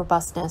tribute to the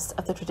robustness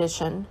of the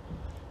tradition,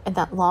 and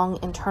that long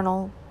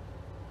interval,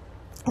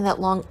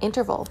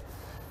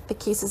 the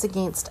cases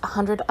against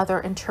 100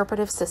 other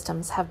interpretive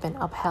systems have been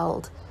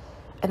upheld,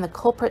 and the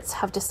culprits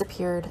have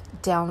disappeared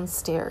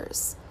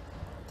downstairs.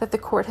 That the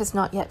court has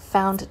not yet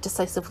found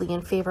decisively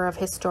in favor of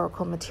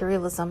historical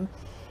materialism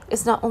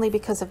is not only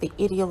because of the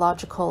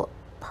ideological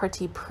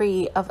parti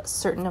pris of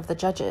certain of the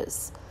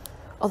judges,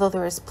 although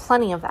there is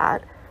plenty of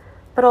that,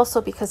 but also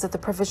because of the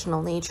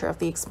provisional nature of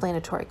the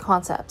explanatory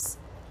concepts,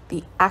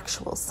 the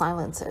actual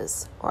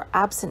silences or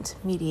absent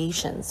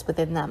mediations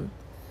within them,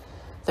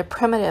 the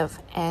primitive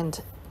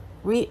and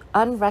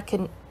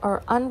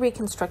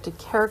unreconstructed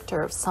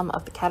character of some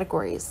of the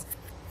categories,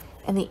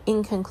 and the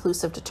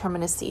inconclusive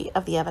determinacy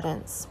of the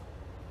evidence.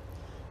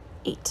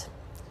 8.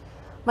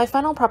 My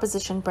final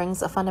proposition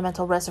brings a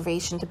fundamental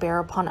reservation to bear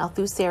upon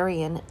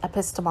Althusserian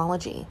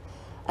epistemology,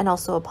 and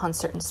also upon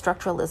certain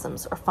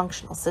structuralisms or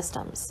functional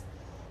systems,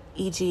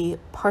 e.g.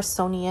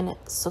 Parsonian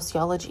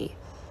sociology,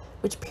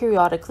 which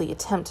periodically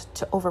attempt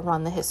to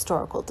overrun the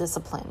historical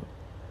discipline.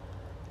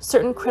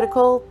 Certain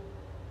critical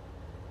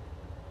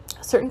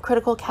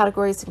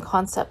categories and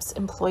concepts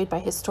employed by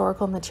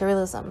historical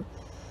materialism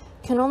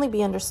can only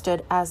be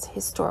understood as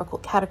historical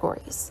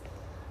categories,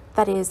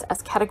 that is,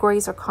 as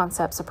categories or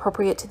concepts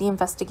appropriate to the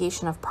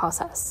investigation of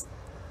process,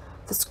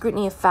 the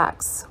scrutiny of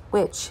facts,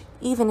 which,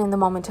 even in the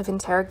moment of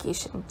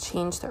interrogation,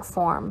 change their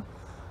form,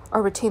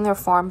 or retain their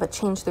form but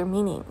change their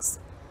meanings,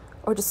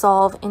 or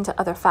dissolve into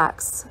other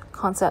facts,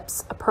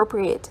 concepts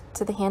appropriate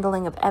to the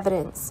handling of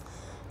evidence,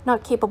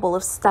 not capable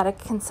of static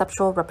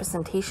conceptual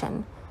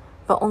representation,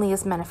 but only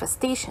as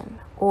manifestation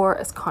or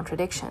as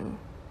contradiction.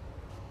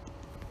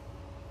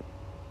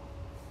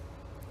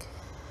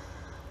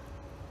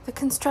 The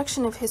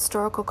construction of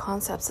historical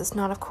concepts is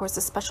not, of course,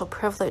 a special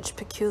privilege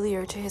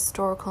peculiar to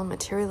historical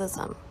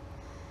materialism.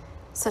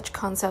 Such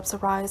concepts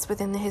arise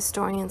within the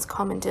historian's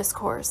common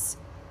discourse,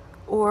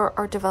 or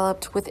are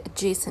developed with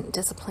adjacent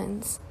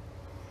disciplines.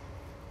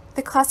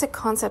 The classic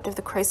concept of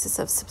the crisis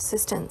of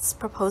subsistence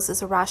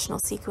proposes a rational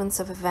sequence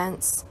of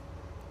events,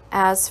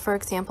 as, for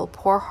example,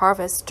 poor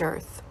harvest,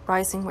 dearth,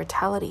 rising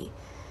mortality,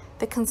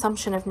 the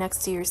consumption of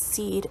next year's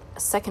seed, a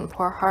second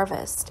poor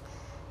harvest,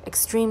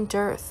 extreme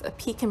dearth, a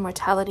peak in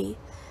mortality,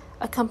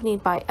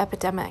 accompanied by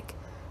epidemic,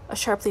 a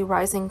sharply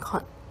rising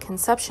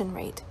conception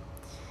rate.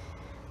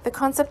 The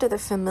concept of the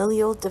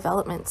familial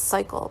development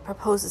cycle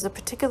proposes a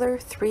particular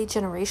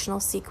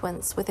three-generational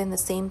sequence within the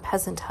same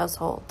peasant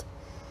household,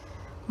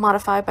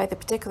 modified by the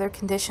particular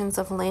conditions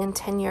of land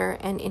tenure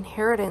and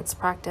inheritance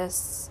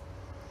practice.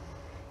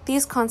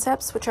 These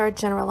concepts, which are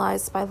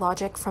generalized by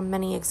logic from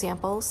many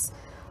examples,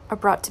 are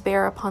brought to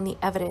bear upon the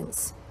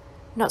evidence,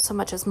 not so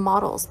much as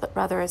models, but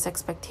rather as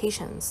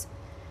expectations.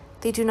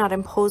 They do not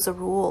impose a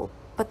rule,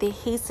 but they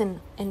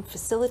hasten and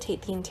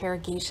facilitate the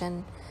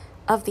interrogation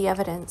of the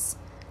evidence,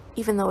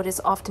 even though it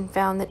is often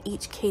found that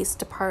each case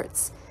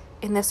departs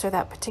in this or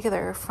that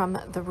particular from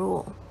the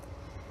rule.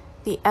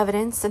 The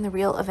evidence in the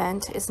real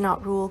event is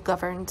not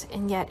rule-governed,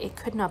 and yet it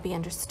could not be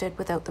understood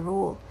without the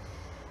rule,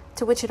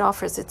 to which it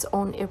offers its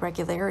own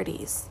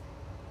irregularities.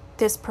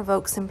 This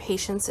provokes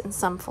impatience in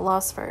some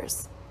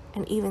philosophers,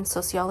 and even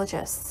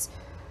sociologists,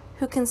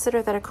 who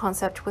consider that a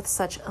concept with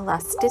such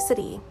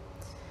elasticity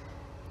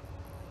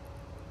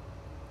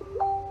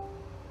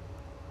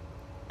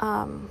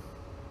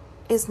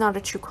is not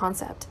a true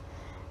concept,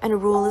 and a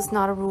rule is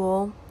not a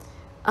rule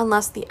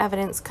unless the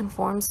evidence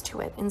conforms to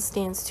it and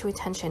stands to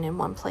attention in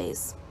one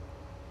place.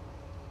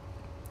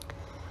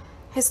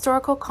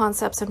 Historical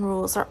concepts and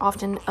rules are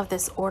often of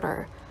this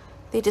order.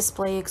 They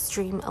display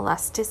extreme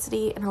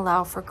elasticity and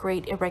allow for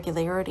great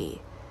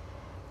irregularity.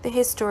 The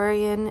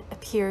historian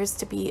appears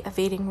to be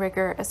evading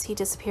rigor as he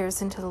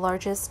disappears into the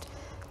largest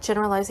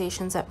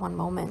generalizations at one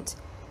moment,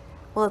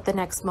 while at the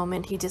next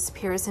moment he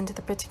disappears into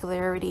the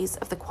particularities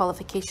of the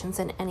qualifications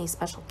in any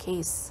special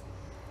case.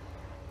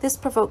 This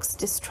provokes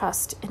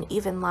distrust and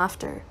even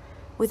laughter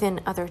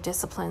within other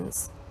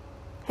disciplines.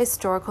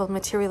 Historical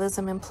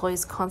materialism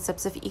employs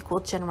concepts of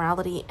equal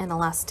generality and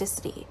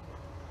elasticity,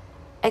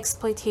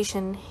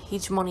 exploitation,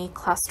 hegemony,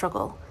 class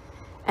struggle,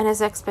 and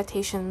as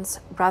expectations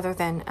rather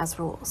than as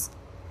rules,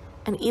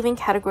 and even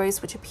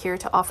categories which appear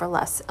to offer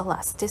less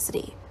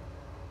elasticity: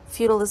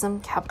 feudalism,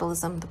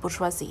 capitalism, the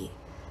bourgeoisie,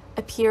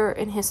 appear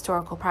in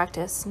historical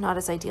practice not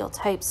as ideal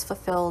types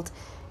fulfilled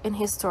in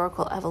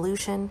historical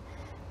evolution,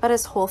 but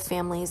as whole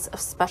families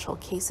of special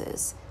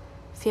cases,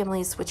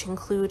 families which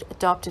include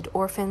adopted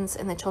orphans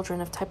and the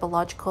children of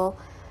typological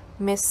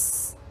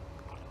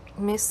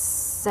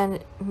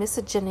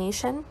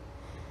miscegenation.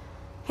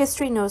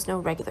 History knows no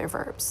regular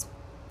verbs.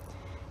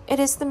 It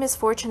is the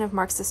misfortune of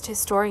Marxist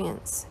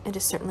historians, it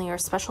is certainly our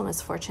special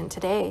misfortune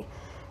today,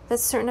 that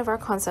certain of our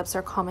concepts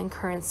are common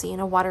currency in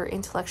a wider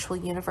intellectual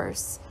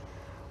universe,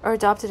 or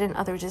adopted in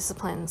other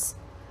disciplines,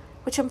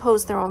 which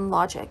impose their own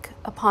logic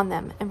upon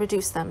them and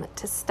reduce them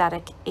to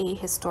static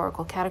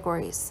ahistorical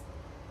categories.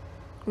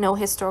 No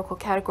historical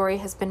category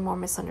has been more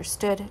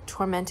misunderstood,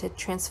 tormented,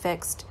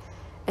 transfixed,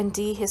 and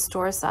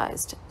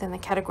dehistoricized than the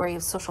category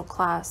of social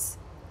class.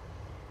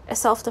 A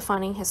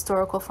self-defining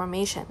historical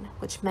formation,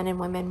 which men and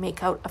women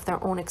make out of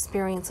their own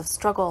experience of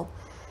struggle,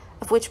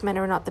 of which men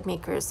are not the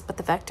makers but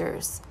the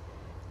vectors.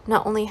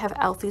 Not only have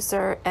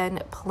Althusser and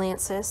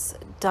Poulantzas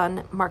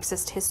done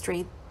Marxist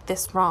history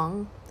this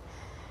wrong,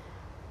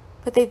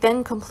 but they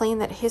then complain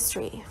that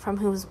history, from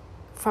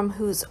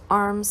whose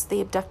arms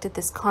they abducted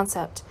this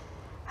concept,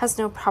 has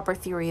no proper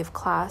theory of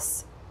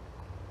class.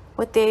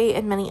 What they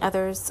and many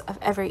others of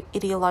every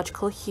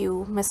ideological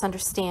hue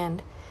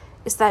misunderstand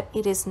is that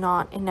it is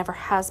not and never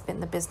has been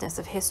the business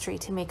of history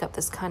to make up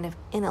this kind of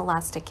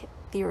inelastic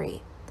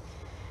theory.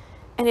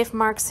 And if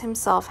Marx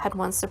himself had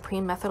one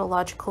supreme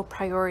methodological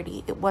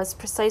priority, it was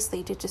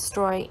precisely to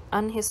destroy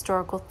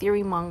unhistorical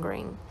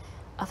theory-mongering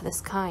of this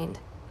kind.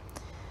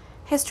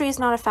 History is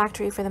not a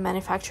factory for the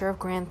manufacture of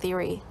grand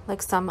theory,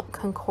 like some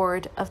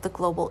Concorde of the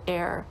global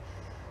air,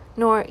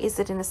 nor is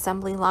it an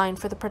assembly line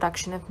for the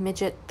production of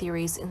midget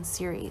theories in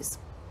series.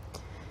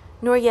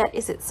 Nor yet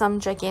is it some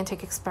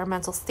gigantic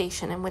experimental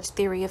station in which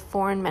theory of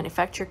foreign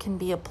manufacture can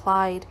be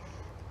applied,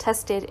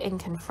 tested, and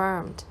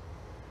confirmed.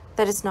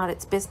 That is not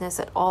its business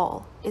at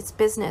all. Its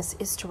business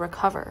is to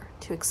recover,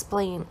 to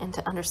explain, and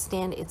to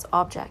understand its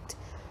object,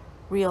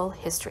 real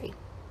history.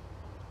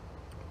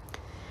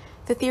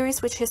 The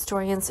theories which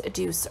historians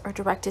adduce are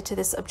directed to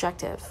this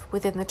objective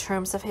within the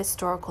terms of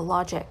historical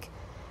logic,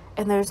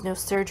 and there is no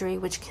surgery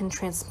which can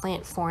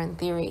transplant foreign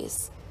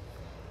theories,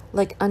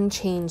 like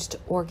unchanged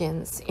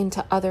organs,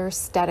 into other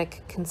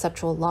static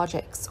conceptual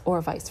logics,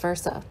 or vice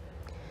versa.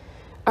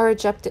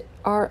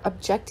 Our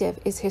objective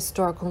is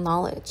historical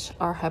knowledge.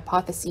 Our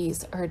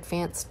hypotheses are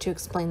advanced to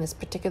explain this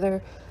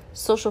particular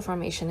social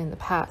formation in the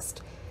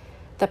past,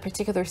 that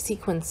particular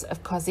sequence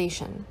of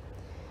causation.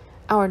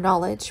 Our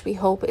knowledge, we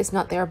hope, is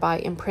not thereby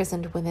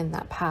imprisoned within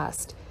that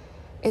past.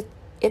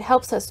 It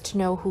helps us to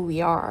know who we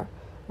are,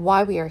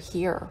 why we are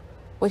here,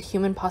 what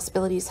human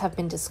possibilities have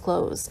been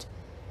disclosed,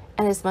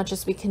 and as much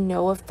as we can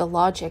know of the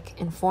logic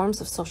and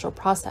forms of social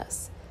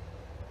process.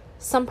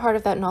 Some part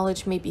of that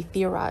knowledge may be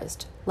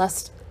theorized,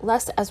 less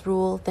as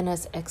rule than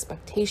as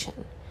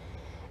expectation,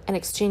 and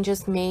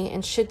exchanges may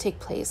and should take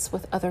place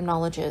with other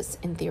knowledges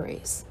and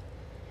theories.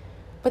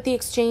 But the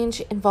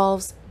exchange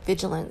involves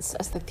vigilance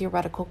as the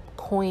theoretical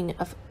coin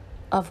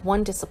of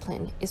one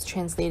discipline is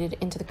translated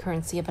into the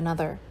currency of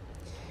another.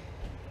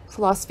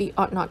 Philosophy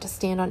ought not to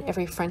stand on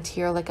every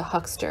frontier like a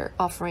huckster,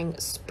 offering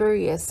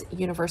spurious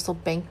universal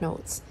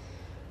banknotes,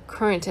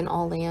 current in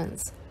all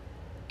lands.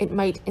 It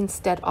might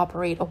instead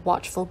operate a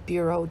watchful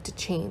bureau de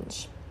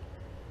change.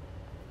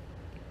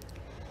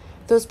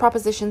 Those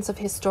propositions of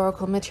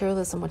historical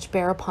materialism which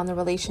bear upon the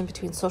relation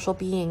between social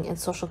being and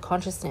social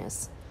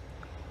consciousness,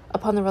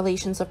 upon the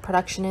relations of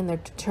production and their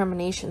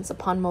determinations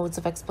upon modes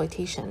of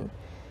exploitation,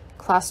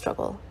 class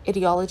struggle,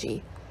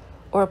 ideology,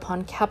 or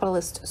upon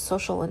capitalist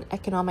social and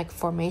economic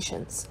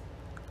formations,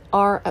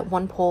 are at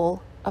one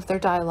pole of their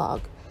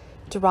dialogue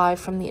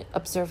derived from the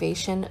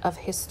observation of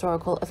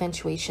historical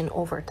eventuation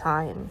over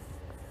time.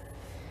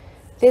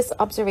 This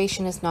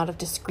observation is not of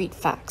discrete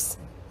facts,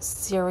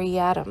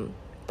 seriatim,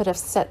 but of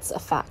sets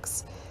of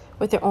facts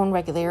with their own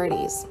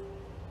regularities,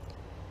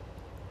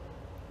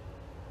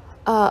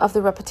 of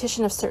the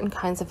repetition of certain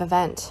kinds of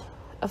event,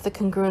 of the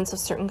congruence of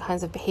certain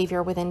kinds of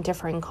behavior within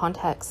differing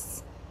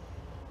contexts.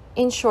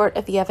 In short,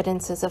 of the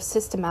evidences of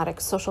systematic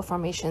social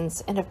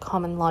formations and of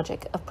common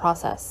logic of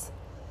process.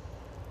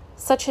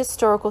 Such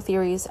historical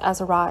theories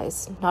as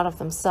arise, not of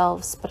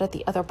themselves, but at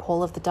the other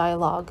pole of the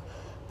dialogue,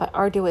 by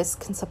arduous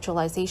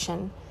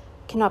conceptualization,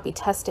 cannot be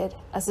tested,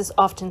 as is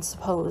often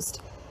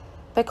supposed,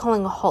 by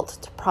calling a halt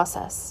to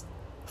process,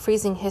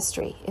 freezing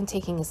history, and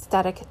taking a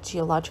static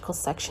geological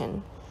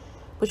section,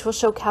 which will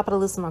show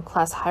capitalism or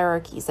class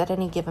hierarchies at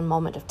any given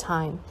moment of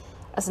time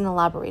as an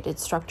elaborated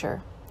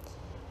structure.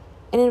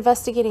 In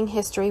investigating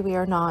history, we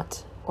are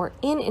not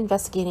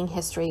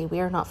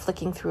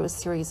flicking through a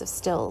series of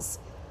stills,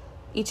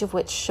 each of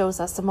which shows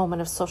us a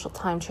moment of social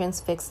time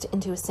transfixed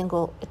into a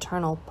single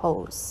eternal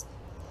pose.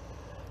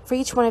 For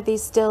each one of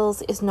these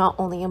stills is not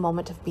only a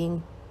moment of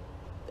being,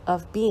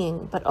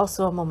 but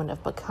also a moment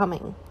of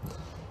becoming.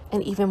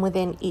 And even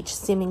within each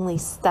seemingly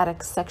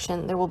static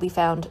section, there will be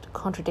found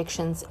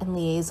contradictions and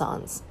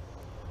liaisons,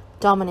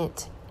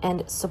 dominant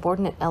and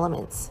subordinate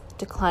elements,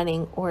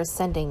 declining or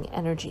ascending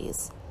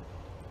energies.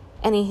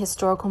 Any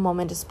historical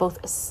moment is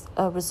both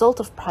a result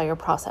of prior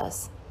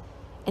process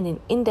and an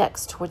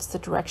index towards the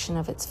direction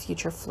of its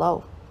future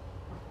flow.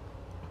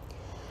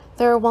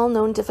 There are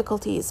well-known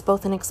difficulties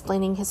both in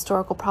explaining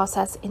historical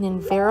process and in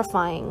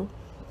verifying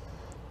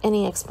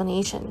any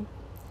explanation.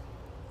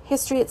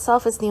 History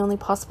itself is the only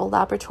possible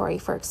laboratory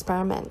for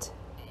experiment,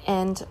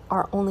 and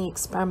our only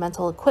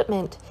experimental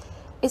equipment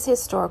is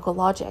historical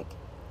logic.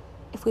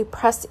 If we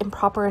press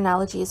improper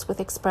analogies with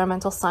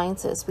experimental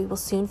sciences, we will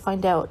soon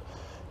find out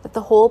that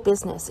the whole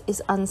business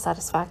is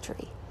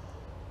unsatisfactory.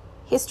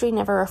 History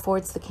never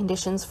affords the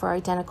conditions for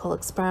identical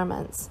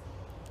experiments,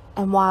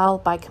 and while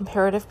by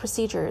comparative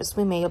procedures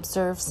we may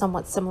observe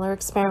somewhat similar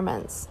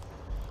experiments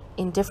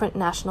in different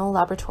national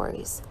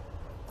laboratories,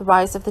 the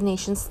rise of the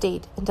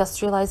nation-state,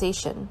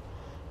 industrialization,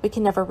 we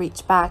can never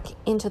reach back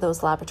into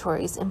those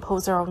laboratories,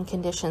 impose our own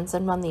conditions,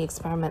 and run the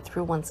experiment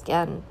through once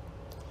again.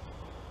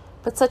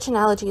 But such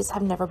analogies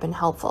have never been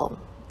helpful.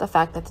 The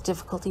fact that the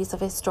difficulties of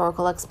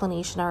historical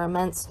explanation are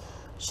immense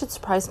should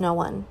surprise no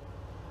one.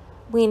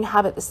 We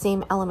inhabit the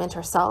same element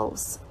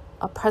ourselves,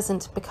 a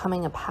present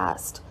becoming a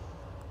past,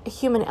 a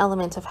human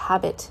element of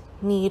habit,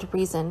 need,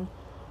 reason,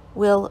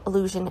 will,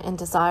 illusion, and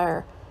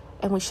desire,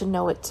 and we should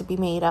know it to be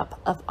made up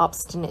of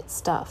obstinate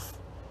stuff.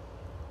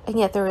 And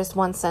yet there is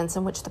one sense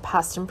in which the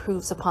past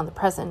improves upon the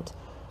present,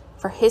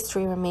 for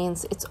history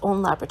remains its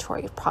own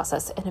laboratory of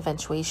process and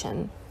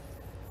eventuation.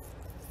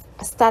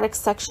 A static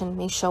section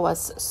may show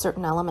us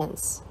certain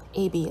elements,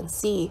 A, B, and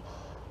C,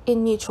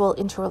 in mutual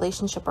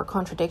interrelationship or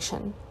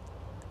contradiction.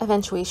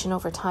 Eventuation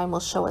over time will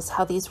show us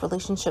how these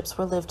relationships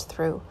were lived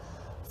through,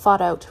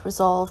 fought out,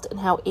 resolved, and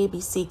how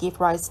ABC gave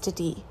rise to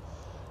D.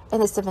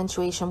 And this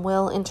eventuation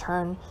will, in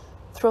turn,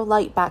 throw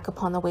light back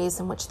upon the ways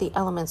in which the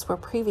elements were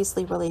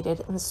previously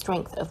related and the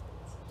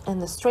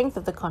strength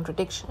of the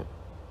contradiction.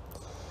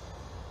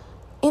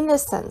 In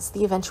this sense,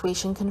 the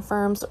eventuation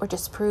confirms or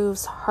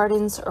disproves,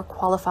 hardens or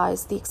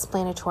qualifies the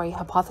explanatory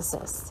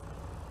hypothesis.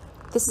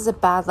 This is a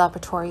bad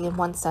laboratory in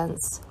one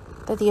sense,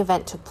 that the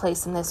event took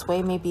place in this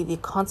way may be the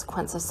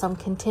consequence of some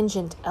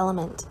contingent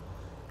element,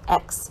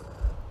 X,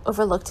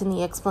 overlooked in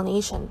the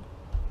explanation.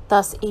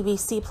 Thus,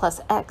 ABC plus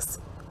X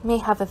may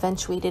have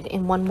eventuated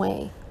in one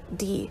way,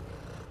 D,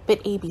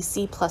 but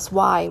ABC plus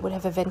Y would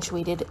have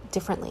eventuated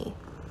differently,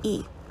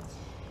 E.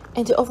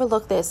 And to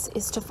overlook this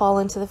is to fall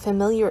into the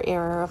familiar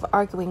error of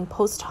arguing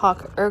post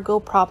hoc ergo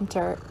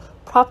propter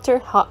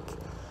hoc.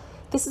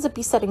 This is a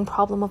besetting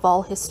problem of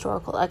all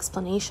historical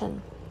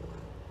explanation.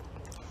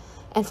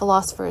 And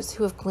philosophers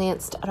who have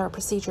glanced at our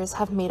procedures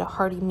have made a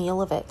hearty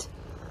meal of it.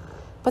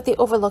 But they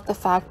overlook the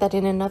fact that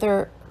in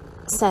another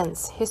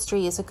sense,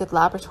 history is a good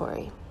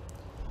laboratory.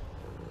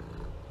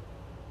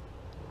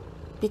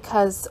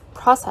 Because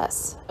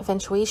process,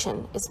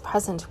 eventuation, is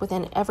present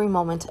within every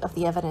moment of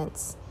the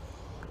evidence.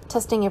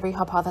 Testing every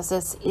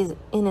hypothesis is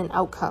in an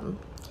outcome,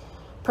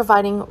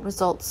 providing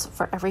results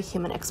for every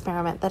human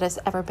experiment that has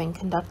ever been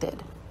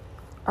conducted.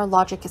 Our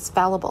logic is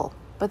fallible,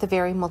 but the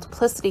very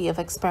multiplicity of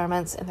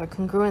experiments and their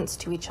congruence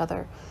to each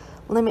other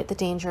limit the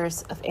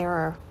dangers of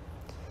error.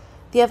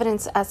 The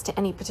evidence as to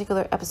any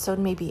particular episode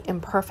may be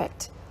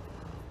imperfect.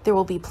 There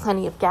will be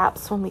plenty of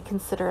gaps when we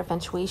consider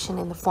eventuation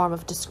in the form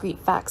of discrete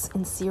facts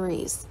in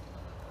series.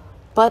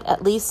 But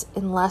at least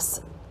in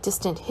less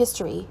distant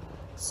history,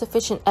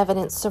 sufficient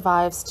evidence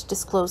survives to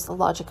disclose the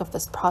logic of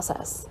this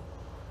process,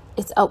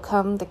 its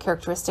outcome, the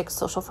characteristic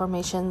social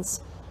formations,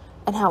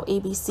 and how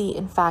ABC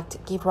in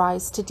fact gave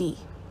rise to D.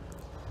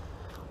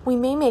 We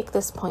may make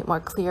this point more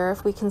clear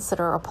if we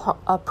consider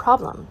a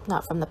problem,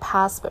 not from the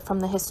past, but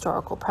from the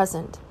historical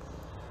present.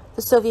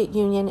 The Soviet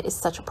Union is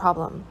such a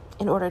problem.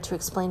 In order to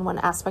explain one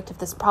aspect of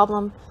this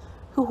problem,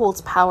 who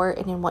holds power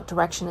and in what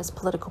direction is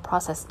political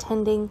process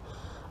tending,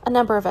 a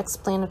number of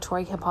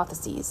explanatory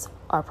hypotheses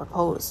are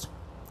proposed.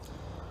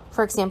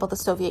 For example, the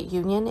Soviet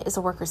Union is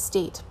a worker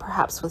state,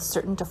 perhaps with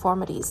certain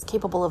deformities,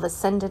 capable of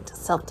ascendant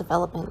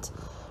self-development,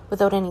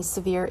 without any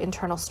severe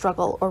internal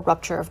struggle or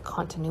rupture of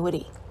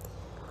continuity.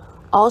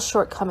 All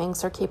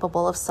shortcomings are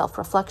capable of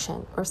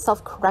self-reflection or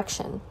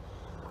self-correction,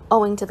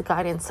 owing to the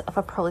guidance of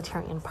a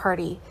proletarian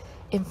party,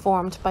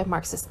 informed by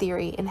Marxist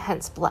theory and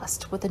hence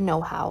blessed with the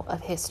know-how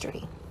of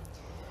history.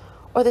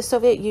 Or the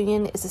Soviet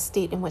Union is a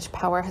state in which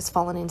power has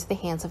fallen into the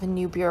hands of a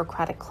new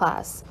bureaucratic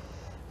class,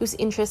 whose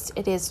interest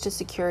it is to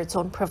secure its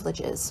own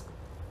privileges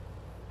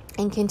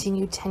and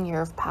continued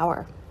tenure of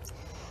power,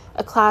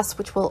 a class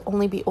which will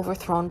only be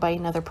overthrown by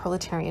another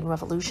proletarian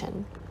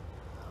revolution.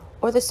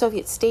 Or the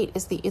Soviet state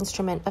is the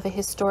instrument of a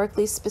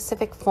historically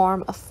specific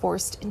form of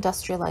forced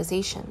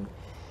industrialization,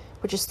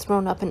 which has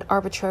thrown up an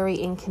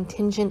arbitrary and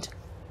contingent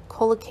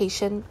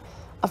collocation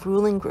of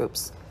ruling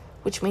groups,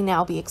 which may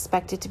now be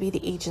expected to be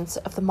the agents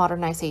of the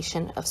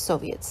modernization of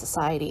Soviet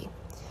society,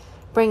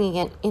 bringing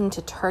it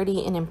into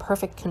tardy and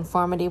imperfect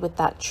conformity with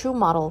that true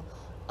model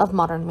of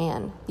modern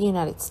man, the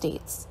United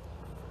States.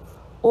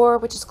 Or,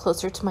 which is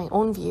closer to my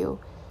own view,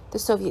 the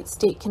Soviet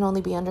state can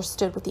only be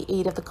understood with the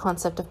aid of the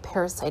concept of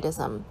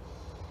parasitism,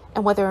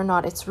 and whether or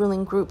not its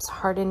ruling groups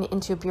harden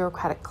into a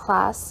bureaucratic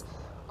class,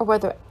 or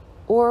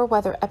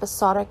whether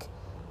episodic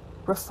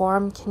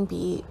reform can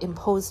be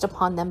imposed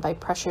upon them by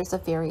pressures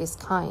of various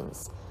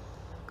kinds,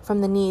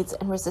 from the needs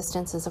and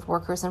resistances of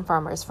workers and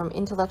farmers, from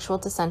intellectual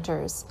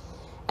dissenters,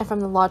 and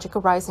from the logic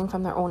arising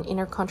from their own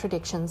inner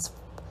contradictions,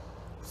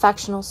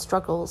 factional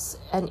struggles,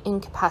 and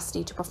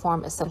incapacity to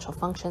perform essential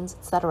functions,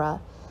 etc.,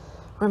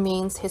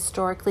 remains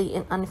historically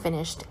an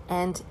unfinished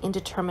and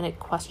indeterminate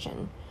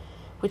question,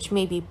 which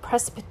may be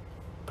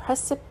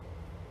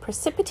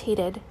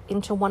precipitated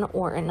into one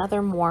or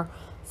another more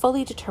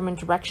fully determined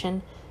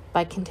direction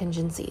by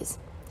contingencies.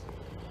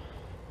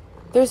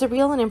 There is a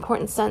real and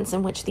important sense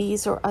in which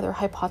these or other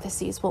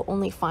hypotheses will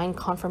only find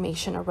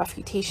confirmation or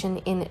refutation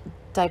in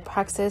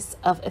dipraxis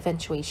of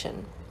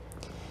eventuation.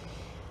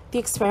 The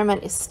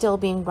experiment is still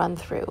being run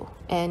through,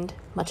 and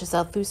much as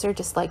Althusser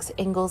dislikes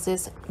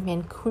Engels's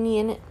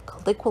Mancunian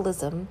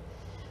colloquialism,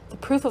 the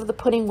proof of the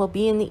pudding will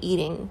be in the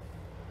eating.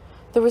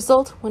 The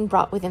result, when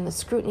brought within the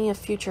scrutiny of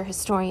future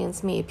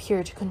historians, may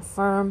appear to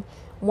confirm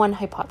one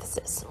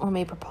hypothesis, or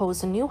may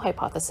propose a new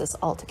hypothesis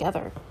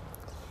altogether.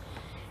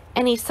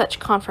 Any such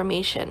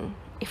confirmation,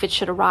 if it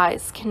should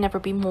arise, can never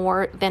be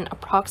more than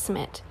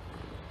approximate.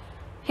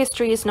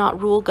 History is not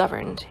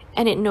rule-governed,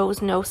 and it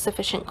knows no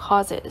sufficient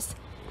causes,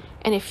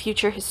 and if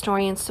future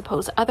historians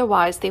suppose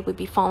otherwise, they would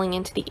be falling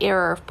into the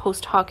error of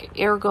post hoc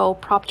ergo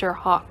propter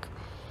hoc.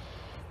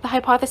 The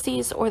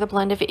hypotheses, or the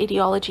blend of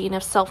ideology and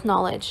of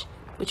self-knowledge,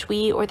 which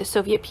we or the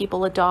Soviet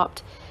people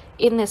adopt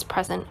in this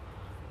present,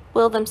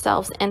 will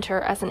themselves enter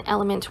as an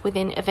element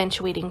within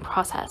eventuating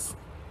process.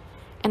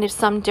 And if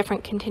some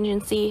different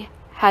contingency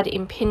had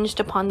impinged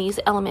upon these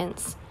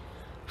elements,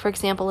 for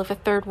example, if a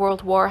Third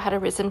World War had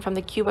arisen from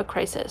the Cuba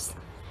crisis,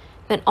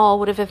 then all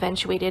would have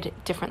eventuated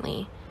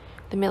differently.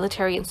 The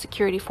military and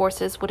security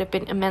forces would have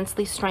been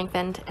immensely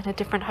strengthened, and a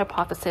different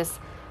hypothesis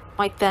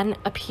might then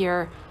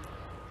appear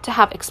to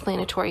have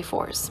explanatory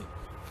force.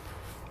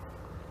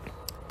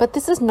 But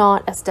this is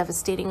not as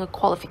devastating a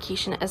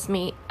qualification as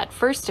may at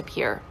first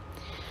appear,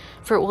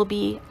 for it will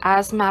be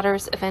as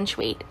matters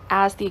eventuate,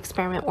 as the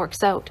experiment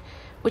works out,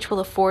 which will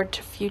afford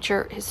to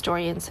future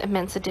historians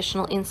immense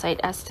additional insight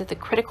as to the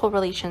critical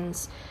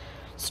relations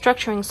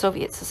structuring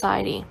Soviet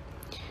society,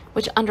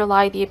 which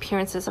underlie the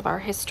appearances of our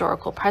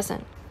historical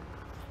present.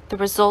 The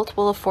result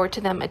will afford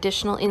to them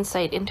additional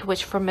insight into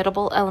which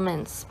formidable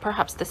elements,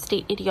 perhaps the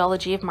state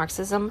ideology of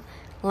Marxism,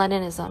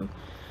 Leninism,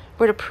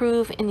 were to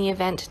prove in the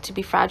event to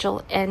be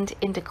fragile and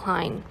in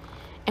decline,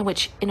 and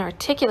which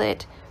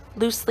inarticulate,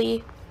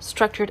 loosely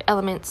structured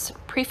elements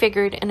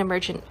prefigured an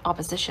emergent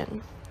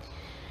opposition.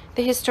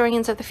 The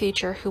historians of the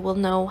future, who will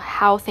know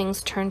how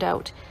things turned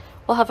out,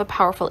 will have a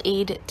powerful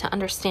aid to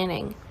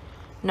understanding,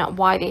 not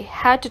why they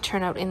had to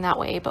turn out in that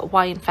way, but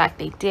why in fact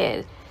they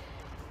did.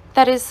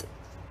 That is,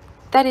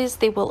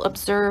 they will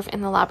observe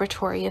in the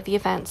laboratory of the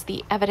events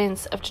the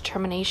evidence of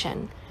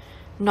determination,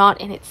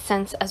 not in its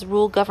sense as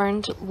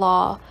rule-governed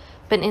law,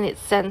 but in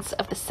its sense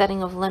of the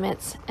setting of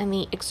limits and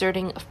the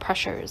exerting of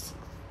pressures.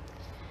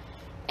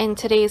 And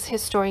today's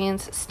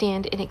historians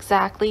stand in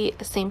exactly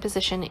the same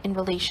position in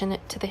relation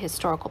to the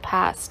historical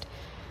past,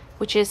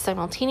 which is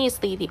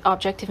simultaneously the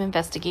object of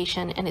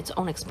investigation and its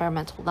own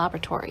experimental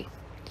laboratory.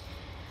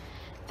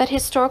 That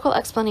historical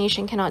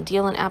explanation cannot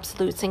deal in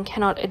absolutes and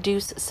cannot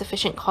adduce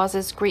sufficient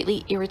causes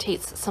greatly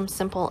irritates some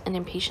simple and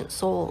impatient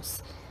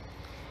souls.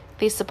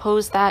 They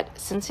suppose that,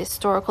 since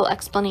historical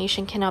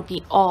explanation cannot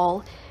be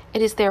all,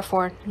 it is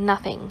therefore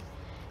nothing.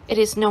 It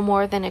is no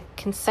more than a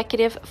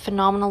consecutive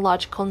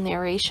phenomenological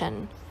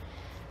narration.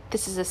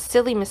 This is a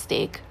silly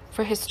mistake,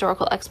 for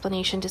historical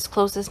explanation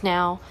discloses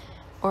not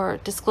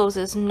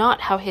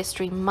how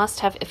history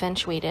must have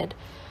eventuated,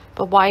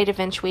 but why it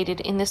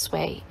eventuated in this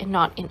way and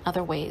not in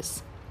other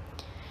ways.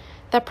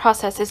 That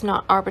process is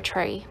not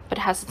arbitrary, but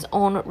has its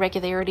own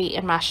regularity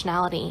and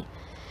rationality.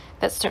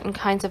 That certain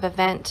kinds of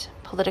event,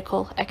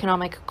 political,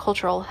 economic,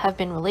 cultural, have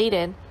been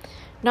related,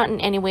 not in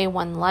any way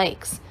one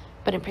likes,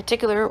 but in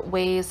particular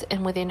ways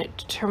and within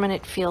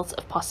determinate fields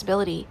of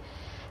possibility.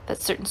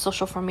 That certain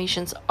social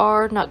formations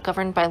are not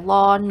governed by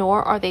law,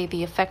 nor are they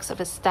the effects of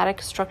a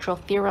static structural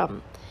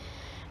theorem,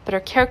 but are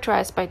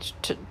characterized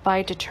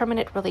by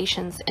determinate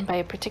relations and by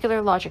a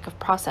particular logic of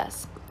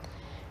process,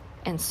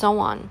 and so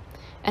on,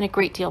 and a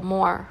great deal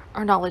more.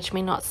 Our knowledge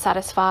may not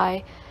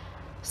satisfy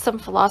some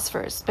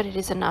philosophers, but it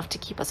is enough to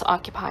keep us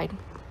occupied.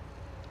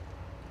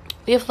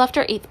 We have left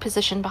our 8th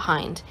position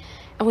behind,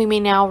 and we may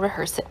now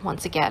rehearse it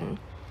once again.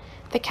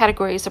 The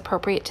categories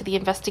appropriate to the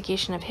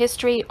investigation of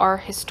history are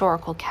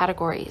historical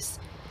categories.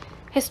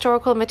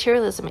 Historical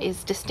materialism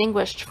is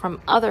distinguished from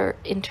other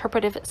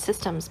interpretive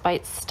systems by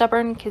its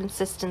stubborn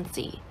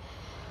consistency.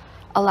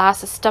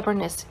 Alas, a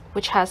stubbornness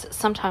which has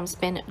sometimes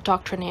been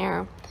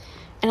doctrinaire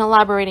in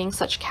elaborating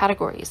such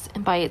categories,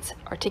 and by its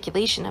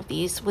articulation of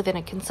these within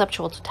a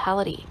conceptual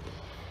totality.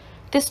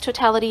 This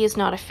totality is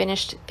not a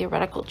finished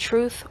theoretical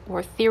truth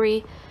or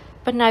theory,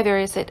 but neither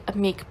is it a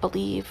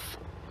make-believe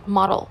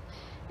model.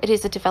 It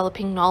is a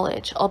developing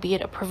knowledge,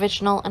 albeit a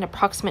provisional and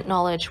approximate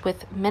knowledge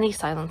with many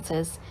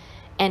silences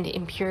and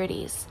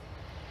impurities.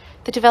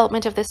 The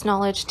development of this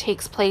knowledge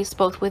takes place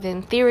both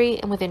within theory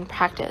and within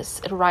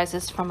practice. It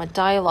arises from a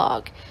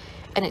dialogue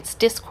and its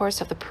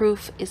discourse of the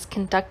proof is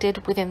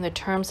conducted within the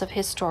terms of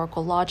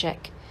historical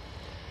logic.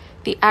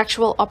 The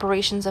actual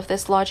operations of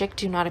this logic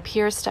do not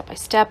appear step by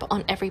step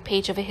on every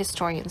page of a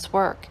historian's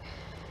work.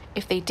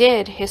 If they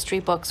did, history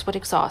books would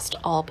exhaust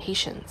all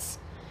patience.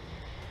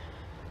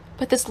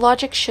 But this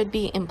logic should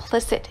be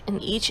implicit in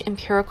each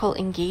empirical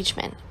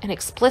engagement and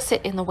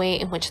explicit in the way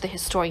in which the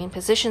historian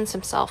positions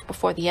himself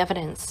before the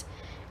evidence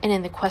and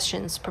in the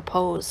questions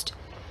proposed.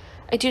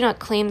 I do not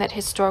claim that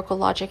historical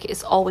logic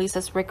is always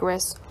as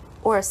rigorous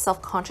or as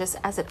self-conscious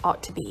as it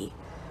ought to be,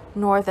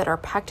 nor that our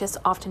practice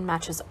often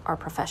matches our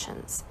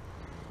professions.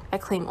 I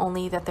claim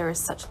only that there is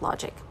such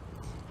logic,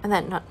 and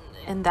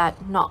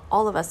that not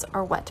all of us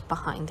are wet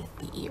behind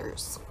the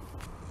ears.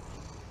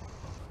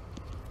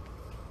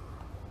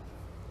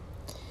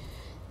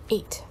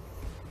 8.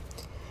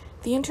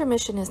 The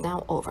intermission is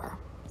now over.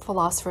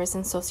 Philosophers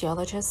and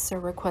sociologists are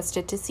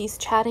requested to cease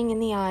chatting in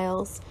the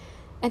aisles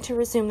and to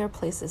resume their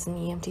places in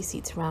the empty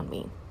seats around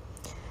me.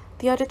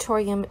 The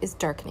auditorium is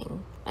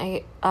darkening.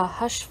 A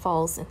hush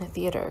falls in the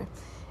theater,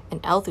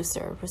 and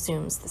Althusser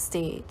resumes the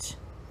stage.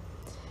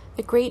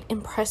 The great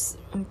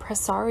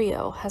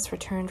impresario has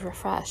returned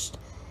refreshed,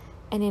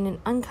 and in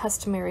an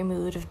uncustomary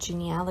mood of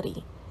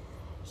geniality.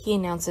 He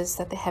announces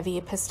that the heavy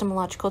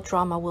epistemological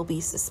drama will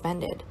be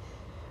suspended.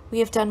 We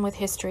have done with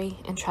history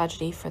and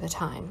tragedy for the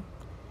time.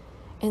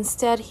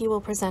 Instead, he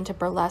will present a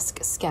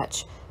burlesque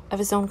sketch of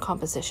his own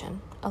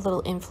composition, a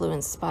little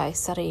influenced by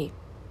Sade.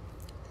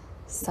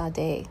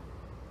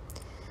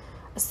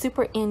 A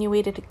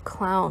superannuated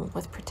clown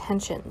with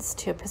pretensions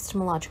to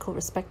epistemological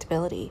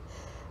respectability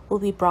will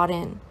be brought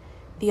in.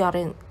 The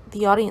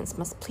audience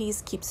must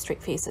please keep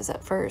straight faces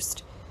at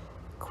first.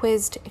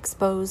 Quizzed,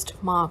 exposed,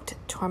 mocked,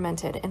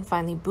 tormented, and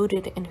finally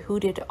booted and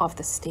hooted off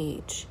the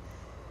stage.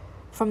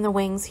 From the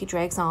wings he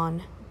drags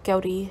on,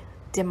 gouty,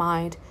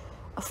 dim-eyed,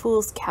 a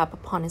fool's cap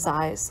upon his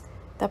eyes,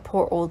 that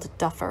poor old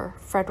duffer,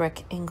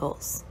 Frederick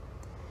Engels.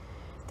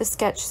 The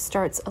sketch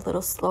starts a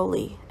little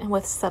slowly and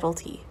with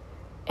subtlety.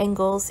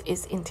 Engels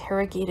is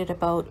interrogated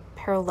about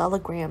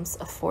parallelograms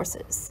of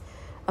forces,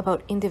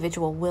 about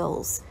individual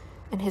wills,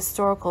 and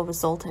historical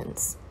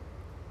resultants.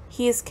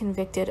 He is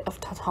convicted of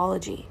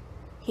tautology.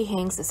 He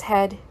hangs his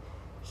head.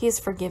 He is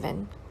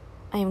forgiven.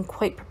 I am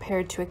quite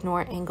prepared to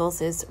ignore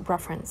Engels's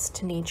reference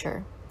to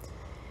nature.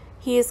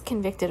 He is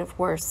convicted of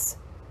worse,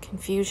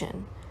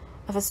 confusion,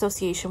 of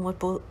association with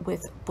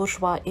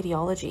bourgeois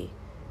ideology.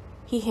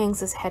 He hangs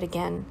his head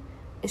again,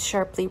 is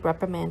sharply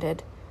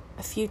reprimanded,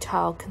 a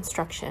futile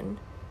construction,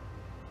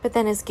 but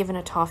then is given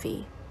a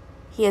toffee.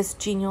 He has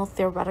genial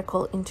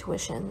theoretical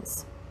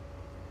intuitions.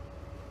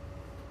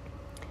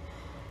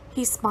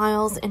 He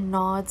smiles and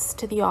nods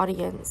to the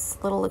audience,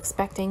 little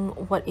expecting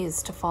what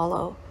is to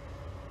follow.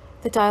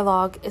 The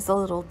dialogue is a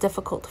little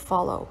difficult to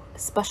follow,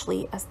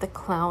 especially as the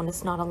clown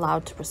is not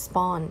allowed to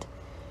respond.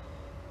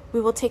 We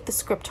will take the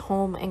script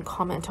home and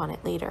comment on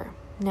it later.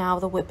 Now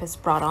the whip is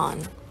brought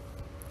on.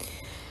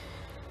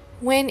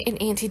 When in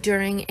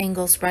Anti-Düring,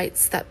 Engels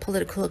writes that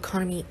political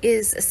economy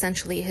is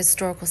essentially a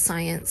historical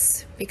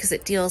science because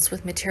it deals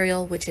with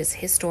material which is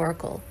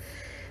historical,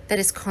 that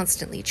is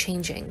constantly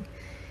changing,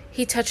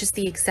 he touches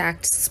the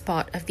exact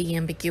spot of the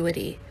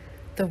ambiguity.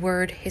 The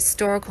word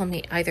historical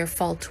may either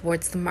fall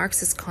towards the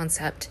Marxist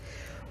concept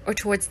or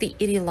towards the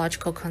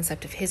ideological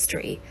concept of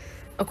history,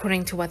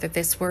 according to whether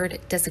this word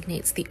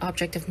designates the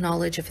object of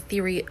knowledge of a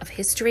theory of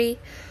history,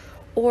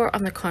 or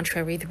on the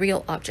contrary, the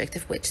real object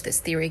of which this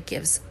theory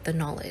gives the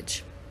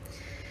knowledge.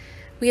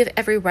 We have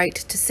every right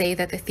to say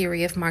that the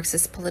theory of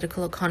Marxist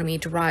political economy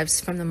derives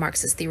from the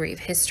Marxist theory of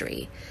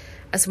history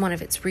as one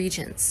of its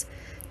regions,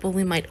 but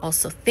we might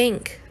also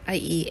think,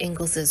 i.e.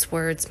 Engels's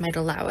words might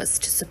allow us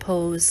to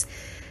suppose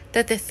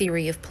that the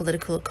theory of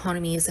political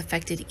economy is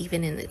affected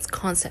even in its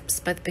concepts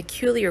by the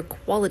peculiar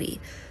quality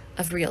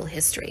of real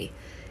history,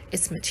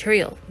 its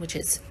material, which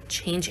is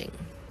changing.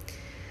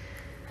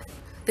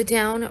 The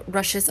down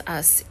rushes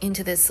us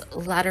into this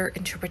latter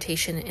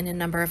interpretation in a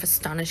number of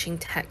astonishing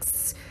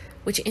texts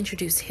which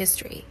introduce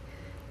history,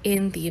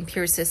 in the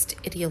empiricist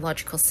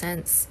ideological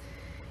sense,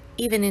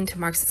 even into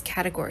Marxist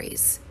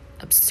categories,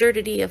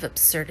 absurdity of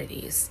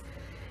absurdities.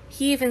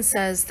 He even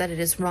says that it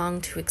is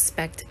wrong to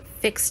expect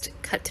fixed,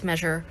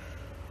 cut-to-measure,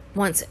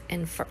 once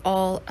and for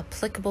all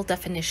applicable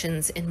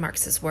definitions in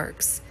Marx's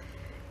works,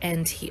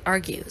 and he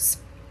argues,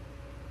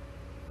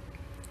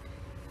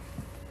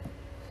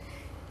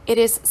 it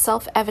is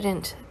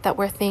self-evident that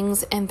where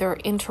things and their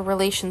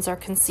interrelations are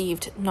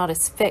conceived not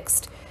as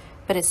fixed,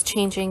 but as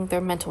changing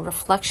their mental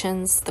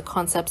reflections, the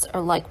concepts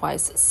are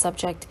likewise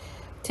subject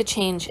to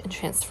change and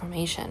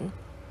transformation.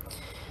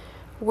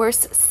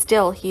 Worse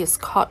still, he is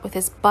caught with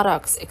his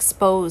buttocks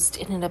exposed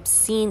in an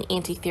obscene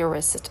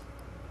anti-theoreticist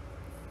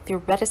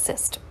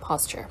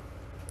posture.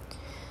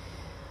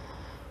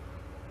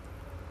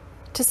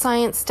 To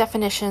science,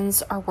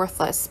 definitions are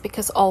worthless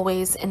because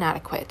always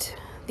inadequate.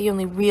 The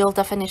only real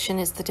definition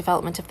is the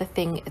development of the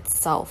thing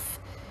itself.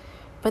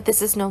 But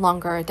this is no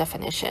longer a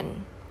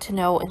definition. To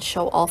know and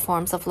show all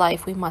forms of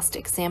life, we must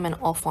examine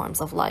all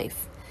forms of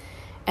life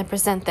and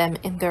present them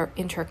in their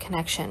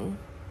interconnection.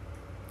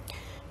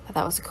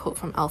 That was a quote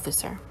from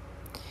Althusser.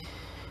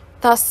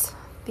 Thus,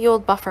 the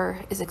old buffer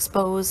is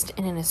exposed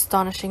in an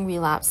astonishing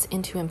relapse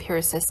into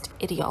empiricist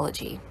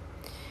ideology.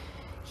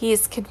 He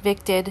is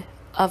convicted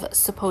of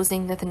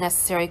supposing that the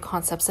necessary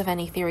concepts of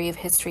any theory of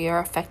history are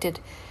affected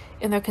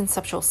in their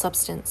conceptual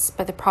substance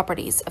by the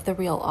properties of the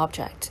real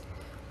object.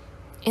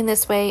 In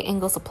this way,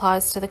 Engels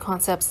applies to the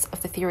concepts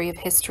of the theory of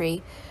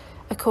history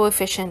a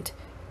coefficient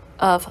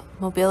of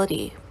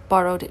mobility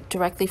borrowed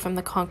directly from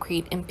the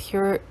concrete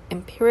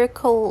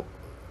empirical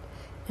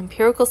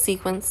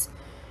sequence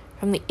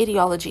from the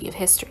ideology of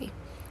history,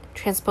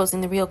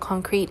 transposing the real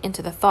concrete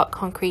into the thought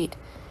concrete,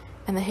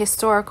 and the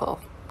historical,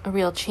 a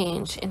real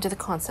change, into the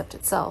concept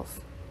itself.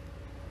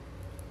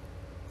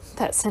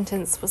 That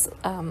sentence was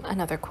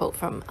another quote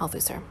from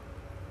Althusser.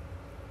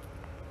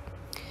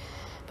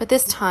 But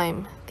this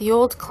time, the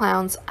old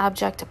clown's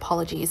abject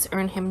apologies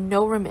earn him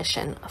no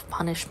remission of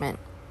punishment.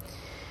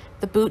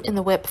 The boot and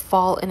the whip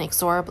fall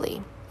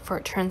inexorably, for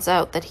it turns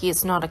out that he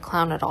is not a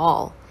clown at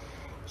all.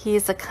 He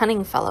is a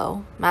cunning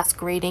fellow,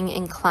 masquerading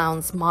in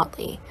clown's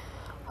motley,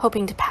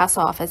 hoping to pass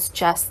off as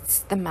jests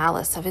the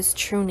malice of his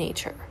true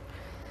nature.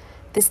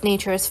 This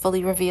nature is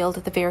fully revealed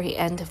at the very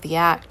end of the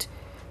act,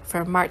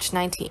 for in March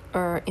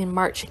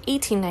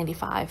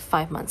 1895,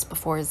 5 months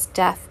before his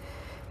death,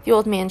 the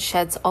old man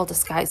sheds all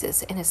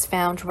disguises and is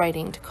found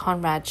writing to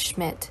Conrad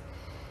Schmidt.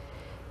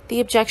 The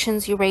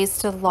objections you raise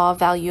to the law of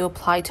value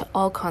apply to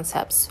all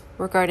concepts,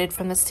 regarded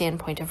from the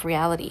standpoint of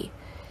reality.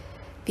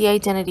 The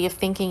identity of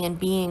thinking and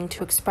being,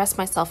 to express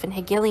myself in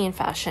Hegelian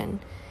fashion,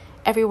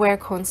 everywhere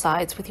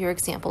coincides with your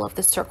example of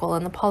the circle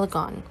and the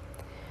polygon.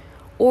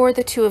 Or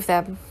the two of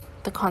them,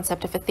 the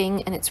concept of a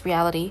thing and its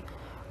reality,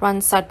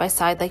 run side by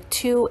side like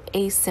two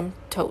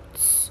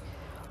asymptotes,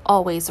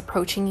 always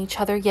approaching each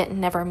other yet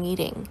never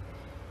meeting.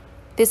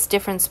 This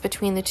difference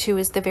between the two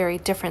is the very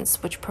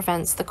difference which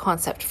prevents the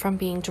concept from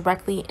being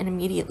directly and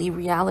immediately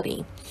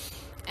reality,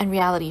 and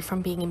reality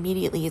from being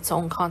immediately its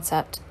own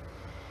concept.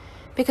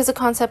 Because a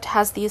concept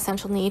has the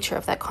essential nature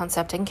of that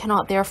concept and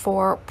cannot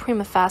therefore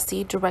prima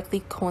facie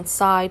directly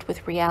coincide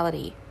with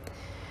reality,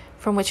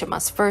 from which it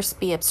must first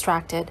be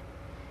abstracted.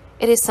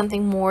 It is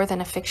something more than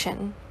a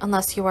fiction,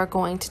 unless you are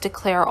going to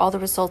declare all the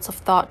results of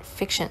thought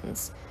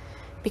fictions,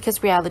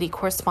 because reality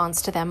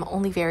corresponds to them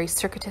only very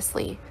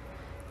circuitously,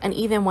 and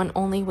even when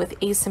only with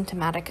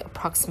asymptomatic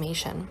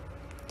approximation.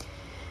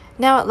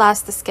 Now at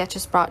last the sketch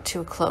is brought to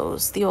a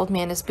close. The old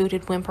man is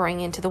booted whimpering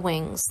into the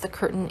wings. The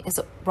curtain is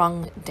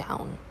rung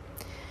down.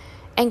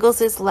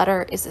 Engels's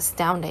letter is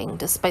astounding,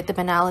 despite the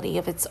banality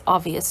of its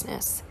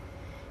obviousness.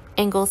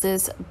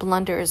 Engels's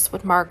blunders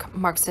would mark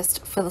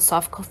Marxist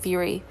philosophical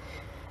theory,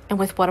 and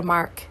with what a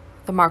mark,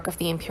 the mark of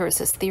the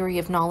empiricist theory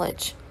of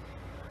knowledge.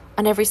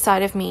 On every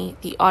side of me,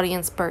 the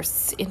audience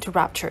bursts into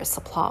rapturous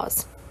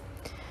applause.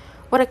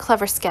 What a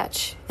clever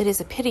sketch. It is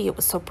a pity it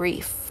was so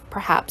brief,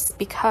 perhaps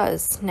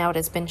because, now it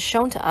has been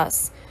shown to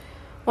us,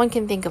 one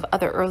can think of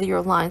other earlier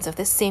lines of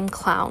this same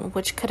clown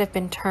which could have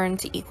been turned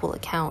to equal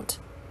account.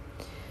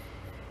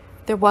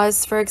 There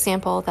was, for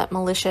example, that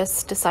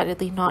malicious,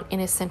 decidedly not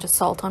innocent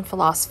assault on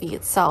philosophy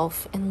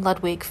itself in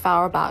Ludwig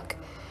Feuerbach,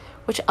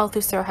 which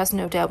Althusser has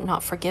no doubt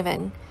not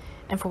forgiven,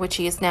 and for which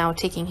he is now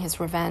taking his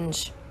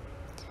revenge.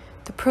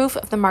 The proof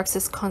of the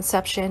Marxist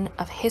conception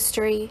of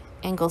history,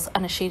 Engels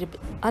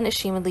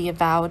unashamedly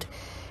avowed,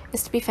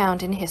 is to be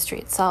found in history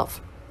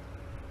itself.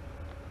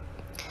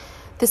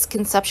 This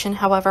conception,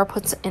 however,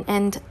 puts an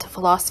end to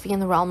philosophy in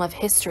the realm of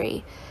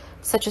history,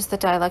 such as the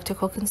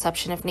dialectical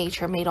conception of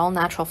nature made all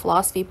natural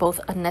philosophy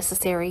both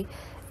unnecessary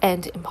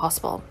and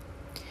impossible.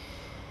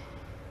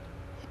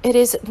 It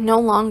is no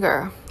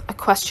longer a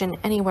question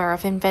anywhere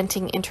of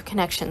inventing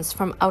interconnections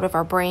from out of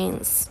our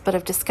brains, but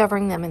of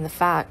discovering them in the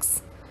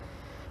facts.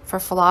 For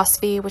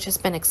philosophy, which has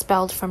been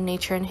expelled from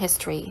nature and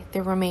history,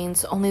 there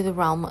remains only the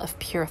realm of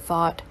pure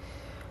thought,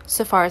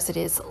 so far as it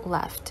is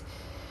left.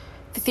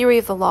 The theory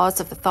of the laws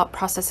of the thought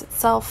process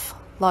itself,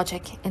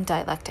 logic, and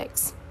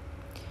dialectics.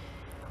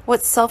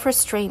 What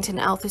self-restraint in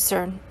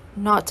Althusser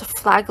not to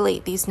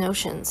flagellate these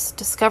notions,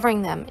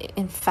 discovering them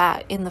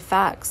in the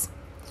facts.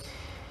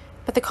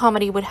 But the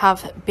comedy would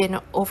have been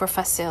over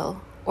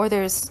facile, or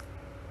there is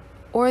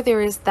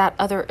that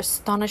other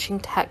astonishing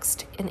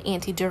text in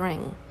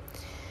Anti-Düring.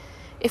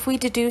 If we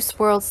deduce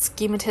world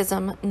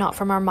schematism not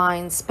from our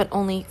minds, but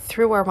only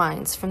through our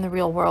minds from the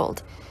real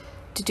world,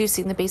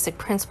 deducing the basic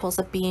principles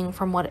of being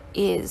from what it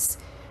is,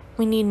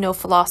 we need no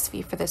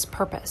philosophy for this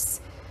purpose,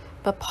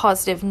 but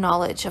positive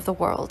knowledge of the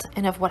world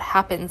and of what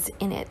happens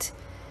in it.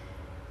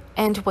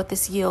 And what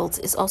this yields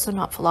is also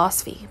not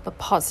philosophy, but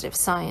positive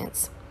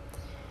science.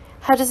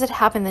 How does it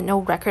happen that no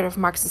record of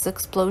Marx's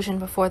explosion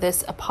before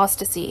this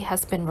apostasy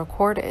has been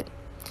recorded?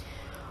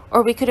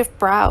 Or we could have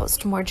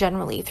browsed more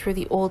generally through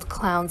the old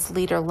clown's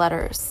later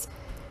letters,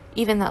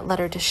 even that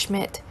letter to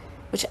Schmidt,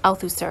 which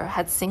Althusser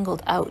had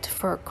singled out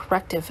for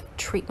corrective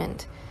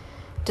treatment,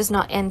 does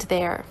not end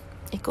there.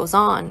 It goes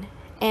on,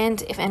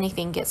 and, if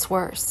anything, gets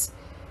worse.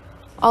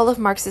 All of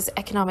Marx's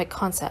economic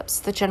concepts,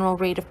 the general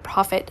rate of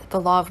profit, the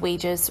law of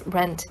wages,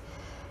 rent,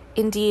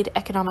 indeed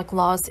economic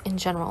laws in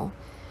general,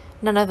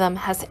 None of them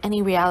has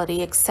any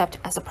reality except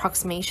as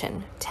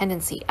approximation,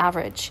 tendency,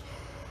 average,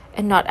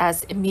 and not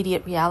as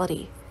immediate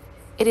reality.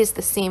 It is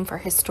the same for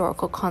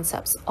historical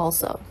concepts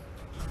also.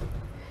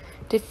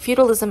 Did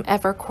feudalism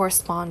ever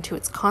correspond to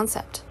its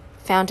concept,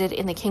 founded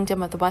in the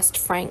kingdom of the West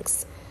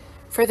Franks,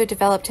 further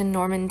developed in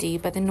Normandy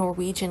by the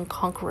Norwegian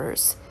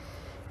conquerors?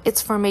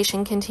 Its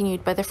formation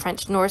continued by the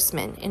French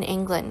Norsemen in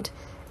England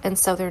and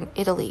southern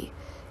Italy.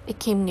 It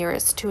came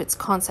nearest to its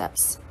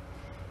concepts.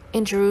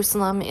 In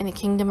Jerusalem, in the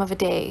kingdom of a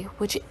day,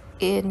 which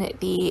in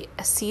the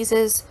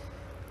Assizes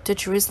de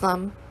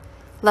Jerusalem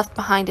left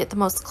behind it the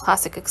most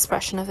classic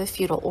expression of the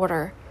feudal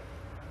order.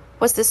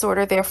 Was this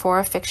order therefore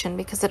a fiction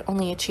because it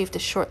only achieved a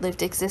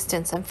short-lived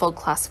existence and full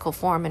classical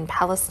form in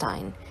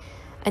Palestine,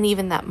 and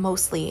even that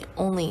mostly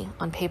only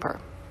on paper?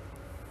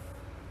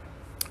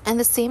 And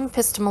the same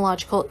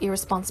epistemological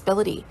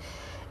irresponsibility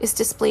is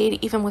displayed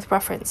even with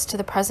reference to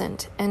the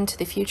present and to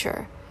the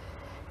future.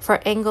 For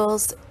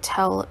Engels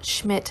tell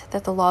Schmidt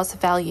that the laws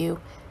of value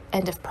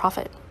and of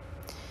profit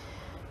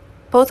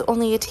both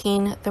only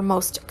attain their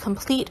most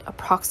complete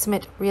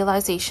approximate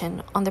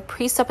realization on the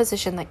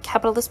presupposition that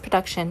capitalist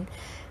production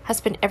has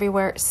been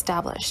everywhere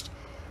established,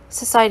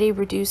 society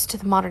reduced to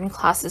the modern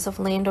classes of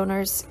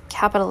landowners,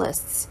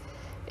 capitalists,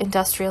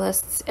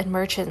 industrialists, and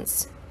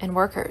merchants, and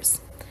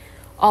workers,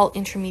 all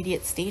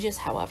intermediate stages,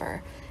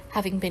 however,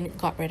 having been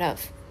got rid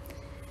of.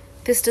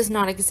 This does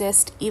not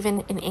exist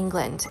even in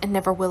England, and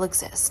never will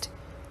exist.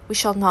 We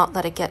shall not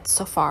let it get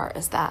so far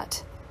as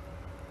that.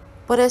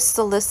 What is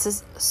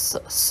solecism?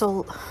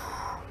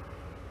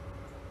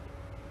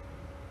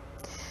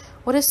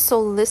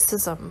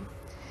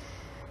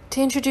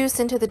 To introduce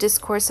into the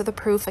discourse of the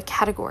proof a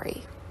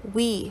category,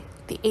 we,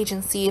 the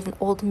agency of an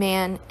old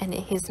man and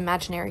his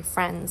imaginary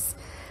friends,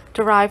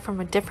 derive from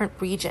a different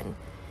region,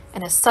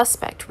 and a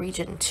suspect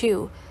region,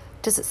 too,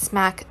 does it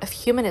smack of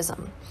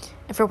humanism,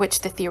 and for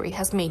which the theory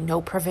has made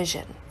no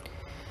provision.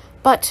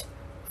 But,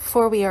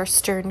 for we are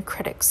stern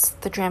critics,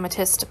 the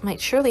dramatist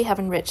might surely have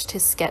enriched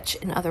his sketch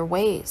in other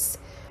ways.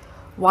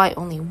 Why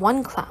only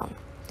one clown?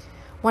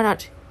 Why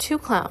not two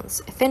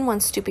clowns, a thin one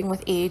stooping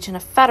with age and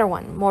a fatter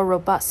one, more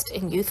robust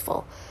and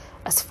youthful,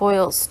 as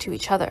foils to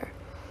each other?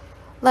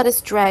 Let us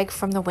drag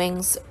from the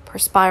wings,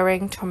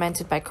 perspiring,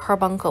 tormented by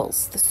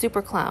carbuncles, the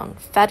super clown,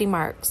 fatty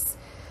marks.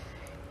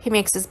 He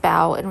makes his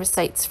bow and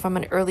recites from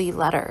an early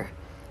letter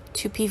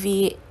to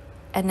P.V.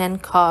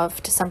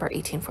 Anenkov, December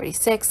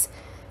 1846,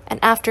 and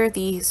after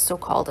the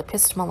so-called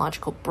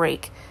epistemological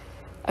break,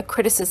 a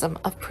criticism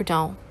of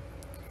Proudhon.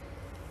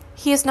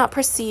 He has not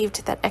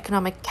perceived that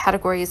economic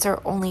categories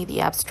are only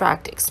the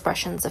abstract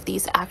expressions of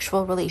these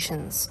actual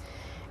relations,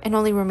 and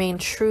only remain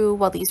true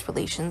while these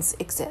relations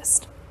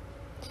exist.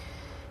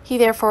 He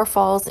therefore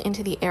falls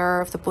into the error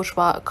of the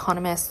bourgeois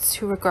economists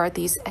who regard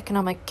these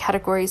economic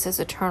categories as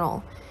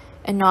eternal,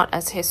 and not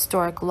as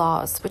historic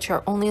laws, which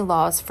are only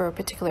laws for a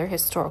particular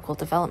historical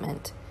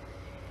development.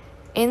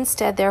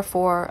 Instead,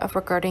 therefore, of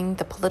regarding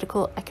the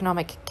political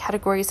economic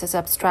categories as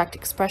abstract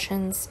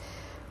expressions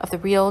of the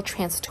real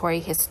transitory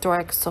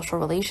historic social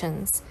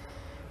relations,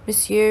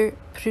 Monsieur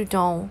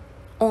Proudhon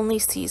only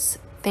sees,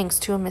 thanks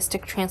to a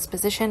mystic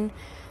transposition,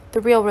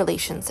 the real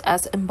relations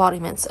as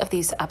embodiments of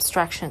these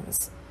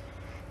abstractions.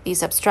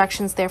 These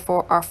abstractions,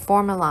 therefore, are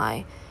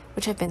formulae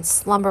which have been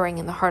slumbering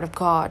in the heart of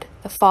God,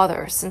 the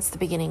Father, since the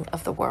beginning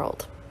of the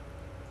world.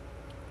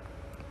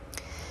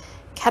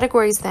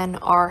 Categories, then,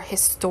 are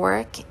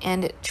historic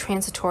and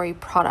transitory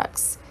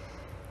products,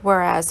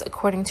 whereas,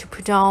 according to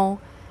Proudhon,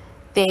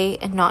 they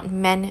and not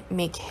men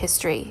make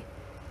history.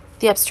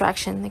 The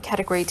abstraction, the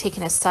category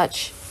taken as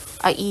such,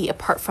 i.e.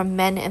 apart from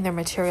men and their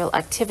material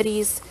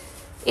activities,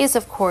 is,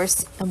 of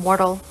course,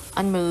 immortal,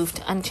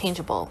 unmoved,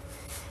 unchangeable.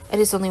 It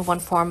is only one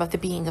form of the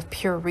being of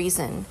pure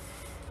reason,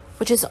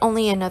 which is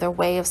only another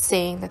way of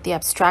saying that the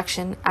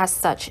abstraction as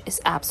such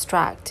is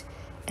abstract,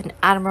 an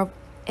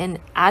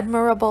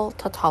admirable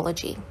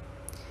tautology.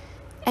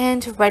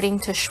 And writing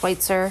to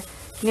Schweitzer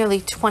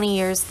nearly 20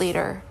 years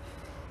later,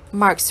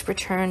 Marx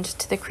returned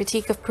to the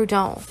critique of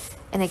Proudhon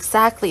in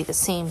exactly the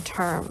same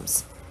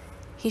terms.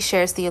 He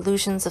shares the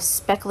illusions of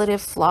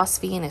speculative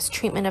philosophy in his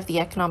treatment of the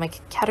economic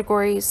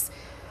categories,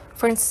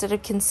 for instead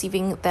of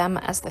conceiving them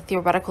as the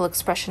theoretical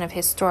expression of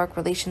historic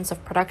relations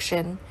of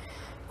production,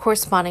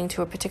 corresponding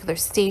to a particular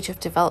stage of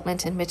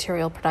development in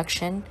material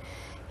production,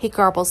 he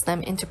garbles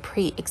them into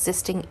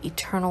pre-existing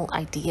eternal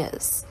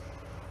ideas.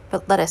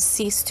 But let us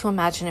cease to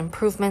imagine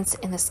improvements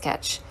in the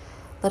sketch.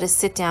 Let us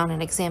sit down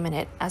and examine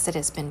it as it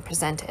has been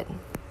presented.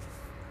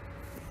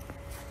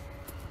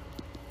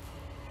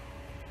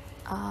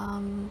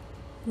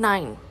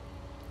 9.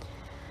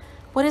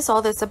 What is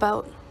all this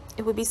about?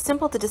 It would be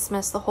simple to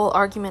dismiss the whole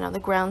argument on the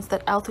grounds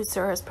that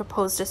Althusser has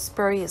proposed a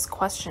spurious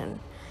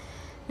question,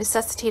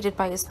 necessitated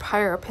by his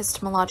prior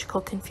epistemological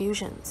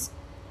confusions.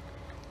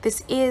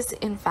 This is,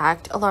 in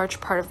fact, a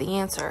large part of the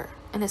answer,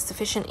 and a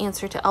sufficient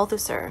answer to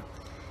Althusser,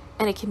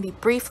 and it can be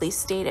briefly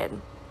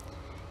stated.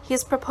 He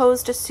has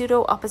proposed a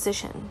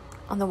pseudo-opposition.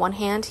 On the one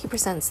hand, he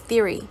presents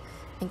theory,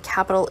 and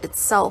capital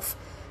itself,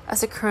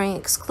 as occurring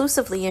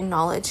exclusively in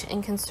knowledge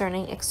and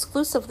concerning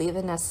exclusively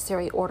the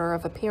necessary order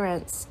of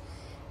appearance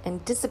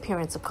and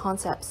disappearance of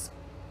concepts.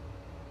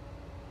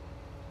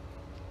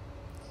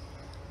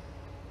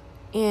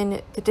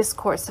 In the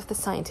discourse of the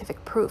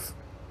scientific proof.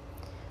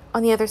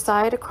 On the other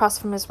side, across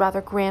from his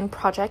rather grand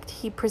project,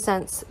 he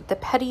presents the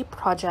petty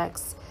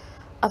projects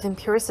of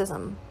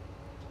empiricism,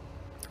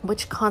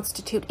 which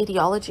constitute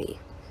ideology.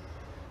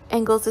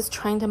 Engels is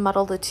trying to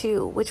muddle the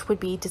two, which would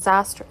be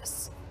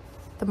disastrous.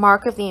 The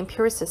mark of the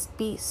empiricist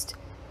beast,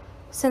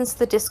 since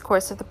the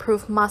discourse of the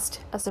proof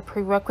must, as a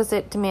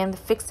prerequisite, demand the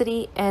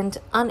fixity and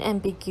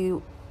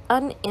unambiguity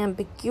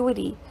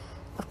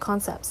of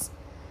concepts.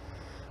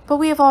 But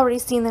we have already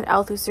seen that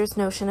Althusser's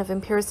notion of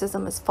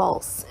empiricism is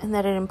false, and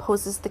that it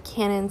imposes the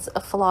canons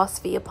of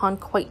philosophy upon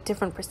quite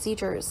different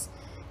procedures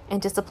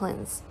and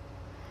disciplines.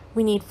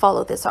 We need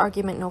follow this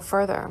argument no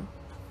further.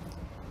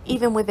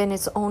 Even within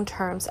its own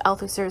terms,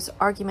 Althusser's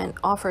argument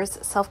offers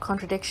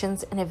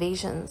self-contradictions and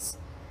evasions.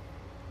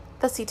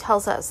 Thus he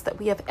tells us that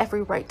we have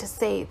every right to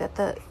say that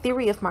the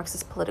theory of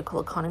Marxist political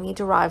economy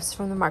derives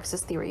from the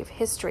Marxist theory of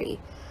history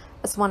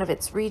as one of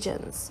its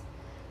regions.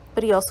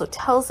 But he also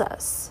tells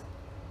us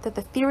that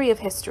the theory of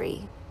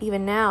history,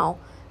 even now,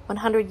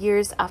 100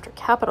 years after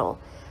Capital,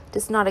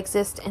 does not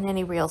exist in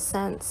any real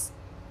sense.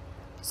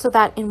 So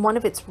that in one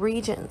of its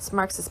regions,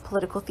 Marxist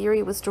political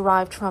theory was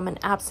derived from an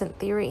absent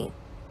theory.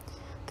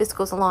 This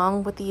goes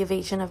along with the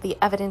evasion of the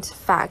evident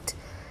fact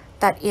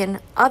that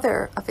in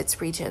other of its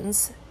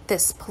regions,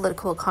 this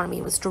political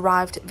economy was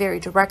derived very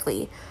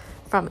directly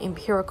from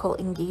empirical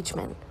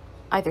engagement,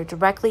 either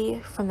directly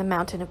from the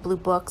mountain of blue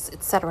books,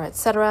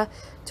 etc.,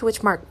 to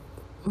which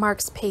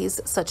Marx pays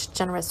such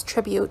generous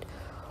tribute,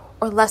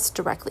 or less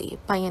directly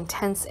by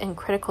intense and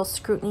critical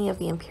scrutiny of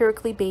the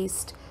empirically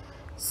based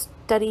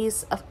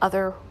studies of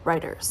other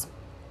writers.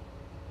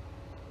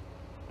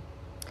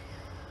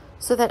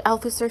 So that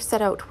Althusser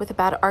set out with a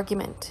bad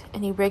argument,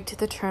 and he rigged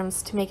the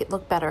terms to make it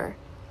look better.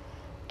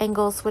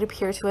 Engels would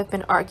appear to have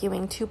been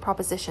arguing two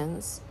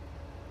propositions.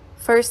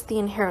 First, the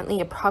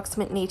inherently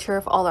approximate nature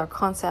of all our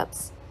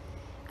concepts,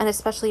 and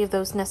especially of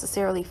those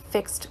necessarily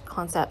fixed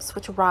concepts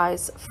which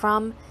arise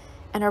from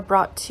and are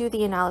brought to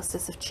the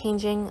analysis of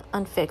changing,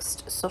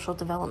 unfixed social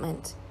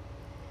development.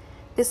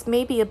 This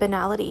may be a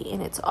banality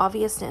in its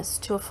obviousness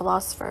to a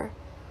philosopher,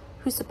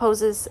 who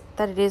supposes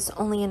that it is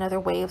only another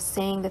way of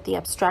saying that the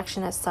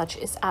abstraction as such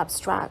is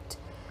abstract,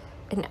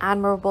 an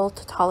admirable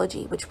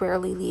tautology which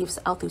rarely leaves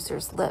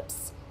Althusser's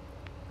lips.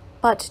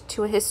 But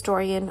to a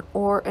historian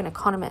or an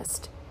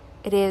economist,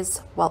 it is,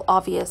 while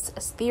obvious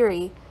as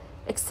theory,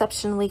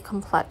 exceptionally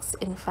complex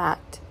in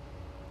fact.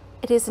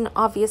 It is an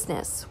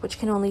obviousness which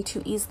can only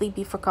too easily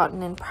be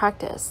forgotten in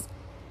practice,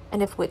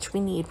 and of which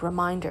we need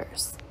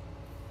reminders.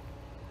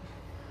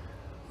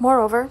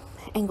 Moreover,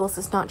 Engels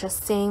is not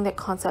just saying that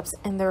concepts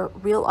and their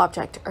real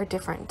object are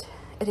different.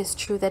 It is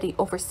true that he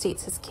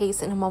overstates his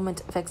case in a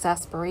moment of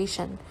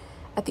exasperation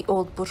at the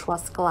old bourgeois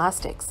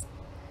scholastics,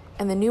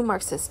 and the new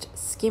Marxist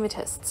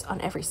schematists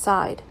on every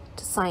side.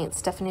 To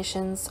science,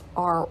 definitions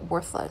are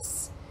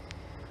worthless.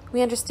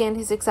 We understand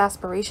his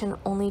exasperation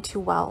only too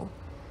well,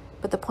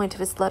 but the point of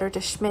his letter to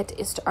Schmidt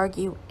is to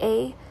argue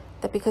A,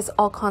 that because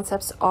all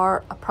concepts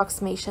are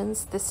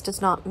approximations, this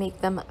does not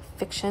make them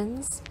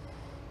fictions.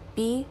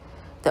 B,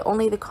 that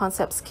only the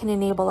concepts can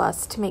enable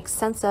us to make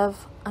sense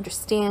of,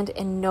 understand,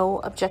 and know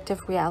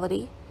objective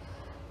reality.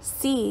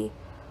 C,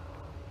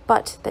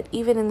 but that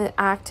even in the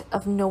act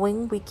of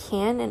knowing, we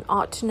can and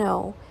ought to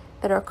know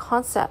that our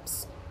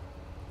concepts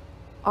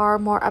are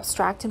more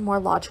abstract and more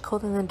logical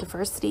than the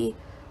diversity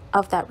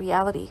of that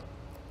reality.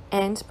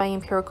 And by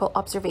empirical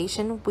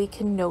observation, we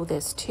can know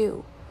this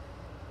too.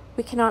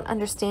 We cannot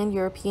understand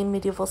European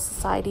medieval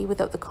society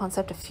without the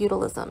concept of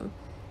feudalism,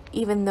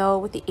 even though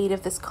with the aid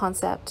of this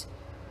concept,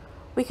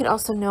 we can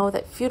also know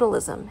that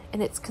feudalism,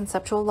 in its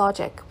conceptual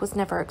logic, was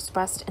never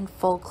expressed in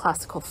full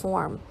classical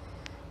form,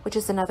 which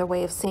is another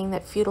way of saying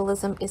that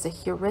feudalism is a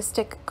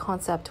heuristic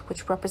concept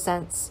which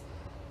corresponds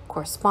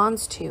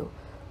to,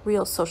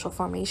 real social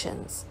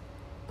formations,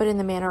 but in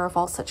the manner of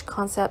all such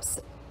concepts,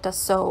 does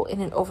so in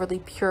an overly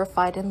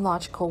purified and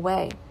logical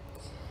way.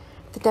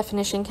 The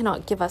definition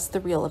cannot give us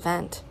the real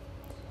event.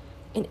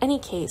 In any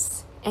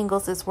case,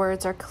 Engels's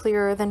words are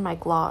clearer than my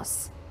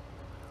gloss.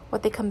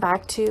 What they come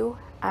back to,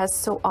 as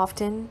so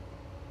often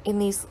in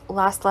these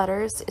last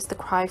letters, is the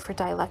cry for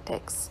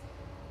dialectics,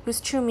 whose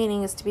true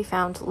meaning is to be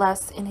found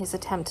less in his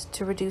attempt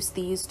to reduce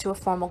these to a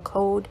formal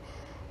code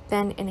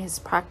than in his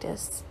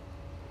practice.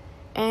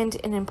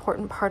 And an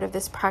important part of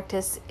this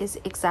practice is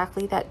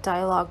exactly that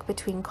dialogue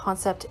between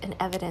concept and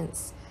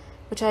evidence,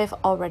 which I have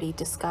already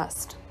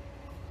discussed.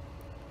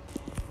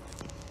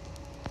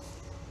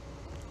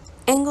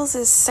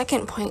 Engels'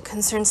 second point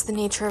concerns the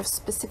nature of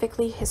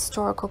specifically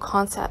historical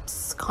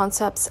concepts,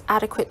 concepts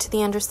adequate to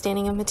the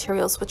understanding of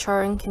materials which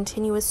are in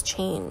continuous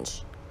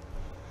change.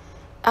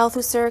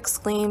 Althusser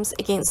exclaims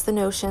against the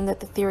notion that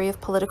the theory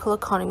of political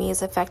economy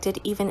is affected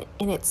even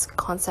in its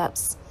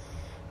concepts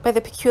by the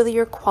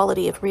peculiar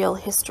quality of real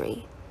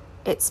history,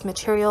 its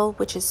material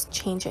which is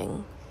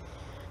changing.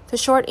 The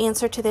short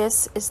answer to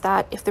this is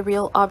that if the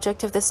real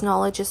object of this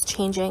knowledge is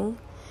changing,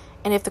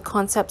 and if the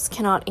concepts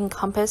cannot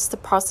encompass the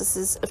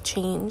processes of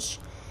change,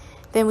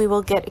 then we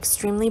will get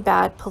extremely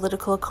bad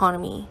political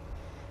economy.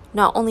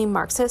 Not only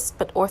Marxist,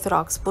 but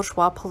orthodox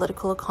bourgeois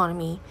political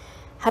economy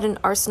had an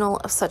arsenal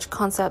of such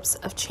concepts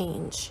of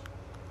change.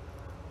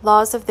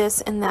 Laws of this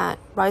and that,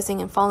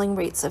 rising and falling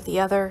rates of the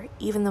other,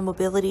 even the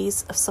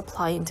mobilities of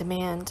supply and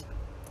demand.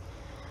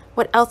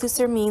 What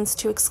Althusser means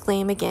to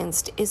exclaim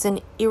against is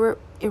an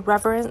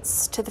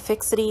irreverence to the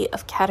fixity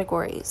of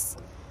categories.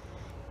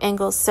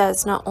 Engels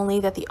says not only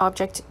that the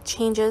object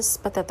changes,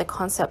 but that the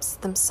concepts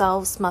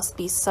themselves must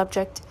be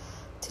subject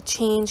to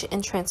change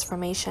and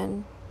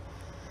transformation.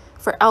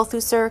 For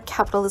Althusser,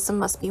 capitalism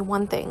must be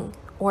one thing,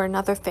 or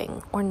another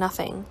thing, or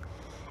nothing.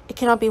 It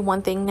cannot be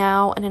one thing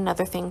now and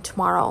another thing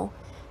tomorrow,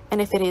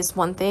 and if it is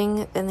one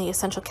thing, then the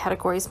essential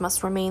categories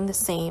must remain the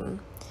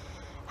same,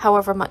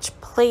 however much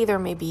play there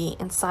may be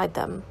inside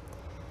them.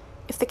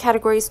 If the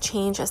categories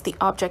change as the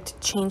object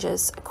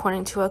changes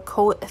according to a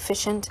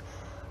coefficient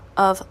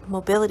of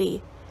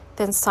mobility,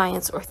 then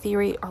science or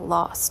theory are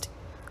lost.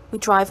 We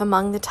drive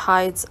among the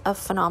tides of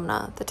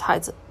phenomena, the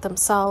tides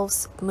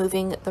themselves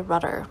moving the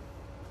rudder.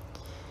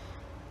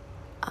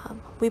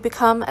 We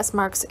become, as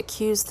Marx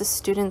accused the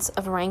students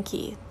of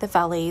Ranke, the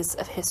valets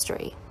of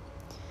history.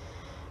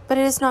 But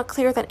it is not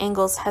clear that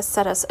Engels has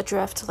set us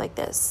adrift like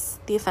this.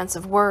 The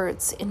offensive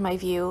words, in my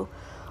view,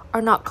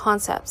 are not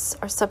concepts,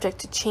 are subject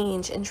to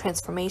change and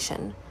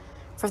transformation,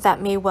 for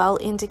that may well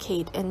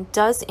indicate, and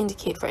does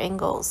indicate for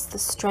Engels, the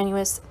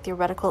strenuous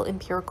theoretical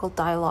empirical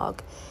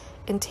dialogue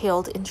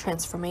entailed in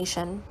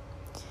transformation.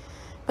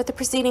 But the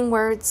preceding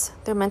words,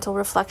 their mental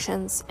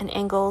reflections, and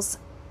Engels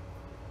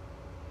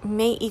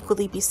may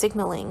equally be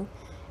signaling,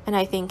 and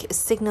I think is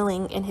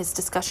signaling in his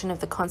discussion of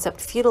the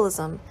concept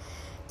feudalism,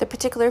 the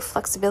particular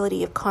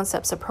flexibility of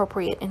concepts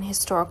appropriate in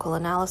historical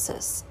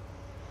analysis.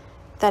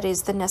 That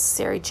is, the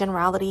necessary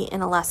generality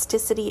and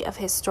elasticity of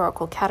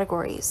historical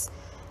categories,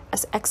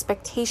 as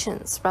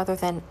expectations rather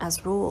than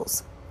as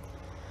rules.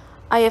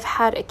 I have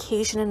had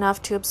occasion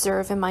enough to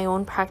observe in my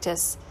own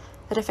practice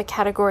that if a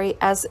category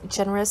as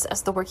generous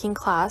as the working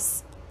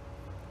class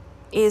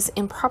is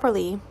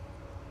improperly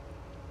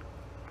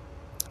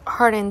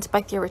hardened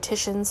by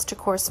theoreticians to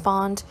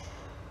correspond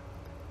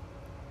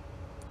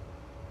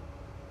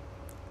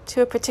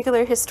to a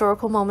particular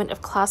historical moment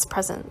of class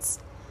presence,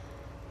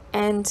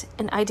 and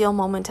an ideal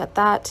moment at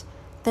that,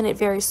 then it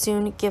very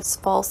soon gives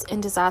false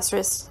and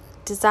disastrous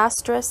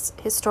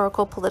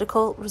historical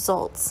political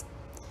results.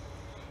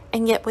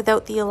 And yet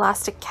without the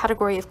elastic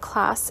category of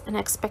class and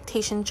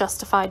expectation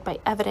justified by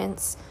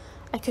evidence,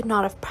 I could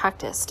not have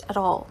practiced at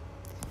all.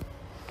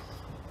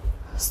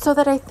 So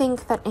that I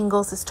think that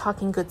Engels is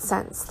talking good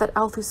sense, that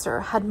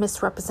Althusser had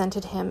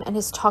misrepresented him and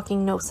is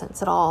talking no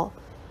sense at all.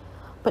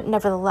 But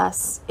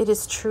nevertheless, it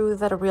is true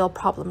that a real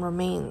problem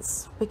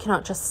remains. We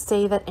cannot just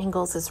say that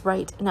Engels is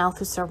right and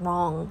Althusser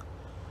wrong.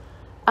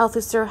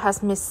 Althusser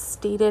has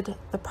misstated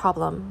the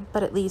problem,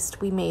 but at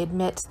least we may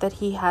admit that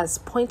he has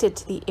pointed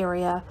to the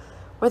area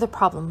where the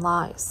problem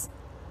lies.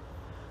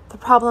 The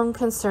problem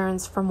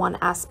concerns from one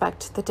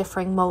aspect the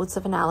differing modes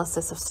of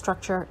analysis of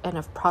structure and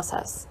of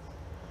process,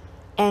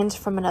 and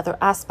from another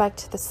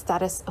aspect the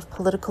status of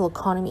political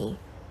economy,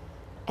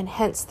 and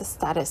hence the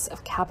status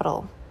of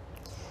capital.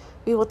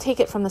 We will take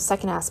it from the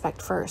second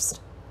aspect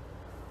first.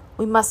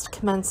 We must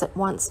commence at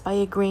once by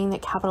agreeing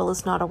that capital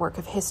is not a work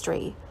of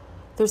history.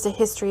 There's a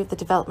history of the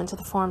development of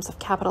the forms of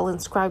capital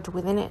inscribed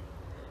within it,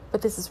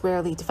 but this is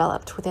rarely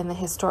developed within the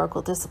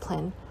historical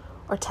discipline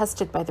or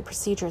tested by the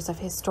procedures of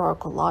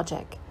historical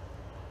logic.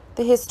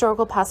 The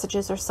historical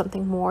passages are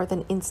something more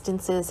than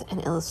instances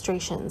and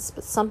illustrations,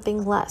 but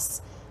something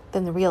less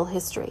than the real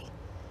history.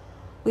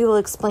 We will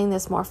explain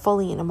this more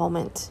fully in a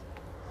moment.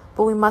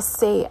 But we must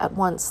say at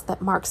once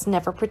that Marx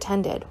never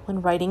pretended,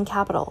 when writing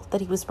Capital, that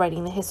he was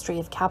writing the history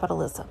of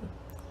capitalism.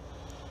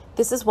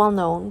 This is well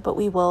known, but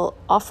we will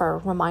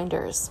offer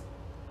reminders.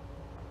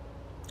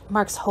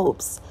 Marx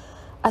hopes,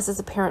 as is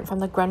apparent from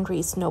the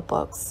Grundrisse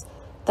notebooks,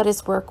 that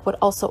his work would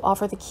also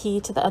offer the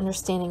key to the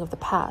understanding of the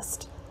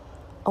past,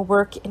 a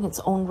work in its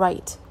own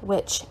right,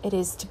 which, it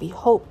is to be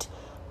hoped,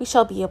 we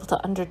shall be able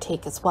to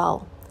undertake as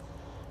well.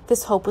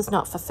 This hope was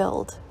not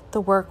fulfilled.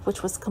 The work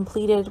which was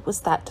completed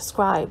was that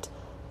described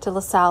to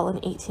Lassalle in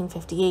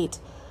 1858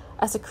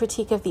 as a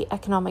critique of the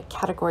economic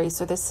categories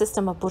or the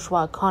system of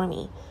bourgeois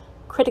economy,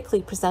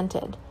 critically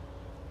presented,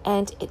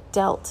 and it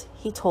dealt,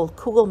 he told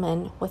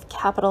Kugelmann, with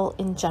capital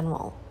in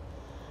general.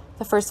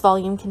 The first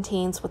volume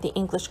contains what the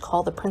English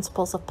call the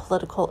principles of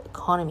political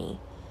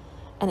economy,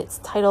 and its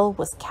title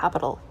was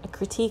Capital, a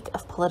critique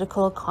of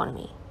political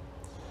economy.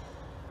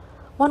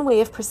 One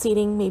way of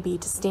proceeding may be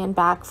to stand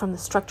back from the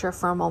structure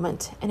for a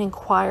moment and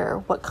inquire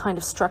what kind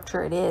of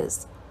structure it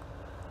is.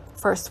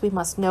 First, we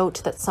must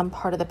note that some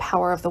part of the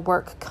power of the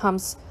work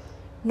comes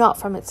not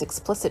from its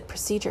explicit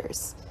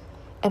procedures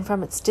and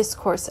from its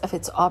discourse of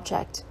its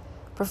object,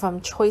 but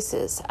from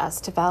choices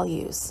as to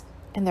values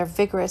and their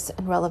vigorous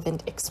and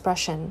relevant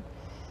expression,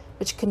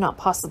 which could not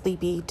possibly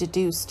be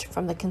deduced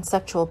from the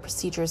conceptual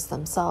procedures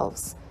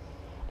themselves,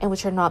 and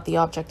which are not the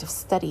object of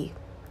study.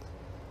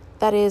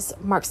 That is,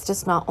 Marx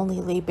does not only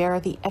lay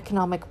bare the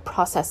economic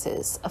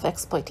processes of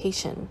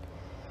exploitation,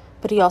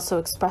 but he also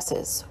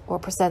expresses or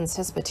presents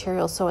his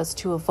material so as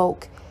to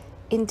evoke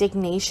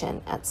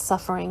indignation at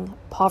suffering,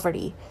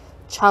 poverty,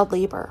 child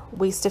labor,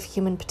 waste of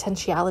human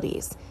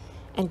potentialities,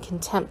 and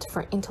contempt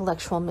for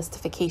intellectual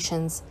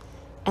mystifications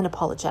and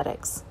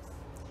apologetics.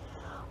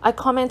 I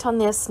comment on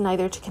this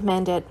neither to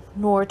commend it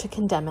nor to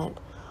condemn it,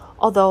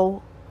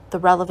 although the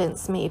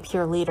relevance may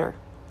appear later.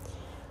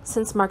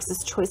 Since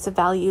Marx's choice of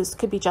values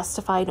could be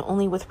justified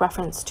only with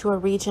reference to a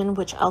region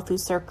which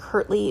Althusser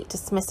curtly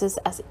dismisses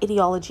as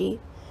ideology,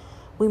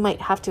 we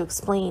might have to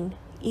explain,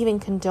 even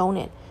condone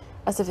it,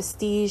 as a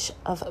vestige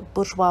of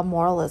bourgeois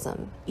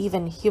moralism,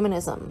 even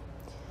humanism.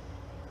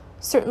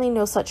 Certainly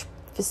no such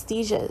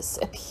vestiges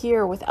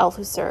appear with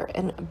Althusser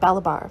and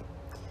Balibar.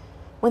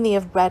 When they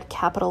have read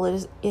Capital,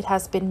 it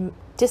has been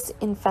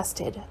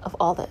disinfested of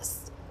all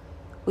this.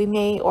 We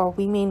may or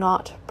we may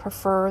not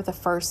prefer the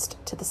first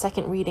to the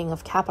second reading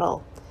of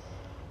Capital.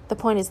 The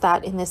point is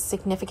that in this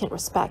significant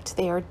respect,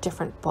 they are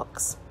different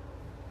books.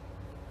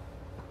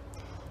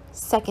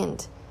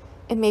 Second,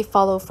 it may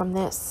follow from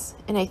this,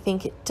 and I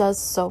think it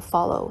does so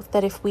follow,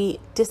 that if we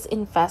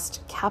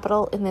disinfest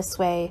Capital in this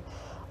way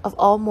of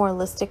all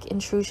moralistic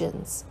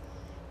intrusions,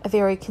 a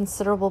very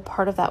considerable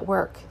part of that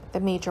work,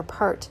 the major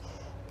part,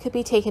 could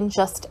be taken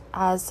just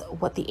as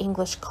what the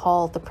English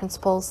call the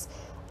principles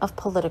of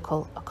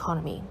political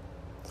economy,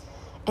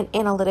 an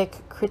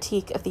analytic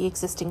critique of the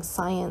existing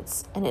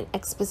science and an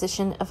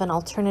exposition of an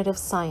alternative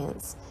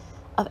science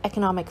of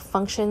economic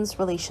functions,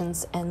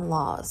 relations, and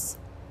laws.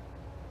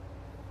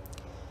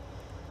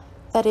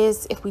 That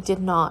is, if we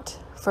did not,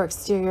 for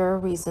exterior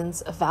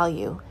reasons of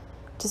value,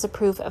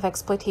 disapprove of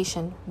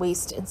exploitation,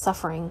 waste, and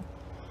suffering,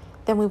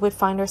 then we would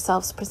find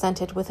ourselves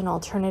presented with an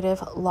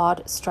alternative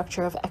lawed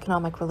structure of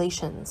economic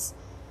relations.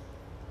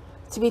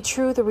 To be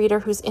true, the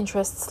reader whose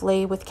interests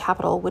lay with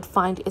Capital would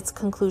find its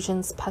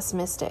conclusions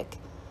pessimistic,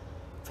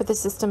 for the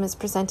system is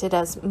presented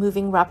as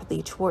moving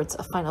rapidly towards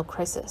a final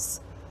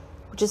crisis,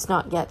 which is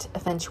not yet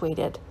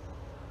eventuated.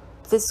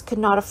 This could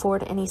not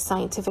afford any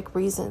scientific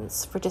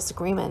reasons for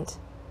disagreement.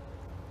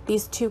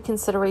 These two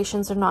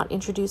considerations are not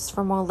introduced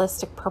for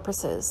moralistic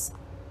purposes.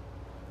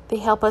 They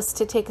help us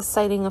to take a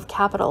sighting of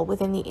Capital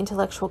within the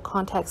intellectual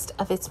context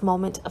of its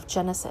moment of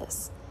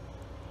genesis,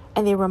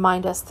 and they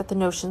remind us that the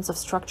notions of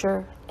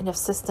structure and of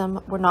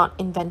system were not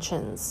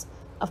inventions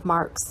of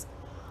Marx,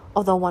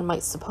 although one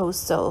might suppose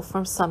so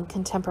from some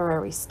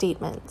contemporary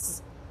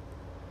statements.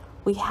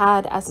 We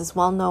had, as is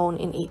well known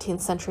in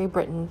 18th century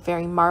Britain,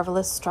 very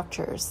marvelous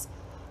structures,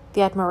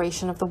 the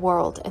admiration of the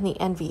world and the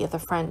envy of the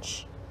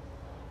French.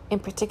 In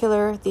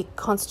particular, the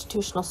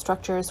constitutional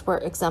structures were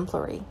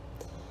exemplary,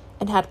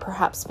 and had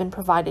perhaps been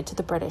provided to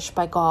the British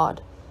by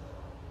God.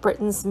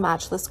 Britain's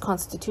matchless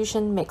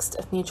constitution mixed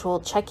of mutual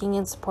checking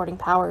and supporting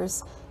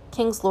powers,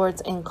 kings, lords,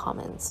 and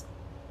commons.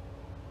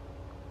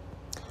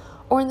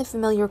 Or in the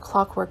familiar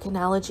clockwork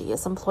analogy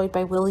as employed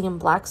by William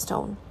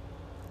Blackstone,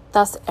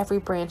 thus every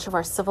branch of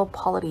our civil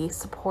polity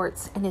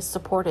supports and is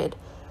supported,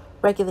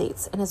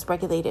 regulates and is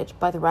regulated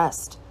by the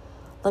rest.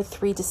 Like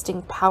three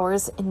distinct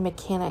powers in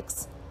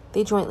mechanics,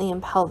 they jointly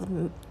impel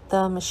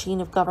the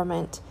machine of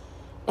government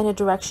in a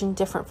direction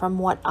different from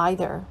what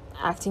either,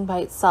 acting by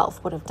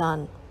itself, would have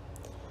done.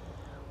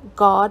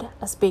 God,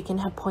 as Bacon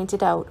had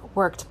pointed out,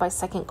 worked by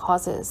second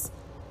causes,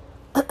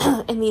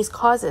 and these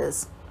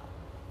causes,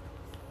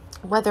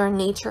 whether in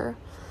nature,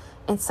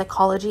 in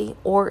psychology,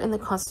 or in the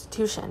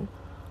Constitution,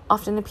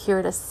 often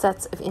appeared as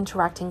sets of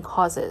interacting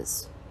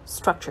causes,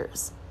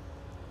 structures.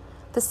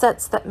 The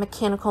sets that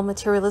mechanical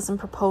materialism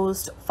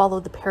proposed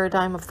followed the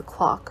paradigm of the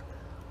clock,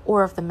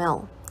 or of the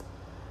mill.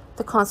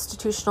 The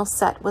constitutional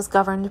set was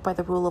governed by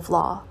the rule of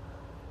law,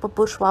 but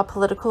bourgeois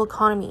political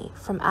economy,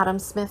 from Adam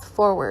Smith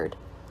forward,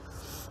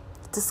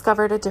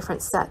 discovered a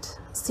different set,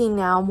 seen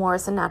now more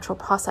as a natural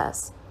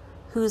process,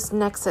 whose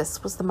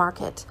nexus was the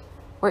market,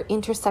 where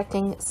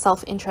intersecting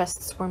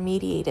self-interests were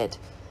mediated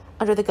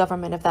under the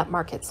government of that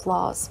market's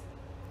laws.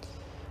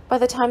 By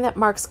the time that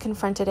Marx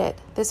confronted it,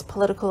 this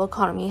political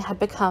economy had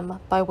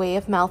become, by way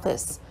of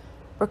Malthus,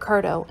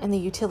 Ricardo, and the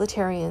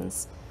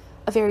utilitarians,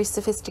 a very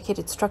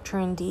sophisticated structure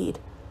indeed,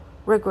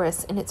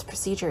 rigorous in its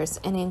procedures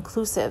and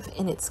inclusive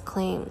in its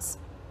claims.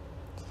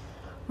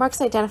 Marx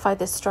identified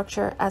this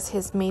structure as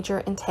his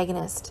major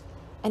antagonist,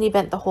 and he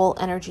bent the whole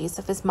energies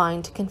of his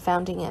mind to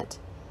confounding it.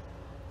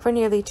 For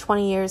nearly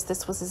 20 years,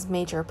 this was his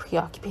major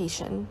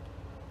preoccupation.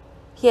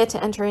 He had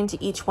to enter into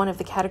each one of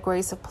the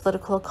categories of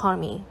political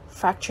economy,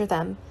 fracture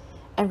them,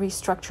 and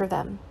restructure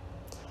them.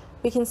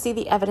 We can see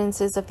the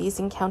evidences of these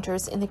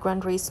encounters in the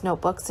Grundrisse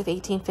notebooks of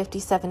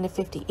 1857 to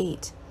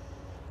 58,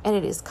 and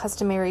it is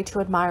customary to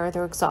admire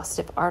their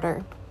exhaustive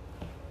ardor.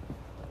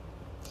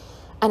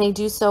 And I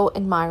do so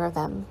admire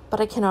them, but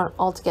I cannot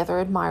altogether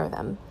admire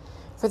them,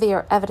 for they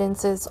are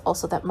evidences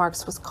also that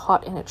Marx was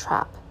caught in a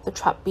trap, the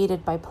trap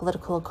baited by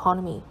political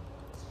economy.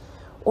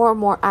 or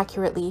more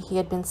accurately, he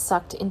had been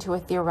sucked into a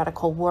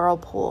theoretical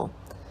whirlpool.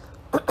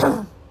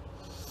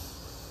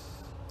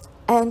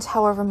 And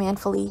however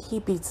manfully he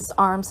beats his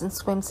arms and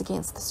swims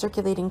against the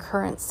circulating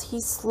currents,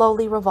 he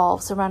slowly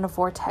revolves around a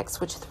vortex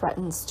which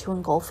threatens to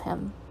engulf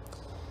him.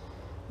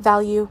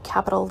 Value,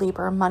 capital,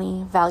 labor,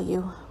 money,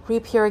 value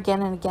reappear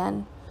again and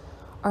again,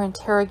 are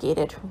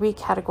interrogated,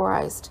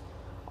 recategorized,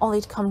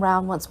 only to come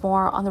round once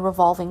more on the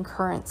revolving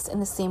currents in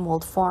the same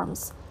old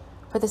forms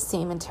for the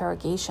same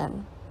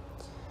interrogation.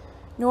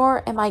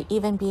 Nor am I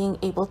even being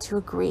able to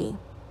agree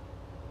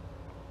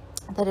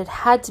that it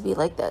had to be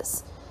like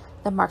this,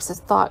 that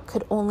Marxist thought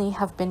could only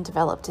have been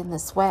developed in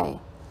this way.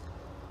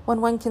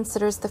 When one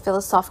considers the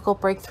philosophical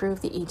breakthrough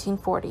of the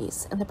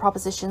 1840s and the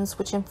propositions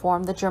which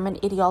inform the German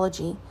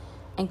ideology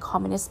and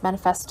Communist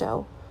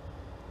Manifesto,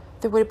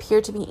 there would appear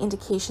to be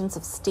indications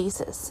of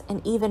stasis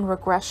and even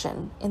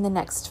regression in the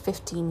next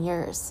 15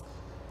 years.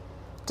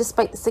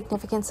 Despite the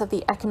significance of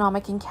the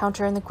economic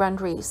encounter in the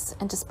Grundrisse,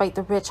 and despite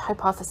the rich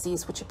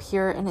hypotheses which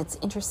appear in its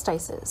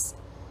interstices,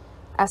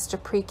 as to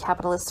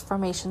pre-capitalist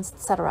formations,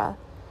 etc.,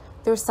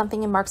 there is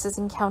something in Marx's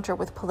encounter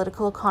with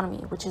political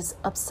economy which is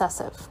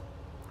obsessive.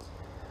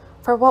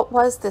 For what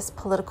was this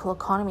political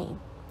economy?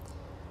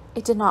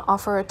 It did not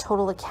offer a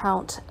total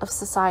account of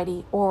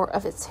society or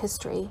of its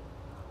history,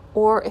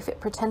 or if it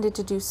pretended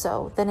to do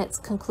so, then its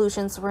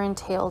conclusions were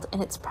entailed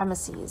in its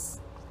premises.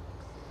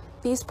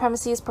 These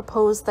premises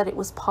proposed that it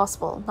was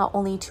possible not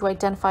only to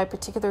identify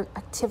particular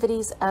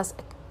activities as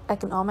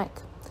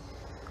economic,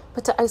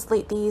 but to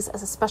isolate these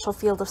as a special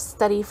field of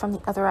study from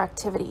the other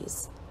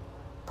activities,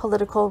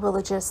 political,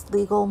 religious,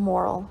 legal,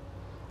 moral,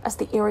 as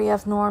the area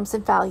of norms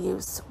and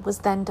values was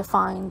then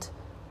defined,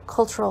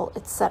 cultural,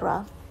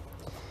 etc.,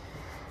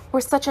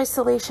 where such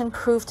isolation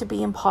proved to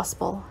be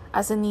impossible,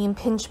 as in the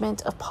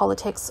impingement of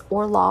politics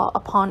or law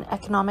upon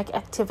economic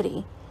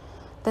activity,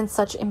 then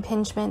such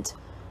impingement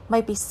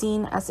might be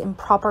seen as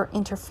improper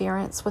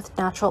interference with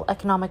natural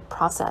economic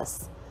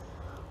process,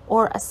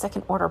 or as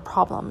second-order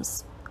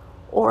problems,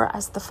 or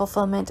as the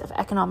fulfillment of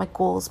economic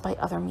goals by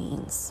other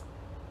means.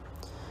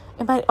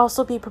 It might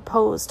also be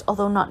proposed,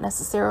 although not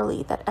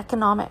necessarily, that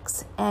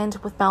economics and,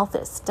 with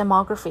Malthus,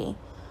 demography,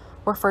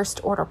 were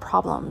first-order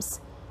problems,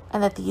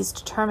 and that these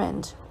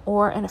determined,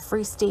 or in a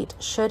free state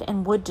should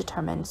and would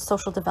determine,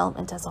 social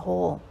development as a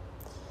whole.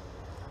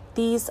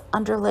 These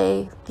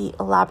underlay the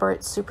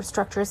elaborate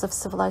superstructures of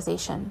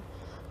civilization,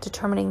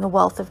 determining the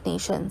wealth of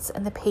nations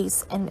and the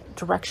pace and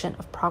direction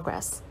of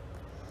progress.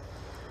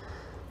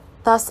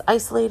 Thus,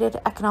 isolated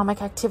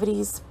economic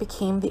activities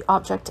became the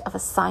object of a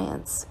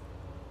science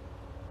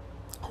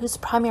whose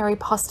primary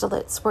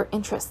postulates were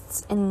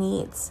interests and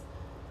needs,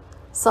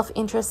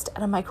 self-interest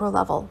at a micro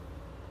level,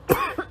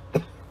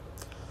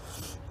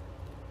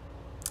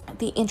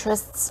 the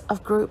interests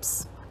of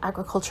groups,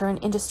 agriculture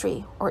and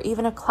industry, or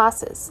even of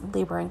classes,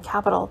 labor and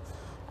capital,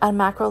 at a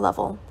macro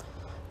level,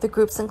 the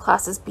groups and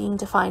classes being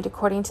defined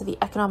according to the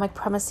economic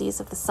premises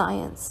of the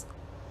science.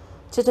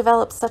 To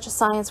develop such a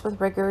science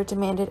with rigor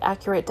demanded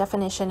accurate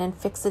definition and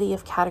fixity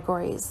of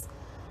categories,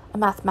 a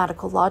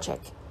mathematical logic,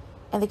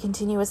 and the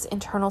continuous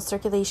internal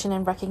circulation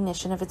and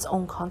recognition of its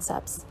own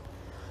concepts.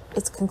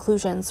 Its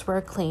conclusions were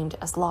acclaimed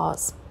as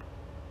laws.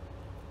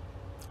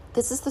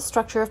 This is the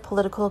structure of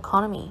political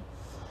economy.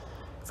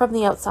 From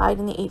the outside,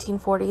 in the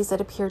 1840s, it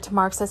appeared to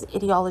Marx as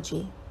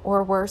ideology,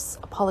 or worse,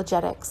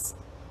 apologetics.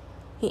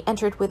 He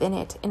entered within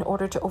it in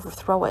order to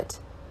overthrow it.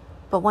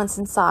 But once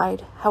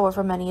inside,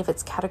 however many of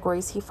its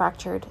categories he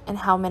fractured, and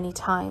how many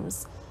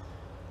times,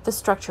 the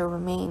structure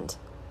remained,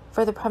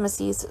 for the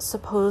premises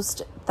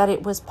supposed that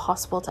it was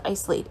possible to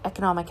isolate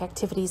economic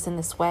activities in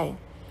this way,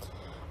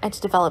 and to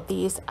develop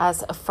these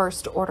as a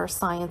first-order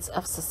science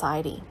of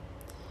society.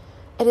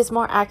 It is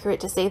more accurate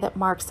to say that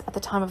Marx, at the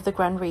time of the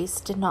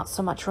Grundrisse, did not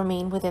so much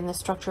remain within the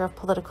structure of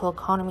political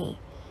economy,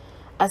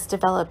 as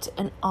developed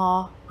an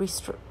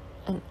restructure,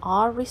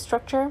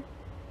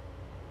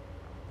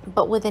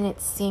 but within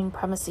its same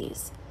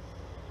premises.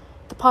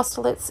 The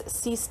postulates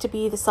ceased to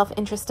be the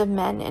self-interest of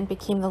men and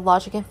became the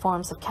logic and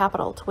forms of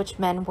capital to which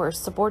men were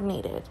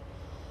subordinated.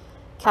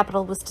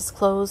 Capital was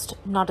disclosed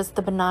not as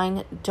the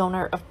benign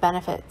donor of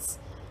benefits,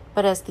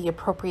 but as the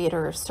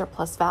appropriator of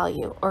surplus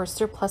value or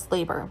surplus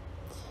labor.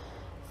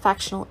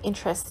 Factional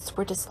interests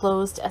were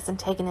disclosed as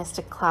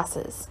antagonistic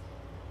classes,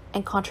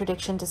 and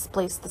contradiction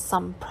displaced the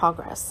sum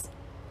progress.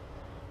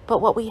 But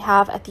what we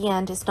have at the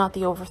end is not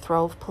the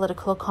overthrow of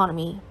political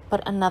economy,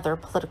 but another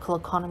political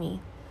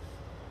economy.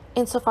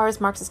 Insofar as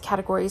Marx's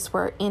categories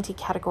were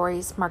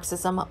anti-categories,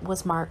 Marxism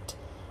was marked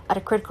at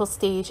a critical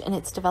stage in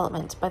its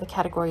development by the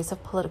categories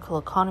of political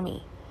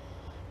economy,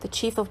 the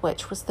chief of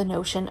which was the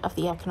notion of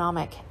the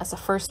economic as a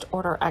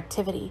first-order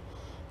activity,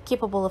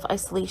 capable of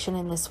isolation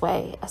in this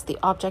way as the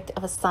object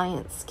of a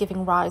science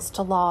giving rise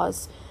to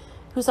laws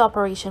whose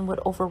operation would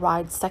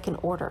override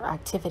second-order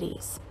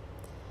activities.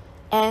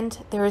 And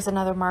there is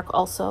another mark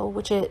also,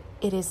 which it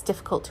is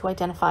difficult to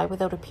identify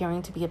without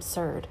appearing to be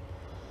absurd.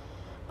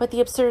 But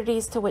the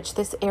absurdities to which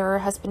this error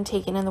has been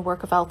taken in the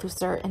work of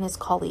Althusser and his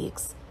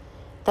colleagues,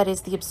 that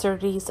is, the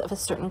absurdities of a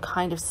certain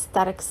kind of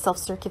static,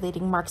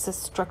 self-circulating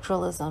Marxist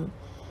structuralism,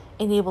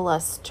 enable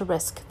us to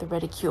risk the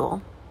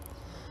ridicule.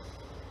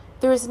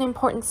 There is an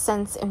important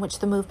sense in which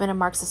the movement of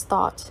Marxist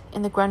thought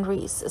in the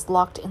Grundrisse is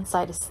locked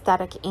inside a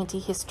static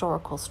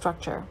anti-historical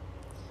structure.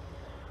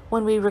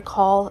 When we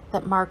recall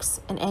that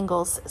Marx and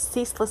Engels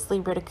ceaselessly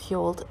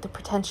ridiculed the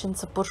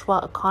pretensions of bourgeois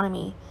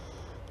economy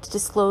to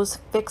disclose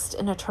fixed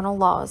and eternal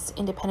laws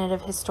independent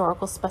of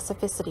historical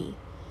specificity,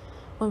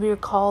 when we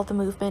recall the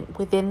movement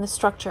within the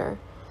structure,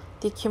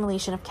 the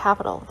accumulation of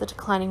capital, the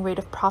declining rate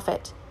of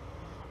profit,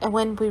 and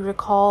when we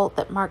recall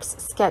that Marx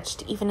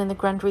sketched, even in the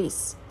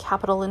Grundrisse,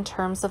 capital in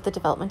terms of the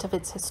development of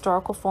its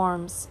historical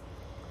forms,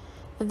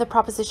 then the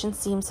proposition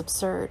seems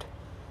absurd.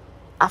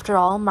 After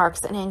all,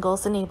 Marx and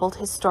Engels enabled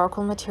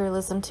historical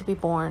materialism to be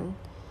born,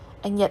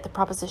 and yet the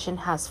proposition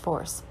has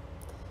force.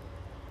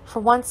 For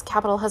once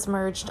capital has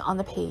emerged on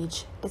the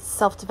page, its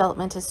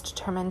self-development is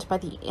determined by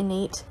the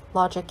innate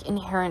logic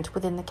inherent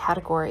within the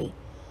category,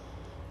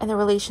 and the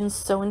relations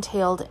so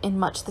entailed in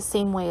much the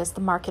same way as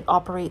the market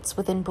operates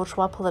within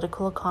bourgeois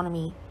political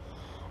economy,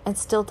 and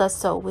still does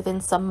so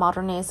within some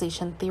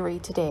modernization theory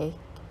today.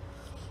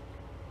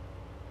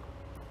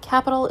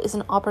 Capital is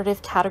an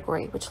operative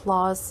category which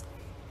laws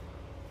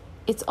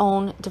its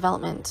own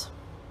development,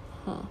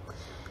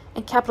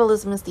 and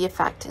capitalism is the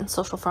effect and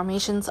social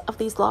formations of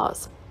these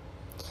laws.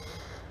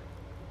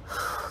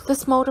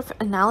 This mode of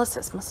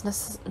analysis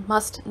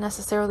must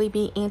necessarily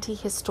be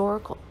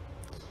anti-historical,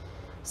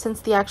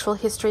 since the actual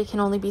history can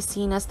only be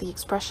seen as the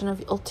expression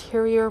of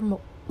ulterior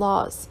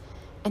laws,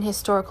 and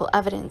historical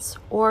evidence,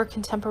 or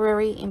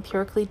contemporary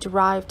empirically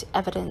derived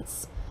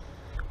evidence,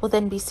 will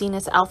then be seen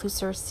as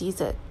Althusser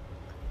sees it,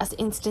 as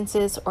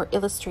instances or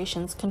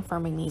illustrations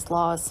confirming these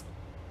laws.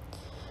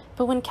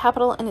 But when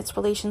capital and its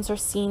relations are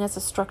seen as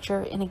a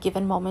structure in a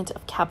given moment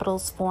of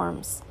capital's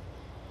forms,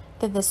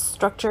 then this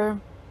structure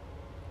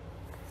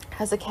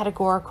has a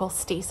categorical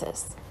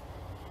stasis.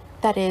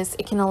 That is,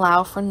 it can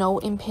allow for no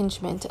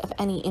impingement of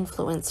any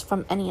influence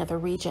from any other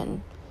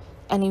region,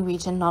 any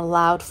region not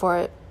allowed for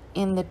it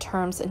in the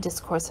terms and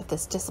discourse of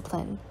this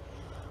discipline,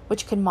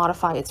 which could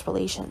modify its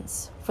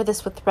relations, for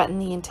this would threaten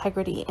the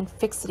integrity and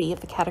fixity of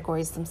the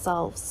categories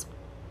themselves.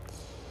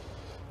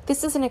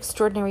 This is an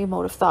extraordinary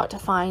mode of thought to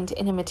find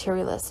in a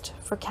materialist,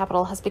 for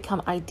capital has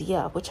become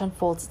idea which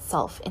unfolds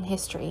itself in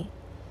history.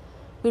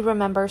 We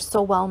remember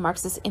so well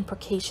Marx's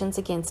imprecations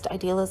against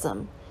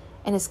idealism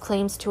and his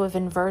claims to have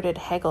inverted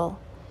Hegel,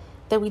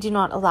 that we do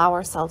not allow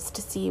ourselves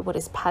to see what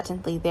is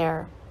patently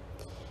there.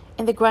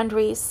 In the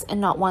Grundrisse,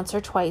 and not once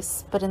or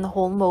twice, but in the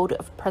whole mode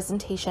of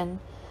presentation,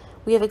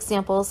 we have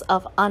examples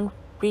of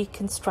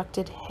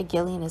unreconstructed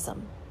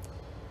Hegelianism.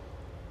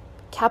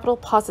 Capital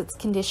posits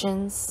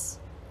conditions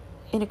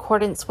in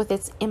accordance with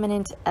its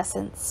immanent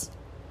essence,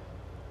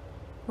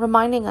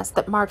 reminding us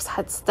that Marx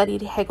had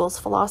studied Hegel's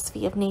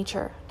philosophy of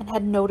nature and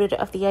had noted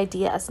of the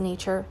idea as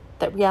nature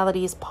that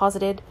reality is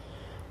posited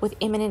with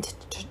immanent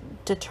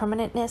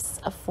determinateness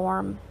of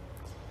form.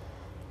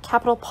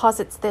 Capital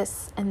posits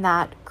this and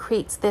that,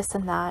 creates this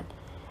and that,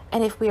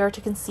 and if we are to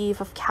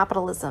conceive of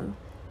capitalism,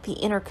 the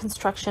inner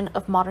construction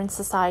of modern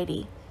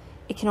society,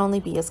 it can only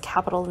be as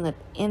capital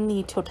in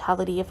the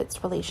totality of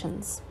its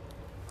relations.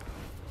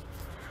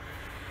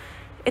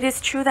 It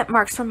is true that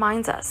Marx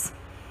reminds us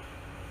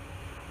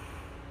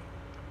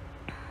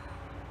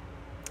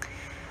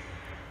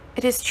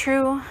It is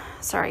true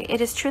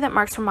that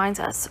Marx reminds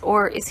us,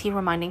 or is he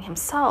reminding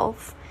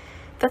himself,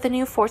 that the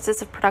new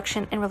forces of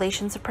production and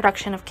relations of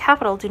production of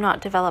capital do not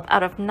develop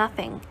out of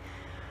nothing,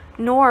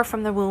 nor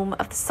from the womb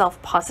of the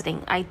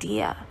self-positing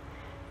idea.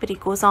 But he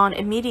goes on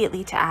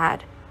immediately to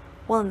add,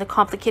 well, in the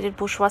complicated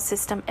bourgeois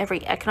system,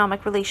 every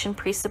economic relation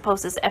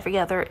presupposes every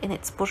other in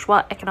its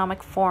bourgeois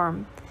economic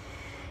form,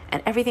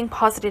 and everything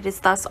posited is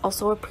thus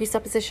also a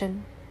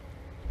presupposition.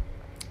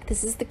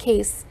 This is the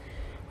case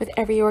with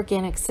every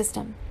organic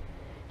system.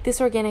 This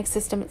organic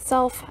system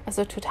itself, as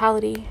a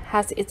totality,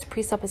 has its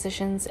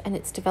presuppositions, and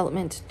its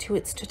development to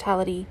its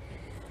totality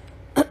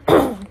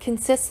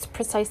consists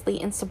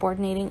precisely in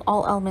subordinating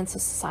all elements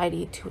of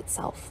society to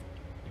itself,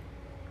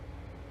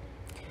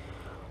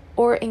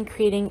 or in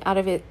creating out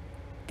of it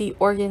the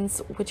organs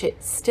which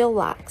it still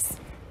lacks.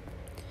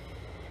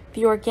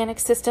 The organic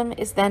system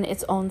is then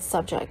its own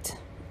subject,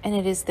 and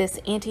it is this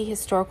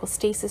anti-historical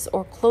stasis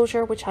or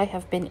closure which I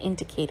have been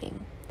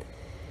indicating.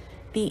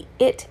 The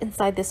it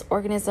inside this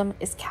organism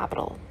is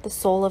capital, the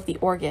soul of the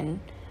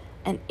organ,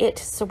 and it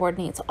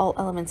subordinates all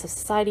elements of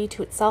society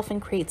to itself and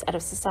creates out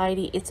of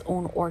society its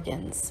own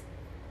organs.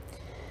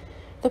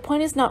 The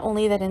point is not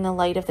only that in the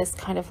light of this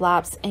kind of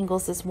lapse,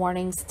 Engels'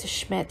 warnings to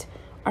Schmidt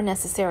are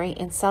necessary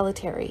and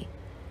salutary.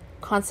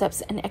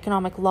 Concepts and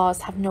economic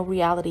laws have no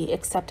reality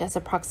except as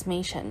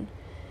approximation.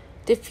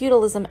 Did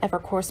feudalism ever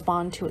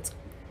correspond to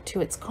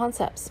its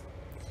concepts?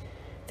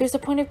 There's a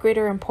point of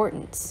greater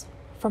importance.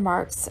 For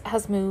Marx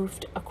has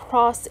moved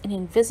across an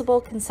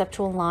invisible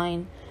conceptual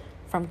line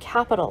from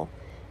capital,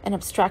 an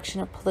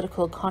abstraction of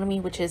political economy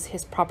which is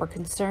his proper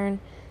concern,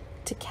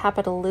 to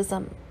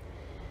capitalism,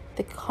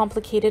 the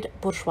complicated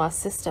bourgeois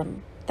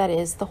system, that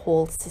is, the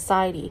whole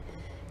society,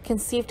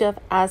 conceived of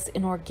as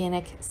an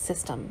organic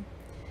system.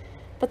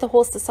 But the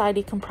whole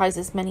society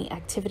comprises many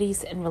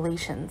activities and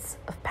relations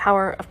of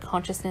power, of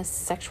consciousness,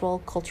 sexual,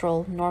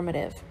 cultural,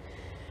 normative,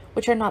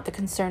 which are not the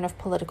concern of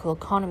political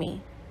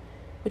economy,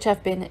 which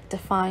have been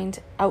defined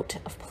out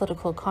of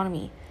political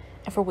economy,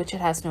 and for which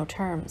it has no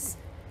terms.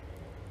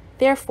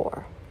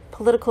 Therefore,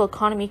 political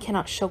economy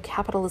cannot show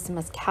capitalism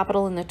as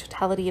capital in the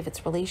totality of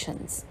its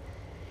relations.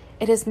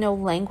 It has no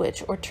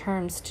language or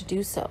terms to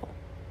do so,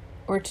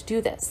 or to do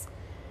this.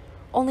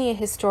 Only a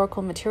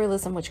historical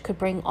materialism which could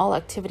bring all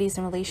activities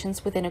and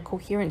relations within a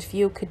coherent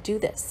view could do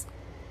this.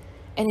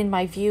 And in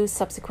my view,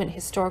 subsequent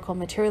historical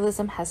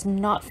materialism has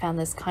not found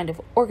this kind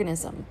of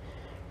organism,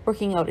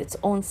 working out its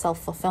own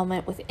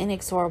self-fulfillment with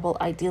inexorable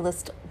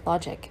idealist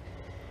logic,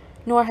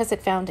 nor has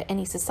it found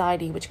any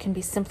society which can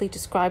be simply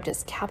described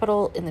as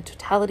capital in the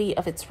totality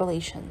of its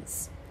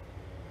relations.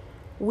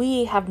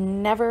 We have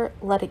never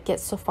let it get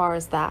so far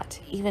as that.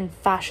 Even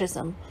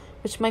fascism,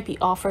 which might be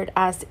offered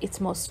as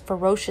its most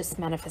ferocious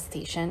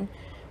manifestation,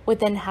 would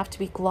then have to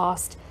be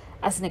glossed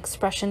as an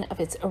expression of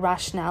its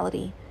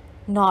irrationality,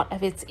 not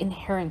of its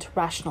inherent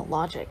rational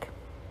logic.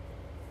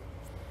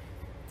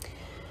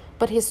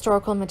 But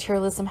historical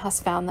materialism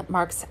has found that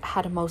Marx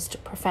had a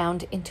most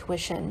profound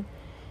intuition,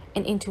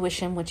 an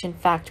intuition which in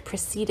fact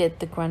preceded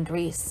the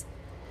Grundrisse,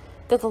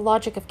 that the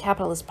logic of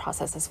capitalist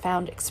process has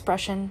found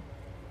expression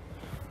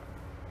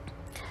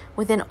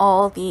within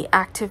all the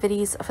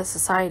activities of a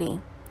society,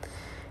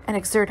 and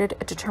exerted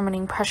a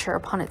determining pressure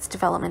upon its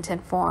development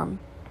and form.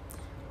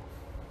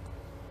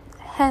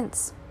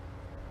 Hence,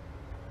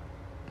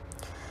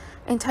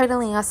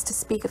 entitling us to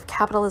speak of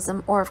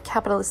capitalism or of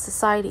capitalist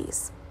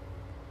societies.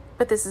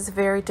 But this is a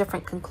very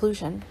different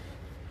conclusion.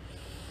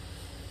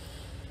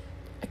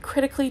 A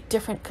critically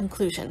different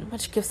conclusion,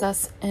 which gives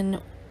us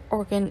an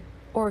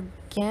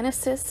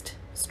organicist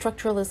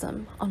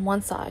structuralism on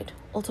one side,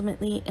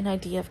 ultimately an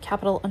idea of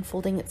capital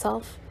unfolding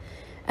itself,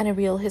 and a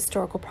real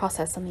historical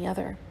process on the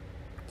other.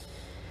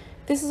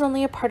 This is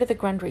only a part of the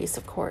Grundrisse,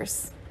 of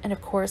course, and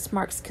of course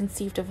Marx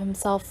conceived of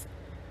himself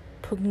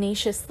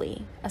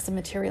pugnaciously as a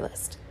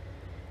materialist.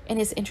 In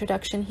his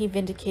introduction, he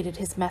vindicated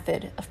his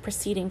method of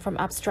proceeding from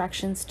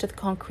abstractions to the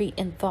concrete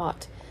in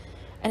thought,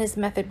 and his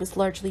method was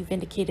largely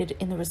vindicated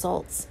in the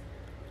results.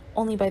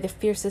 Only by the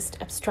fiercest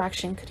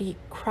abstraction could he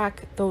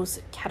crack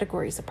those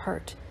categories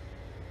apart.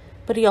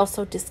 But he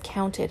also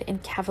discounted in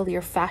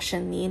cavalier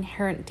fashion the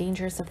inherent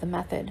dangers of the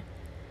method.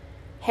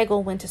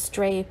 Hegel went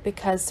astray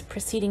because,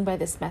 proceeding by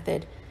this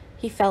method,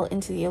 he fell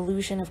into the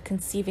illusion of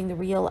conceiving the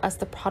real as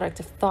the product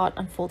of thought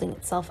unfolding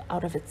itself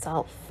out of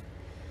itself.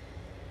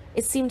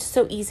 It seemed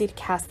so easy to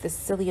cast this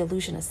silly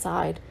illusion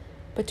aside,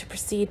 but to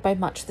proceed by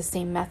much the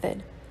same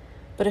method.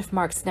 But if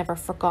Marx never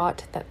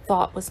forgot that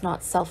thought was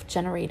not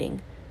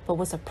self-generating, but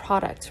was a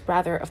product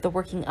rather of the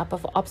working up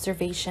of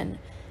observation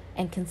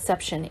and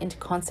conception into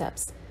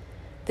concepts,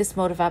 this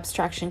mode of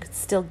abstraction could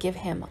still give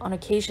him, on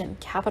occasion,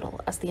 capital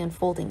as the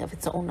unfolding of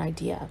its own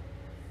idea.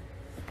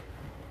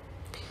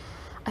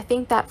 I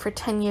think that for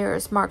 10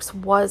 years Marx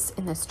was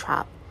in this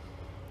trap.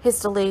 His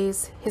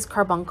delays, his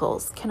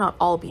carbuncles, cannot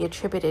all be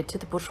attributed to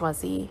the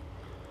bourgeoisie.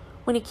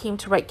 When he came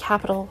to write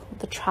Capital,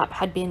 the trap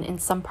had been in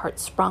some part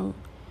sprung.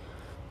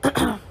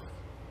 I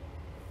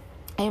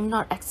am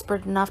not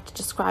expert enough to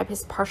describe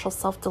his partial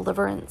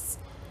self-deliverance,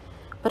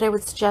 but I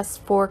would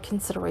suggest 4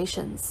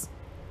 considerations.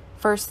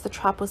 First, the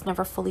trap was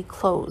never fully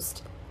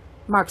closed.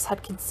 Marx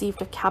had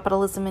conceived of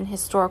capitalism in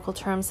historical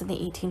terms in the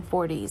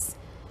 1840s,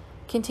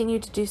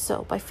 continued to do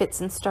so by fits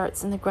and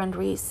starts in the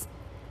Grundrisse,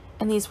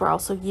 and these were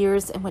also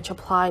years in which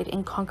applied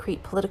and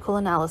concrete political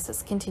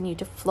analysis continued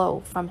to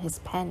flow from his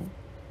pen.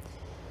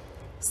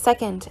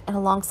 Second, and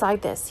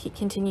alongside this, he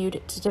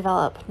continued to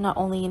develop not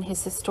only in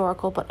his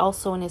historical but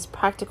also in his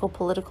practical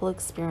political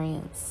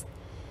experience.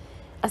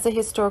 As a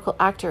historical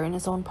actor in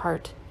his own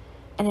part,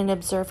 and in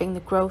observing the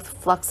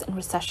growth, flux, and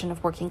recession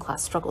of working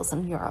class struggles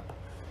in Europe.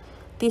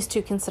 These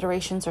 2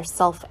 considerations are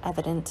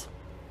self-evident.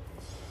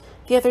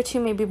 The other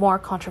 2 may be more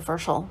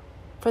controversial.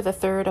 For the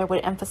third, I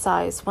would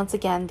emphasize once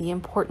again the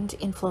important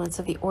influence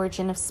of the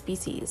origin of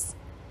species.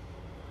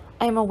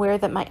 I am aware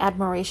that my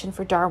admiration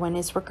for Darwin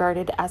is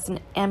regarded as an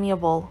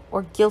amiable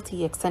or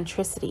guilty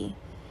eccentricity,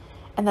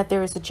 and that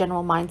there is a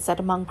general mindset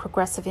among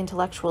progressive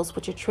intellectuals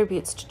which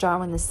attributes to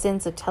Darwin the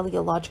sins of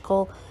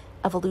teleological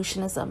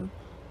evolutionism,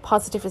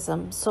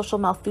 positivism, social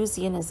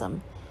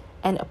Malthusianism,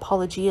 and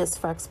apologias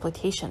for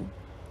exploitation,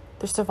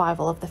 the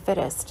survival of the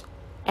fittest,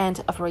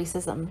 and of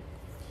racism.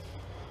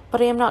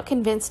 But I am not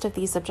convinced of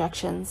these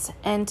objections,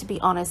 and to be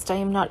honest, I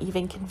am not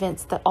even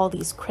convinced that all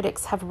these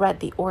critics have read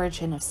The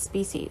Origin of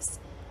Species,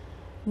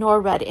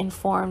 nor read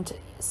informed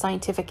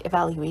scientific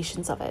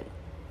evaluations of it.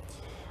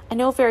 I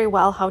know very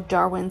well how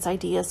Darwin's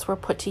ideas were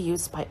put to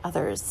use by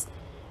others,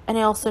 and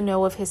I also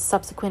know of his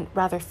subsequent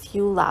rather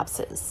few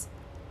lapses.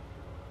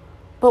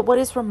 But what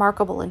is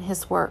remarkable in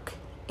his work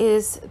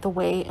is the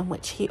way in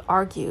which he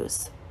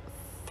argues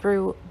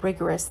through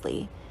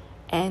rigorously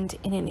and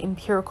in an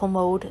empirical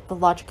mode the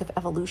logic of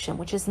evolution,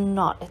 which is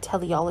not a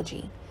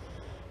teleology.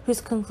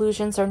 whose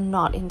conclusions are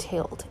not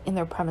entailed in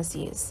their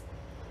premises,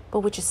 but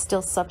which is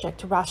still subject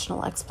to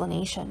rational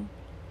explanation.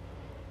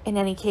 In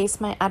any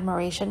case, my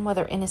admiration,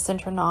 whether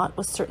innocent or not,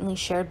 was certainly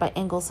shared by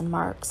Engels and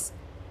Marx.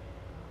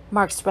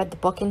 Marx read the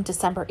book in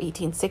December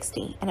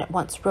 1860 and at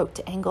once wrote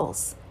to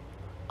Engels.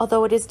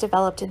 Although it is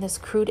developed in this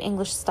crude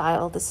English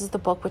style, this is the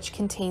book which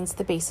contains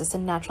the basis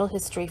in natural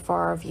history for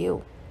our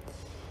view.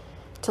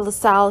 To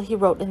LaSalle, he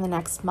wrote in the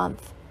next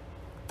month,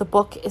 "The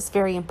book is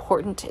very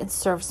important and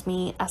serves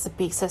me as a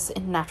basis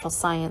in natural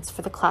science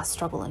for the class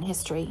struggle in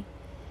history.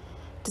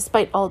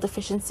 Despite all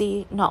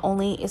deficiency, not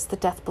only is the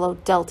death blow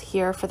dealt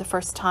here for the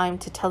first time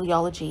to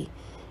teleology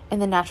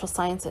and the natural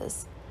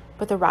sciences,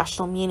 but the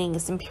rational meaning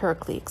is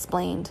empirically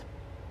explained."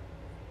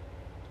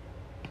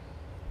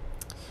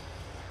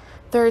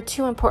 There are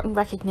two important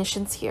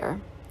recognitions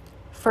here.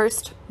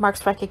 First,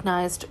 Marx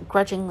recognized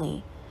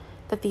grudgingly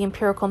that the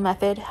empirical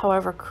method,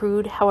 however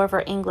crude,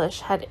 however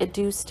English, had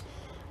adduced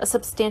a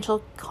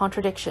substantial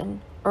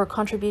contradiction or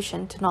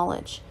contribution to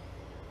knowledge.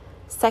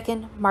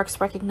 Second, Marx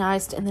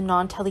recognized in the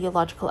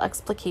non-teleological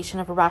explication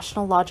of a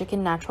rational logic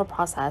in natural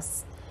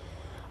process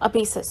a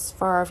basis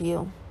for our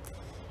view,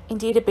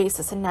 indeed a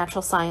basis in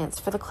natural science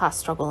for the class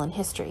struggle in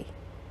history.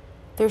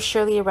 There's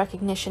surely a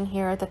recognition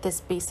here that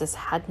this basis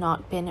had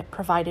not been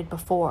provided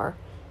before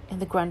in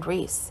the Grand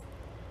Race,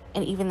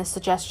 and even the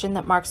suggestion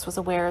that Marx was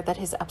aware that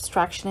his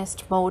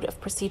abstractionist mode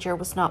of procedure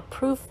was not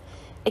proof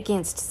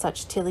against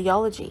such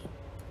teleology.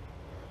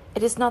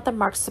 It is not that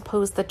Marx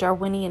supposed that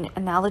Darwinian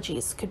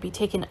analogies could be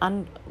taken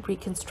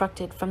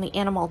unreconstructed from the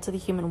animal to the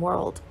human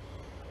world.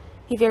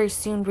 He very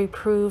soon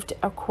reproved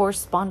a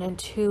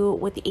correspondent who,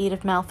 with the aid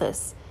of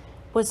Malthus,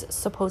 was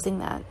supposing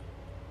that.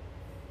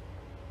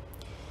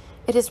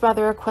 It is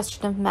rather a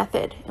question of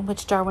method, in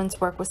which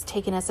Darwin's work was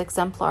taken as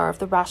exemplar of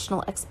the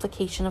rational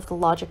explication of the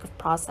logic of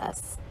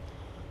process,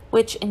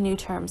 which, in new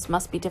terms,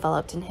 must be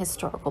developed in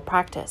historical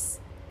practice.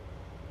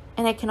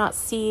 And I cannot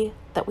see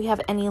that we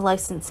have any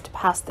license to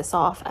pass this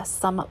off as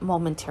some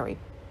momentary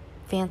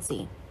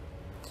fancy.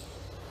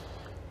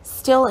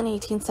 Still in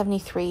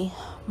 1873,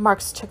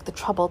 Marx took the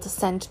trouble to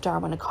send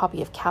Darwin a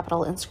copy of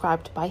Capital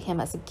inscribed by him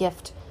as a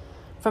gift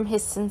from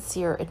his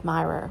sincere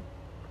admirer.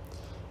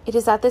 It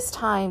is at this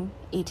time,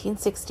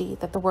 1860,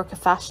 that the work of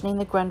fashioning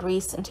the Grand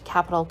Race into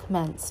Capital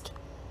commenced.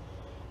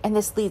 And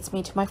this leads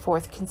me to my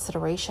fourth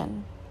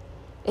consideration.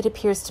 It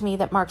appears to me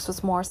that Marx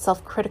was more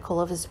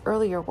self-critical of his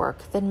earlier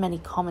work than many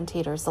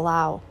commentators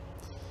allow.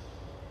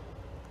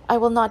 I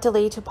will not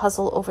delay to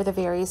puzzle over the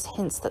various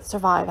hints that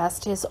survive as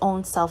to his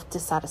own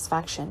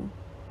self-dissatisfaction,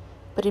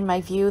 but in my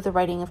view, the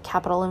writing of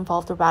Capital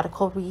involved a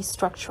radical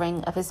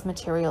restructuring of his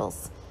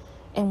materials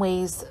in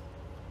ways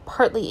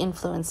partly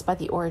influenced by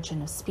the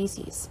Origin of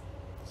Species.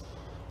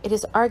 It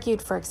is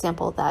argued, for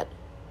example, that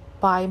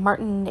by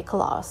Martin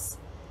Nicolaus,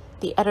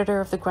 the editor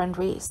of the Grand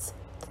Race,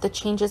 that the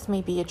changes may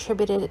be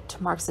attributed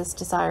to Marx's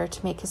desire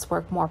to make his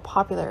work more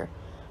popular,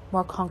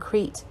 more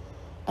concrete,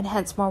 and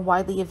hence more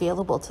widely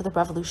available to the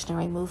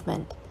revolutionary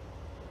movement.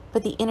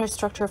 But the inner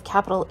structure of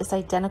Capital is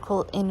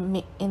identical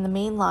in the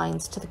main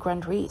lines to the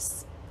Grand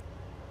Race.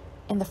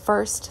 In the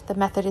first, the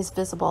method is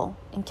visible.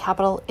 In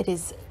Capital, it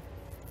is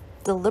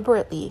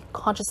deliberately,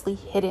 consciously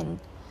hidden.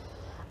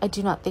 I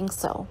do not think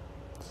so.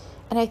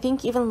 And I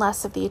think even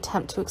less of the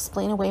attempt to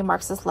explain away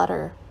Marx's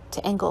letter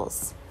to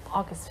Engels,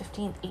 August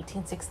 15,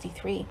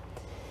 1863,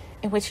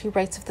 in which he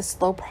writes of the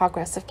slow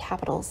progress of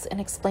capitals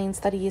and explains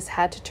that he has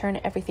had to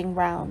turn everything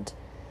round,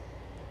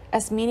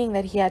 as meaning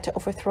that he had to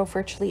overthrow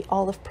virtually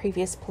all of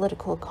previous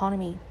political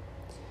economy.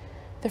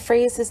 The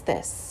phrase is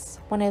this: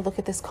 when I look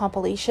at this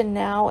compilation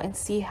now and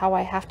see how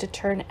I have to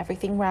turn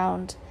everything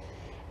round,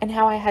 and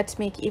how I had to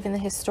make even the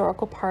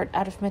historical part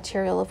out of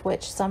material of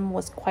which some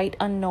was quite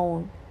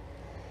unknown.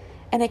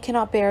 And I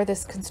cannot bear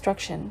this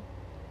construction.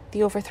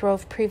 The overthrow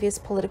of previous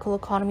political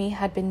economy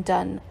had been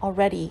done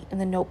already in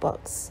the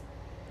notebooks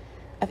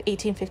of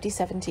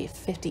 1857 to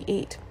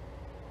 58.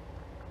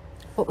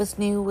 What was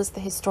new was the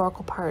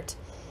historical part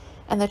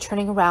and the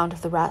turning around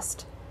of the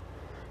rest.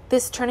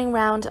 This turning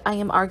round, I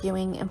am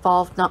arguing,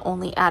 involved not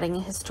only adding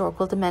a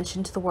historical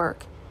dimension to the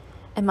work,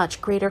 and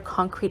much greater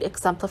concrete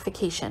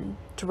exemplification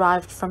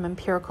derived from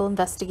empirical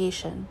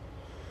investigation,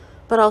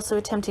 but also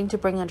attempting to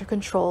bring under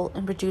control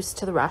and reduce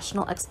to the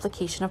rational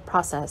explication of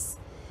process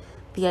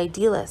the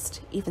idealist,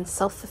 even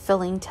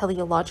self-fulfilling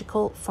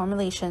teleological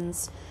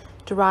formulations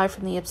derived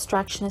from the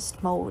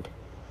abstractionist mode.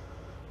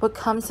 What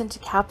comes into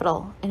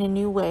Capital in a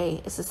new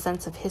way is a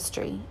sense of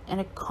history and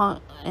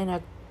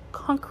a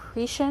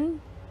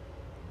concretion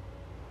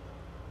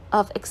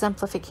of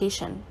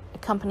exemplification,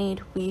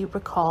 accompanied, we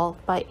recall,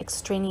 by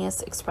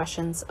extraneous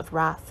expressions of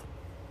wrath.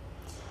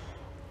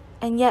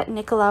 And yet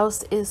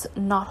Nicolaus is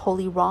not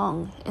wholly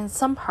wrong in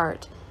some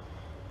part,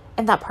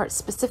 and that part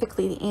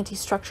specifically, the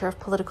anti-structure of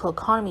political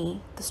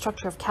economy. The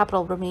structure of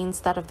Capital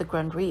remains that of the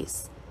Grand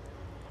Race.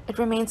 It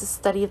remains a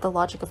study of the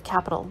logic of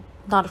capital,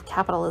 not of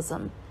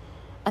capitalism,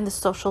 and the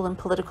social and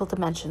political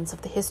dimensions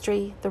of the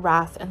history, the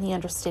wrath, and the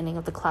understanding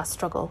of the class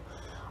struggle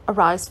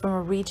arise from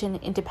a region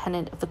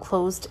independent of the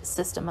closed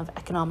system of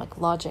economic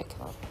logic.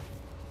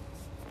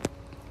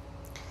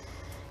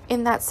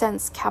 In that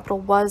sense, capital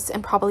was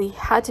and probably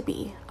had to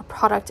be a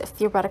product of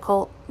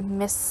theoretical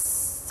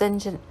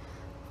miscegenation.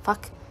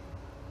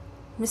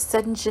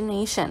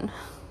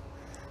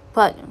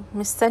 But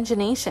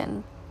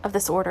miscegenation of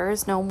this order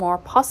is no more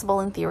possible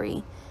in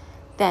theory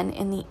than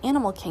in the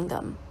animal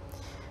kingdom,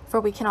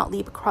 for we cannot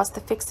leap across the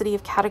fixity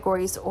of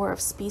categories or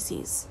of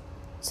species,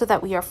 so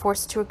that we are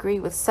forced to agree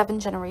with 7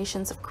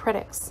 generations of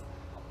critics.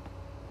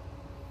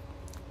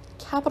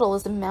 Capital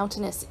is a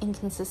mountainous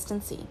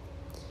inconsistency.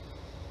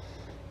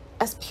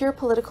 As pure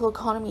political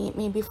economy, it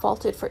may be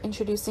faulted for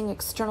introducing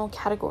external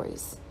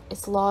categories.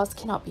 Its laws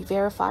cannot be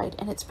verified,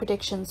 and its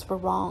predictions were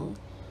wrong.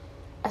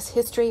 As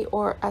history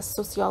or as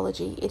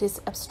sociology, it is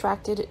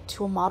abstracted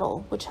to a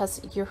model which has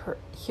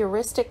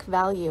heuristic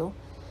value,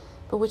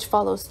 but which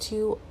follows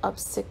too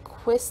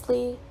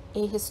obsequiously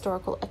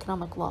ahistorical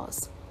economic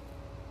laws.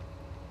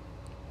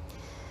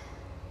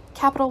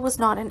 Capital was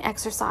not an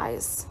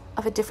exercise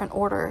of a different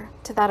order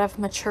to that of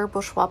mature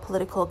bourgeois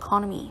political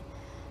economy,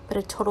 but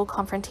a total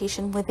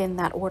confrontation within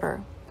that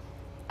order.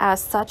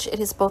 As such, it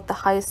is both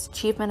the highest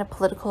achievement of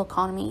political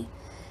economy,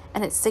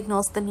 and it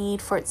signals the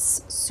need for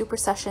its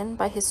supersession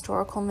by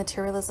historical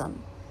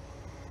materialism.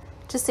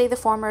 To say the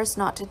former is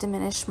not to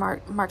diminish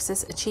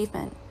Marx's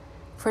achievement,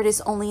 for it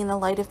is only in the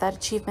light of that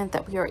achievement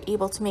that we are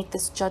able to make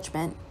this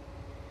judgment.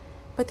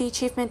 But the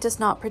achievement does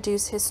not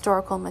produce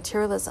historical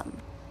materialism.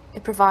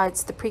 It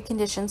provides the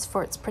preconditions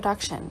for its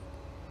production.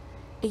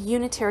 A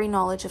unitary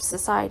knowledge of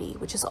society,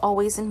 which is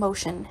always in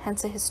motion,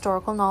 hence a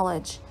historical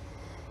knowledge,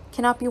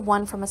 cannot be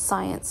won from a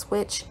science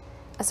which,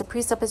 as a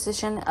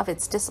presupposition of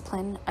its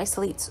discipline,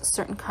 isolates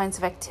certain kinds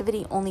of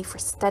activity only for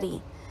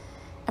study,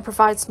 and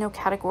provides no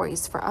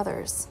categories for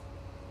others.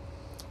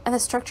 And the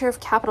structure of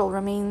capital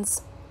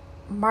remains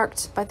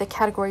marked by the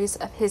categories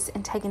of his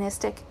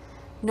antagonistic,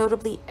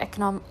 notably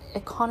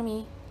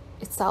economy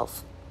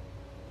itself.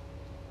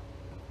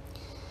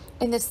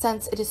 In this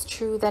sense, it is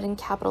true that in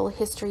capital,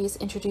 history is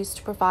introduced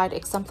to provide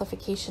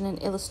exemplification and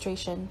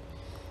illustration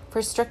for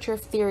a structure of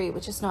theory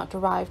which is not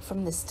derived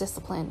from this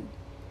discipline.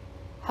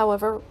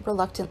 However,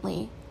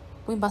 reluctantly,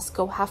 we must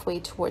go halfway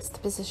towards the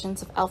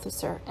positions of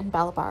Althusser and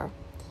Balibar.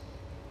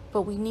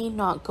 But we need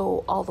not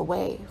go all the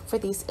way, for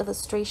these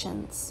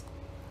illustrations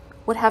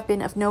would have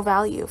been of no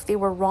value if they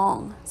were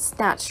wrong,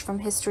 snatched from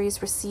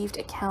history's received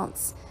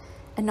accounts,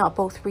 and not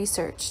both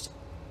researched.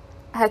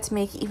 I had to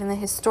make even the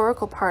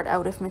historical part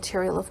out of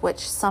material of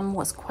which some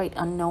was quite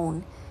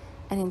unknown,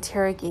 and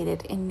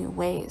interrogated in new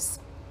ways.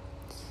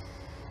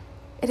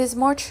 It is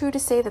more true to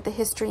say that the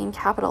history in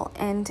capital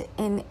and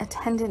in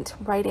attendant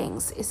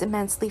writings is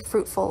immensely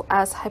fruitful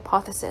as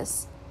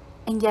hypothesis,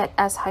 and yet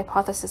as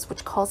hypothesis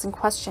which calls in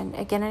question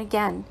again and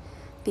again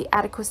the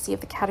adequacy of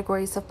the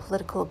categories of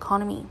political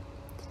economy.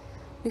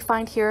 We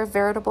find here a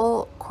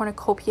veritable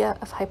cornucopia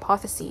of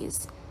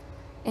hypotheses,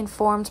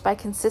 informed by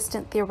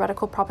consistent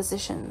theoretical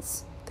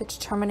propositions, the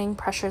determining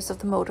pressures of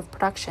the mode of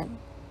production.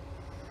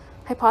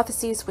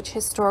 Hypotheses which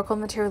historical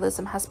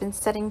materialism has been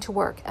setting to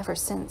work ever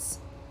since.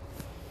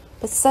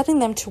 But setting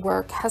them to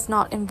work has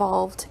not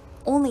involved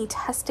only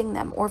testing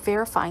them or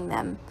verifying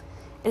them.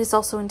 It has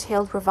also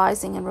entailed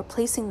revising and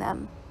replacing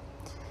them.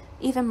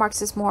 Even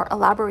Marx's more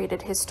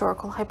elaborated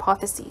historical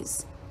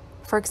hypotheses,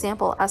 for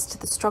example, as to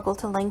the struggle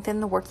to lengthen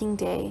the working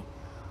day,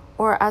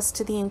 or as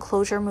to the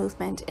enclosure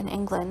movement in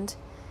England,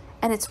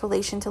 and its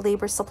relation to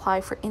labor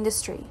supply for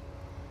industry,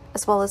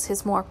 as well as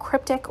his more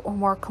cryptic or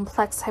more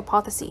complex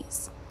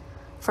hypotheses,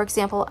 for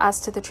example,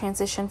 as to the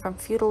transition from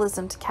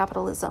feudalism to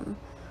capitalism,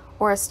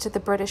 or as to the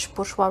British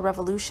bourgeois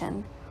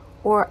revolution,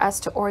 or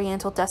as to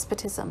Oriental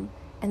despotism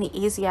and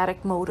the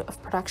Asiatic mode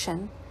of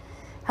production,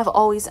 have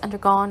always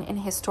undergone in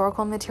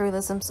historical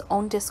materialism's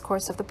own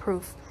discourse of the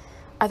proof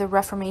either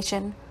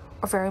reformation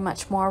or very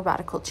much more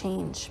radical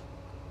change.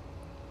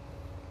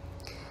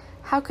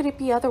 How could it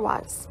be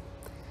otherwise?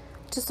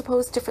 To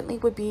suppose differently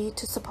would be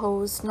to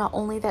suppose not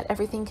only that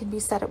everything can be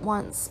said at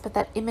once, but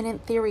that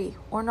immanent theory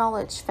or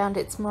knowledge found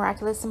its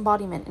miraculous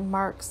embodiment in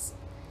Marx.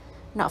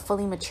 Not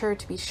fully mature,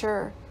 to be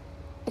sure,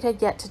 it had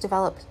yet to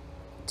develop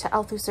to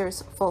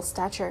Althusser's full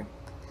stature,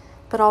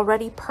 but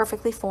already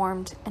perfectly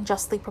formed and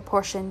justly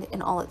proportioned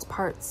in all its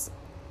parts.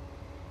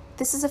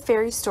 This is a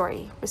fairy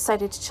story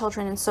recited to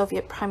children in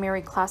Soviet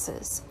primary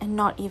classes, and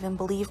not even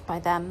believed by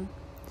them.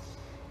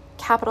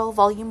 Capital,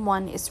 Volume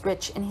 1, is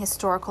rich in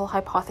historical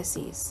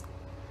hypotheses.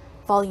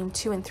 Volume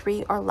 2 and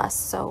 3 are less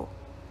so.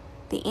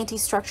 The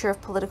anti-structure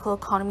of political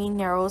economy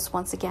narrows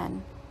once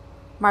again.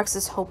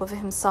 Marx's hope of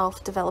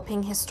himself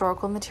developing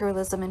historical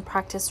materialism in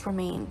practice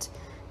remained,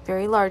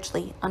 very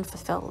largely,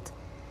 unfulfilled.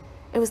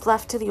 It was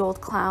left to the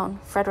old clown,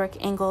 Frederick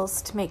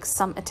Engels, to make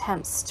some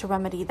attempts to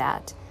remedy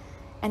that,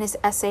 and his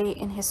essay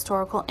in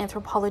historical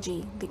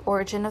anthropology, The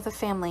Origin of the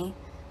Family,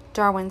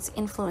 Darwin's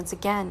Influence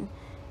Again,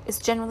 is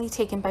generally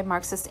taken by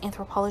Marxist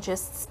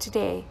anthropologists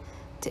today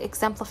to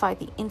exemplify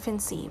the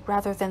infancy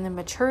rather than the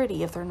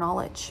maturity of their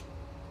knowledge.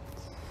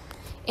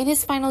 In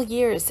his final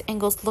years,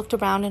 Engels looked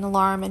around in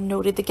alarm and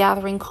noted the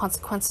gathering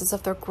consequences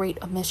of their great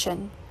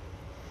omission.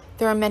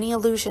 There are many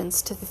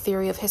allusions to the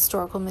theory of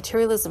historical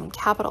materialism in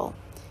Capital,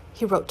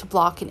 he wrote to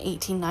Bloch in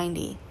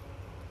 1890.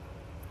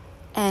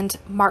 And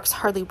Marx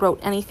hardly wrote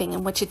anything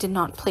in which it did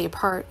not play a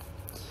part.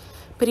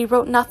 But he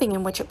wrote nothing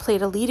in which it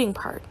played a leading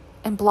part,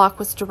 and Bloch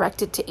was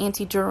directed to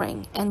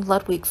Anti-Düring and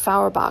Ludwig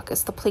Feuerbach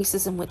as the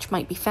places in which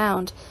might be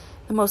found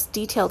the most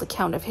detailed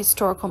account of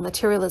historical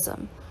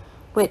materialism,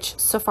 which,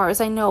 so far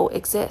as I know,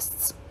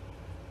 exists.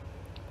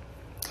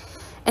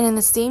 And in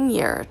the same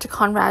year, to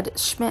Conrad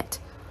Schmidt,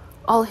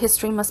 all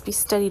history must be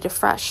studied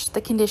afresh.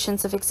 The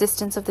conditions of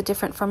existence of the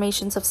different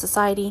formations of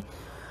society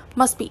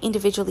must be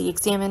individually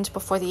examined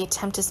before the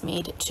attempt is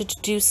made to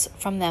deduce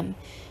from them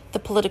the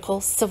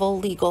political, civil,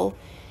 legal,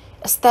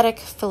 aesthetic,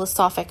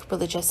 philosophic,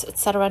 religious,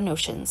 etc.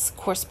 notions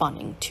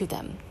corresponding to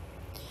them.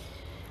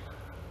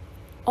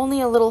 Only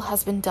a little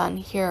has been done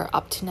here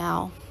up to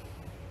now.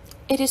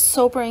 It is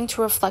sobering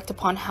to reflect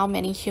upon how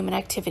many human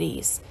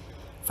activities,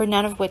 for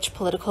none of which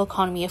political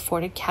economy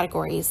afforded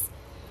categories,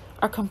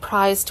 are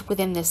comprised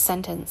within this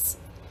sentence.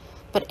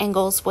 But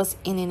Engels was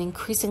in an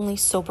increasingly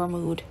sober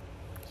mood.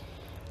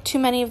 Too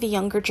many of the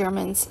younger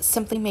Germans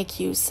simply make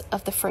use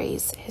of the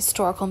phrase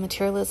historical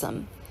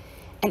materialism,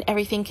 and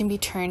everything can be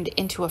turned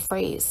into a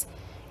phrase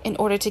in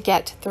order to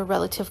get their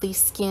relatively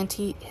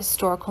scanty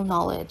historical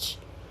knowledge.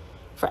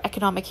 For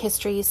economic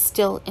history is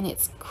still in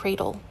its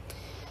cradle,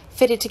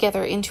 fitted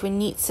together into a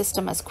neat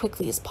system as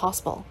quickly as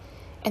possible,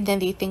 and then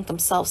they think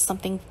themselves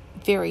something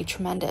very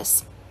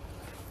tremendous.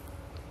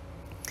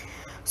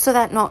 So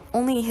that not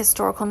only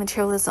historical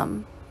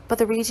materialism, but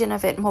the region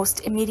of it most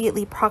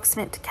immediately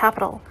proximate to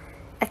capital,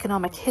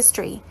 economic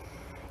history,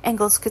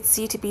 Engels could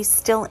see to be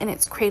still in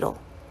its cradle.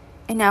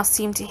 It now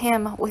seemed to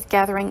him, with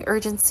gathering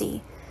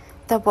urgency,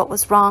 that what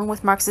was wrong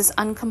with Marx's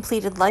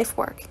uncompleted life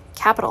work,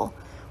 Capital,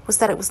 was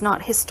that it was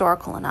not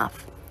historical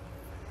enough.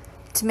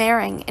 To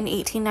Mehring in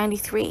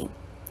 1893,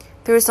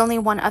 there is only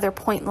one other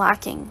point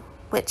lacking,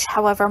 which,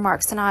 however,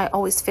 Marx and I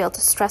always fail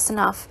to stress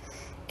enough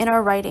in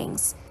our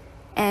writings,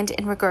 and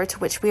in regard to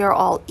which we are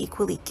all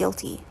equally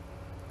guilty.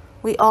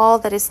 We all,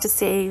 that is to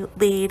say,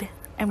 laid,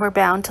 and were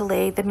bound to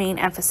lay the main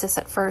emphasis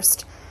at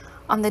first,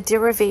 on the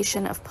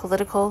derivation of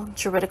political,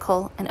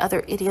 juridical, and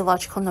other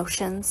ideological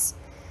notions,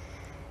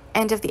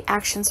 and of the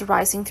actions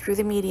arising through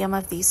the medium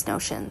of these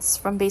notions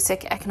from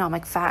basic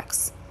economic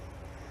facts.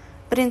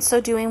 But in so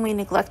doing, we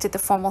neglected the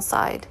formal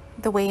side,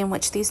 the way in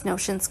which these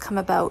notions come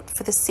about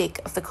for the sake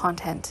of the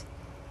content.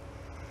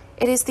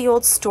 It is the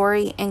old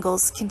story,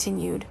 Engels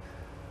continued.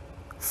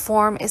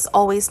 Form is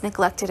always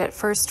neglected at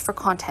first for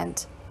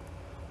content.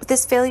 But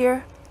this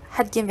failure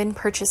had given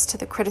purchase to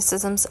the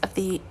criticisms of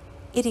the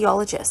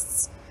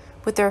ideologists,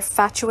 with their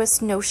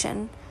fatuous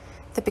notion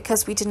that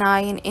because we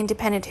deny an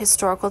independent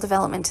historical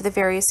development to the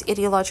various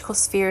ideological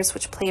spheres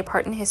which play a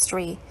part in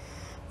history,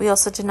 we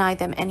also deny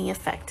them any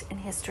effect in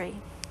history.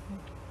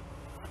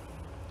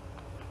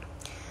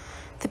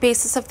 The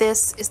basis of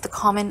this is the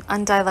common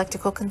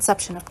undialectical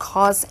conception of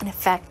cause and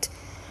effect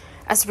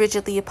as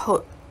rigidly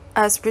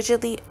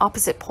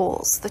opposite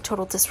poles, the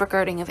total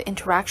disregarding of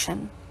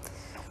interaction.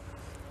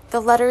 The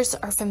letters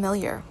are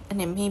familiar,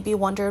 and it may be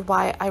wondered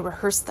why I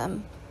rehearse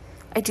them.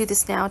 I do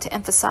this now to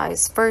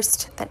emphasize,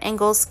 first, that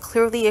Engels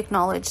clearly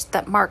acknowledged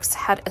that Marx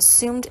had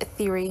assumed a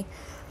theory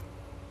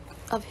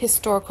of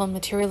historical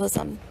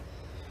materialism,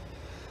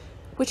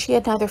 which he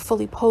had neither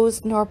fully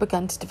posed nor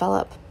begun to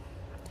develop.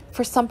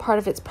 For some part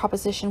of its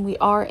proposition, we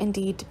are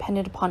indeed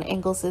dependent upon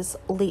Engels's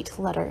late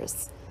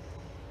letters.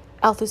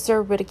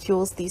 Althusser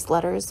ridicules these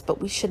letters,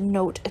 but we should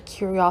note a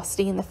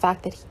curiosity in the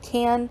fact that he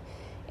can,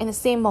 in the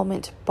same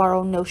moment,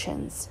 borrow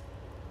notions,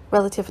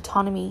 relative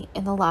autonomy,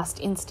 in the last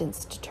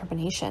instance,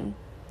 determination,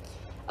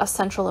 of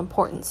central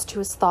importance to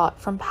his thought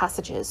from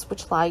passages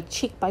which lie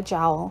cheek by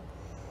jowl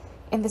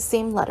in the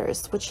same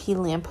letters which he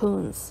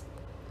lampoons.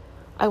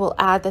 I will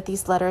add that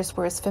these letters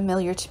were as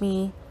familiar to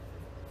me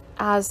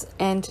as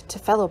and to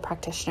fellow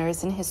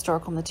practitioners in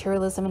historical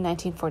materialism in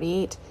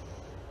 1948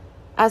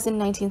 as in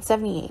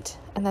 1978,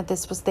 and that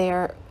this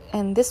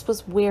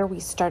was where we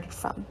started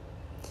from.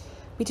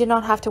 We did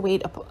not have to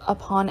wait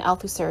upon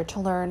Althusser to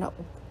learn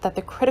that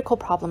the critical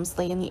problems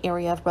lay in the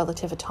area of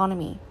relative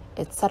autonomy,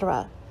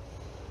 etc.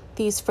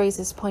 These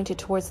phrases pointed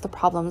towards the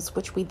problems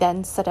which we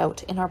then set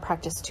out in our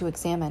practice to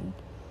examine.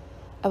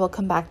 I will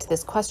come back to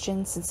this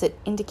question since it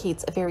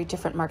indicates a very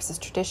different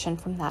Marxist tradition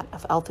from that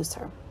of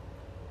Althusser.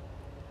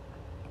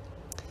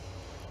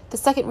 The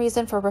second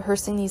reason for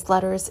rehearsing these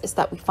letters is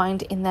that we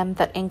find in them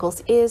that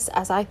Engels is,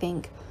 as I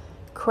think,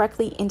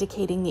 correctly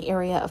indicating the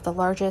area of the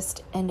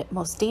largest and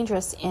most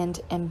dangerous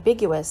and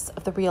ambiguous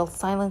of the real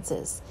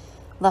silences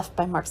left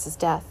by Marx's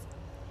death,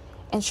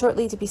 and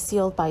shortly to be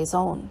sealed by his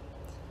own.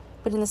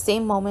 But in the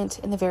same moment,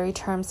 in the very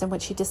terms in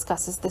which he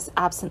discusses this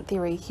absent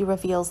theory, he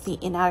reveals the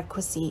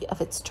inadequacy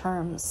of its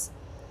terms.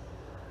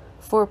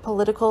 For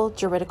political,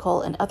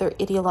 juridical, and other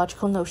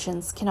ideological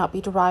notions cannot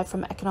be derived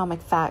from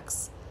economic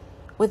facts,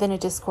 within a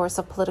discourse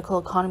of political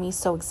economy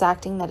so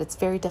exacting that its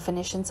very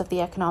definitions of the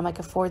economic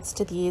affords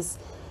to these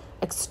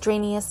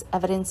extraneous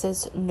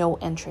evidences no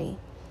entry,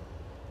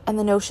 and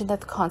the notion that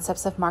the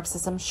concepts of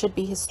Marxism should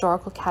be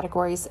historical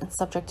categories and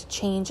subject to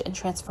change and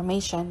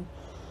transformation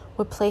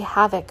would play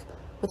havoc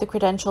with the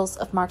credentials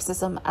of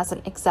Marxism as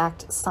an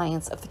exact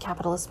science of the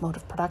capitalist mode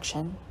of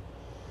production.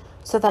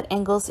 So that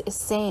Engels is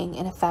saying,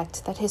 in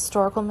effect, that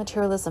historical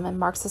materialism and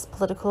Marxist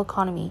political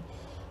economy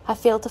have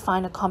failed to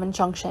find a common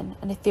junction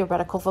and a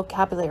theoretical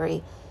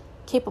vocabulary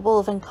capable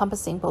of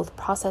encompassing both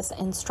process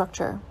and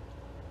structure.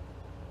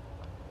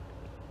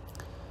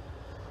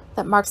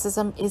 That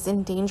Marxism is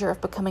in danger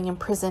of becoming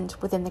imprisoned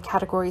within the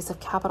categories of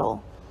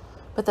capital,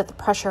 but that the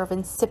pressure of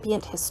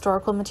incipient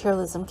historical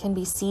materialism can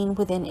be seen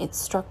within its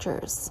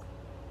structures,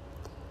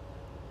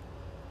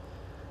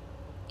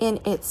 in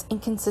its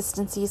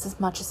inconsistencies as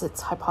much as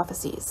its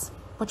hypotheses,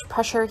 which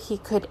pressure he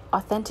could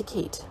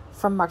authenticate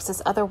from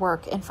Marx's other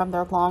work and from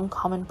their long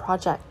common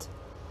project.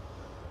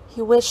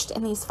 He wished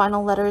in these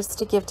final letters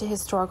to give to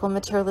historical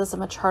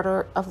materialism a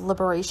charter of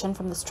liberation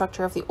from the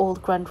structure of the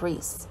old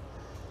Grundrisse,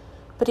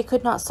 but he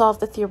could not solve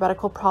the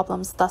theoretical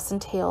problems thus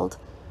entailed,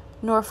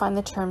 nor find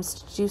the terms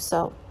to do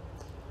so.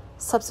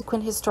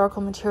 Subsequent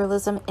historical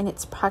materialism in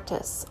its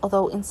practice,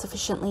 although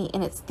insufficiently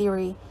in its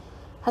theory,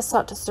 has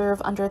sought to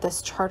serve under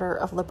this charter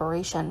of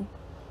liberation.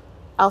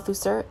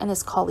 Althusser and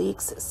his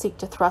colleagues seek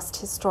to thrust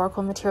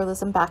historical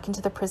materialism back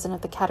into the prison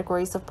of the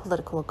categories of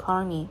political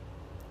economy.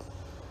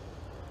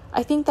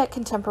 I think that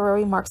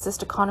contemporary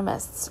Marxist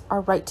economists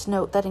are right to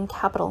note that in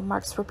Capital,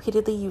 Marx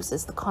repeatedly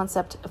uses the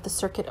concept of the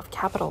circuit of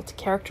capital to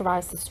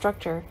characterize the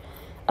structure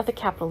of the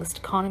capitalist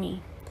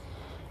economy,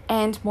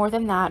 and more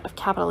than that of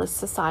capitalist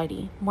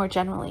society more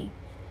generally.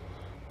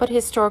 But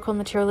historical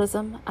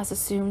materialism, as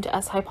assumed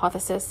as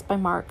hypothesis by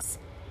Marx,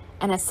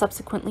 and as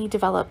subsequently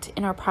developed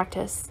in our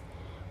practice,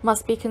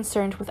 must be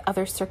concerned with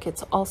other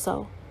circuits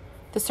also,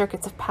 the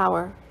circuits of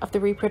power, of the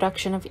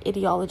reproduction of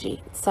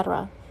ideology,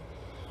 etc.,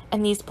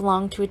 and these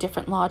belong to a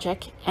different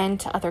logic and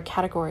to other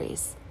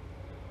categories.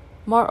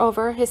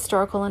 Moreover,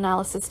 historical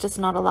analysis does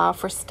not allow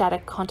for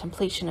static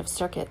contemplation of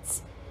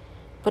circuits,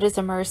 but is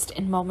immersed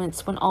in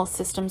moments when all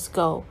systems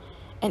go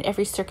and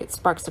every circuit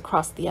sparks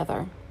across the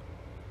other.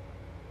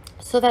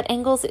 So that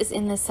Engels is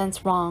in this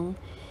sense wrong.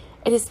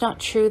 It is not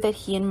true that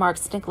he and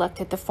Marx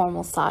neglected the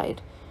formal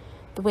side,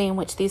 the way in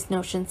which these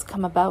notions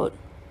come about,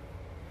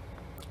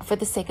 for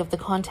the sake of the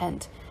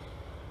content.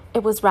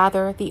 It was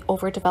rather the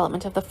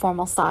overdevelopment of the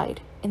formal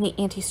side in the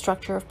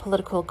anti-structure of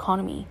political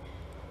economy,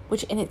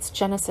 which in its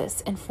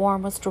genesis and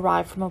form was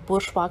derived from a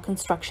bourgeois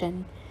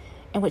construction,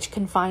 and which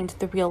confined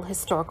the real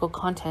historical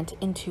content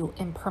into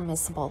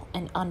impermissible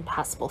and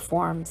unpassable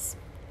forms.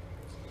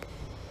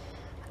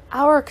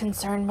 Our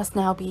concern must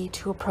now be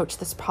to approach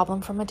this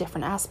problem from a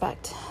different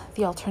aspect,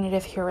 the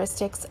alternative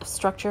heuristics of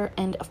structure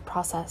and of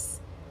process.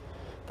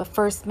 But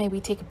first, may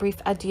we take a brief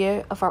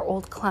adieu of our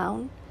old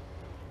clown?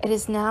 It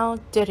is now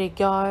de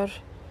rigueur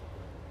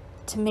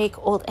to make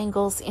old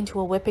Engels into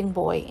a whipping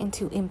boy and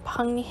to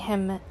impugn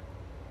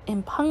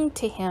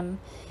to him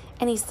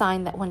any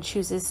sign that one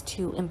chooses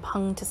to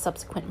impugn to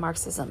subsequent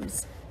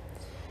Marxisms.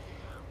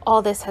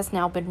 All this has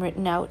now been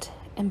written out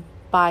and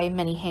by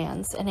many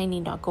hands, and I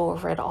need not go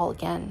over it all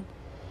again.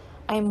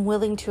 I am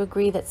willing to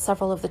agree that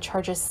several of the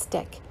charges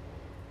stick.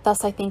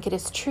 Thus, I think it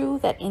is true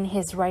that in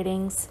his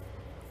writings,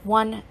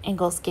 1.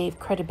 Engels gave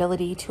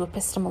credibility to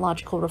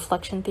epistemological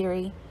reflection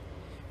theory.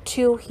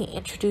 2. He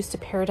introduced a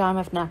paradigm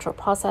of natural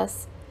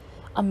process,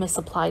 a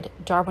misapplied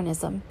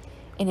Darwinism,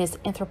 in his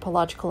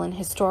anthropological and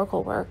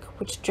historical work,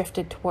 which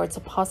drifted towards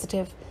a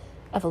positive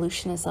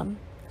evolutionism.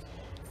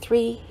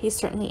 3. He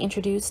certainly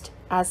introduced,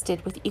 as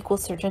did with equal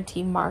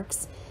certainty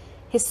Marx,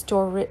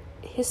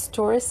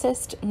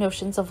 historicist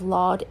notions of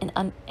laud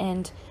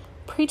and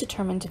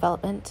predetermined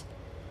development.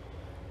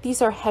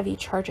 These are heavy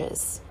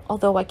charges,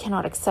 although I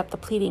cannot accept the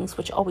pleadings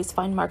which always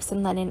find Marx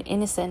and Lenin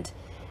innocent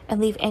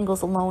and leave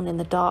Engels alone in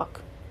the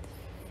dock.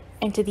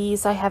 And to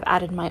these I have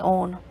added my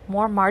own,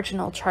 more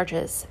marginal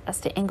charges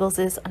as to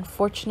Engels's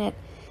unfortunate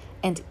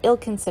and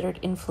ill-considered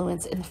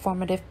influence in the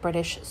formative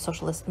British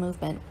socialist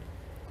movement.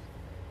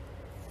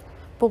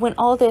 But when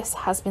all this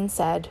has been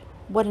said,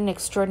 what an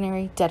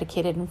extraordinary,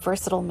 dedicated, and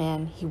versatile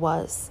man he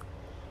was.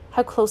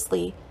 How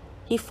closely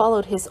he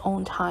followed his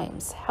own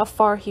times, how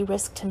far he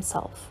risked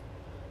himself.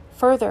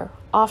 Further,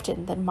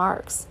 often than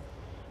Marx,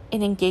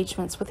 in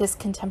engagements with his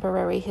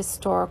contemporary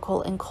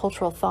historical and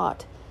cultural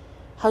thought,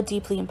 how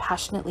deeply and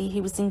passionately he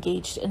was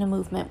engaged in a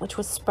movement which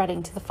was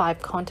spreading to the 5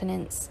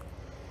 continents.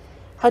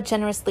 How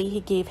generously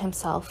he gave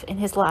himself in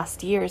his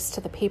last years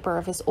to the paper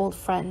of his old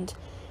friend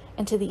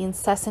and to the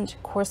incessant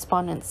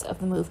correspondence of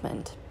the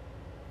movement.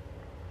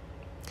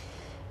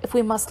 If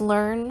we must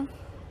learn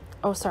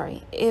on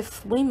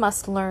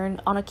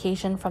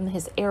occasion from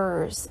his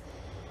errors,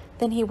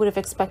 then he would have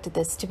expected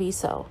this to be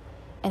so,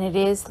 and it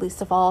is,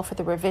 least of all for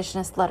the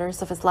revisionist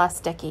letters of his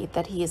last decade,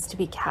 that he is to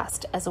be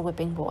cast as a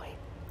whipping boy.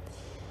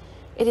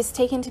 It is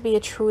taken to be a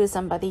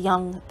truism by the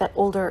young that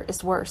older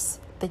is worse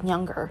than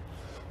younger,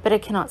 but I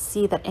cannot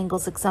see that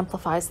Engels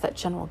exemplifies that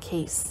general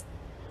case.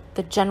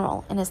 The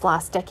general, in his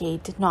last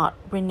decade, did not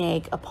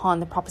renege upon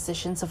the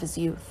propositions of his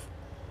youth.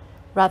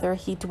 Rather,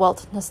 he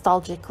dwelt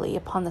nostalgically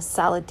upon the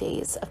salad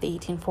days of the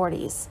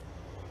 1840s,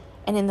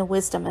 and in the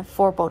wisdom and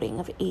foreboding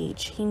of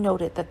age, he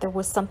noted that there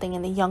was something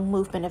in the young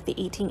movement of the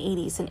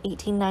 1880s and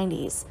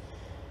 1890s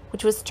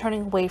which was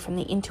turning away from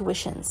the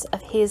intuitions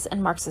of his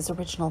and Marx's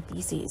original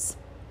theses.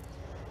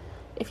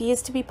 If he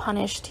is to be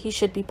punished, he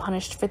should be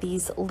punished for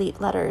these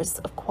late letters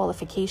of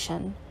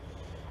qualification,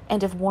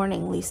 and of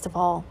warning least of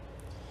all.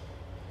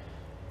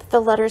 That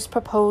the letters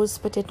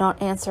proposed but did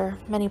not answer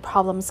many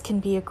problems can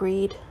be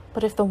agreed,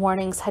 but if the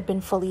warnings had been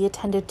fully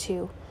attended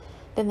to,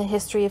 then the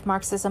history of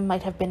Marxism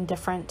might have been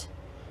different.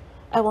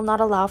 I will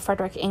not allow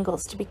Frederick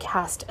Engels to be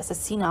cast as a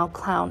senile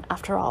clown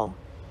after all.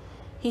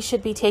 He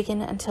should be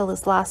taken until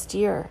his last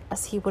year,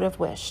 as he would have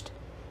wished.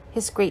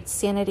 His great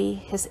sanity,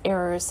 his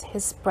errors,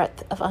 his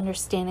breadth of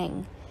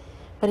understanding,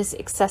 but his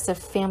excessive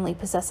family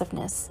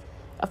possessiveness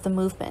of the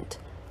movement,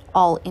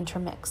 all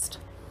intermixed.